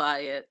simplify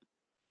it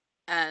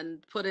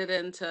and put it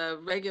into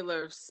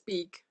regular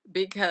speak,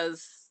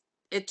 because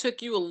it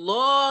took you a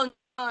long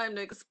time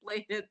to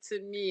explain it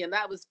to me, and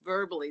that was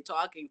verbally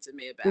talking to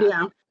me about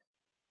it.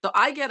 So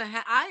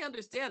I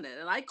understand it,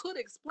 and I could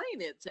explain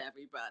it to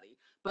everybody,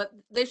 but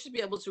they should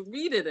be able to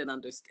read it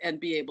and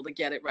be able to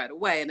get it right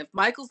away. And if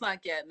Michael's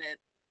not getting it,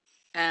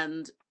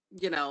 and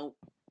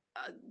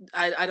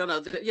I don't know,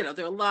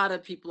 there are a lot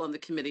of people on the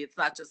committee. It's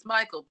not just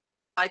Michael.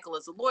 Michael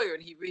is a lawyer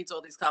and he reads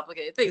all these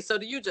complicated things. So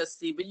do you,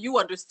 Justine, but you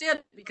understand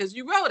it because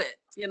you wrote it,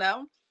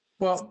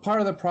 Well,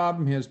 part of the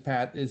problem is,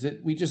 Pat, is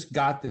that we just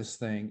got this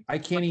thing. I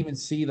can't even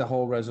see the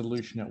whole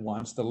resolution at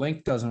once. The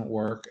link doesn't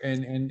work,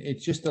 and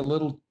it's just a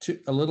little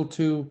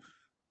too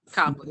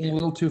complicated, a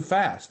little too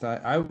fast.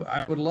 I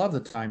would love the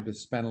time to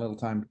spend a little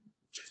time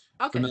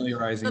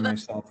familiarizing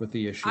myself with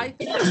the issue.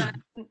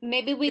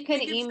 Maybe we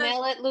can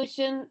email it,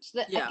 Lucian, so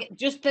that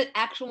just the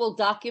actual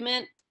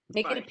document.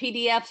 Make it a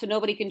PDF so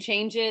nobody can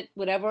change it,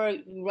 whatever,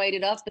 write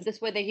it up. But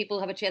this way people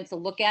have a chance to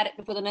look at it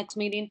before the next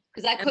meeting.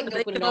 Because I couldn't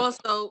open it up.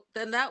 Also,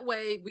 then that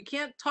way we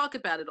can't talk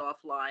about it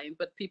offline,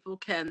 but people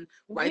can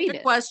write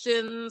their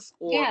questions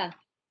or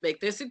make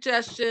their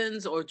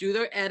suggestions or do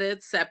their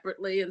edits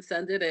separately and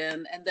send it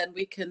in. And then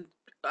we can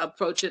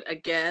approach it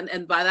again.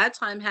 And by that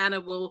time,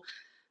 Hannah will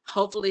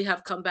hopefully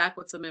have come back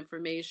with some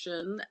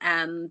information,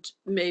 and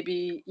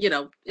maybe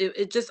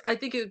I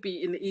think it would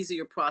be an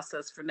easier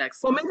process for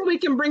next month. Maybe we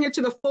can bring it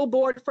to the full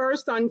board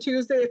first on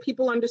Tuesday if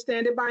people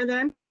understand it by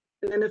then,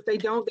 and then if they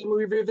don't, then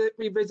we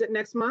revisit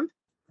next month.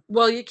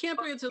 Well, you can't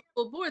bring it to the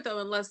full board though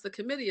unless the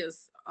committee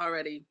has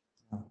already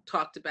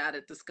talked about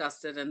it,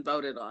 discussed it, and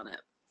voted on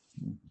it.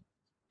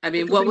 I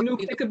mean,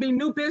 it could be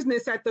new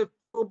business at the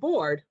full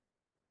board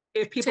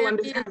if people have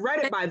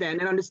read it by then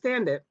and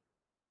understand it.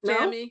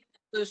 Tammy,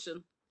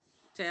 Lucian.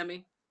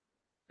 Tammy,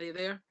 are you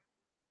there?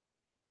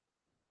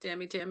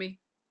 Tammy.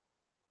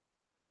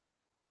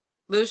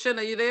 Lucian,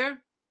 are you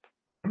there?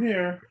 I'm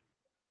here.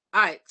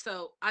 All right,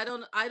 so I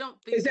don't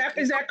think Is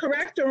that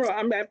correct or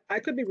I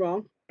could be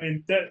wrong? I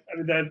mean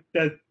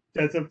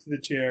that's up to the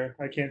chair.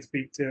 I can't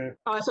speak to.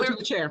 Oh, it's up to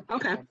the chair.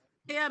 Okay.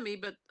 Tammy,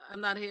 but I'm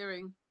not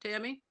hearing.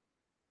 Tammy?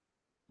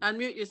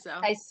 Unmute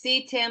yourself. I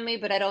see Tammy,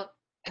 but I don't,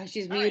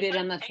 she's muted.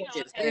 I'm not sure.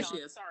 There she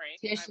is. Sorry.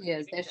 There she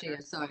is. There she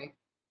is. Sorry.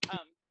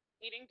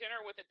 Eating dinner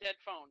with a dead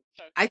phone.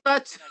 So I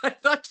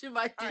thought you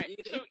might be all right.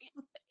 eating. So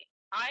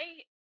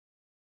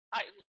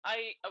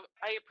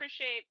I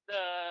appreciate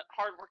the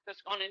hard work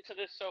that's gone into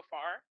this so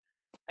far.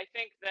 I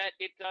think that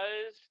it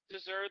does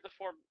deserve the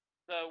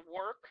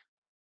work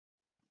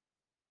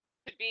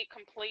to be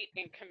complete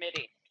in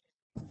committee.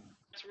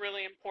 It's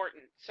really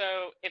important.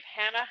 So if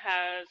Hannah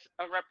has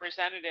a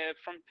representative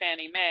from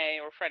Fannie Mae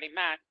or Freddie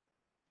Mac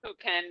who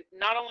can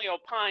not only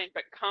opine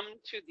but come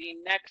to the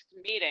next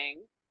meeting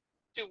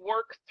to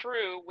work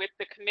through with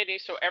the committee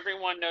so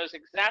everyone knows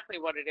exactly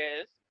what it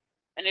is.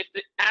 And if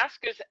the ask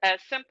is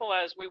as simple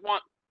as we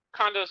want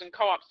condos and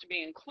co-ops to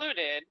be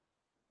included,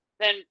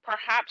 then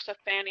perhaps a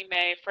Fannie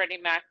Mae,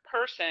 Freddie Mac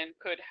person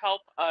could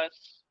help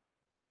us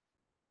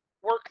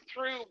work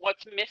through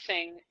what's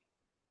missing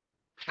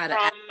from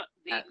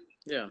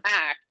the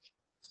act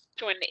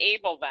to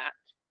enable that.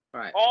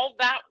 Right. All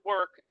that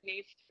work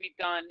needs to be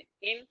done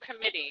in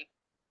committee.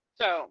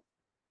 So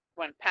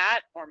when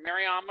Pat or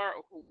Mariama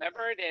or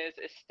whomever it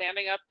is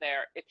standing up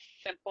there, it's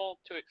simple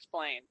to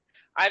explain.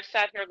 I've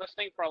sat here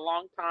listening for a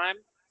long time.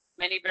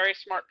 Many very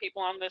smart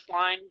people on this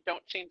line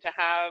don't seem to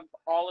have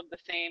all of the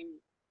same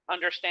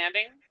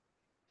understanding.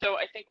 So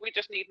I think we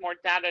just need more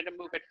data to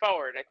move it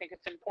forward. I think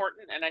it's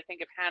important, and I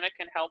think if Hannah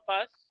can help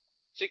us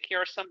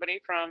secure somebody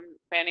from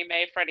Fannie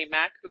Mae, Freddie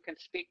Mac who can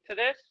speak to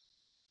this,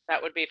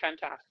 that would be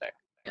fantastic.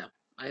 Yeah,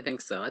 I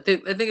think so. I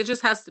think it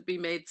just has to be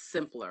made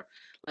simpler.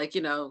 Like,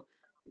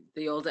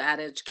 the old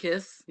adage,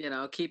 KISS,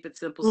 keep it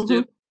simple,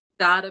 stupid.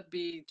 Gotta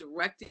be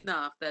direct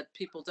enough that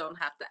people don't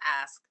have to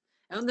ask.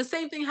 And the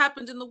same thing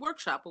happened in the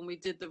workshop when we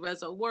did the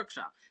Reso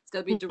workshop. It's got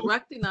to be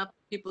direct enough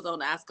people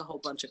don't ask a whole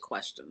bunch of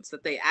questions,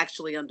 that they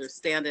actually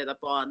understand it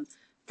upon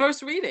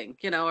first reading,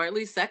 or at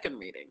least second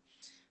reading.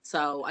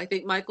 So I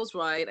think Michael's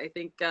right. I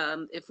think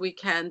if we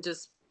can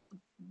just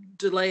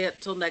delay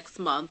it till next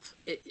month,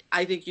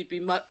 I think you'd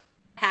be much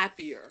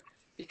happier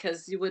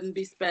because you wouldn't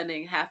be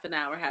spending half an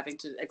hour having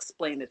to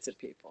explain it to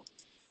people.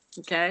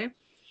 Okay.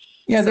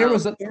 Yeah, there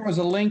was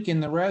a link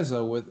in the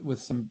Reso with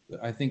some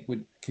I think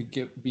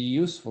could be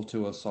useful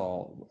to us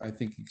all. I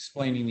think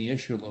explaining the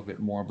issue a little bit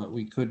more, but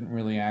we couldn't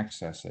really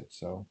access it.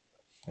 So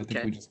I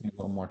think we just need a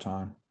little more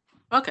time.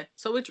 Okay,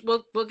 so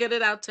we'll get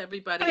it out to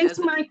everybody. Thanks,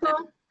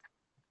 Michael.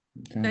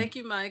 Okay. Thank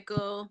you,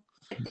 Michael.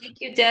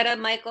 Thank you, Detta,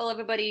 Michael,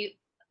 everybody.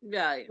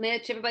 Right.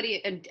 Mitch,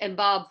 everybody, and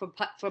Bob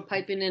for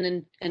piping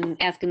in and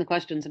asking the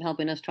questions and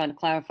helping us try to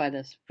clarify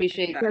this.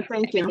 Appreciate it. Yeah,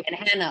 thank you. And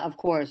Hannah, of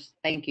course.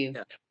 Thank you.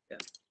 Yeah.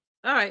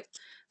 All right.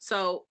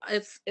 So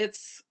it's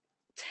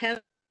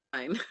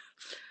 10:09.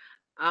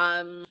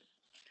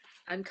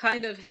 I'm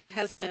kind of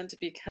hesitant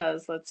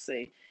because let's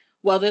see.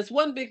 Well, there's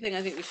one big thing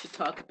I think we should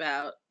talk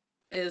about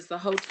is the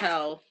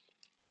hotel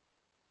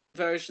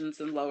versions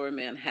in Lower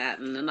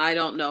Manhattan. And I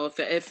don't know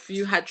if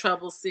you had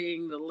trouble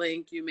seeing the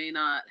link, you may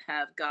not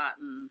have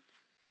gotten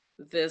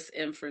this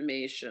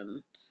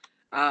information.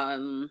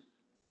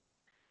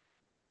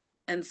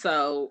 And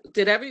so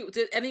did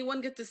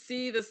anyone get to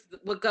see this,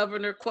 what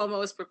Governor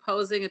Cuomo is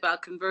proposing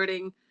about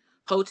converting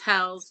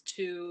hotels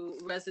to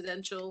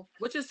residential,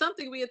 which is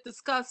something we had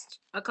discussed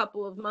a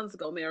couple of months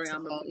ago,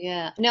 Mariam?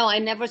 Yeah. No, I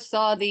never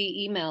saw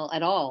the email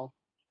at all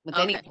with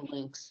any of the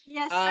links.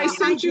 Yes, I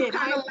sent you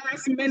kind of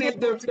last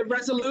minute the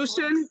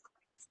resolution,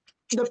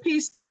 the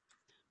piece.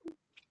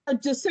 A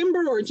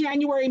December or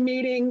January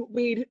meeting,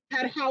 we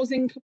had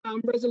housing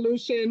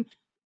resolution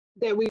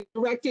that we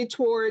directed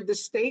toward the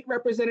state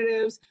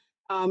representatives,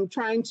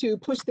 trying to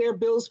push their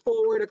bills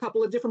forward, a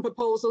couple of different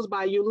proposals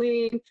by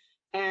Yulene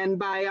and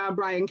by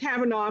Brian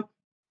Kavanaugh.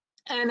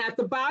 And at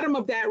the bottom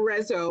of that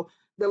reso,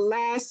 the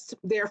last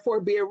therefore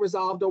be it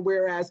resolved or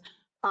whereas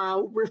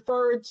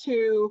referred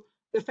to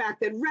the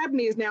fact that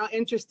REBNY is now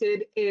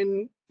interested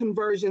in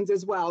conversions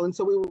as well. And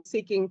so we were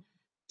seeking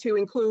to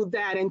include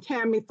that. And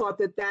Tammy thought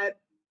that that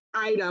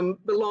item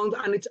belonged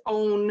on its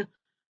own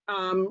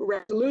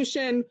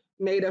resolution,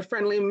 made a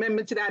friendly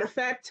amendment to that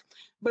effect.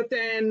 But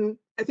then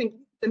I think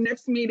the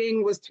next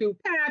meeting was to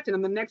Pat, and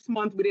then the next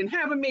month we didn't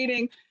have a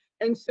meeting.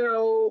 And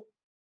so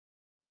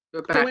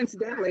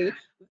coincidentally,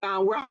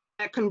 we're on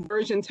that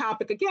conversion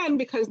topic again,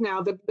 because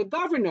now the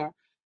governor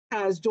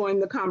has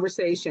joined the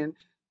conversation.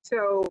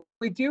 So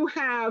we do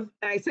have,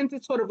 I sent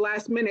it sort of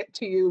last minute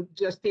to you,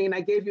 Justine.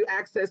 I gave you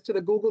access to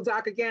the Google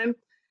Doc again.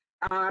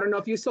 I don't know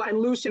if you saw, and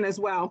Lucian as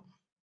well,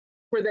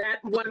 for that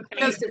one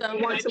piece.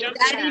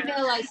 That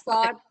email I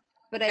saw,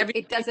 but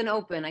it doesn't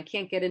open. I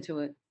can't get into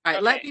it. All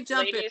right, let me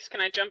jump in. Ladies, can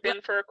I jump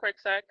in for a quick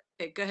sec?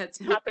 Okay, go ahead.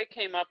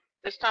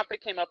 This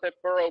topic came up at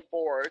Borough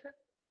Board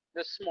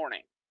this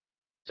morning.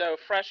 So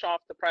fresh off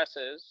the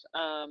presses.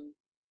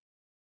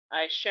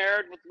 I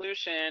shared with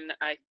Lucian,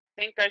 I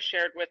think I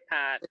shared with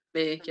Pat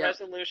Me, the yep.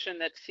 resolution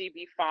that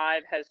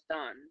CB5 has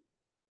done.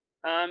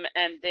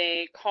 And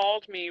they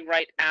called me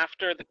right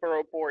after the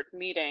borough board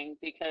meeting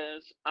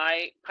because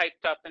I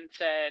piped up and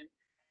said,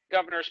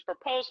 governor's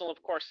proposal,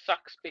 of course,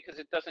 sucks because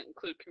it doesn't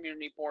include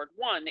Community Board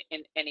 1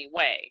 in any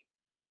way.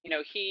 You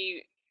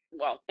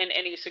know, in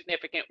any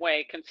significant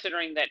way,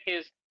 considering that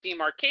his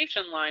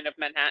demarcation line of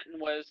Manhattan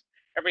was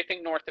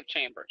everything north of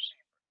Chambers.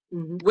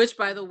 Which,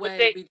 by the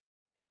way,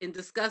 in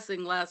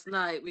discussing last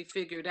night, we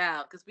figured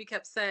out, because we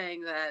kept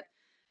saying that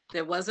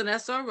there was an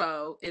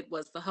SRO. It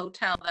was the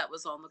hotel that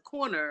was on the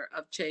corner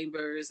of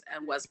Chambers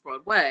and West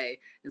Broadway.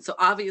 And so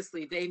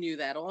obviously they knew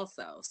that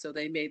also. So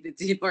they made the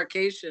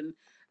demarcation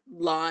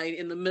line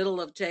in the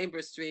middle of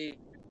Chambers Street.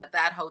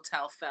 That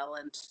hotel fell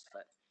into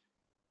it.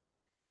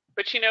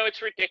 But you know,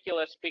 it's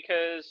ridiculous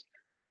because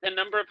the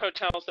number of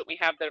hotels that we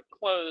have that have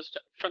closed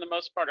for the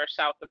most part are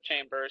south of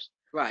Chambers.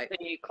 Right.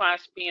 The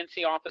Class B and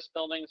C office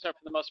buildings are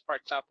for the most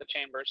part south of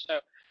Chambers. So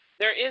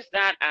there is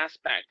that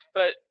aspect.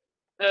 But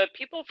the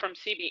people from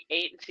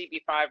CB8 and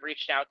CB5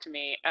 reached out to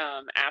me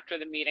after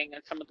the meeting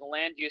and some of the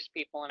land use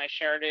people, and I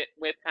shared it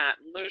with Pat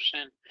and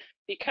Lucian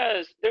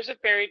because there's a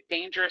very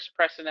dangerous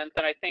precedent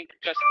that I think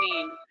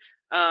Justine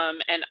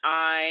and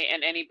I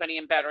and anybody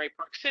in Battery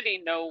Park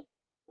City know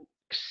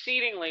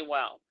exceedingly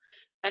well.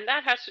 And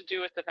that has to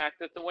do with the fact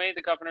that the way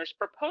the governor's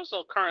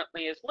proposal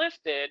currently is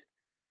listed,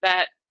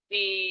 that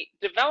the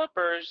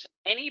developers,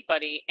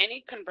 anybody,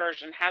 any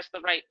conversion has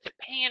the right to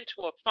pay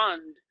into a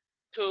fund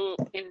to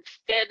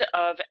instead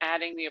of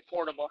adding the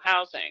affordable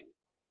housing.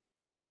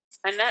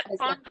 And that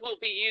fund will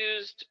be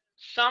used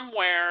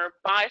somewhere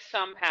by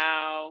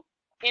somehow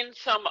in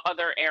some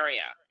other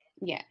area.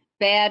 Yeah,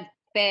 bad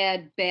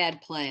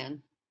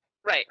plan.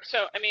 Right.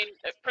 So, I mean,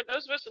 for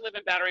those of us who live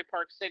in Battery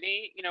Park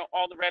City, you know,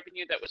 all the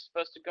revenue that was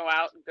supposed to go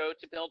out and go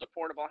to build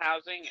affordable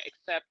housing,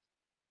 except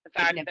the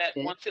fact that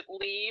once it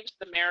leaves,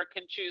 the mayor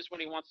can choose what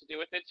he wants to do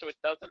with it. So it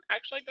doesn't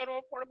actually go to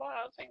affordable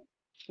housing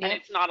and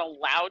it's not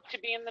allowed to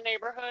be in the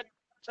neighborhood.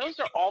 Those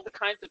are all the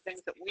kinds of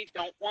things that we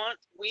don't want.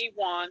 We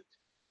want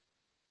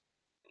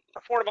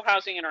affordable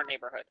housing in our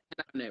neighborhood.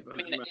 I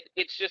mean,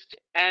 it's just,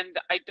 and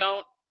I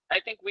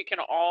think we can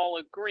all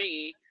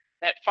agree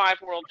that 5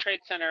 World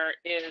Trade Center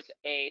is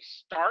a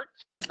start,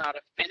 not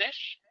a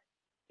finish.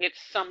 It's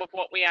some of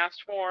what we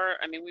asked for.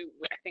 I mean,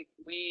 I think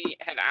we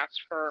had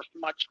asked for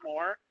much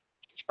more,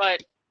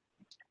 but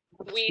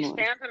we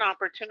stand an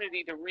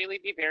opportunity to really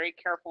be very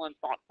careful and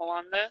thoughtful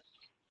on this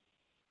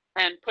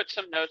and put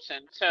some notes in.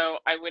 So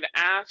I would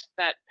ask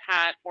that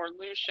Pat or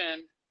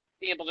Lucian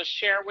be able to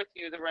share with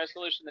you the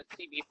resolution that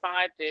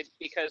CB5 did,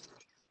 because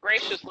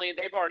graciously,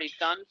 they've already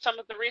done some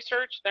of the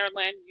research, their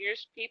land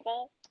use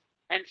people,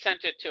 and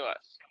sent it to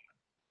us.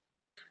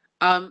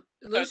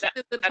 Lucian,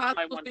 is it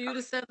possible for you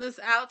to send this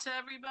out to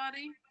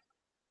everybody?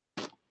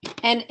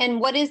 And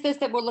what is this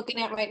that we're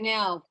looking at right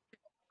now?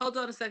 Hold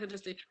on a second,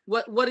 Justine.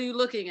 What are you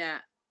looking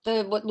at?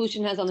 What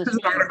Lucian has on the This is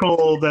an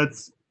article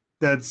that's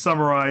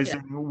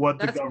summarizing what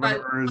the That's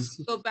governor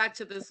is. Go back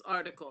to this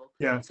article.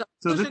 Yeah. So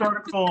So this Lucian,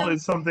 article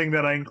is something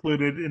that I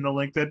included in the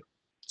link that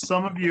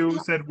some of you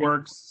said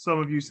works, some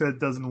of you said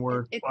doesn't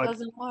work. It but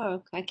doesn't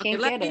work. I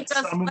can't let get me it.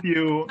 just- some of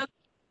you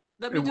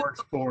let me it just-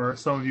 works for,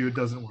 some of you it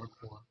doesn't work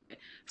for.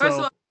 First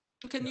So- of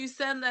all, can you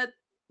send that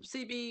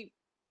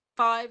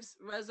CB5's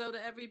reso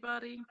to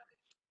everybody?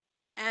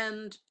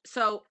 And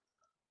so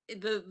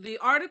the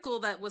article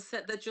that was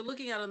set that you're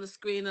looking at on the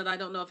screen, and I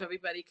don't know if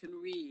everybody can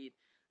read,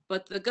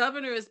 but the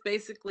governor is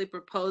basically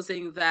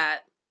proposing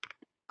that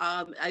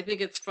I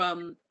think it's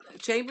from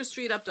Chambers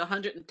Street up to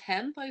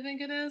 110th, I think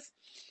it is,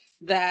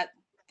 that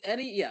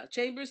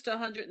Chambers to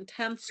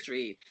 110th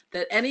Street,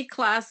 that any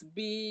Class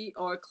B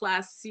or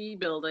Class C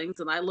buildings,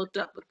 and I looked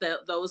up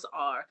what those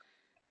are,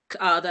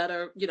 that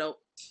are,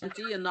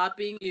 empty and not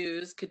being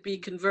used, could be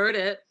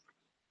converted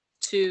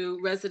to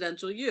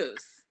residential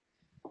use.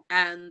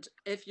 And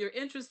if you're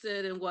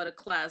interested in what a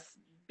Class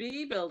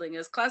B building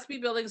is, Class B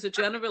buildings are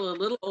generally a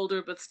little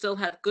older, but still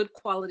have good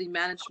quality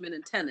management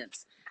and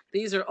tenants.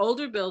 These are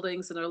older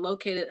buildings and are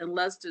located in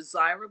less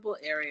desirable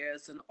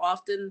areas and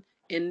often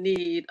in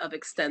need of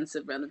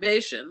extensive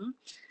renovation.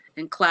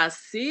 And Class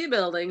C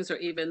buildings are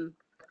even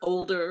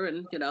older,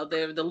 and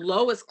they're the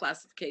lowest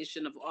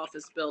classification of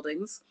office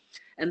buildings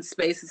and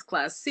spaces.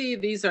 Class C.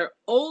 These are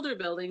older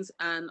buildings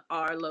and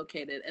are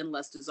located in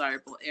less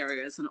desirable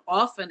areas and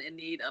often in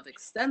need of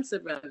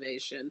extensive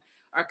renovation.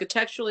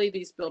 Architecturally,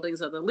 these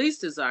buildings are the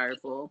least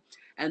desirable,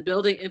 and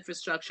building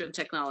infrastructure and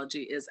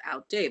technology is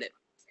outdated.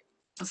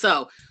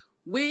 So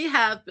we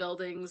have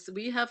buildings,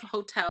 we have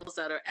hotels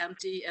that are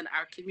empty in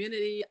our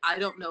community. I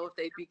don't know if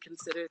they'd be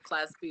considered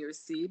Class B or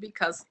C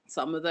because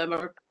some of them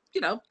are,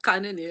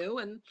 kind of new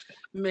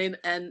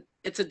and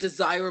it's a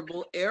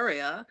desirable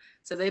area.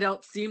 So they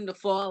don't seem to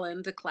fall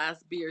into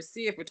Class B or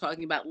C if we're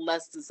talking about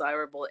less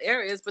desirable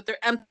areas, but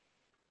they're empty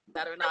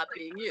that are not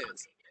being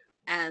used.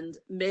 And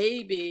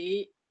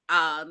maybe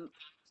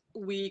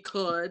we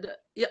could,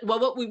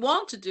 what we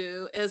want to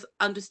do is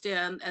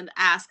understand and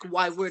ask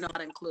why we're not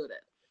included.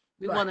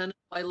 We want to know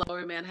why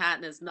Lower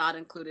Manhattan is not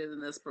included in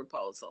this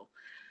proposal.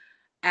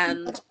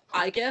 And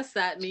I guess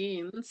that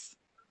means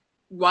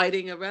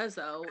writing a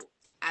reso,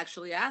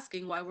 actually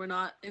asking why we're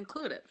not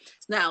included.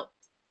 Now,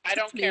 I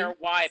don't care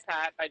why,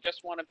 Pat. I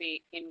just want to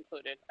be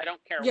included. I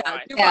don't care yeah,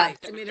 why. you're Yeah. right.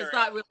 I mean, it's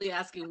not really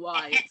asking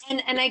why.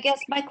 And I guess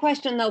my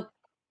question though,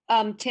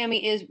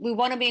 Tammy, is we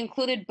want to be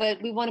included, but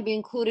we want to be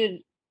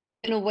included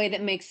in a way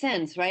that makes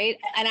sense, right?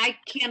 And I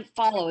can't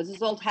follow. This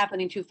is all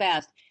happening too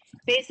fast.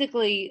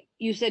 Basically,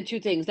 you said two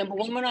things. Number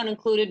one, we're not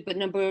included, but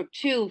number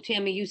two,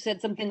 Tammy, you said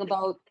something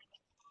about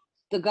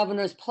the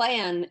governor's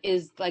plan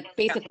is like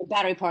basically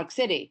Battery Park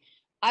City.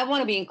 I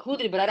want to be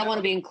included, but I don't want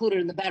to be included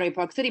in the Battery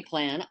Park City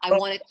plan. I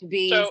want it to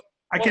be. So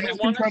I what can, we I can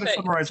want try to to say,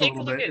 summarize a take a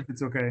little look bit at, if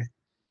it's okay.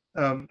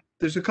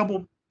 There's a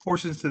couple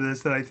portions to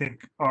this that I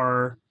think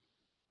are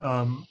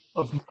of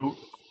note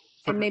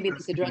for And maybe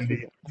this this addresses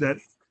community. it.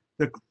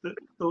 That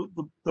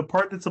the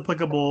part that's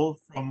applicable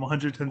from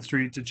 110th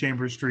Street to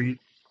Chambers Street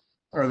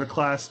are the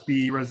Class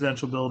B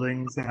residential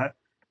buildings that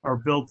are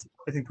built,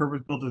 I think,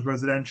 purpose-built as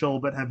residential,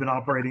 but have been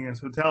operating as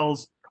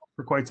hotels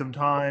for quite some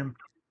time.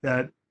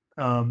 That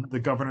the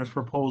governor's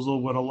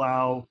proposal would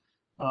allow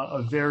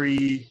a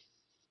very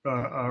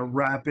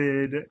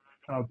rapid,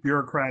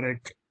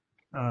 bureaucratic,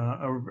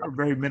 a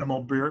very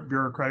minimal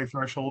bureaucratic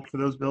threshold for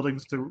those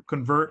buildings to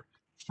convert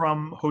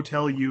from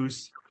hotel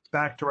use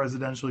back to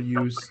residential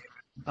use,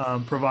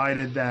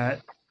 provided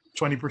that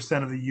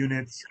 20% of the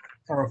units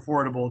are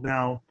affordable.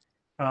 Now,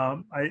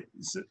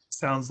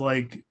 sounds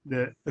like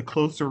the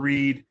closer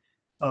read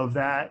of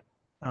that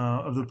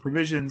of the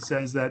provision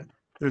says that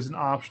there's an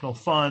optional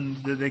fund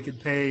that they could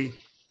pay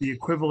the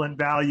equivalent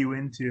value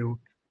into,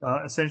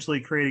 essentially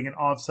creating an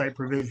offsite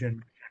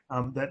provision.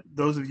 That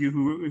those of you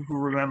who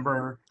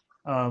remember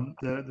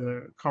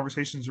the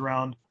conversations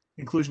around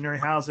inclusionary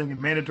housing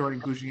and mandatory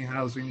inclusionary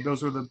housing,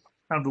 those are the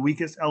kind of the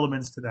weakest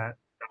elements to that,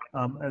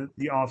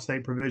 the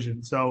offsite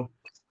provision. So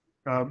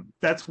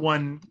that's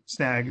one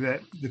snag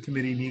that the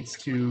committee needs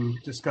to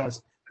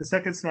discuss. The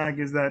second snag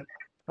is that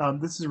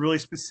this is a really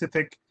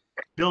specific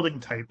building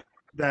type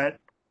that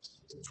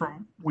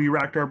we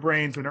racked our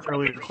brains in an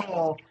earlier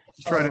call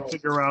to try to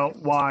figure out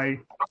why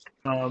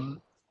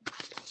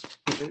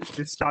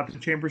it stopped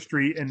at Chambers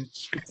Street. And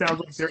it sounds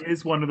like there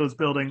is one of those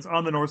buildings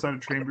on the north side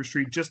of Chambers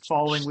Street just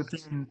falling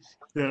within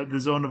the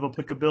zone of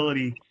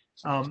applicability.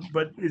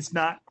 But it's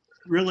not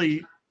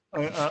really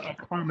a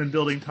common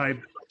building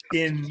type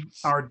in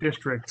our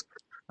district.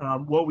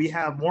 What we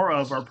have more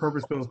of are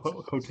purpose-built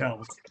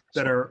hotels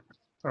that are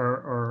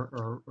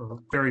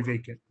very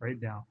vacant right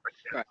now.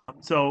 Right.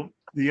 So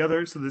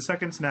the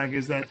second snag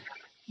is that,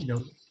 you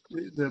know,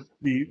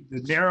 the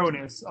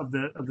narrowness of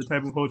the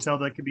type of hotel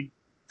that can be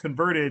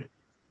converted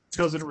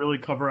doesn't really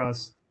cover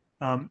us,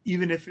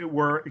 even if it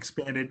were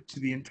expanded to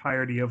the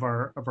entirety of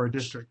our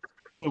district.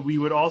 But we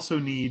would also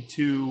need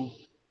to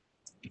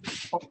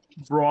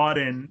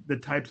broaden the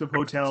types of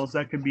hotels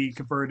that can be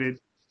converted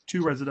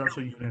to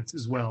residential units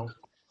as well.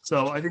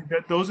 So I think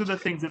that those are the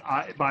things that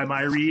by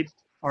my read,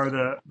 are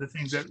the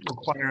things that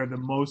require the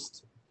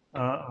most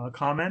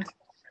comment.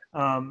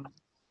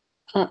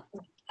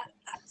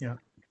 Yeah.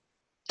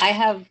 I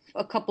have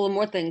a couple of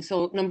more things.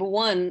 So number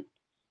one,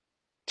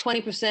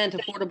 20%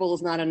 affordable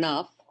is not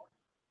enough.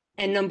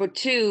 And number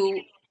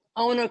two,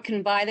 owner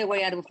can buy their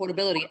way out of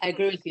affordability. I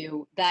agree with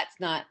you. That's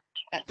not,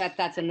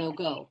 that's a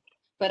no-go.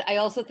 But I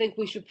also think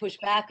we should push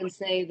back and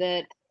say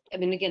that, I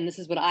mean, again, this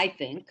is what I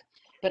think,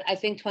 but I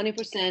think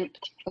 20%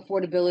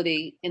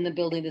 affordability in the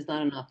building is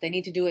not enough. They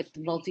need to do it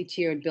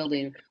multi-tiered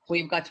building where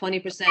you've got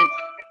 20%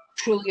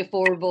 truly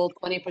affordable,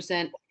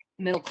 20%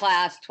 middle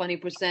class,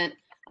 20%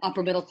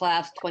 upper middle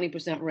class,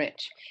 20%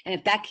 rich. And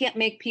if that can't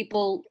make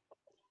people,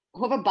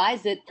 whoever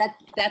buys it,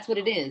 that's what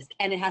it is.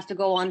 And it has to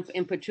go on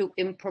in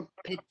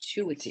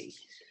perpetuity.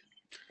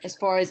 As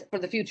far as for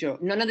the future,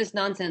 none of this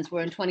nonsense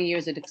where in 20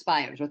 years it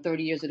expires or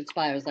 30 years it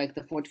expires, like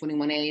the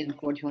 421A and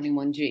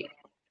 421G.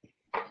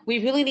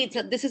 We really need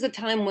to, this is a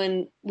time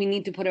when we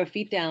need to put our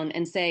feet down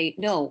and say,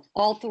 no,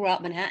 all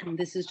throughout Manhattan,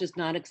 this is just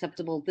not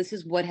acceptable. This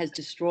is what has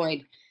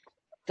destroyed.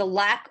 The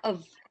lack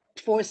of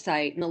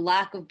foresight and the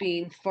lack of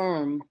being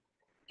firm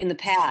in the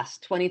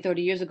past 20,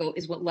 30 years ago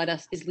is what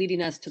is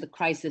leading us to the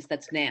crisis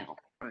that's now.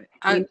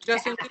 Right.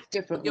 Justin,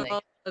 differently.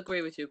 I'll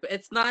agree with you, but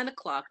it's 9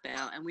 o'clock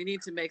now and we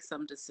need to make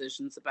some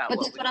decisions about But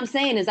that's what I'm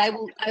saying is I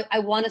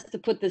want us to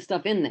put this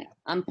stuff in there.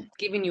 I'm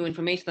giving you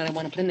information that I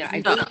want to put in there. I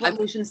agree with what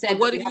Lucian said,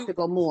 but we have to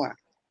go more.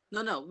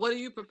 No. What are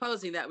you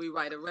proposing, that we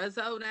write a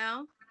reso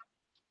now?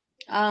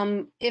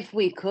 If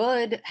we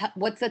could,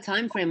 what's the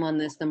time frame on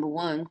this, number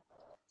one?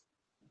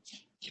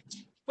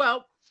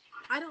 Well,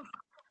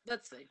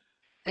 let's see.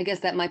 I guess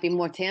that might be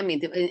more Tammy.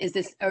 Is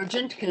this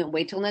urgent? Can it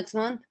wait till next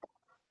month?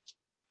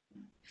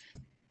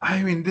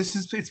 I mean,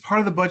 it's part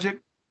of the budget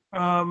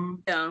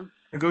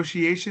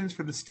negotiations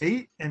for the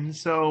state. And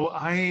so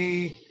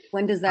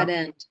when does that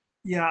end?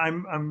 Yeah,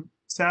 I'm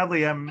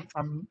sadly,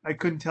 I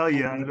couldn't tell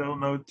you. I don't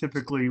know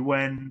typically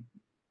when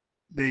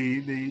they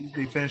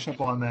finish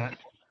up on that.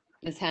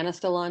 Is Hannah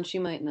still on? She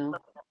might know.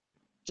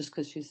 Just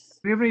because she's.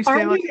 Are we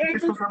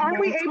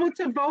able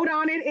to vote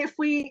on it if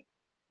we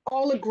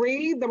all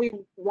agree that we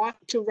want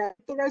to write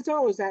the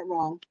reso, or is that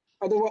wrong?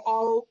 Or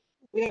that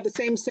we have the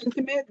same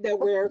sentiment that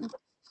we're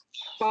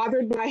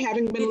bothered by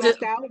having been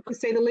left out, to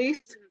say the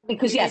least?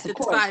 Because We yes, need of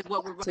to course. decide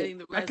what we're writing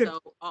the I could, reso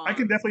I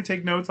can on. definitely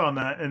take notes on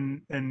that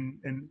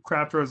and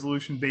craft a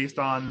resolution based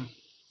on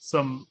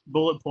some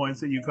bullet points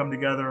that you come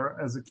together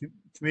as a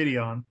committee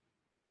on.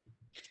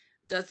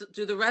 Does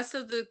the rest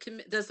of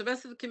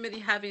the committee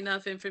have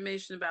enough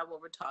information about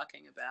what we're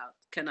talking about?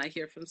 Can I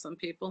hear from some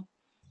people?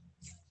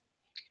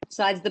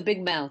 Besides the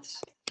big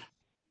mouths.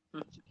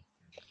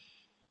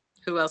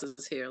 Who else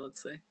is here?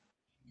 Let's see.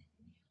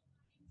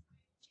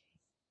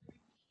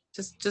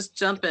 Just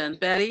jump in.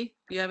 Betty,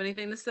 you have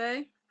anything to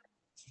say?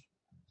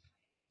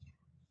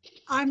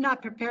 I'm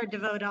not prepared to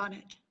vote on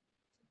it.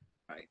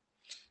 All right.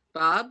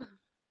 Bob?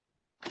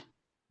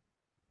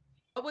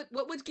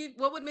 What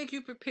would make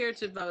you prepared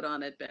to vote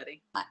on it,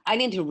 Betty? I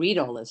need to read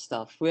all this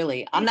stuff,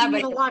 really. I'm Making not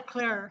it ready. a lot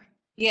clearer.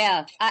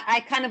 Yeah, I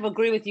kind of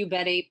agree with you,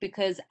 Betty,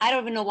 because I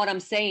don't even know what I'm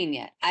saying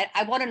yet.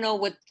 I want to know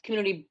what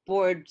Community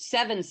Board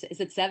 7, is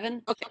it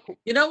 7? Okay,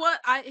 you know what?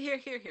 Here,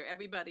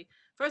 everybody.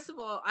 First of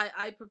all,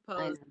 I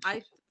propose,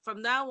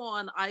 from now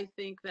on, I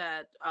think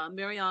that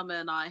Mariama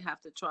and I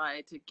have to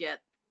try to get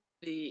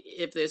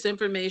if there's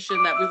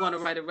information that we want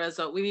to write a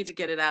reso, we need to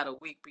get it out a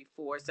week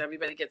before so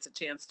everybody gets a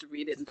chance to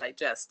read it and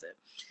digest it.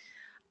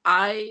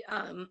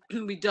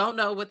 We don't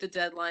know what the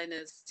deadline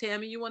is.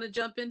 Tammy, you want to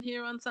jump in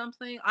here on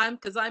something?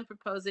 Because I'm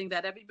proposing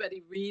that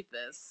everybody read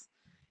this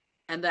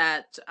and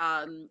that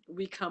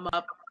we come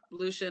up,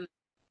 Lucian,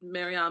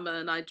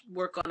 Mariama and I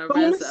work on a But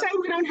when we reso. say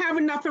we don't have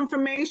enough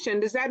information,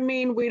 does that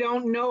mean we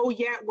don't know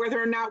yet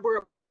whether or not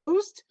we're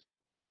opposed?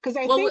 Because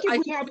I think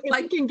if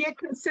we can get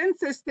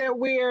consensus that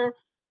we're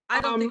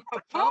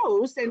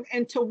opposed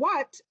and to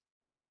what,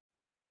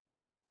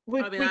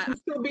 we can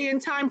still be in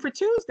time for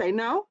Tuesday,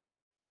 no?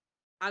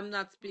 I'm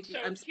not speaking. So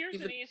here's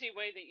an easy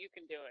way that you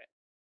can do it.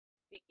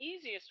 The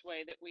easiest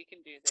way that we can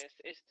do this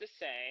is to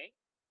say,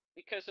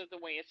 because of the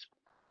way it's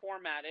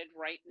formatted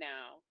right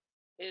now,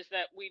 is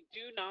that we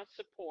do not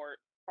support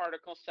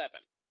Article 7,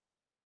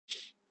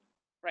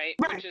 right?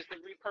 Which is the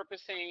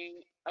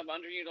repurposing of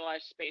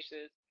underutilized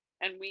spaces.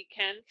 And we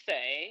can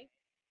say,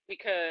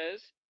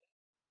 because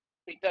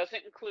it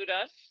doesn't include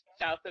us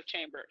south of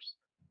Chambers,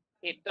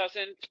 it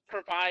doesn't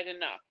provide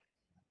enough,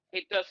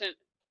 it doesn't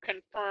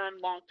confirm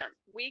long-term.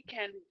 We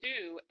can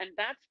do, and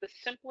that's the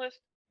simplest,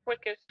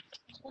 quickest,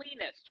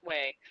 cleanest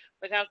way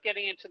without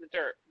getting into the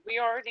dirt. We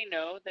already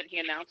know that he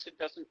announced it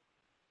doesn't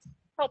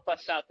help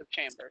us south of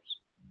Chambers.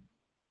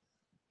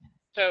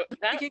 So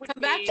that we can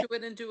come back to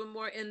it and do a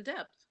more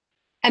in-depth.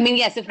 I mean,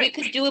 yes, if we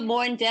could do it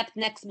more in depth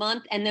next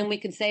month, and then we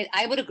could say,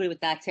 I would agree with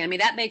that, Tammy.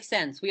 That makes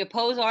sense. We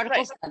oppose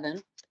Article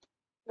 7.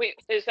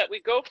 Is that we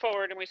go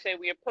forward and we say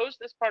we oppose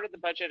this part of the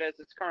budget as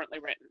it's currently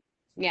written.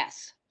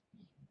 Yes.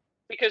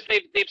 Because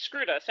they've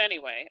screwed us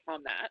anyway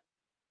on that.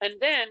 And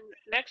then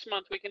next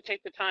month we can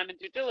take the time and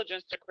due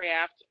diligence to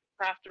craft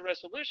a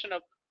resolution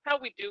of how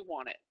we do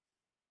want it.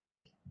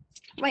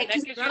 Right.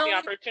 And that gives you the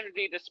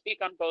opportunity to speak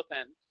on both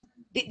ends.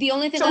 The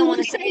only thing so I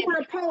want to say is we're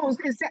opposed,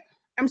 is that,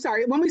 I'm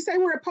sorry, when we say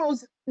we're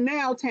opposed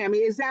now, Tammy,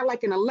 is that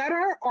like in a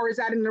letter or is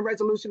that in the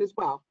resolution as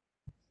well?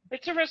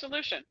 It's a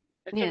resolution.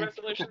 It's a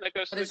resolution that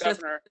goes to the just-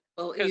 governor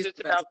well, because it's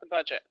about the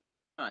budget.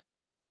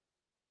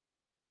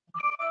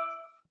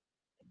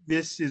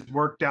 This is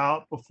worked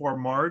out before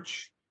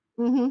March.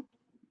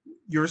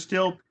 You're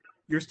still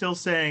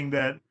saying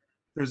that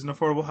there's an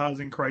affordable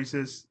housing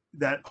crisis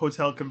that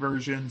hotel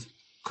conversions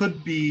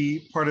could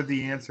be part of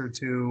the answer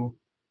to,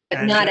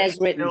 but not as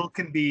written. Still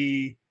can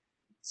be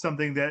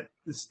something that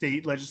the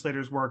state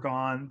legislators work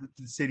on, that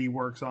the city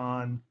works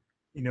on.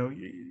 You know,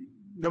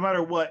 no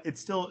matter what,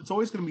 it's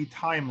always going to be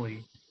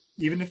timely,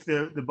 even if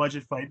the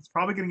budget fight is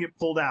probably going to get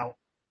pulled out.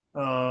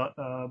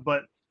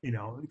 But you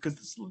know,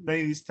 because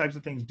many of these types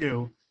of things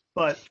do.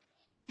 But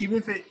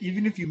even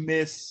if you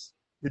miss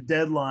the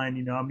deadline,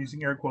 you know, I'm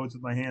using air quotes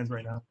with my hands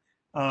right now.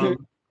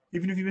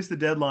 Even if you miss the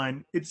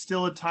deadline, it's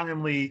still a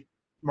timely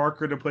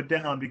marker to put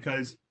down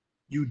because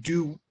you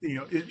do, you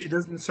know, it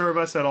doesn't serve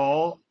us at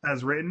all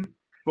as written,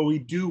 but we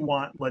do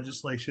want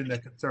legislation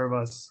that can serve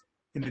us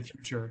in the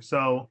future.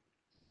 So,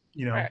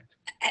 you know,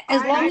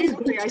 as long as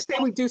I say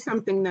we do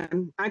something,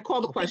 then I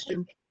call the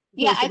question.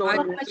 Yeah, I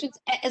call questions.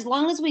 As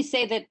long as we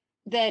say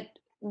that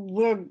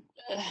we're.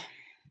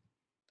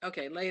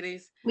 Okay,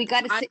 ladies. We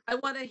got to. I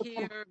want to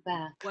hear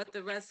what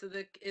the rest of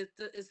is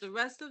the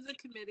rest of the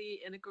committee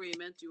in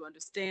agreement? Do you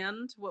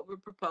understand what we're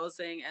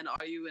proposing, and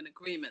are you in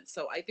agreement?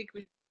 So I think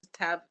we just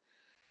have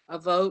a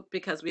vote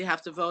because we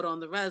have to vote on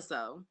the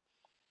reso.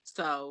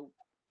 So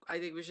I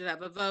think we should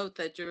have a vote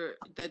that you're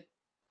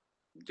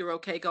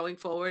okay going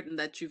forward, and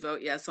that you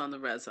vote yes on the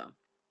reso.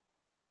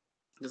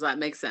 Does that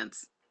make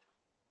sense?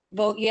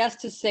 Vote yes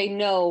to say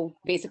no.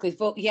 Basically,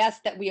 vote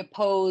yes that we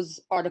oppose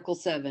Article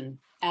 7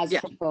 as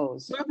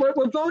proposed.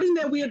 We're voting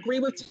that we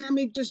agree with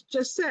Tammy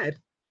just said.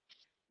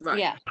 Right.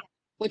 Yeah,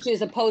 which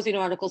is opposing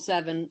Article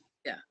 7.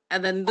 Yeah,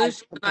 and then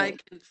Lucian and I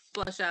can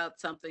flush out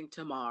something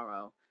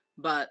tomorrow.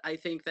 But I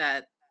think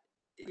that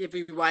if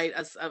we write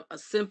a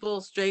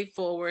simple,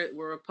 straightforward,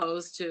 we're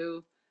opposed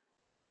to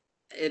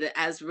it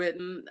as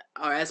written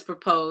or as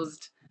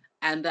proposed,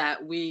 and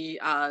that we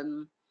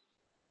want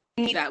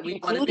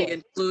to be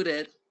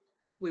included.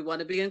 We want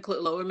to be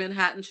included. Lower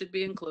Manhattan should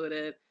be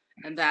included,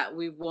 and that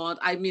we want.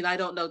 I mean, I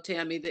don't know,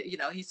 Tammy. That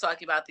he's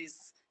talking about these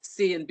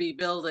C and B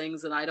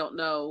buildings, and I don't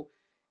know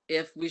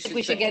if we should. If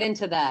we should get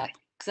into that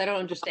because I don't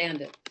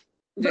understand it.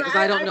 Yeah, because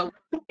I don't know.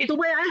 The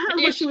way I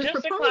heard what she was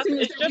proposing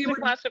is it's that we just a would,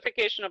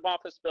 classification of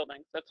office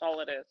buildings. That's all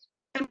it is.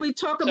 and we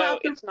talk So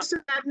about it's not.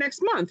 that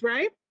next month,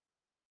 right?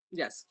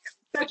 Yes.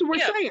 That's what we're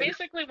saying.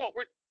 Basically, what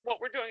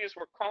we're doing is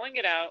we're calling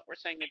it out. We're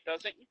saying it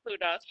doesn't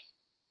include us.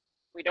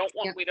 We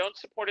don't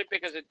support it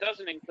because it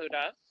doesn't include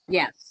us.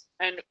 Yes.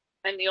 And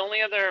the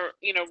only other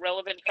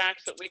relevant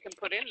facts that we can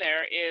put in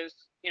there is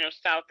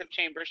south of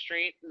Chambers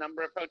Street,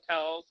 number of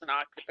hotels and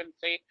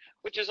occupancy,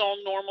 which is all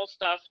normal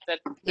stuff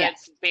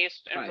that's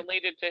based and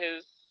related to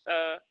his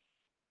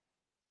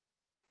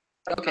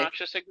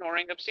obnoxious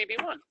ignoring of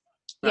CB1.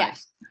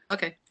 Yes.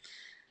 Okay.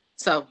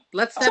 So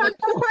let's So have a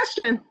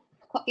question.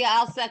 Yeah,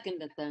 I'll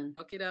second it then.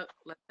 Okay,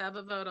 let's have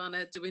a vote on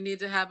it. Do we need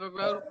to have a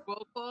roll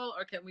call,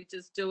 or can we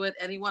just do it?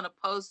 Anyone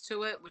opposed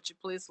to it? Would you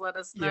please let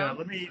us know? Yeah,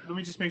 let me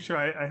just make sure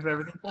I have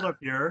everything pulled up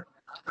here.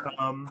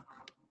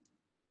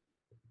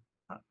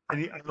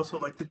 I'd also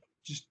like to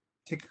just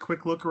take a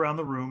quick look around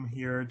the room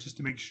here just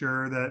to make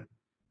sure that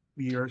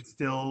we are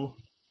still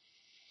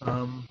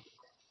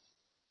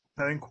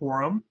having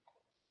quorum,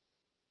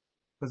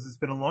 because it's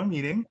been a long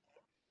meeting.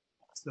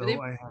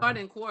 So I have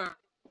in quorum.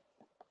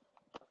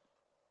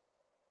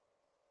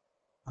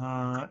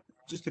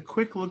 just a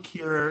quick look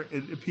here.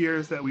 It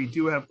appears that we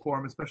do have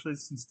quorum, especially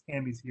since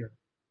Tammy's here.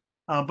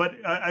 But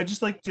I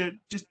just like to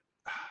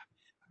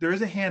there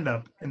is a hand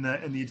up in the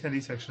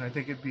attendee section. I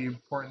think it'd be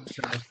important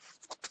to.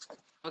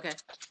 Okay.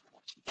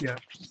 Yeah,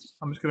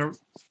 I'm just gonna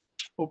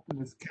open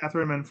this.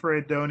 Catherine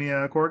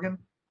Manfredonia Corrigan.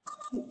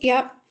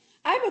 Yep.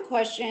 I have a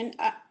question.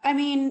 I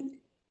mean,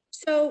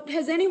 so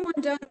has anyone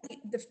done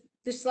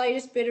the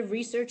slightest bit of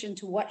research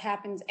into what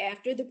happens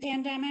after the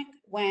pandemic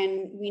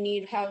when we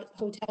need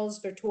hotels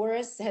for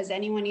tourists? Has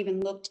anyone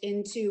even looked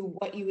into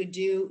what you would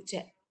do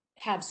to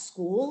have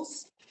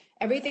schools?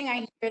 Everything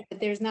I hear that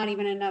there's not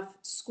even enough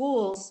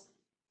schools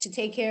to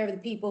take care of the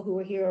people who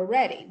are here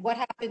already. What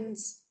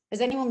happens?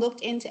 Has anyone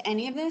looked into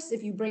any of this?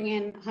 If you bring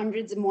in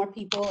hundreds of more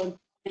people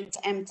into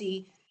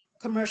empty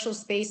commercial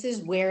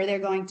spaces, where they're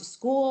going to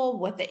school,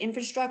 what the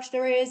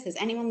infrastructure is? Has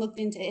anyone looked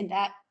into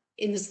that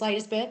in the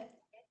slightest bit?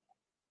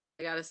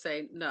 I gotta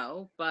say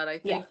no, but I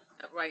think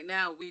that right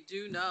now we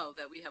do know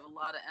that we have a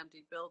lot of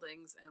empty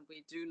buildings, and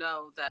we do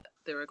know that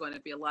there are going to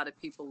be a lot of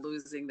people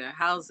losing their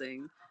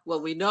housing.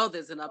 Well, we know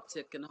there's an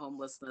uptick in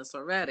homelessness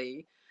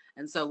already,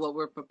 and so what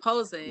we're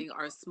proposing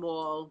are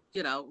small,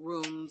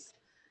 rooms,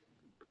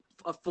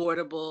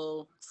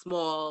 affordable,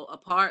 small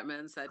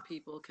apartments that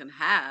people can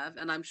have.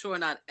 And I'm sure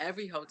not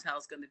every hotel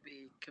is going to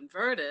be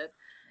converted.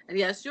 And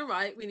yes, you're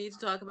right. We need to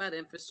talk about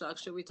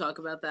infrastructure. We talk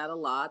about that a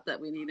lot, that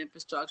we need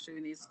infrastructure.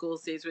 We need school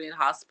seats. We need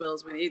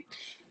hospitals. We need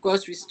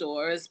grocery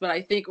stores. But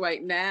I think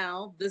right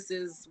now, this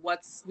is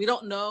we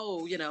don't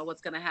know,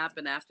 what's going to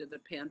happen after the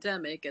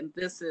pandemic. And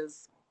this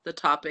is the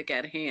topic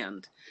at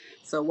hand.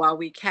 So while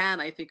we can,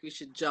 I think we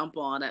should jump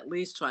on at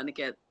least trying to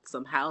get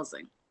some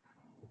housing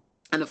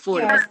and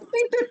affordable. Yeah, I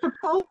think the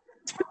proposal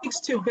speaks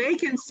to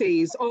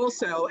vacancies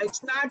also.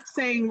 It's not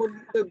saying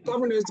the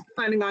governor is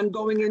planning on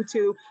going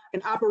into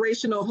an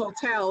operational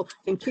hotel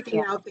and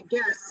kicking out the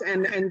guests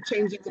and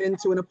changing it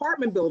into an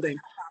apartment building.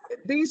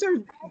 These are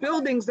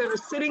buildings that are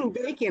sitting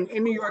vacant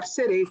in New York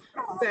City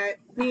that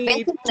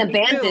need to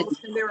be filled,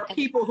 and there are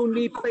people who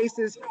need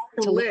places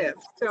to live.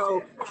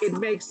 So it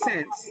makes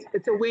sense.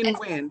 It's a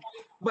win-win.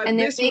 But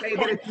this way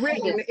that it's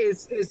written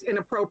is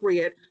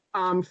inappropriate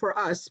for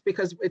us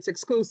because it's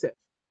exclusive.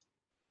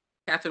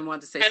 Catherine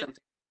wanted to say something.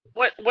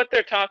 What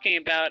they're talking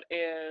about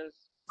is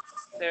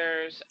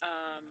there's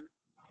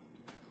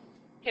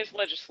his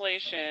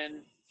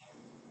legislation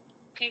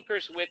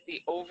tinkers with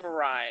the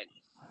overrides,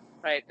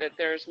 right? That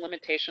there's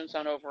limitations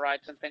on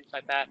overrides and things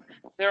like that.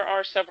 There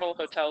are several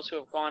hotels who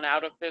have gone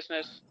out of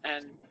business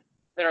and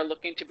that are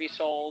looking to be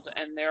sold,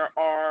 and there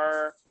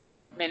are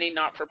many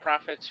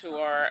not-for-profits who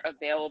are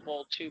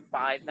available to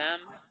buy them.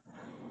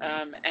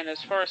 And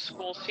as far as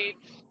school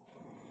seats,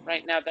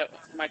 right now, that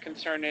my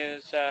concern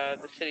is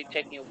the city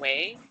taking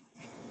away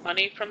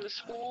money from the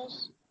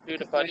schools due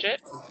to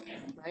budget,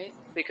 right?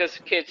 Because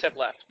kids have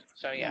left.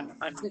 So yeah,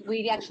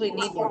 we actually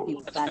need more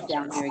people back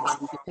down here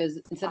again because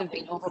instead of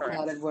being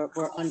overcrowded, we're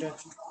under.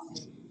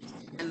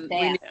 And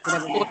we need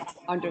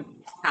under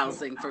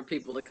housing for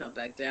people to come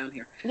back down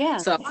here. Yeah.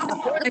 So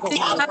I think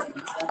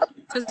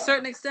to a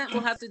certain extent,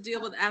 we'll have to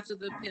deal with after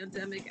the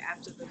pandemic,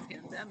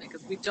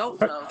 because we don't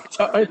know.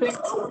 I think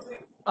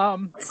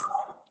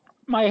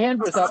my hand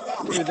was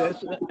up to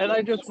this, and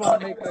I just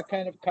want to make a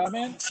kind of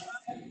comment.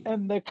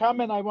 And the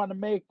comment I want to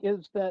make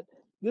is that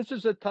this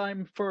is a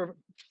time for,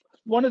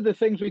 one of the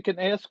things we can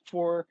ask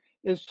for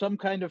is some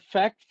kind of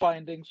fact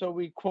finding, so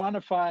we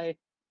quantify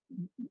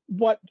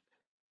what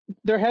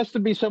there has to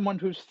be someone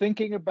who's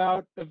thinking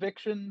about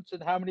evictions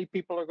and how many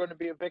people are going to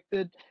be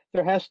evicted.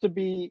 There has to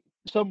be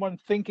someone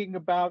thinking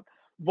about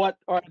what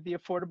are the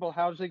affordable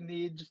housing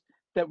needs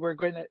that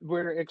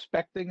we're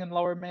expecting in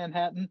Lower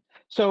Manhattan.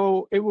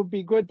 So it would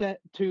be good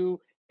to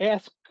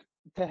ask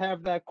to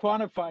have that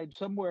quantified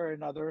somewhere or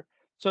another,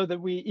 so that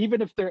we,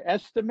 even if they're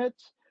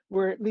estimates,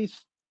 we're at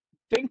least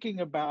thinking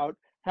about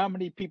how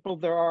many people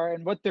there are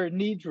and what their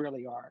needs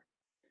really are,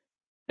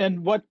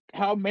 and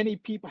how many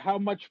people, how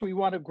much we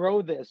want to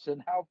grow this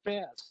and how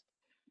fast.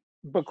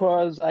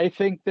 Because I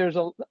think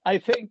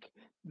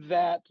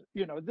that,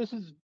 this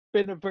has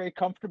been a very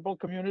comfortable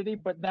community,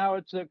 but now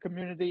it's a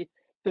community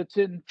that's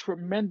in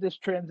tremendous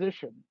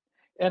transition.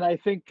 And I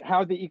think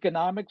how the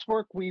economics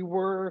work, we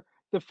were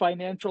the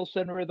financial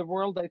center of the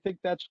world. I think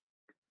that's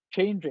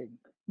changing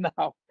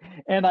now.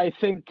 And I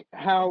think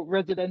how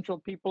residential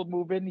people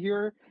move in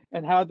here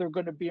and how they're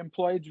going to be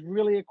employed is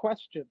really a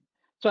question.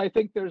 So I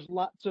think there's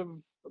lots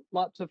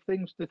of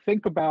things to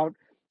think about.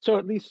 So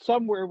at least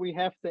somewhere we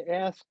have to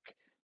ask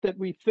that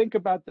we think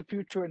about the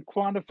future and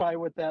quantify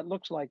what that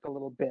looks like a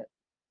little bit.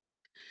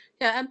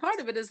 Yeah, and part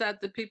of it is that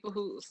they're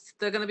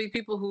going to be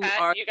people who Pat,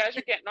 are. you guys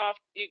are getting off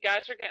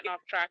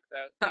track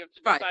though. You have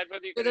to Right. decide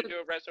whether you're going to do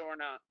a reso or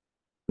not.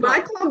 But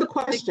I called the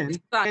question,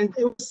 and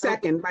it was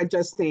second by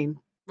Justine.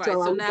 Right. So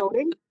So are we now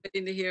voting? we're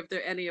waiting to hear if there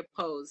are any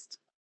opposed.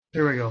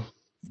 There we go.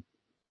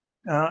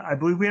 I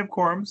believe we have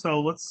quorum,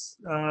 so let's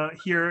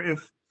hear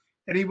if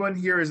anyone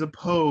here is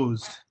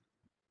opposed.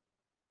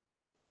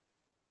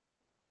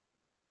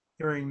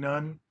 Hearing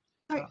none.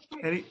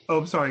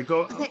 I'm sorry.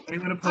 Go.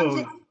 Anyone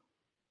opposed?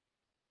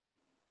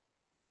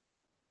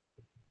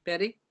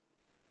 Betty?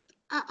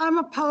 I'm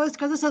opposed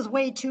because this is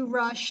way too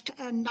rushed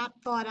and not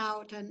thought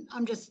out, and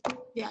I'm just,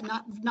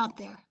 not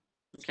there.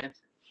 Okay.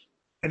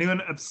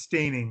 Anyone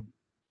abstaining?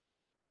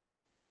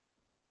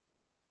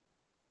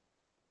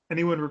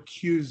 Anyone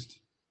recused?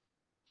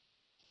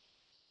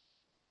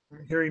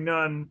 Hearing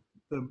none,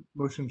 the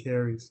motion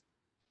carries.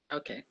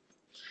 Okay.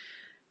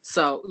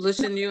 So,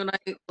 Lucian, you and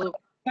I will.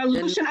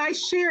 Lucian, I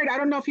shared, I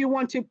don't know if you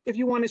want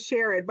to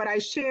share it, but I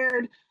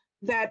shared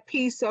that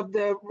piece of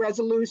the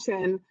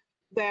resolution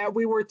that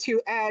we were to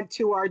add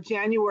to our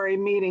January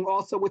meeting,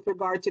 also with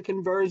regard to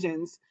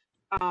conversions.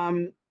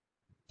 I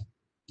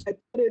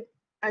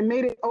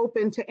made it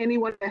open to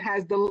anyone that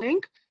has the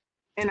link,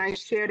 and I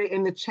shared it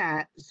in the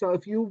chat. So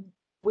if you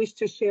wish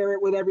to share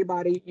it with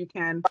everybody, you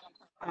can.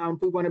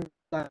 If we want to do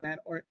that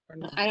or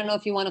not. I don't know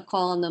if you want to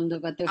call on them,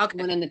 but there's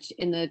someone in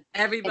the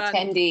Everybody,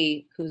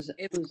 attendee who's.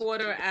 It's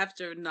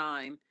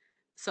 9:15.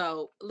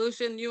 So,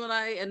 Lucian, you and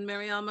I and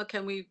Mariama,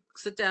 can we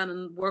sit down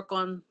and work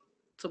on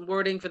some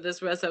wording for this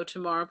reso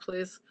tomorrow,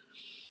 please?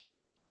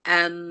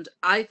 And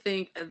I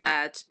think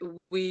that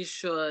we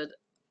should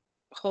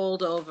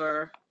hold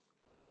over.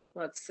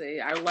 Let's see,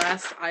 our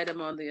last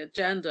item on the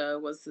agenda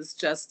was this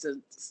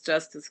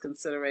justice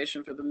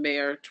consideration for the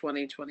mayor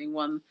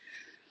 2021.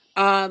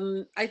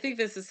 I think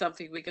this is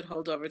something we could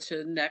hold over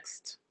to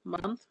next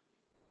month.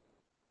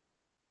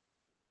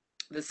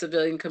 The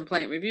Civilian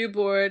Complaint Review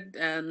Board,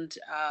 and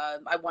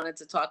I wanted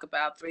to talk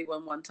about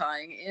 311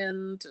 tying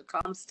in to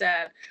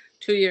ComStat,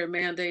 2-year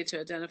mandate to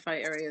identify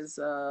areas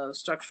of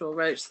structural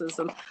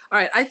racism. All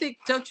right,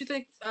 don't you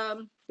think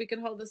we can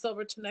hold this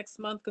over to next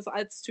month? Because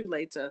it's too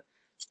late to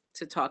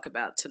talk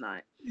about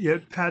tonight. Yeah,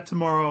 Pat,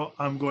 tomorrow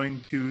I'm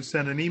going to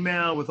send an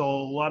email with a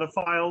lot of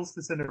files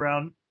to send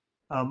around,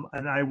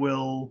 and I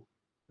will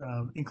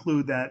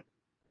include that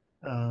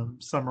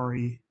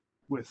summary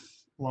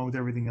along with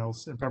everything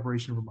else in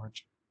preparation for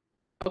March.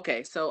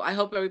 Okay, so I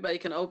hope everybody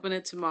can open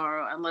it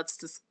tomorrow, and let's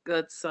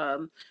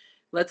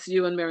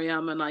you and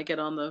Mariama and I get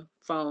on the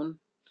phone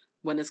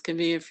when it's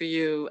convenient for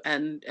you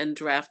and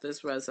draft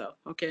this reso.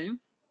 Okay.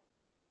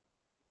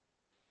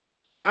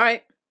 All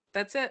right,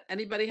 that's it.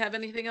 Anybody have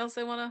anything else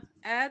they want to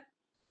add?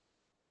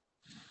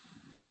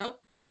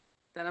 Nope.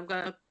 Then I'm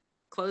gonna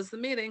close the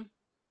meeting.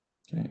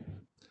 Okay.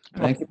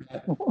 Thank you.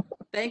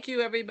 Thank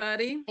you,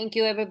 everybody. Thank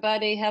you,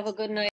 everybody. Have a good night.